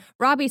that one.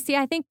 Robbie, see,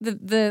 I think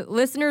the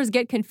listeners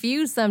get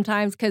confused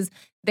sometimes because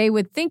they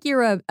would think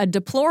you're a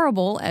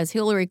deplorable, as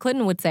Hillary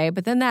Clinton would say,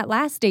 but then that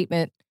last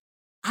statement,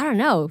 I don't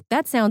know,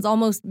 that sounds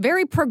almost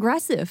very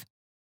progressive.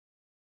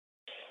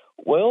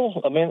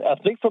 Well, I mean, I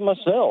think for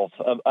myself,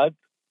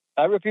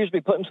 I refuse to be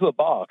put into a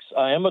box.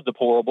 I am a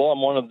deplorable.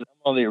 I'm one of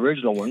the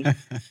original ones.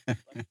 Like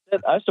I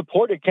said, I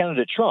supported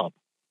candidate Trump,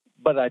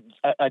 but I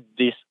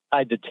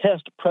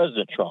detest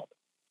President Trump.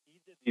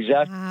 He did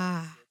exactly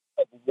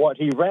what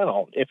he ran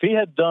on. If he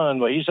had done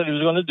what he said he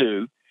was going to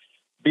do,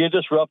 be a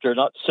disruptor,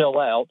 not sell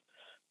out,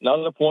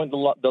 not appoint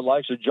the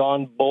likes of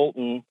John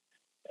Bolton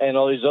and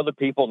all these other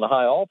people in the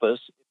high office,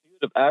 if he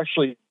would have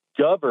actually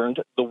governed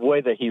the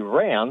way that he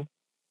ran,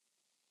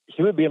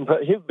 he would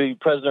be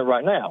president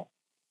right now.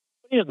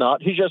 But he's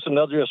not. He's just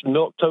another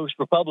milquetoast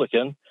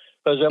Republican.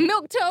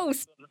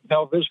 Milquetoast.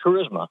 Of his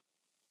charisma.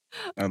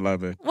 I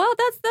love it. Well,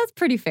 that's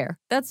pretty fair.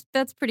 That's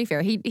pretty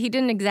fair. He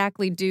didn't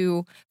exactly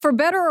do, for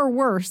better or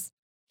worse,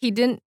 he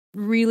didn't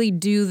really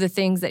do the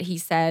things that he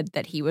said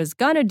that he was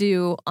gonna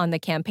do on the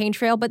campaign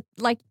trail. But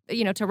like,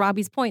 to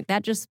Robbie's point,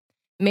 that just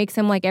makes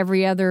him like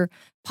every other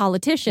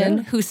politician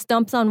who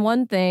stumps on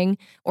one thing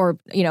or,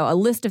 a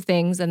list of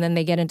things, and then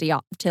they get into the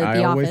office.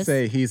 I always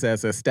say he's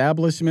as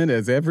establishment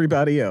as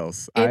everybody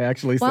else. I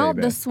actually say that. Well,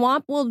 the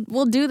swamp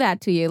will do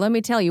that to you. Let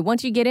me tell you,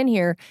 once you get in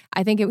here,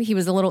 I think he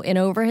was a little in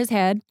over his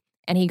head,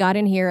 and he got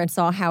in here and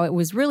saw how it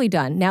was really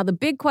done. Now, the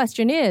big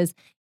question is,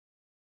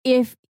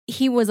 if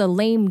he was a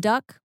lame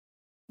duck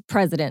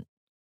president,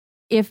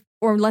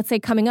 or let's say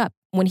coming up,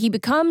 when he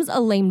becomes a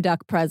lame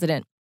duck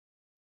president,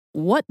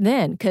 what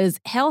then? Because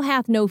hell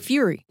hath no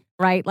fury,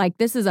 right? Like,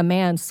 this is a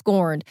man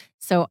scorned.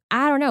 So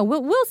I don't know.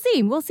 We'll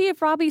see. We'll see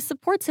if Robbie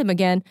supports him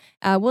again.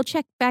 We'll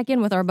check back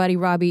in with our buddy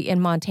Robbie in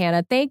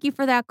Montana. Thank you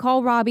for that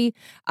call, Robbie.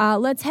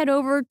 Let's head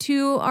over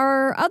to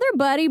our other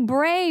buddy,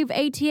 Brave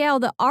ATL,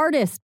 the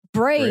artist,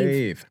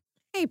 Brave.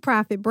 Hey,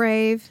 Prophet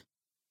Brave.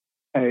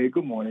 Hey,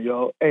 good morning,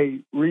 y'all.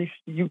 Hey, Reese,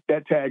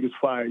 that tag is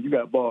fire. You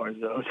got bars,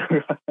 yo.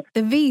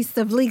 The Beast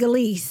of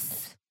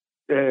Legalese.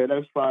 Yeah,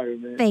 that's fire,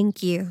 man.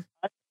 Thank you.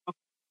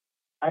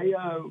 I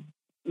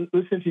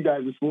listened to you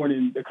guys this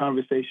morning, the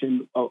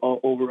conversation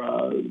over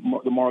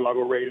the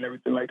Mar-a-Lago raid and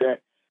everything like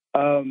that.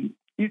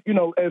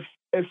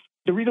 If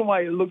the reason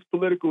why it looks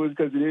political is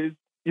because it is,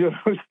 you know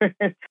what I'm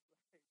saying?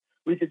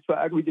 We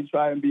can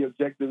try and be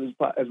objective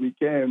as we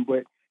can,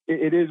 but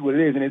it is what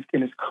it is,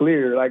 and it's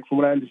clear. Like, from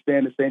what I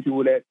understand, the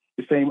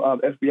same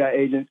FBI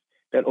agents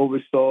that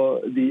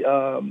oversaw the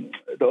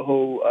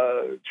whole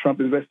Trump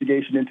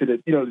investigation into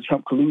the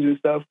Trump collusion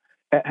stuff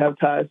have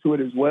ties to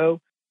it as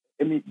well.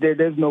 I mean,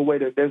 there's no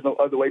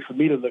other way for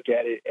me to look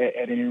at it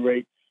at any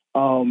rate.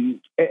 And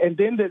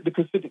then this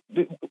is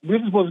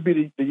supposed to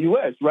be the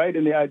U.S., right?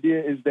 And the idea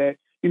is that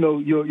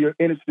you're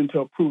innocent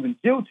until proven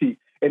guilty.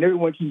 And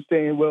everyone keeps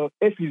saying, well,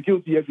 if he's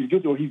guilty, or he's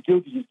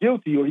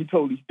guilty, or he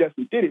totally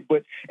definitely did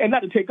it. And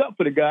not to take up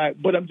for the guy,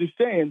 but I'm just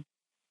saying,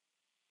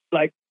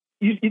 like,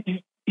 he's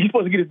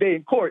supposed to get his day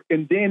in court,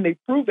 and then they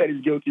prove that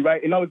he's guilty,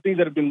 right? And all the things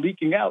that have been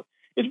leaking out,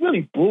 it's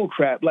really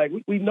bullcrap. Like,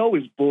 we know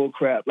it's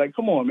bullcrap. Like,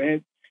 come on,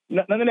 man.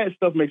 None of that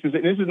stuff makes sense.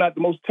 And this is not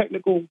the most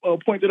technical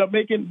point that I'm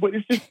making, but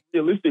it's just a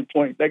realistic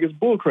point. Like, it's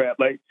bullcrap.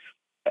 Like,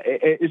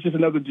 it's just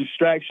another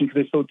distraction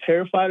because they're so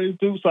terrified of this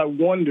dude. So I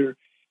wonder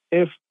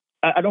if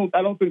I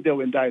don't think they'll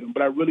indict him,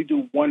 but I really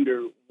do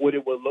wonder what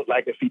it would look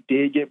like if he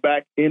did get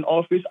back in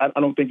office. I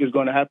don't think it's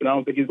going to happen. I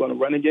don't think he's going to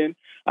run again.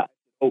 I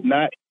hope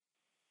not.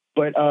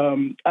 But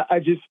I'm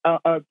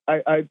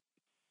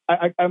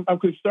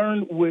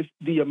concerned with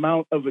the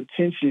amount of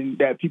attention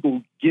that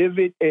people give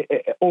it,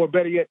 or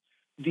better yet,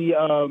 the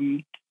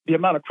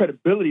amount of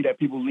credibility that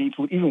people lean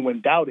to, even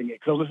when doubting it.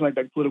 Because I was listening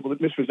to Political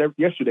Mistress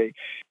yesterday,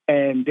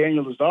 and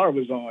Daniel Lazar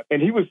was on,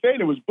 and he was saying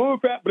it was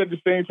bullcrap, but at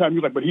the same time, he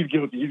was like, but he's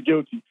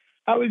guilty.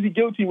 How is he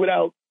guilty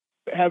without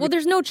having... Well,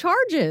 there's no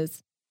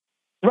charges.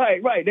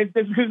 Right.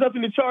 There's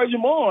nothing to charge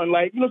him on.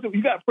 Like, so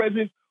you got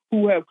presidents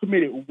who have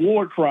committed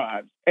war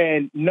crimes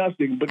and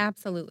nothing but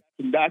absolutely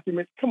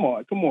documents. Come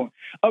on. The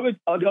other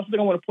thing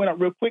I want to point out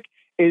real quick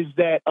is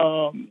that I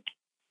don't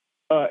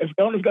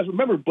know if you guys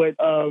remember, but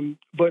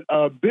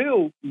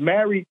Bill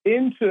married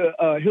into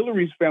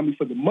Hillary's family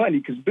for the money,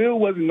 because Bill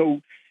wasn't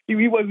no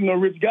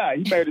rich guy.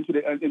 He married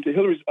into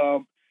Hillary's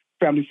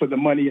family for the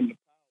money and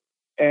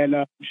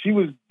she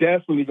was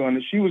definitely going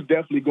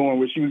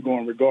where she was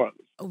going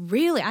regardless. Oh,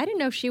 really? I didn't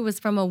know she was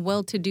from a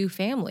well-to-do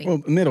family.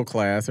 Well, middle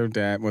class. Her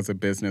dad was a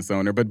business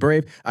owner. But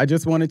Brave, I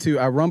just wanted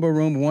our Rumble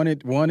Room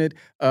wanted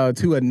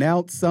to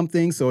announce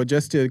something. So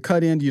just to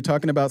cut in, you're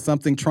talking about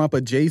something Trump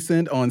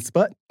adjacent on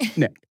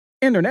Sputnik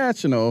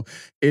International.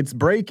 It's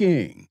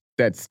breaking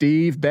that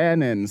Steve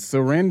Bannon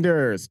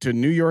surrenders to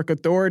New York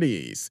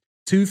authorities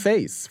to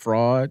face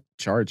fraud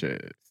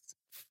charges.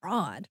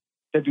 Fraud?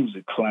 That dude's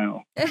a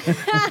clown.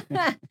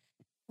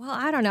 Well,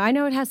 I don't know. I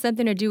know it has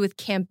something to do with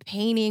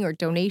campaigning or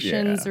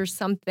donations or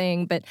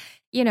something, but,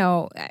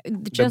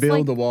 just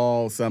build the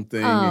wall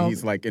something, and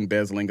he's like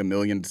embezzling $1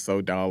 million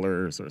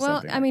or something.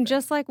 Well, I mean,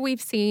 just like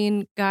we've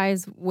seen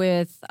guys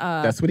with...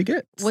 that's what he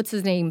gets. What's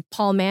his name?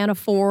 Paul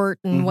Manafort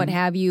and what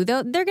have you.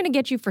 They're going to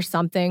get you for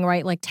something,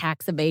 right? Like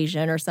tax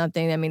evasion or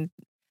something. I mean,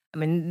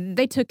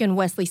 they took in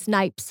Wesley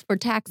Snipes for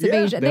tax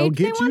evasion. They want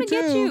to get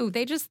you.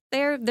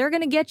 They're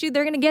going to get you.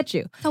 They're going to get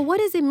you. So what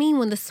does it mean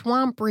when the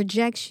swamp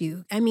rejects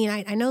you? I mean,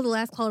 I know the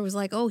last caller was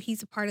like, oh,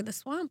 he's a part of the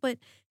swamp, but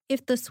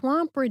if the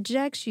swamp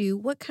rejects you,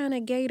 what kind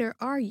of gator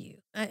are you?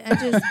 I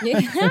just,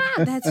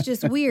 that's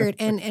just weird.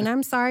 And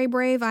I'm sorry,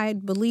 Brave, I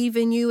believe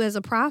in you as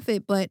a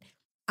prophet, but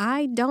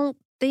I don't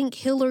think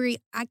Hillary,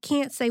 I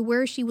can't say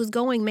where she was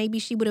going. Maybe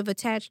she would have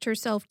attached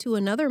herself to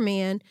another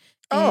man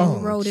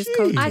and rode his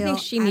coattail. I think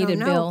she needed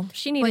Bill.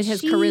 She needed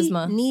his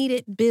charisma. She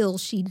needed Bill.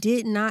 She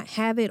did not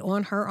have it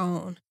on her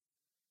own.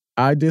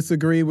 I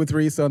disagree with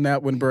Reese on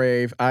that one,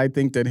 Brave. I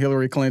think that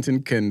Hillary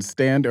Clinton can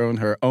stand on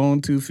her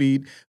own 2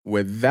 feet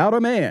without a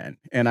man,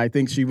 and I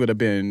think she would have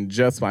been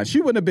just fine. She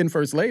wouldn't have been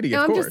first lady,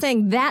 of course. I'm just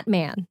saying that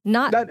man,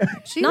 not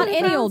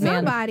any old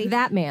man.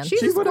 That man.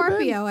 She's a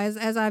Scorpio,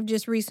 as I've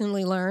just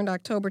recently learned,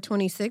 October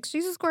 26th.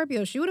 She's a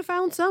Scorpio. She would have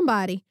found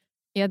somebody.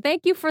 Yeah,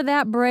 thank you for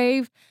that,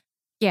 Brave.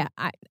 Yeah,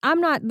 I'm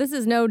not, this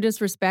is no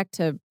disrespect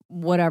to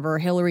whatever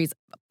Hillary's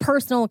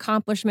personal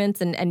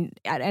accomplishments and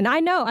I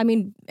know, I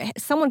mean,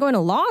 someone going to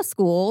law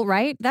school,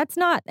 right? That's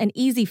not an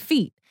easy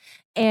feat.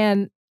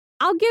 And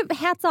I'll give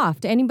hats off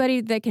to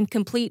anybody that can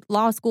complete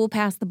law school,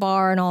 pass the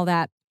bar and all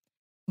that.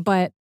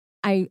 But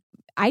I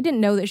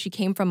didn't know that she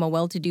came from a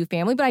well-to-do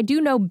family, but I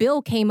do know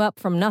Bill came up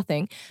from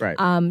nothing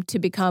to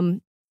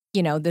become,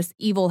 you know, this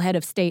evil head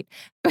of state.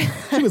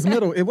 She was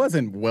middle. It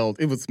wasn't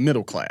it was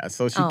middle class.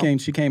 So she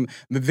came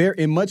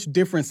in much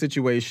different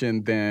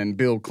situation than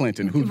Bill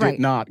Clinton, who did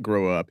not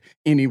grow up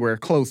anywhere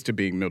close to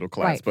being middle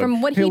class. Right. But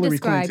From what Hillary he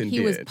described, Clinton he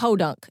did. was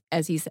podunk,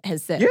 as he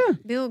has said. Yeah.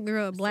 Bill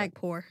grew up black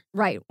poor.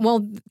 Right.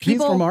 Well, he's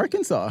from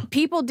Arkansas.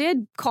 People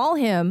did call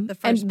him,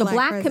 and the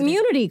black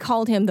community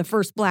called him the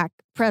first black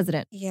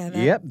president.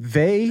 Yeah.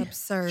 They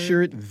absurd.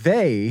 sure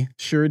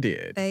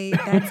did.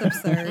 That's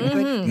absurd.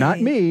 But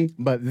Not me,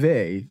 but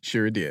they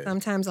sure did.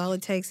 Sometimes all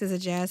it takes is a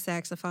jazz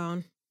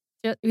saxophone.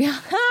 Yeah,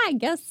 I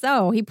guess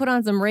so. He put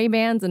on some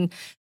Ray-Bans and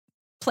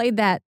played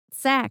that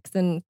sax,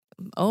 and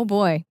oh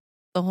boy,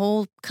 the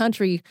whole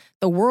country,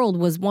 the world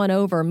was won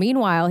over.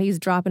 Meanwhile, he's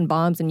dropping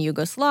bombs in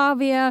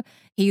Yugoslavia.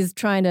 He's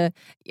trying to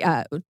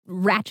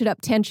ratchet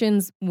up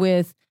tensions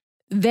with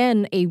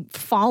then a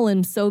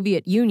fallen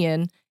Soviet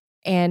Union,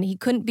 and he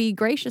couldn't be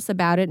gracious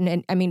about it.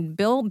 And I mean,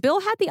 Bill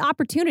had the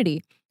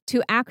opportunity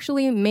to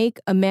actually make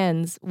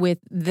amends with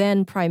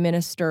then Prime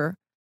Minister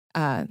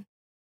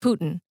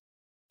Putin.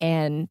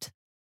 And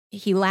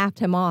he laughed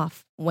him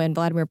off when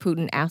Vladimir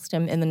Putin asked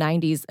him in the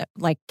 90s,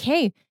 like,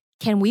 hey,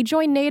 can we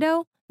join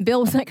NATO?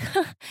 Bill was like,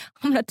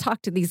 I'm going to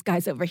talk to these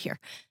guys over here.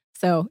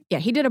 So, yeah,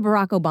 he did a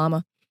Barack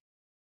Obama.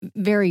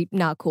 Very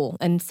not cool.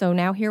 And so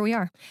now here we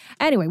are.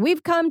 Anyway,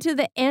 we've come to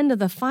the end of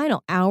the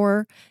final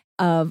hour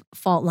of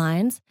Fault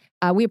Lines.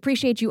 We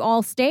appreciate you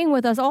all staying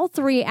with us all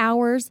 3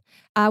 hours.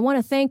 I want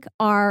to thank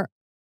our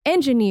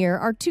engineer,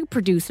 our 2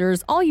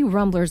 producers, all you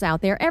rumblers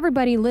out there,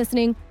 everybody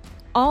listening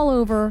all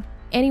over,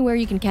 anywhere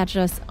you can catch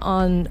us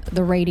on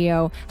the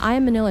radio. I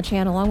am Manila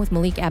Chan, along with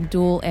Malik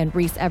Abdul and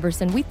Reese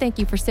Everson. We thank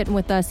you for sitting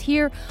with us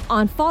here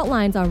on Fault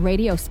Lines on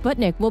Radio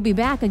Sputnik. We'll be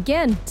back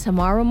again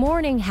tomorrow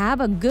morning.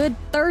 Have a good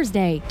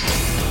Thursday.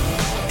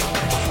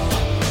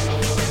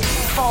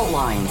 Fault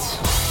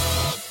Lines.